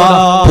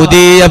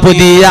 പുതിയ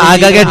പുതിയ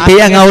അകകെട്ടി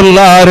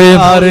അങ്ങുള്ളാറ്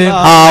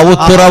ആ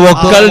ഉത്തുറ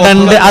ഒക്കൾ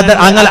രണ്ട് അത്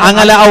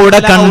അങ്ങനെ അവിടെ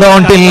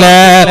കണ്ടോണ്ടില്ല.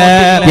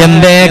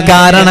 എന്തേ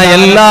കാരണം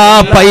എല്ലാ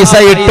പൈസ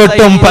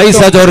ഇട്ടിട്ടും പൈസ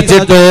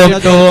ചൊറിച്ചിട്ടും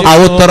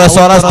ഔത്തുറ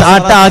സ്വറ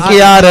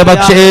സ്റ്റാർട്ടാക്കിയാറ്.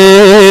 പക്ഷേ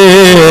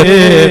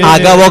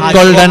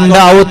അകവൊക്കൾ രണ്ട്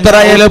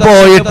ഔത്തുറയിൽ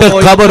പോയിട്ട്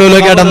ഖബറിൽ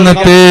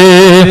കിടന്നിട്ട്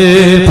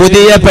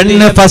പുതിയ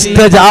പെണ്ണ്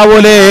ഫസ്റ്റ്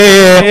ജാവൂലേ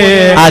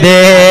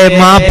അതേ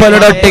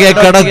മാപ്പളുടെ ഒട്ടിಗೆ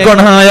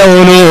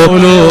കിടക്കണായോലു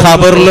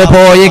ഖബറിൽ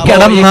പോയി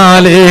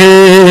കിടന്നാല്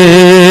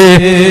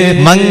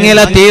മങ്ങില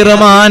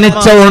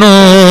തീരുമാനിച്ചവണു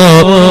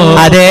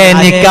അതേ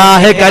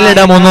നിക്കാഹ്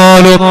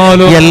കലിടമുന്നോലു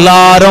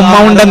എല്ലാരും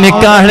അവന്റെ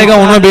നിക്കാഹിക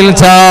ഉണു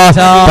പിൽച്ച.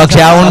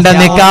 പക്ഷെ അവന്റെ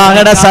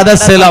നിക്കാഹയുടെ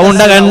സദസ്സിൽ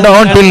അവന്റെ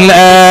കണ്ടോണ്ടില്ല.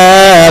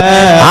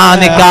 ആ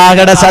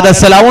നിക്കാഹയുടെ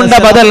സദസ്സിൽ അവന്റെ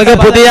ബദൽക്ക്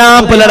പുതിയ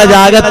പിള്ളയുടെ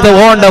ജാഗത്ത്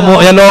ഓണ്ട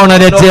മുയലോണ്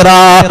രച്ചിറ.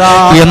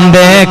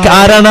 എന്തേ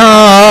കാരണ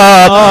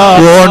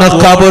ഓണ്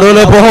ഖബറിൽ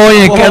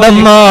പോയി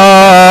കിടന്ന.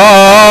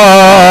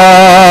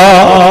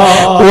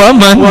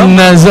 ومن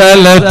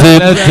نزلت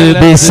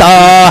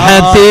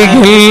بساحته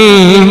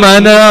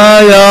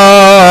المنايا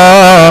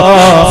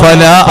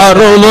فلا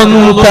أرض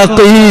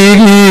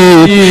تقيه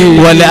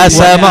ولا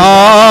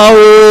سماء.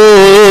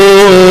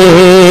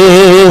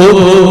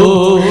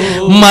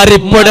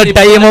 മരിപ്പുടെ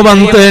ടൈം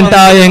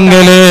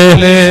വന്നിട്ടായെങ്കില്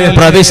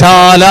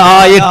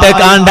പ്രവിശാലായിട്ട്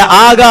കണ്ട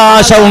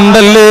ആകാശം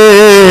ഉണ്ടല്ലേ,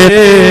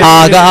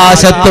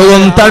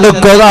 ആകാശത്തും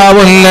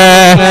തടുക്കുകയില്ല.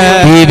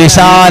 ഈ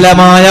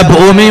വിശാലമായ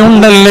ഭൂമി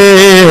ഉണ്ടല്ലേ,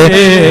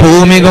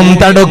 ഭൂമിയും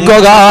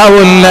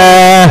തടുക്കുകയില്ല.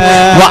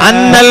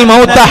 വഅന്നൽ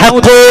മൗത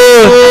ഹഖ്,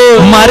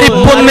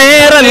 മരിപ്പ്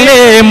നേരല്ലേ,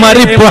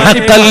 മരിപ്പ്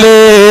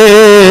ഹഖല്ലേ.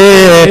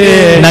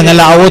 ഞങ്ങൾ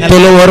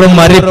ഔത്തുൽ ഒരു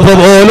മരിപ്പ്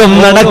പോലും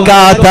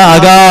നടക്കാത്ത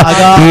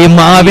ഈ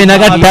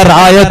മാവിനകട്ട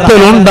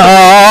റായത്തിലുണ്ടാ,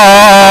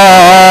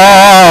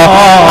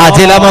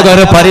 അജിലമുഖർ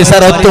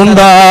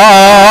പരിസരത്തുണ്ടാ.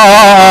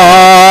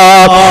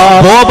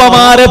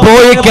 ബോബമാരെ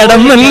പോയി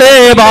കിടന്നില്ലേ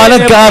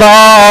ബാലക്കാരാ,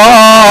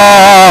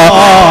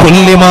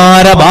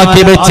 പുല്ലിമാരെ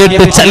ബാക്കി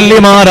വെച്ചിട്ട്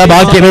ചല്ലിമാരെ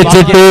ബാക്കി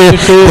വെച്ചിട്ട്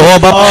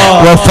ബോബം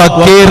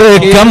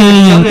വഫക്കിർകം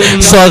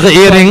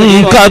സ്വഗീറിൻ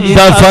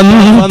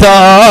ഖദ്ദഫന്ത.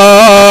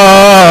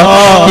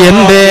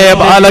 എന്റെ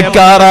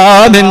ബാലക്കാരാ,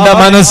 നിന്റെ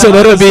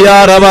മനസ്സിലൊരു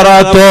ബിയാറ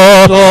വരാത്തോ?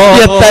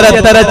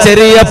 എത്തരത്തര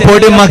ചെറിയ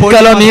പൊടി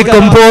മക്കളെ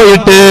നീക്കും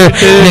പോയിട്ട്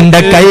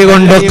നിന്റെ കൈ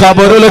കൊണ്ട്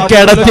ഖബറിൽ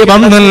കിടത്തി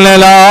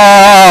വന്നില്ലല്ലോ.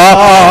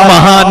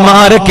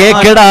 മഹാന്മാര്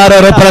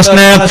കേക്കിടാറൊരു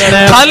പ്രശ്നം,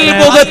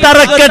 കൽബുക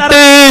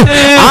തറക്കട്ട്.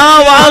 ആ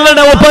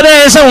വാളുടെ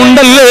ഉപദേശം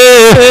ഉണ്ടല്ലേ,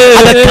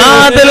 അത്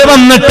കാതിൽ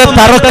വന്നിട്ട്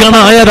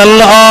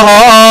തറക്കണായതല്ല.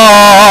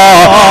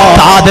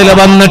 കാതിൽ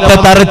വന്നിട്ട്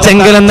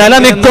തറച്ചെങ്കിലും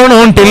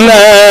നിലനിൽക്കണോണ്ടില്ല.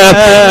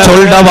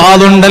 ചൊണ്ട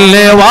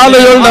വാളുണ്ടല്ലേ,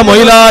 വാളുകളുടെ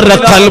മൊയിലാറുടെ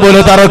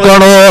കൽബുല്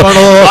തറക്കണോ.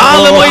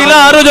 വാള്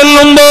മൊയിലാറ്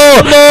ചൊല്ലുമ്പോ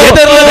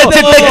എതിർന്ന്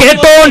വെച്ചിട്ട്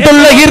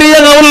കേട്ടോണ്ടുള്ള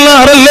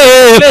ഹിരിയങ്ങളുള്ളാറല്ലേ,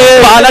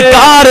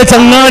 പാലക്കാട്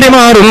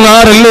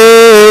ചങ്ങാടിമാരുള്ളാറല്ലേ.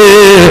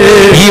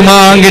 ഈ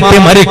മാങ്കിട്ടി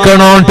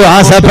മരിക്കണോണ്ട്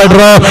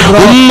ആശപ്പെടുറോ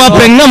ഉമ്മ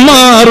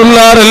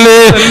പെങ്ങന്മാരുള്ളാറല്ലേ.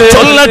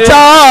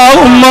 ചൊല്ലച്ചാ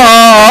ഉമ്മ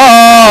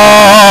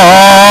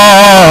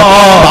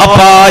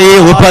പാപ്പാ ഈ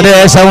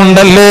ഉപദേശം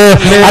ഉണ്ടല്ലോ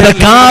അത്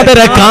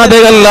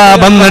കാതരല്ല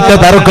വന്നിട്ട്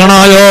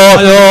തറുക്കണായോ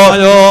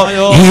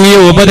ഈ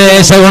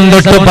ഉപദേശം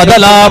കൊണ്ടിട്ട്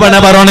ബദലാവണ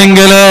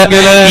പറയണമെങ്കിൽ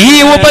ഈ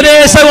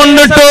ഉപദേശം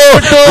കൊണ്ടിട്ട്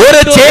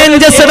ഒരു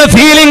ചേഞ്ചസ്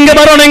ഫീലിംഗ്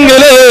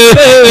പറയണമെങ്കിൽ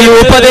ഈ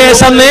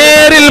ഉപദേശം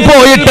നേരിൽ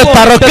പോയിട്ട്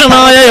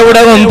തറുക്കണായ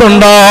എവിടെ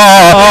വന്നുണ്ടോ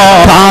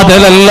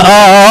കാതലല്ല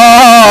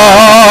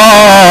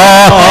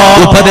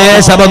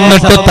ഉപദേശം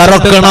വന്നിട്ട്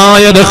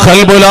തറക്കണായത്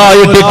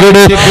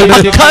കൽബുലായിട്ടിക്കിട്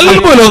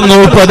കൽബുലൊന്ന്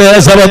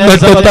ഉപദേശം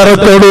വന്നിട്ട്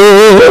തറക്കടൂ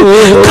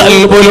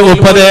കൽബുൽ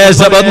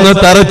ഉപദേശം വന്ന്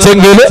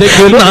തറച്ചെങ്കിൽ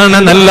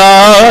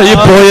നാണനല്ലായി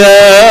പോയേ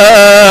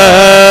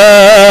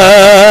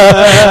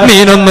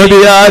നീനൊന്ന്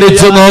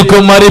വിചാരിച്ചു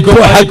നോക്കും മരിപ്പു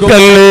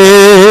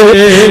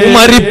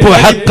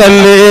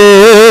ഹക്കല്ലേ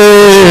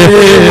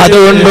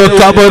അതുകൊണ്ട്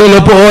കബറിൽ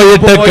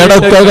പോയിട്ട്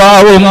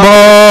കിടക്കുകയാവുമ്പോ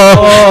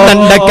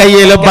തന്റെ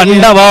കയ്യിൽ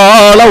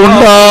പണ്ടവാള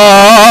ഉണ്ടാ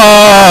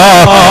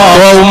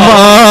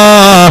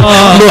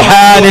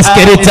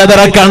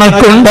നിസ്കരിച്ചതറ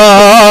കണക്കുണ്ടോ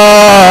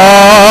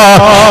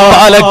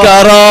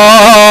പാലക്കാറോ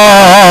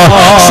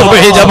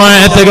സുബഹി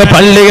ജമാഅത്ത്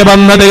പള്ളിക്ക്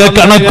വന്നത്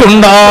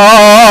കണക്കുണ്ടോ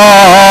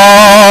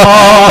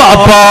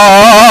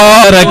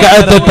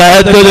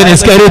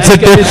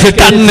നിസ്കരിച്ചിട്ട്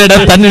കണ്ണിട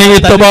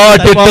തന്നീത്ത്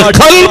പാട്ടിട്ട്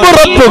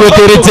കൽബുറപ്പ്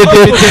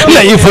തിരിച്ചിട്ട്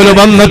ലൈഫിൽ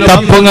വന്ന്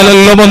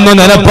തപ്പുകളെല്ലാം ഒന്ന്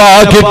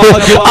നിലപ്പാക്കിട്ട്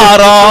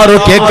ആറാറ്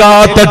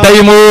കേൾക്കാത്ത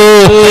ടൈമോ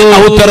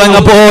ഔത്തറങ്ങ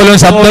പോലും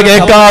ശബ്ദം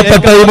കേൾക്കാത്ത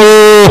ടൈമോ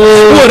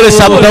ഒരു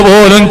ശബ്ദം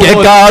പോലും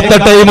കേൾക്കാത്ത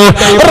ടൈമോ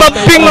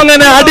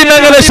റബ്ബിങ്ങനെ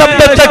അടിമകളെ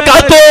ശബ്ദത്തെ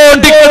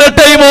കാത്തോണ്ടിക്കുന്ന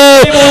ടൈമോ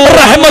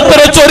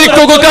റഹ്മത്തിനെ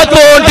ചൊരിക്കുക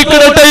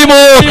കാത്തോണ്ടിക്കുന്ന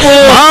ടൈമോ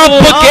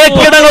മാപ്പ്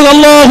കേൾക്കണങ്ങൾ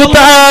അല്ലാഹു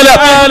തആല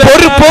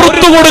ഒരു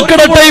പുറത്തു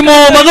കൊടുക്കുന്ന ടൈമോ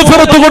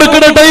മഗ്ഫിറത്ത്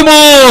കൊടുക്കുന്ന ടൈമോ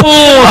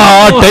ആ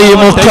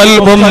ടൈമോ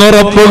കൽബൊന്ന്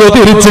റബ്ബ്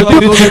തിരിച്ചിട്ട്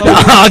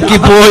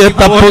ആക്കിപ്പോയ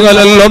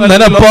തപ്പുകളെല്ലാം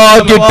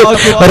നനപ്പാക്കിട്ട്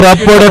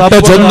റബ്ബോടൊട്ട്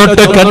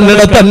ചെന്നിട്ട്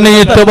കണ്ണിട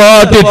തന്നെയിട്ട്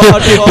പാട്ടിട്ട്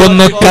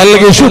ഒന്ന്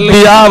കൽകി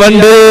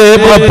ശുദ്ധിയാവണ്ടേ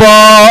പപ്പാ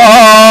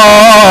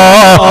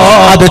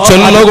അത്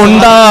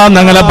ചൊല്ലുകൊണ്ടാ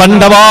ഞങ്ങളെ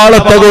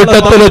ബണ്ടവാളത്തെ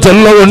കൂട്ടത്തിൽ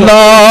ചൊല്ലുകൊണ്ടാ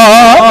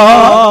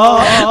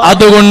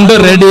അതുകൊണ്ട്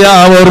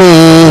റെഡിയാവറൂ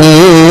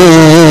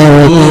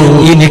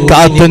ഇനി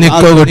കാത്തു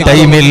നിൽക്കുക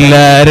ടൈമില്ല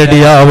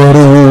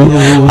റെഡിയാവറൂ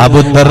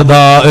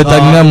അബൂദർദാ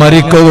തങ്ങ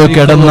മരിക്കുക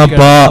കിടന്നപ്പ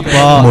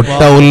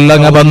മുട്ട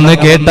ഉല്ലങ്ങ വന്ന്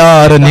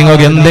കേട്ടാറ്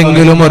നിങ്ങൾക്ക്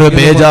എന്തെങ്കിലും ഒരു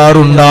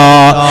ബേജാറുണ്ടാ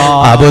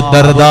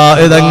അബൂദർദാ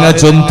തങ്ങ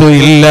ചൊന്തു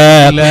ഇല്ല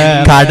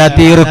കട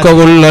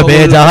തീർക്കുള്ള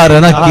ബേജാറ്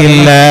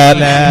നക്കില്ല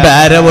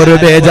വേറെ ഒരു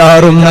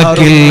ബേജാറും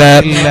നക്കില്ല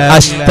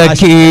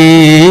അസ്തകീ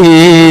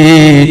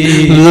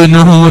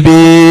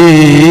ദുനൂബി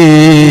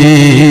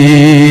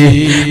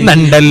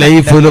നന്റെ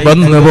ലൈഫിൽ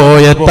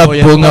വന്നുപോയ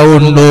തപ്പുങ്ങ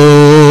ഉണ്ടോ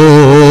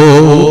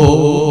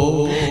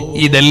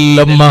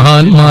ഇതെല്ലാം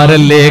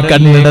മഹാന്മാരല്ലേ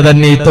കണ്ണിട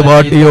തന്നീത്ത്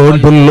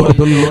പാട്ടിയോണ്ടുള്ളൂ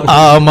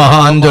ആ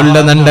മഹാൻ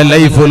ചൊല്ല നന്റെ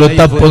ലൈഫിൽ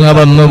തപ്പുങ്ങ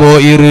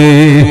വന്നുപോയിര്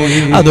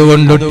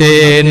അതുകൊണ്ടിട്ടേ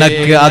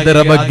നക്ക് അതിര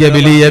ಬಗ್ಗೆ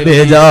വലിയ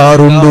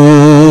ബേജാറുണ്ടു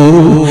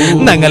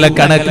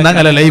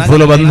ഞങ്ങളെ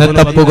ലൈഫിൽ വന്ന്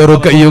തപ്പുകൊരു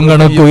കയ്യും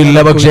കണക്കും ഇല്ല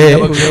പക്ഷേ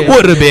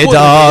ഒരു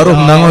ബേജാറും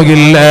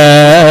നമുക്കില്ല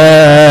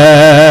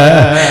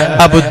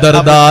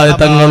അബൂദർദാ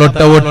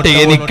തങ്ങളൊട്ട ഒട്ടി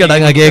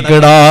എനിക്കടങ്ങ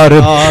കേക്കിടാറ്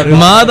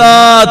മാതാ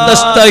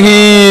തസ്തഹി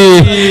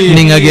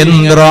നിങ്ങൾക്ക്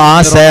എന്തോ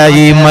ആശ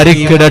ഈ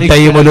മരിക്കിട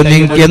ടൈമില്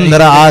നിങ്ങൾക്ക്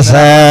എന്തൊരു ആശ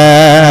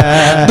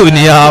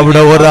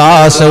ദുനിയാവിടെ ഒരു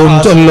ആശവും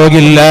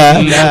ചൊല്ലുകില്ല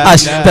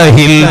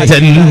അസ്തഹിൽ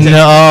ജന്ന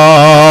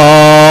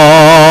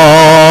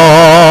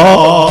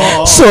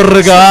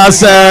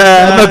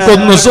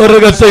സ്വർഗാസനക്കൊന്ന്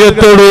സ്വർഗത്തെ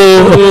എത്തടൂ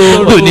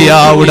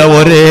ദുനിയാവിടെ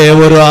ഒരേ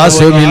ഒരു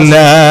ആശയമില്ല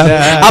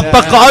അപ്പ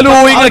കാലു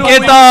ഇങ്ങ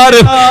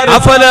കേട്ടാറ്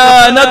അഫലാ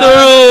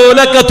നദഉ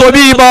ലക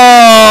തബീബാ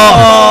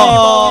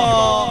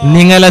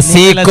നിങ്ങളെ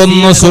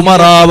സീക്കൊന്നു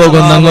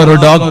സുമറാവുന്ന ഒരു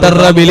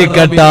ഡോക്ടറെ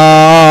വിളിക്കട്ടാ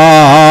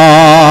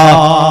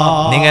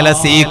നിങ്ങളെ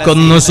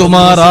സീക്കൊന്നു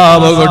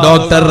സുമാറാവുക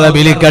ഡോക്ടറെ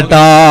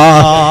വിളിക്കട്ടാ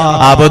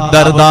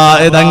അബൂദർദാ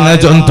ഇതങ്ങ്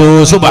ചൊന്തു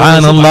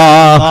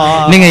സുബ്ഹാനല്ലാഹ്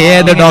നിങ്ങൾ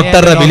ഏത്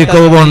ഡോക്ടറെ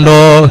വിളിക്കുന്നുണ്ടോ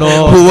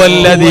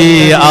ഹുവല്ലദീ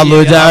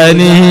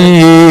അൽജഅനി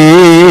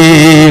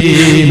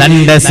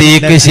നന്റെ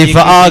സീക്ക്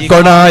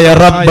ശിഫാക്കൊണായ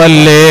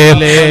റബ്ബല്ലേ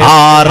ആ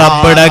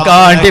റബ്ബടെ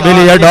കാട്ടി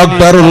വലിയ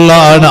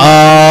ഡോക്ടറുള്ളാണ്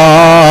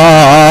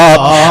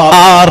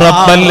ആ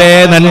റബ്ബല്ലേ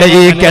നന്റെ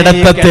ഈ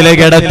കിടത്തത്തില്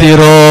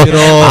കിടത്തിരോ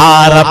ആ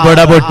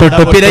റബ്ബടെ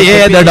വിട്ടിട്ട് പിന്നെ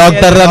ഏത്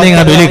ഡോക്ടറെ നിങ്ങൾ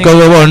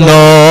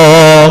വിളിക്കുന്നുണ്ടോ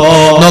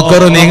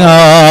നോക്കറു നിങ്ങ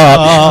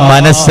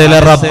മനസ്സിലെ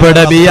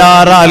റബ്ബടെ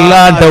ബിയാറ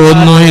അല്ലാണ്ട്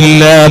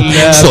ഒന്നുമില്ല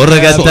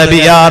സ്വർഗത്തെ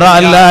ബിയാറ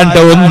അല്ലാണ്ട്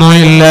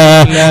ഒന്നുമില്ല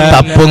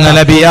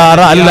തപ്പുങ്ങലെ ബിയാറ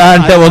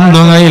അല്ലാണ്ട്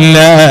ഒന്നുമില്ല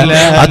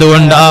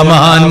അതുകൊണ്ട് ആ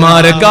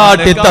മഹാന്മാരെ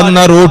കാട്ടി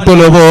തന്ന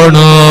റൂട്ടില്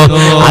പോണു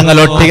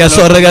അങ്ങനൊട്ടിക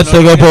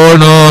സ്വർഗത്തുക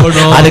പോണു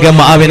അധികം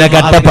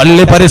മാവിനക്കട്ടെ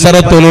പള്ളി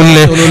പരിസരത്തിലുള്ള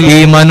ഈ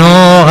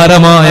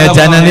മനോഹരമായ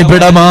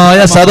ജനനിബിഡമായ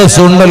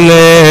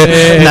സദസ്സുണ്ടല്ലേ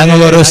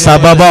ഞങ്ങളൊരു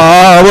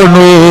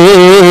സബബാവണു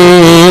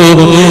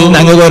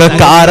ഞങ്ങൾക്കൊരു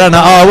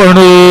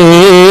കാരണാവണു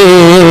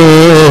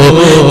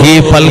ഈ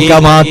പൽക്ക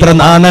മാത്രം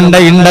നാനണ്ട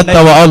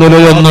ഇണ്ടത്തെ വാളുలు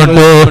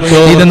ചൊന്നിട്ടു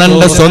ഇത്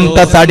നന്റെ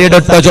സ്വന്ത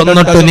തടിയിടൊട്ട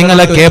ചൊന്നിട്ടു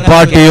നിങ്ങളെ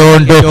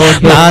കേപ്പാട്ടിയോണ്ട്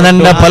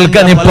നാനന്റെ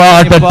പൽക്ക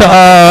നിപ്പാട്ട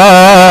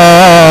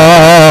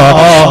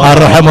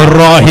അർഹമുർ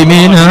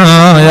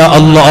റഹീമീനായ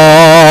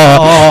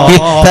അല്ലാഹ്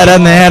ഇത്ര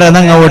നേരം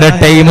ഞങ്ങളുടെ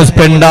ടൈം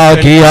സ്പെൻഡ്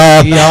ആക്കിയ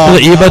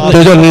ഗീബത്ത്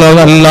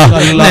ചൊല്ലുകല്ല,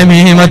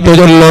 നമീമത്ത്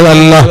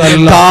ചൊല്ലുകല്ല,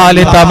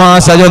 കാലി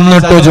തമാശ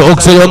ചൊന്നിട്ട്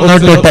ജോക്സ്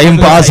ചൊന്നിട്ട് ടൈം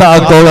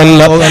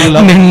പാസ്സാക്കുകയല്ല,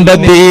 നിന്റെ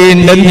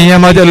ദീന്റെ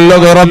നിയമ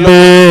ചൊല്ലുക റബ്ബേ.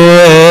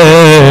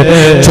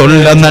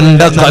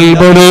 ചൊല്ലുന്നുണ്ട്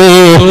കൽബുലു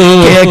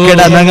കേക്കിട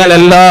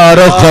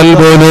ഞങ്ങളെല്ലാരും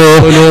കൽബുലു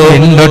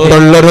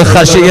എന്നിട്ടുള്ളൊരു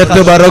ഖശിയത്ത്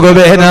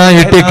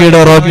ബറകുവേനായിട്ട്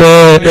കിടറബേ,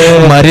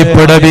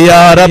 മരിപ്പട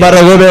ബിയാറ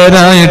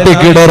ബറകുവേനായിട്ട്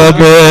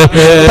കിടറബേ,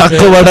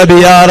 തഖ്വട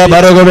ബിയാറ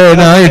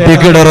ബറകുവേനായിട്ട്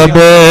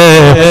കിടറബേ.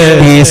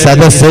 ഈ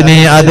സദസ്സിനെ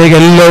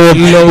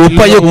അതെല്ലാം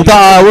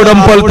ഉപയുക്താവുടം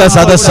പോലത്തെ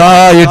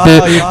സദസ്സായിട്ട്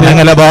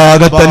ഞങ്ങളുടെ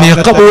ഭാഗത്ത് നീ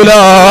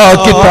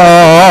ഖബൂലാക്കി താ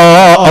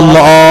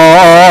അല്ലാഹ്.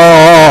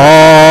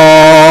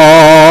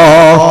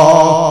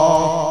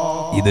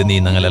 ഇത് നീ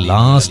ഞങ്ങളെ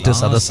ലാസ്റ്റ്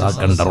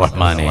സദസ്സാക്കണ്ട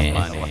റഹ്മാനെ.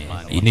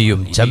 ഇനിയും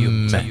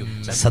ചെമ്മ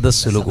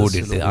സദസ്സിൽ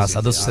കൂടിയിട്ട് ആ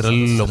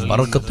സദസ്സിലെല്ലാം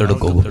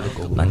ബർക്കത്തെടുക്കും.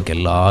 ഞങ്ങൾക്ക്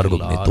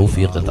എല്ലാവർക്കും നീ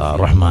തൗഫീഖ് താ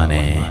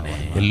റഹ്മാനെ.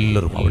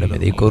 എല്ലാവരും അവിടെ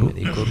മെതിക്കോറു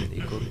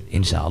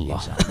ഇൻഷാ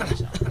അല്ലാഹ്.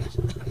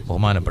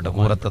 ബഹുമാനപ്പെട്ട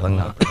കൂറത്ത് തങ്ങ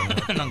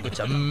നമുക്ക്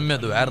ചെമ്മ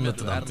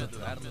ദുആർന്നിട്ട്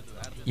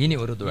ഇനി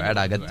ഒരു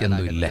ദുആയുടെ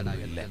അഗത്യൊന്നും ഇല്ല.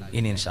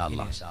 ഇനി ഇൻഷാ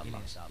അല്ലാഹ്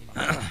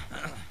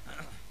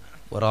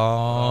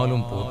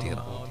ഒരാളും പൂത്തീറ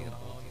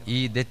ഈ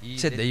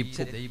ദച്ച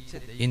ദൈപ്പ്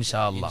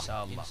ഇൻഷാ അല്ലാഹ്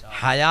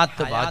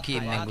ഹയാത്ത് ബാക്കി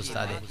ഇല്ലെങ്കിൽ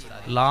ഉസ്താദെ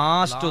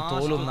ലാസ്റ്റ്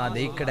തോലും നാ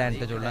ദൈക്കടെ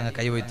ಅಂತ ചൊല്ലങ്ങ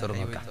കൈ പോയി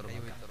തുറന്നോക്ക.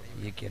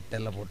 ഈ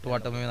കെട്ടെല്ല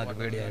പൊട്ടുവാട്ടമേ നമുക്ക്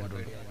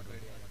പേടിയായിട്ടുണ്ട്.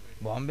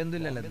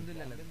 ബോംബെന്തില്ലല്ലോ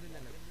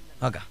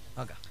ഓക്കെ.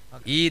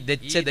 ഈ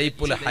ദച്ച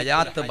ദൈപ്പുൽ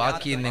ഹയാത്ത്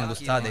ബാക്കി ഇല്ലെങ്കിൽ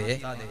ഉസ്താദെ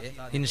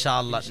ഇൻഷാ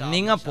അല്ലാഹ്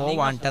നിങ്ങ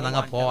പോവാണ്ട നങ്ങ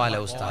പോവാല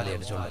ഉസ്താദെ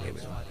ചൊല്ലേ.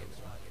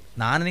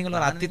 ನಾನು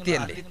ನಿങ്ങളൊരു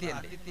അതിഥിയല്ലേ,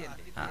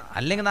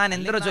 അല്ലെങ്കിൽ ഞാൻ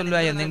എന്തോ ചൊല്ലുക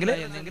എന്നെങ്കിൽ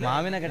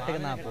മാവിനക്കട്ടെ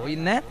നാ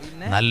പോയിന്നെ.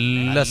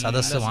 നല്ല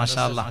സദസ്സ്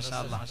മാഷാ അല്ലാഹ്,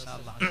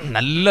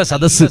 നല്ല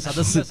സദസ്സ്.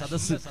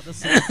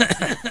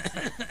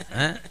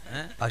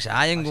 പക്ഷെ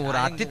ആയെങ്കൂർ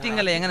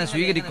അതിഥിങ്ങളെ എങ്ങനെ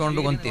സ്വീകരിക്കൊണ്ട്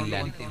കൊന്നില്ല,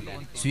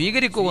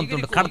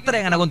 സ്വീകരിക്കൊണ്ടുണ്ട് കടത്തര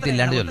എങ്ങനെ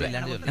കൊന്നില്ലാണ്ട് ചൊല്ലുക.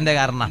 എന്താ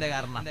കാരണം?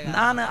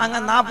 ഞാൻ അങ്ങ്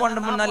നാ പോണ്ട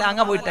മുന്നാലെ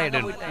അങ്ങ പോയിട്ടായിട്ട്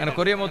അങ്ങനെ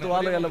കൊറിയ മൊത്തം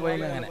വാളുകല്ല പോയി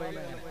അങ്ങനെ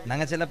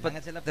ഞങ്ങൾ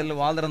ചിലപ്പോൾ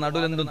വാളര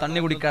നടുവെന്തും തണ്ണി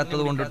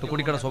കുടിക്കാത്തത് കൊണ്ടിട്ട്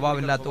കുടിക്കട സ്വഭാവം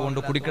ഇല്ലാത്തത് കൊണ്ട്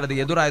കുടിക്കടത്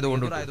എതിരായത്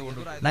കൊണ്ടിട്ട്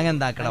ഞങ്ങൾ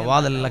എന്താക്കട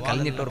വാതെല്ലാം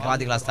കലിഞ്ഞിട്ട് ഒരു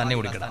പാതി ഗ്ലാസ് തണ്ണി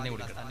കുടിക്കട.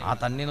 ആ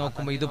തണ്ണി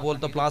നോക്കുമ്പോ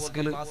ഇതുപോലത്തെ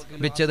ഫ്ലാസ്കിൽ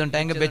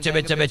വെച്ചതുണ്ടെങ്കിൽ വെച്ച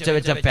വെച്ച വെച്ച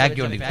വെച്ച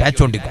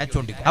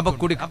പാച്ചോണ്ടി അപ്പൊ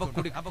കുടി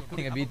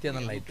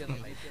ബീറ്റിയെന്നല്ല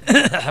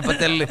അപ്പൊ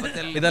തെല്ല്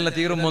ഇതെല്ലാം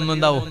തീരുമ്പോ ഒന്നും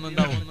എന്താവും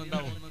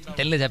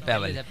തെല്ല്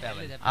ചപ്പാവല്ലേ.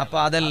 അപ്പൊ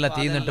അതെല്ലാം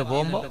തീർന്നിട്ട്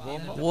പോകുമ്പോ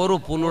ഒരു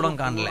പുലുടം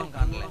കാണില്ലേ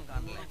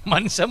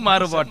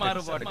മനുഷ്യന്മാര് പോട്ടെ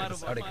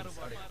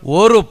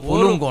ഒരു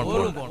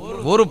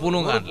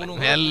പുലും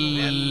കാണില്ല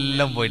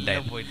എല്ലാം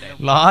പോയിട്ടായി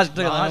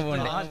ലാസ്റ്റ്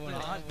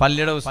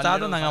പള്ളിയുടെ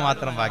ഉസ്താദും ഞങ്ങൾ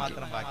മാത്രം ബാക്കി.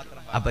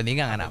 അപ്പൊ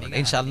നിങ്ങൾ അങ്ങനെ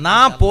ഇൻഷാ അല്ലാഹ് നാ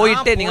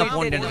പോയിട്ടേ നിങ്ങൾ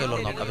പോകേണ്ടത്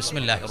ചൊല്ലുന്നു നോക്കാം.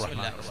 ബിസ്മില്ലാഹിർ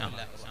റഹ്മാനിർ റഹീം.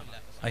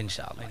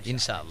 ഇൻഷാ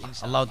അല്ലാഹ്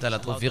അല്ലാഹു തആല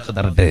തൗഫീഖ്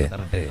തരട്ടെ.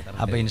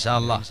 അപ്പോൾ ഇൻഷാ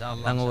അല്ലാഹ്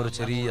ഞങ്ങൾ ഒരു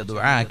ചെറിയ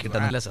ദുആ ആക്കിയിട്ട്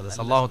നല്ല സദസ്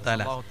അല്ലാഹു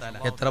തആല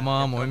എത്രമാ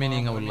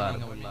മുഅ്മിനീങ്ങൾ ഉള്ളാർ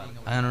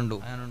അങ്ങനുണ്ട്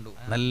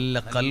നല്ല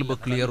ഖൽബ്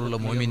ക്ലിയർ ഉള്ള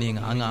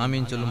മുഅ്മിനീങ്ങൾ അങ്ങ്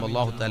ആമീൻ ചൊല്ലുമ്പോൾ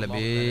അല്ലാഹു തആല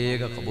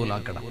വേഗം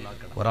ഖബൂലാക്കണം.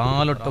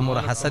 ഒരാളൊട്ടും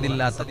ഒരു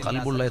ഹസദില്ലാത്ത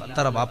ഖൽബുള്ള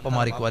എത്ര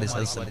ബാപ്പമാരിക്കുവാർ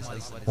സദസ്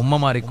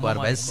ഉമ്മമാരിക്കുവാർ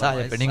വയസ്സായ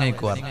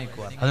പെണ്ണുങ്ങൾക്കുവാർ.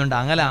 അതുകൊണ്ട്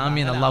അങ്ങനെ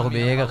ആമീൻ അല്ലാഹു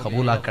വേഗം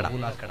ഖബൂലാക്കണം.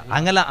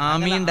 അങ്ങനെ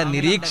ആമീന്റെ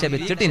നിരീക്ഷ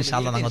വെച്ചിട്ട് ഇൻഷാ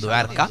അല്ലാഹ് ഞങ്ങൾ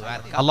ദുആ ആക്കാം.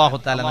 അല്ലാഹു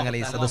തആല ഞങ്ങളെ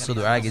ഈ സദസ്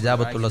ദുആ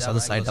ഇജാബത്തുള്ള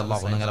സദസ്സായിട്ട്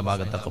അല്ലാഹു ഞങ്ങളുടെ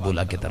ഭാഗത്ത്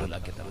ഖബൂലാക്കി തരും.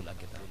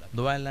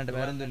 ദുആ അല്ലാണ്ട്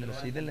വേറൊന്നുമില്ല.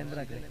 ഇതെല്ലാം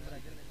എന്താക്കല്ലേ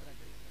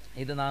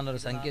ഇത് നാനൊരു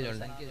സംഖ്യ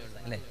ചൊല്ല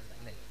അല്ലേ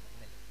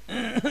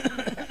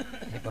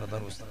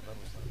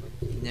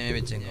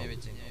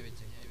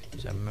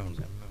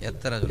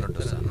എത്ര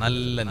ചൊല്ലട്ടു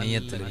നല്ല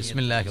നീയത്തിൽ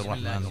ബിസ്മില്ലാഹിർ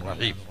റഹ്മാനിർ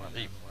റഹീം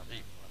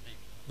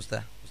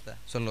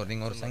ചൊല്ലോ.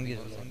 നിങ്ങൾ ഒരു സംഖ്യ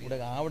ഇവിടെ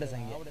ആവിടെ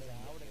സംഖ്യ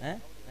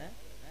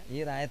ഈ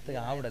റായത്ത്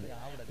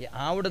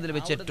ആവിടതിൽ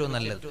വെച്ച് ഏറ്റവും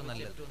നല്ലത്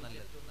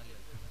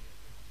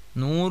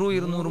 100,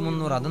 200,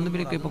 300 അതൊന്നും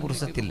പിന്നെ ഇപ്പൊ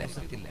കുറിച്ചത്തില്ല.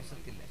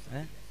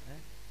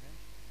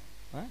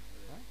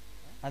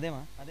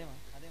 അതേമാ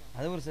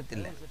അത്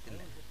കുറിച്ചത്തില്ല.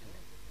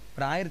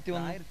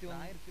 1001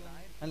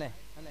 അല്ലേ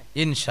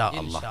ഇൻഷാ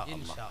അല്ലാഹ്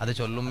അത്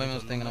ചൊല്ലുമ്പോ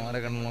ഇങ്ങനെ ഓരോ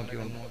കണ്ണു നോക്കി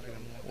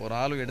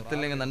ഒരാളും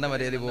എടുത്തില്ലെങ്കിൽ നല്ല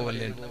മര്യാദ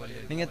പോവല്ലേ.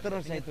 നിങ്ങൾ എത്ര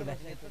വർഷമായിട്ടൂടെ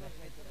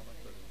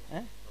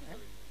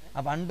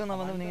ആ പണ്ട്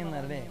നമ്മൾ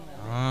നീങ്ങുന്നല്ലേ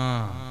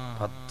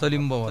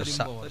 19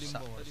 വർഷം.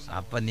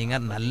 അപ്പൊ നിങ്ങൾ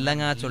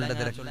നല്ലങ്ങാ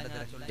ചൊല്ലതിര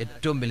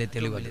ഏറ്റവും വലിയ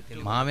തെളിവത്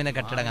മാവിനെ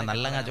കെട്ടിടങ്ങ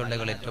നല്ലങ്ങാ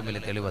ചൊല്ലകൾ ഏറ്റവും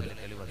വലിയ തെളിവത്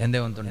എന്തേ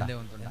വന്നിട്ടുണ്ട്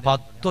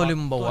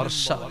 19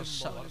 വർഷം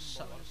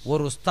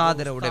ഒരു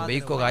ഉസ്താദിരവിടെ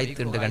ബൈക്കോ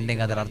കായ്ത്തുണ്ട്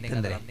കണ്ടെങ്കിൽ അതിൽ അർത്ഥം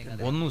തരാം.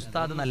 ഒന്ന്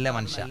ഉസ്താദ് നല്ല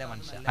മനുഷ്യ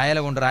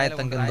അയാളെ കൊണ്ട്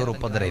റായത്തങ്ങൾക്ക് എന്തോരം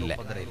ഉപദ്രവില്ല.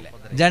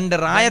 2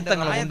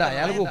 റായത്തങ്ങളെ കൊണ്ട്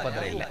അയാൾക്ക്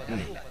ഉപദ്രവില്ല.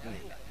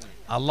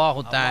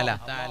 അല്ലാഹു തആല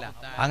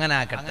അങ്ങനെ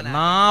ആക്കട്ടെ.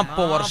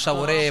 40 വർഷം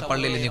ഒരേ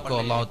പള്ളിയിൽ നിൽക്കോ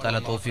അല്ലാഹു തആല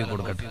തൗഫീഖ്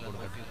കൊടുക്കട്ടെ.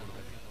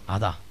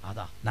 അതാ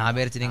നാ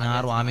വിചാരിച്ച് നിങ്ങൾ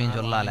ആരും ആമീൻ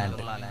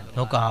ചൊല്ലാലാണ്ട്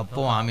നോക്ക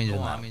അപ്പോ ആമീൻ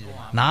ചൊല്ലാം.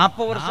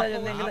 40 വർഷം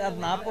ചെന്നെങ്കിൽ അത്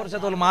 40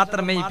 വർഷത്തോളം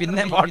മാത്രമേ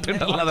പിന്നെ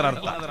പാട്ടുണ്ടല്ലോ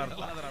അർത്ഥം.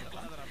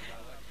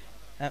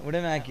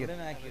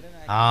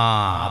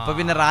 അപ്പൊ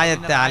പിന്നെ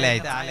റായത്തെ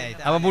ആലയായി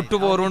അപ്പൊ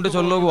വിട്ടുപോറുകൊണ്ട്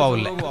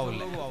ചൊല്ലുകയാവില്ലേ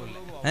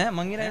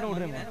മങ്ങിനായിട്ട്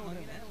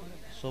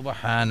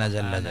സുബ്ഹാന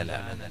ജല്ല ജലാല.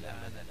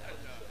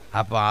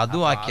 അപ്പൊ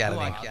അതും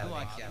ആക്കിയായിരുന്നു.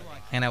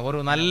 അങ്ങനെ ഒരു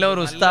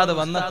നല്ലൊരു ഉസ്താദ്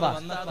വന്നപ്പോ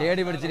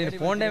തേടി പിടിച്ചിട്ട്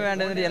പോണ്ടേ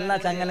വേണ്ടതിന്റെ എല്ലാ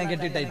ചങ്ങലും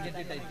കെട്ടിട്ടായി.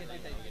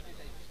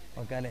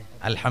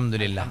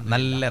 അൽഹംദുലില്ലാ,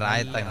 നല്ല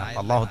റായത്താണ്.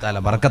 അല്ലാഹു തആല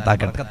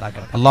ബർക്കത്താക്കട്ടെ,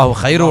 അല്ലാഹു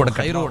ഖൈർ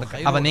കൊടുക്കട്ടെ.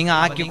 അപ്പൊ നിങ്ങൾ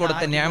ആക്കി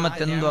കൊടുത്ത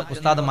നിഅമത്ത് എന്തോ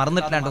ഉസ്താദ്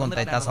മറന്നിട്ടില്ലാണ്ട്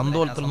കൊണ്ടായിട്ട് ആ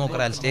സന്തോഷത്തിൽ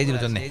നോക്കറാൽ സ്റ്റേജിൽ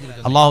തന്നെ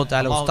അല്ലാഹു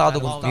തആല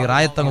ഉസ്താദും ഈ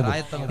റായത്തങ്ങും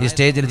ഈ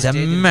സ്റ്റേജിൽ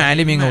ജമ്മ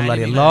ആലിമീങ്ങളുള്ള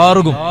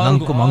എല്ലാവർക്കും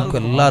നമുക്ക്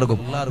എല്ലാവർക്കും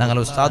ഞങ്ങൾ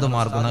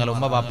ഉസ്താദുമാർക്കും ഞങ്ങൾ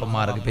ഉമ്മ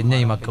ബാപ്പന്മാർക്ക് പിന്നെ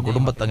ഈ മക്ക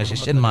കുടുംബത്തങ്ങ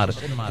ശിഷ്യന്മാർ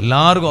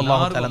എല്ലാവർക്കും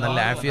അല്ലാഹു തആല നല്ല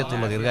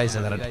ആഫിയത്തുള്ള ദീർഘായുസ്സ്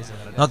തരട്ടെ.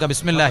 നോക്കാം.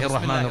 ബിസ്മില്ലാഹിർ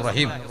റഹ്മാനിർ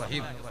റഹീം.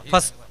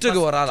 ഫസ്റ്റ്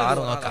ഒരാൾ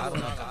ആറ് നോക്കാം.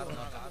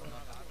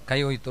 കൈ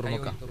ഒയ്ത്തുറ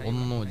നോക്കാം.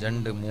 1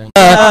 2 3.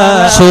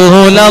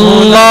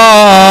 സുല്ലല്ലാഹു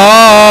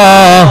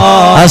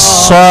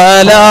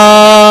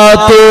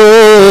അസ്സലാത്തു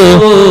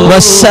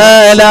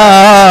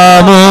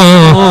വസ്സലാമു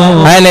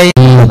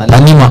അലൈഹി.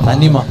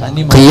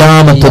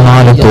 ഖിയാമത്ത്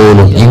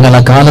നാളത്തോളം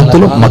ഇങ്ങളെ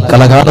കാലത്തിലും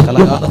മക്കളെ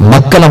കാലത്തിലും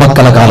മക്കളെ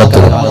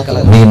കാലത്തിലും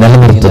നീ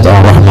നിലനിർത്തുക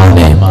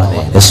റഹ്മാനേ.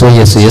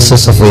 SOS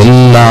SSF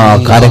എല്ലാ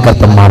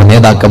കാര്യകർത്തന്മാർ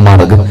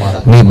നേതാക്കന്മാർക്ക്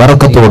നീ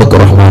ബറക്കത്ത് കൊടുക്കുക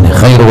റഹ്മാനേ,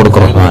 ഖൈർ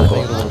കൊടുക്കുക റഹ്മാനേ.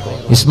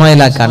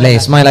 ഇസ്മായിലാക്ക അല്ലേ,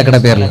 ഇസ്മായിലാക്കയുടെ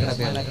പേരിൽ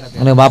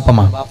അങ്ങനെ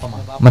ബാപ്പമ്മ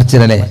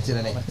മരിച്ചില്ലേ,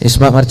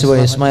 മരിച്ചുപോയ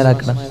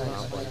ഇസ്മായിലാക്കട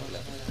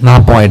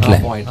നാപ്പമായിട്ടില്ലേ,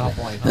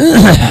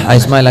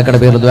 ഇസ്മായിലാക്കയുടെ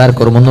പേരിൽ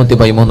ദ്വാരക്ക് ഒരു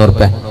 313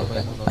 ഉറുപ്പ്യ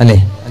അല്ലേ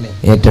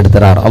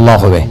ഏറ്റെടുത്തറാർ.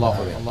 അല്ലാഹുവേ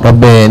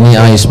റബ്ബേ, നീ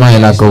ആ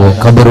ഇസ്മായിലാക്കോ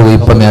ഖബറു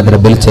ഇപ്പമേ അതിനെ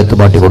ബലിച്ചെത്ത്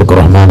പാട്ടി കൊടുക്കുക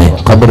റഹ്മാനെ,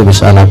 ഖബർ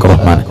വിശാലാക്ക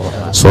റഹ്മാനെ,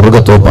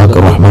 സ്വർഗ്ഗത്തോപ്പാക്ക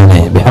റഹ്മാനെ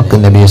ബിഹഖ്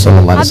നബി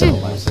സല്ലല്ലാഹു അലൈഹി വസല്ലം.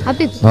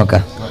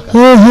 നോക്കാം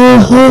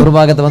ഒരു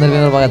ഭാഗത്ത് വന്നിട്ട്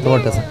വേറൊരു ഭാഗത്ത്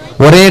പോട്ടെ.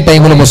 ഒരേ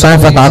ടൈമിൽ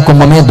മുസാഫത്ത്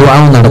ആക്കുമ്പോ ദുആ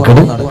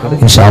നടക്കണം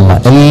ഇൻഷാ അല്ലാഹ്.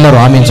 എല്ലാവരും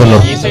ആമീൻ ചൊല്ലു.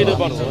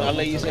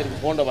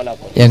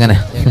 എങ്ങനെ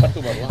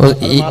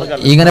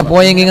ഇങ്ങനെ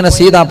പോയെങ്കിൽ ഇങ്ങനെ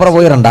സീത അപ്പുറം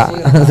പോയിരണ്ട,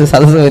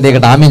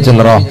 സദസ്സ് ആമീൻ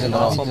ചൊല്ലറോ.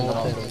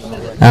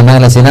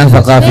 അങ്ങനെ സിനാൻ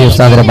സഖാഫി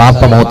ഉസ്താദിന്റെ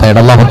ബാപ്പ മൗത്തായിട്ട്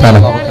അല്ലാഹു തആല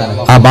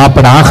ആ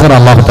ബാപ്പയുടെ ആഖിറ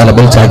അല്ലാഹു തആല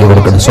ബലിച്ചാക്കി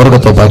കൊടുക്കട്ടെ,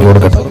 സ്വർഗ്ഗത്തോപ്പാക്കി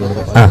കൊടുക്കട്ടെ.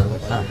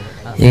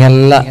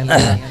 എല്ലാ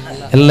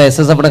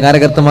SSF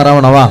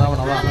കാര്യകർത്തമാരാവണവാ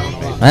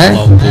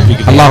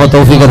അല്ലാഹു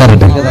തൗഫീഖ്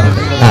തരട്ടെ.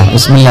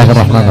 ബിസ്മില്ലാഹിർ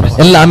റഹ്മാനിർ റഹീം.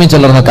 എല്ലാ ആമീൻ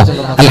ചൊല്ലറ നോക്കാം.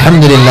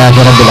 അൽഹംദുലില്ലാഹി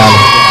റബ്ബിൽ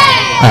ആലമീൻ.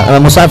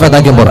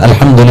 മുസാഫത്താക്കുമ്പോൾ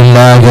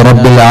അൽഹംദുലില്ലാഹി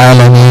റബ്ബിൽ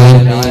ആലമീൻ.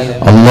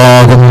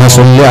 اللهم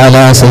صل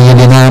على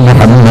سيدنا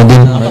محمد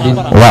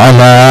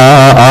وعلى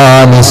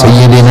آل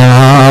سيدنا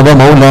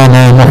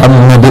ومولانا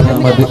محمد.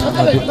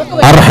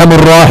 أرحم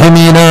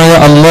الراحمين يا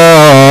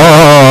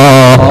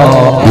الله.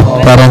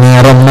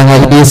 ഇത്തരനേരം ഞങ്ങൾ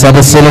ഈ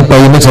സദസ്സിൽ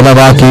ടൈം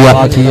ചെലവാക്കിയ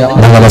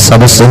ഞങ്ങളെ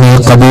സദസ്സിനെ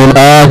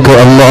കബൂലാക്ക്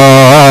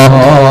അല്ലാഹ്.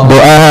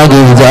 ദുആഇ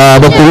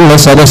ഇജാബത്തുള്ള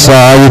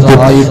സദസ്സായിട്ട്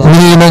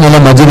നീ ഞങ്ങളെ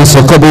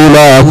മജ്ലിസ്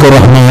കബൂലാക്ക്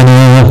റഹ്മാനേ.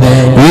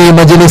 ഈ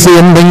മജ്ലിസ്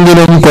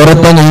എന്തെങ്കിലും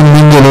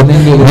കുറഞ്ഞെങ്കിലും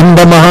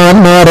നിന്റെ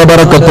മഹാന്മാരെ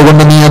ബറക്കത്ത്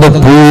കൊണ്ട് നീ അത്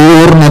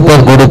പൂർണ്ണത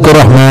കൊടുക്ക്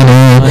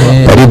റഹ്മാനേ,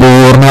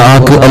 പരിപൂർണ്ണ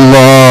ആക്ക്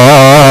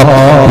അല്ലാഹ്.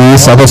 ഈ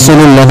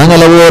സദസ്സിലുള്ള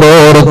ഞങ്ങളെ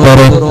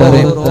ഓരോരുത്തരും,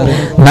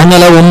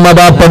 ഞങ്ങളെ ഉമ്മ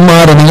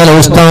ബാപ്പന്മാര്, ഞങ്ങളെ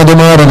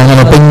ഉസ്താദുമാര്,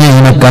 ഞങ്ങളെ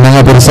പെഞ്ഞിനക്ക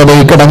ഞങ്ങൾ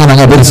പിരിസഭയിക്കിടങ്ങ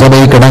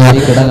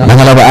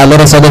ഞങ്ങളെ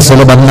വളരെ സദസ്സിൽ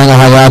ബന്ധങ്ങൾ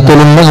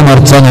ഹയാത്തിലുള്ള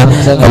മർച്ചങ്ങ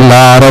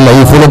എല്ലാരെ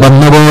ലൈഫിൽ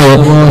വന്നുപോയ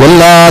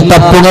എല്ലാ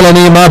തപ്പുകളെ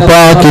നീ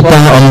മാപ്പാക്കിത്ത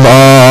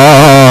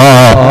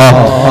അല്ലാഹ്.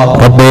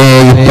 റബ്ബേ,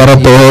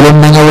 ഇത്രത്തോളം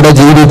ഞങ്ങളുടെ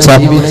ജീവിച്ച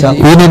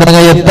ഇനി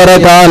ഞങ്ങൾ എത്ര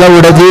കാലം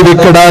ഇവിടെ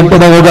ജീവിക്കടാട്ട്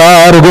ഞങ്ങൾക്ക്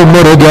ആർക്കും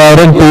ഒരു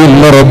ഗ്യാരണ്ടി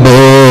ഇല്ല റബ്ബേ.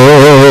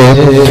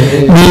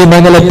 നീ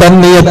ഞങ്ങളെ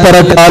തന്നെ എത്ര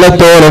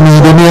കാലത്തോളം ഈ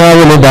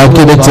ദുനിയാവിൽ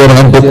ബാക്കി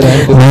വെച്ചിരുന്നുണ്ട്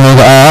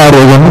നിങ്ങൾക്ക്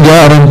ആർക്കും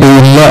ഗ്യാരണ്ടി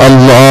ഇല്ല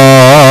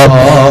അല്ലാഹ്.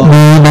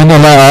 നീ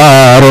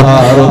ഞങ്ങളാരും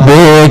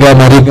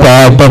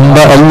വേഗമരിപ്പാട്ടണ്ട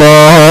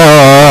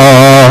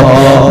അല്ലാഹ്.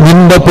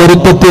 നിന്റെ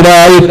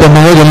പൊരുത്തത്തിലായിട്ട്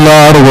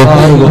ഞങ്ങളെല്ലാവരും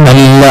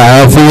നല്ല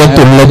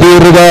ആഫിയത്തുള്ള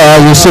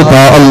ദീർഘായുസ്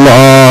അല്ലാഹ്.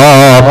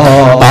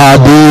 ആ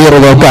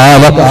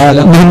ദീർഘകാലം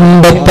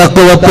നിന്റെ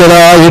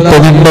തഖ്വത്തിലായിട്ട്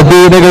നിന്റെ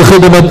ദീനകൾ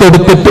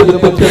ഖിദ്മത്തെടുത്തിട്ട്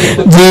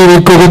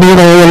ജീവിക്കുക നീ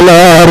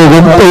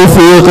എല്ലാവരും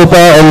തൗഫീഖ്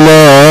താ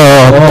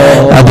അല്ലാഹ്.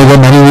 അധികം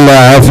നല്ല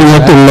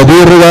ആഫിയത്തുള്ള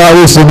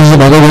ദീർഘായുസ് നീ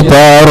നൽകി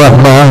താ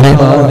റഹ്മാനേ.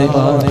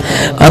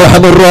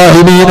 അർഹമുർ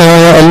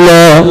റഹീമീനായ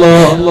അല്ലാഹ്.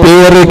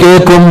 പേര്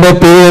കേൾക്കുമ്പോ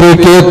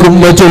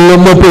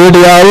ചൊല്ലുമ്പോ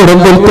പേടിയാവുടം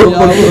കൊടുത്തു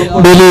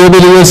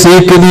വലിയ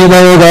സീക്ക് നീ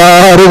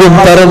നൽകാറും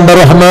തരണ്ട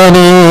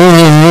റഹ്മാനേ.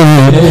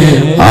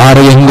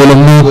 ആരെങ്കിലും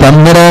നീ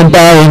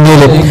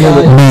തന്നിരണ്ടായെങ്കിലും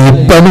നീ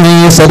ഇപ്പം നീ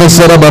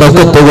സദസ്സര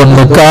ബറക്കത്ത്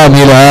കൊണ്ട്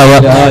കാമിലായ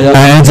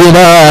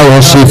ആജിലായ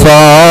ശിഫാ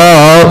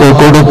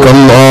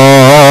കൊടുക്കല്ലോ.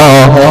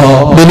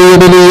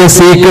 വലിയ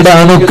സീക്കിട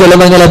അണുക്കൾ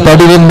ഞങ്ങളെ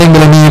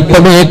തടിവെന്നെങ്കിലും നീ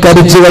ഇപ്പമേ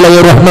കരിച്ചു കളയ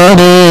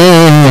റഹ്മാനേ.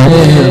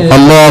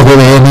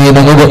 അല്ലാഹുവേ, നീ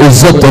ഞങ്ങളുടെ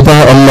ഇസ്സത്ത് താ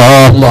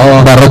അല്ലാഹ്,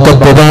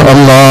 ബറക്കത്ത് താ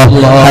അല്ലാഹ്,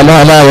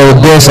 ഹലാലായ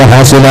ഉദ്ദേശ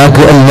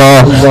ഹാസിലാക്ക്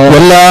അല്ലാഹ്.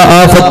 എല്ലാ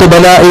ആഫത്ത്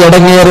ബലാഇ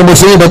അടങ്ങിയേറി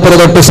മുസീബത്ത്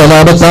തൊട്ട്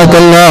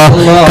സലാമത്താക്കല്ല.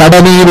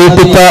 കടമീ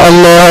വീട്ടിത്ത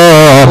അല്ലാഹ്,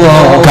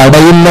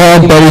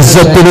 കടയില്ലാത്ത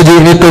ഇസ്സത്തിന്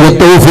ജീവിക്കുക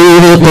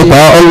തൗഫീഖ്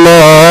താ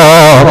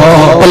അല്ലാഹ്.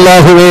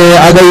 അല്ലാഹുവേ,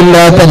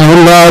 അകയില്ലാത്ത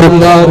എല്ലാവരും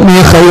നീ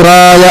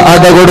ഖൈറായ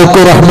അക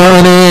കൊടുക്കു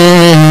റഹ്മാനേ.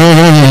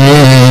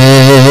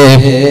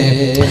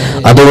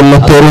 അതുകൊണ്ട്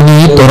തെരുനീ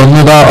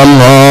തുറന്നുക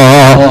അല്ലാ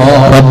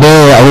റബ്ബേ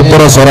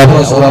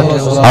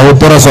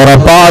ഔത്തറ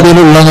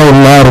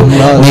സൊറപ്പാതിലുള്ളവർ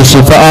നീ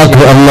ശിഫ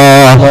ആക്ക് അല്ലാ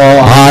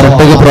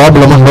ആർക്കൊക്കെ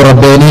പ്രോബ്ലം ഉണ്ട്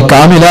റബ്ബേ നീ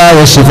കാമിലായ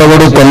ശിഫ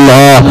കൊടുക്കല്ല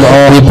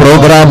ഈ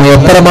പ്രോഗ്രാം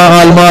എത്ര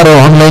ആൾമാരോ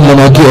ഓൺലൈനിൽ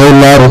നോക്കിയോ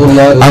എല്ലാവരും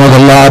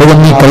അവരെല്ലാവരും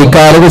നീ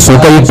കൈക്കാലവ്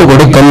സുഖയിട്ട്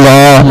കൊടുക്കല്ല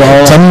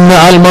ചെന്ന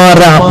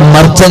ആൾമാര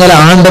മർച്ചങ്ങളെ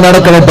ആണ്ട്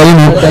നടക്കുന്ന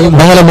ടൈമു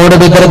ഞങ്ങളെ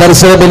മൂടബിക്കര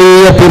ദർശന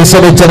വലിയ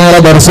പുരുഷവെച്ച ഞങ്ങളെ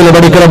ദർശന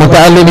പഠിക്കണ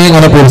മുത്താലിമി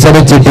ഇങ്ങനെ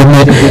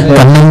പുരുഷവെച്ചിട്ടുണ്ട്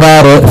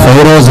കണ്ണുങ്കാറ്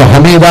ഫൈറോസ്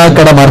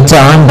ഹമീദാക്കട മർച്ച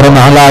ആണ്ട്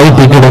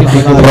നാളായിട്ടിക്കിടും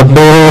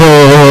റബ്ബേ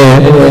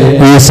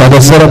ഈ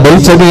സദസ്സറ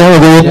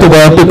ബൽച്ചതിയാകത്ത്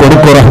പാട്ടി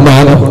കൊടുക്കു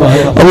റഹ്മാൻ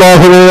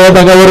അല്ലാഹുവേ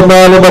ഞങ്ങൾ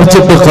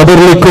മറിച്ചിട്ട്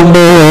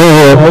ഖബറിലിക്കുമ്പോ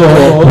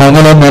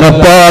ഞങ്ങളെ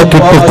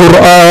മനപ്പാക്കിട്ട്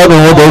ഖുർആൻ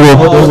ഓതുകയും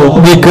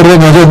ദിക്റ്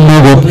ചൊല്ലുകയും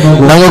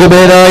ഞങ്ങൾക്ക്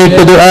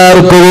പേരായിട്ട്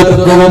ദുആർക്കുകയും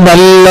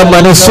നല്ല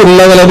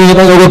മനസ്സുള്ളവരെ നീ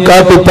ഞങ്ങൾക്ക്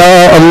കാട്ടിത്താ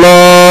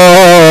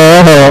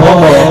അല്ലാഹ്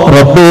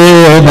റബ്ബേ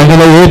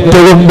ഞങ്ങളെ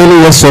ഏറ്റവും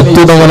വലിയ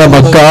സ്വത്ത് ഞങ്ങളെ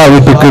മക്ക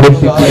വിട്ടിക്കിടും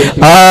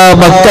ആ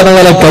മക്ക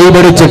ഞങ്ങളെ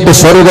കൈപിടിച്ചിട്ട്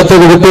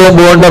സ്വർഗത്തിൽ കിട്ടുവാൻ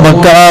പോകേണ്ട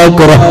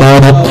മക്കാക്ക്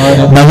റഹ്മാൻ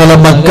ഞങ്ങളെ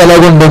മക്കളെ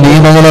കൊണ്ട് നീ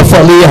ഞങ്ങളെ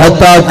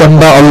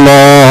ഫലീഹത്താക്കണ്ട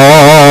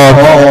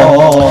അല്ലാഹ്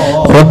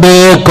റബ്ബേ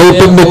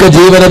കൗട്ടുംബിക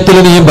ജീവനത്തിൽ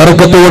നീ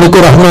ബർക്കത്ത് കൊടുക്കു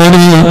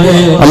റഹ്മാനേ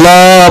അല്ലാ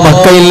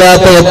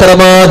മക്കയില്ലാത്ത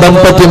എത്രമാ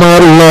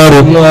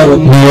ദമ്പതിമാരുള്ളവരും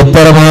നീ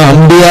എത്രമാ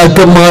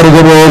അമ്പിയാക്കന്മാരുക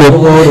പോലും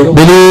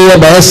വലിയ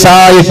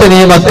വയസ്സായിട്ട് നീ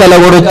മക്കളെ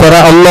കൊടുത്തറ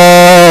അല്ലാ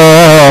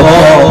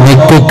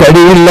നിക്ക്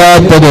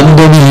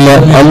കഴിയില്ലാത്തതെന്തുമില്ല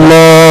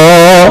അല്ലാ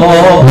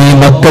നീ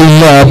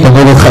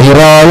മക്കളില്ലാത്തത്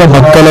ഖൈറായ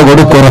മക്കളെ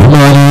കൊടുക്കു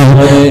റഹ്മാനേ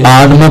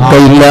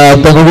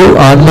ആൺമക്കളില്ലാത്തത്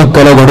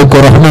ആൺമക്കളെ കൊടുക്കു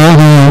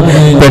റഹ്മാനേ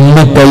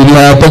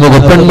പെൺമക്കളില്ലാത്തത്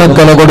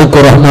പെൺമക്കളെ കൊടുക്കു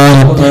റഹ്മാനേ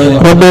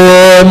റബ്ബേ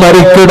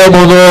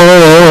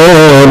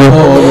മരിക്കിടമുതോലും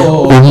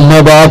ഉമ്മ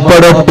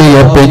ബാപ്പടട്ടിയ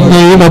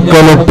പെഞ്ഞി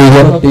മക്കളൊട്ടിയ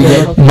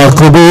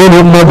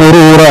മഖ്ബൂലും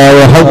മബ്റൂറായ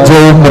ഹജ്ജ്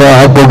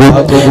ഉംറഹു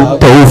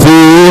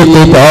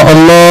തൗഫീഖ് താ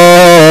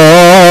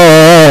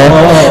അല്ലാഹ്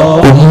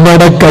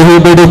ഉമ്മടെ കൈ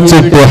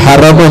പിടിച്ചിട്ട്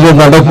ഹറമിൽ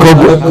നടക്കും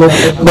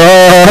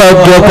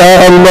ഭാഗ്യത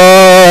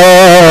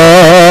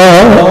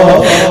അല്ലാഹ്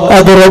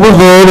അത് റബ്ബോട്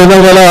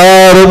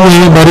ഞങ്ങളാരും നീ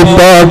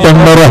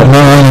മരിപ്പാട്ടണ്ട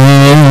റഹ്മാനേ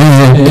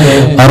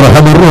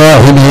അർഹമർ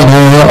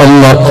റഹീമീനായ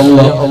അല്ലാഹ്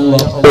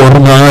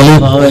ഓർന്നാല്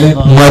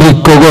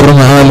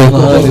മരിക്കുകർന്നാല്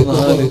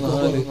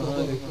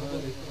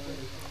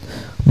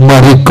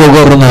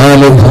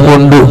മരിക്കുകർന്നാല്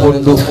കൊണ്ട്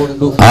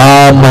ആ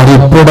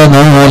മരിപ്പുടെ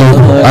നാല്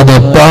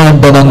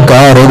അതെപ്പാണ്ടണം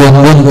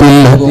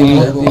കാറുകൊന്നില്ല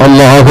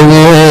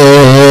അല്ലാഹുവേ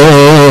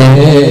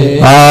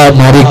ആ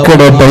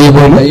മരിക്കട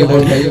ടൈമിൽ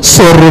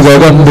സ്വർഗ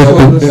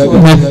കണ്ടിട്ട്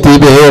നെത്തി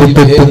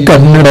വേർത്തിട്ട്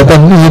കണ്ണട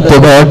തന്നീത്ത്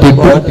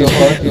കാട്ടിട്ട്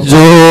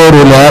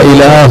ജോറു ലാ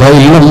ഇലാഹ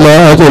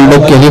ഇല്ലല്ലാഹ് ചൊല്ല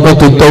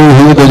കലിമത്തു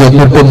തൗഹീദ്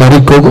ചെന്നിട്ട്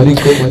മരിക്കുക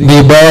നീ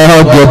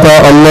ഭാഗ്യത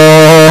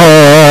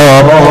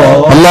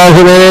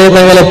അല്ലാഹുവേ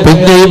ഞങ്ങളെ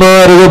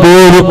പിന്നെമാറുക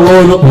പോലും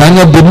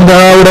ഞങ്ങൾ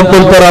ബിന്ദാവിടെ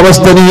പോലത്തെ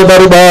അവസ്ഥ നീ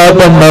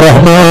ബർബാദണ്ട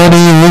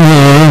റഹ്മാനേ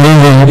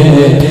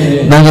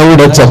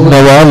ഞങ്ങളുടെ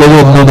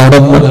ചന്നവാലയൊന്ന്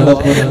നടന്ന്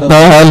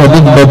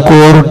നാലതിന്റെ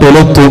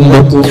കോർട്ടിലെത്തുന്നു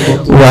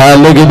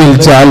വാലകി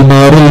വിളിച്ചാൽ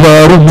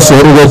മാറില്ലാറും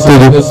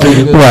സ്വർഗത്തിലും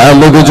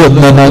വാലക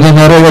ചൊന്ന നഗ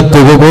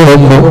നരകത്തുക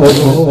പോകുന്നു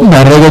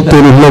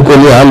നരകത്തിലുള്ള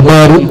കൊല്ലി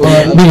ആൽമാറും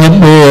നീ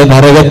എന്നെ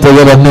നരകത്തുക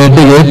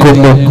വന്നിട്ട്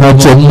കേൾക്കുന്നു ഞാൻ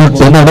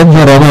ചൊന്നിട്ട്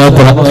നടന്നറ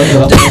മാത്രം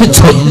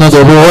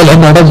ചൊന്നതുപോലെ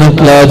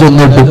നടന്നിട്ടില്ല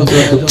ചൊന്നിട്ട്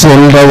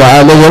ചൊല്ല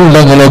വാലകൾ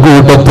ഞങ്ങളെ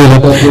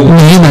കൂട്ടത്തിലും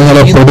നീ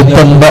ഞങ്ങളെ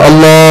പെടുത്തണ്ട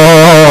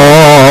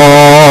അല്ലാഹ്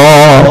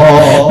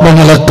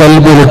ഞങ്ങളെ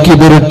കൽബിൽ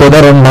കിബിറിട്ട്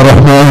തരണ്ട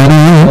റഹ്മാനേ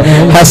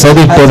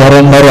ഹസദിട്ട്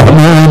തരണ്ട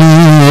റഹ്മാനേ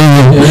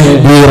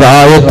ഈ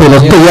റായത്തിൽ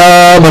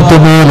ഖിയാമത്ത്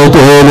മേലെ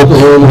തോലും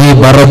നീ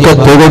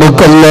ബറക്കത്ത്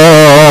കൊടുക്കല്ലോ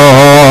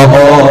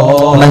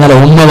ഞങ്ങളെ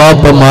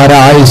ഉമ്മവാപ്പന്മാരെ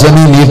ആയുസ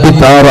നീ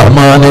നീട്ടിത്താ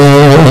റഹ്മാനേ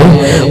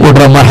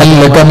ഉടനെ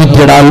മഹല്ല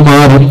കമ്മിറ്റിയുടെ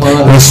ആൾമാരും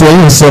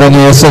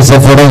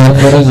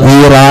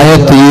ഈ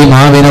റായത്ത് ഈ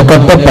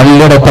മാവിനക്കട്ട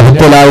പള്ളിയുടെ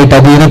തഹത്തിലായിട്ട്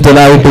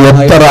അധീനത്തിലായിട്ട്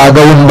എത്ര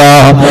അകവുണ്ടാ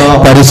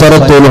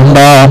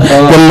പരിസരത്തിലുണ്ടാ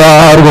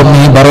എല്ലാവർക്കും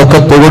നീ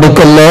ബറക്കത്ത്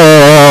കൊടുക്കല്ലോ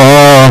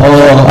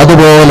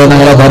അതുപോലെ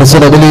ഞങ്ങളെ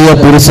പരിസര വലിയ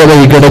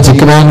പുരുഷവൈക്കട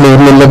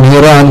ചിക്കമാംഗ്ലൂരിലുള്ള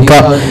മീറാൻക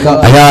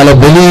അയാളെ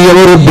വലിയ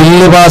ഒരു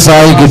ബില്ല്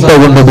പാസ്സായി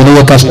കിട്ടുകൊണ്ട്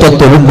വലിയ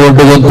കഷ്ടത്തോടും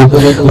കൊണ്ടുവന്നു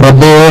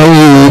റബ്ബേ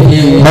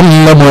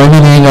നല്ല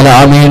മോഹിനിങ്ങളെ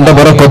ആമീന്റെ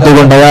ബറക്കത്ത്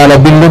കൊണ്ട് അയാളെ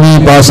ബില്ല് നീ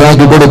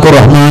പാസ്സാക്കി കൊടുക്കും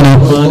റഹ്മാനെ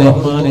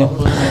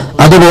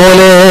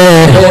അതുപോലെ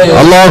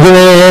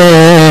അല്ലാഹുവേ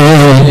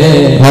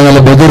ഞങ്ങളെ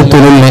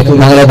ബദിർത്തുള്ള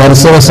ഞങ്ങളെ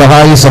പരിസര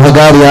സഹായി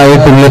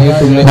സഹകാരിയായിട്ടുള്ള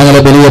ഞങ്ങളെ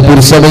വലിയ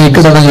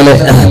പുരുഷവൈക്കട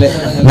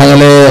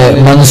ഞങ്ങളെ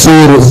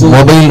മൻസൂർ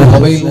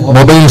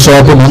മൊബൈൽ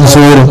ഷോപ്പ്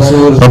മൻസൂർ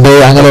റബ്ബേ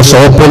ഞങ്ങളെ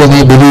ഷോപ്പിൽ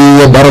നീ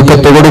വലിയ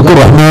ബറക്കത്ത് കൊടുക്കു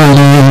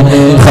റഹ്മാനേ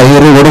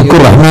ഖൈർ കൊടുക്കു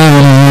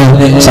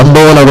റഹ്മാനേ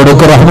സംബോല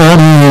കൊടുക്കു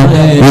റഹ്മാനേ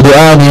ഇത്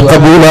നീ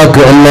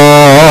കബൂലാക്ക്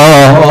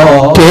അല്ലാഹ്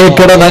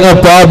കേക്കട ഞങ്ങൾ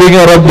പാപിക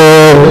റബ്ബേ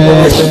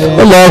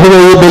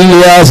അല്ലാഹുവേ വലിയ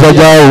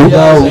സജാവ്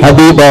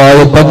ഹബീബായ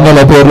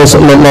തങ്ങളെ പേര്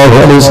സല്ലല്ലാഹു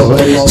അലൈഹി വസല്ലം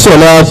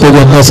സ്വലാത്ത്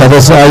എന്ന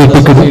സദസ്സായിട്ട്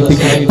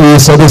ഈ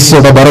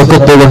സദസ്യയുടെ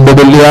ബറക്കത്ത് കൊണ്ട്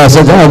വലിയ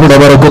സജാവിടെ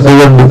ബറക്കത്ത്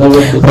കൊണ്ട്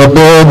റബ്ബേ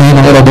നീ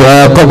ഞങ്ങളുടെ ദുആ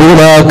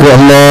ഖബൂലാക്ക്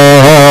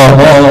അല്ലാഹ്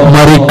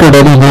മരിക്കട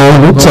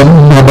പൊന്നണിനോട്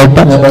ചമ്മപ്പെട്ട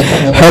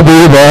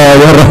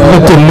ഹബീബായ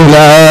റഹ്മത്തുൽ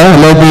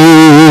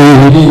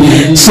ആലമീൻ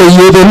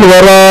സയ്യിദുൽ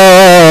വറാ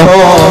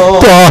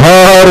ത്വാഹ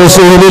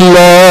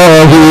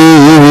റസൂലുള്ളാഹി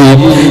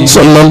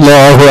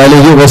സ്വല്ലല്ലാഹു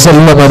അലൈഹി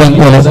വസല്ലം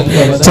തങ്ങളെ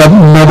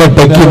ചമ്മപ്പെട്ട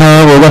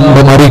കിനാവ്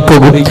കണ്ട്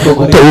മറിക്കുക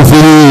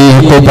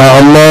തൗഫീഖ്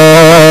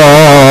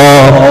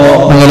അല്ലാഹ്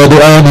നിങ്ങളുടെ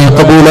ദുആ നീ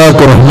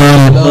ഖബൂലാക്ക് റഹ്മാൻ.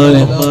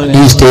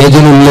 ഈ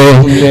സ്റ്റേജിലുള്ള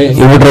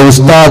ഇവിടെ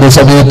ഉസ്താദ്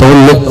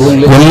സമയത്തുള്ള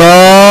എല്ലാ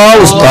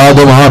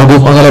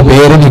ഉസ്താദുമാർക്കും അങ്ങനെ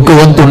പേര്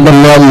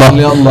നിൽക്കുവന്നുണ്ടല്ലോ അല്ല,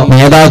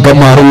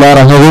 നേതാക്കന്മാരുള്ള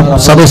അറങ്ങവും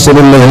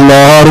സദസ്സിലുള്ള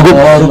എല്ലാവർക്കും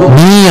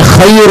നീ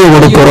ഖൈറ്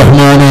കൊടുക്കു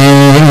റഹ്മാനേ.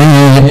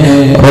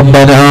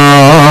 ربنا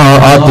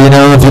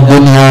آتنا في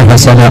الدنيا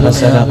حسنة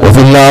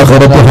وفي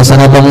الآخرة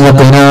حسنة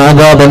وقنا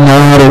عذاب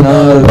النار.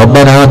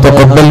 ربنا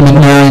تقبل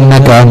منا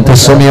إنك أنت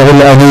السميع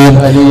العليم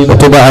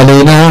وتب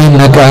علينا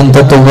إنك أنت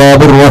التواب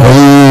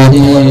الرحيم.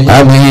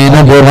 آمين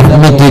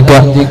برحمتك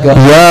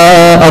يا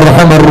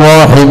أرحم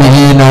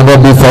الراحمين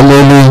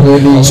وبفضله.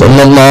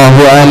 صلى الله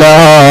على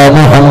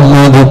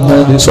محمد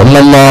صلى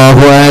الله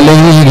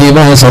عليه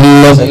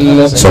وسلم.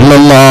 صلى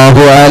الله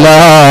على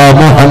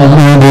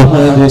محمد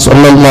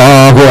صلى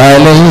الله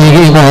عليه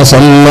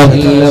وسلم.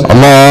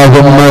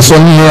 اللهم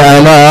صل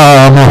على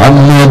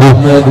محمد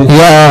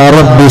يا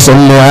رب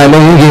صل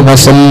عليه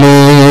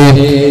وسلم.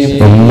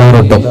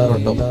 എല്ലാവരും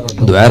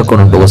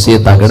ദ്വാരക്കൊണ്ടുണ്ട്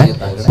വസിയത്താക്കണേ.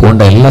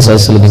 അതുകൊണ്ട് എല്ലാ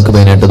സദസ്സിലും നിങ്ങൾക്ക്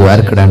മെയിനായിട്ട്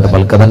ദ്വാരക്കിടാണ്ട്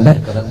പൽക്കതന്റെ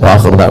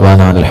വാഖിറു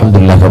ദഅവാനാ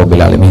അൽഹംദുലില്ലാഹി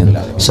റബ്ബിൽ ആലമീൻ.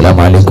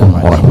 അസ്സലാമു അലൈക്കും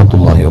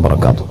വറഹ്മത്തുള്ളാഹി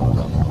വബറകാതുഹു.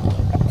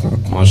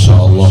 മാഷാ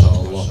അല്ലാഹ്.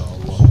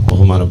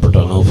 ബഹുമാനപ്പെട്ട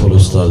നൗഫൽ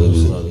ഉസ്താദ്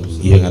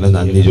എങ്ങനെ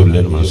നന്ദി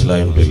ചൊല്ലാൻ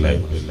മനസ്സിലായിട്ടില്ല.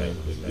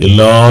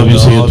 എല്ലാ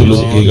വിഷയത്തിലും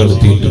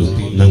കൈകടത്തിയിട്ട്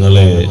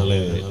ഞങ്ങളെ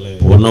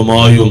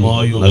പൂർണ്ണമായും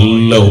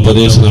നല്ല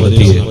ഉപദേശം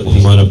നടത്തിയ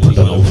ബഹുമാനപ്പെട്ട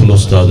നൗഫൽ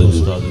ഉസ്താദ്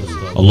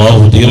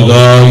അല്ലാഹു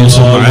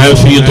ദീർഘായുസ്സും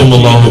ആഫിയത്തും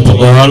അല്ലാഹു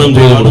പ്രദാനം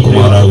ചെയ്തു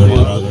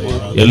കൊടുക്കുമാറാകട്ടെ.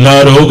 എല്ലാ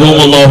രോഗവും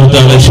അല്ലാഹു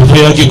തആല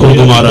ശിഫയാക്കി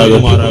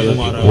കൊടുക്കുമാറാകട്ടെ.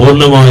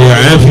 പൂർണ്ണമായ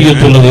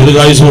ആഫിയത്തുള്ള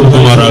ദീർഘായുസ്സ്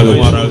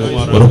കൊടുക്കുമാറാകട്ടെ.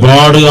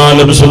 ഒരുപാട്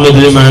കാലം സുന്നത്ത്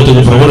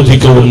ജമാഅത്തിന്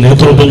പ്രവർത്തിക്കുകയും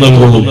നേതൃത്വം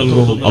നൽകുകയും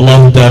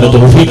അല്ലാഹു തആല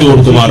തൗഫീഖ്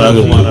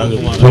കൊടുക്കുമാറാകട്ടെ.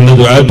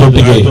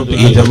 ദുആത്തൊട്ടിಗೆ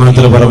ഈ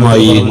ജമാഅത്തിന്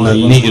പരമായി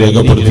നന്ദി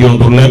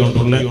രേഖപ്പെടുത്തിക്കൊണ്ടുള്ള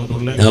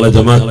ഞങ്ങളെ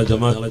ജമാഅത്ത്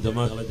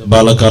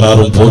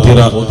ബാലക്കറാറും പോതിര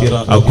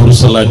ആ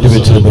കുറിസെല്ലാം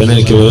അട്ടിവെച്ചത്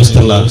എനിക്ക് വ്യവസ്ഥ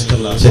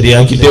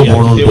ശരിയാക്കിയിട്ടേ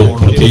പോകണുണ്ട്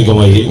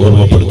പ്രത്യേകമായി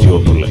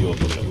ഓർമ്മപ്പെടുത്തിക്കൊണ്ടുള്ള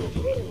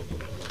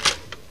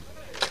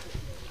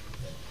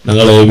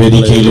ഞങ്ങളെ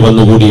വേദിക്കയിൽ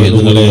വന്നുകൂടി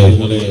നിങ്ങളെ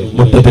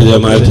മുട്ടത്തെ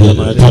ജമാഅത്ത്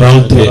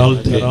ഫറാത്തെ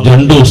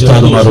രണ്ട്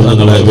ഉസ്താദുമാരും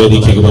ഞങ്ങളെ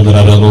വേദിക്കയ്ക്ക്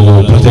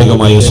വന്നിറങ്ങുകയും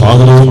പ്രത്യേകമായ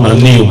സ്വാഗതവും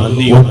നന്ദിയും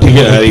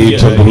ഒട്ടിಗೆ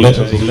അറിയിച്ചിട്ടുള്ള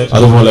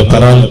അതുപോലെ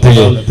ഫറാത്തെ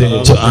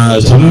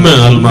ജമ്മ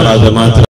അൽമറ ജമാഅത്ത്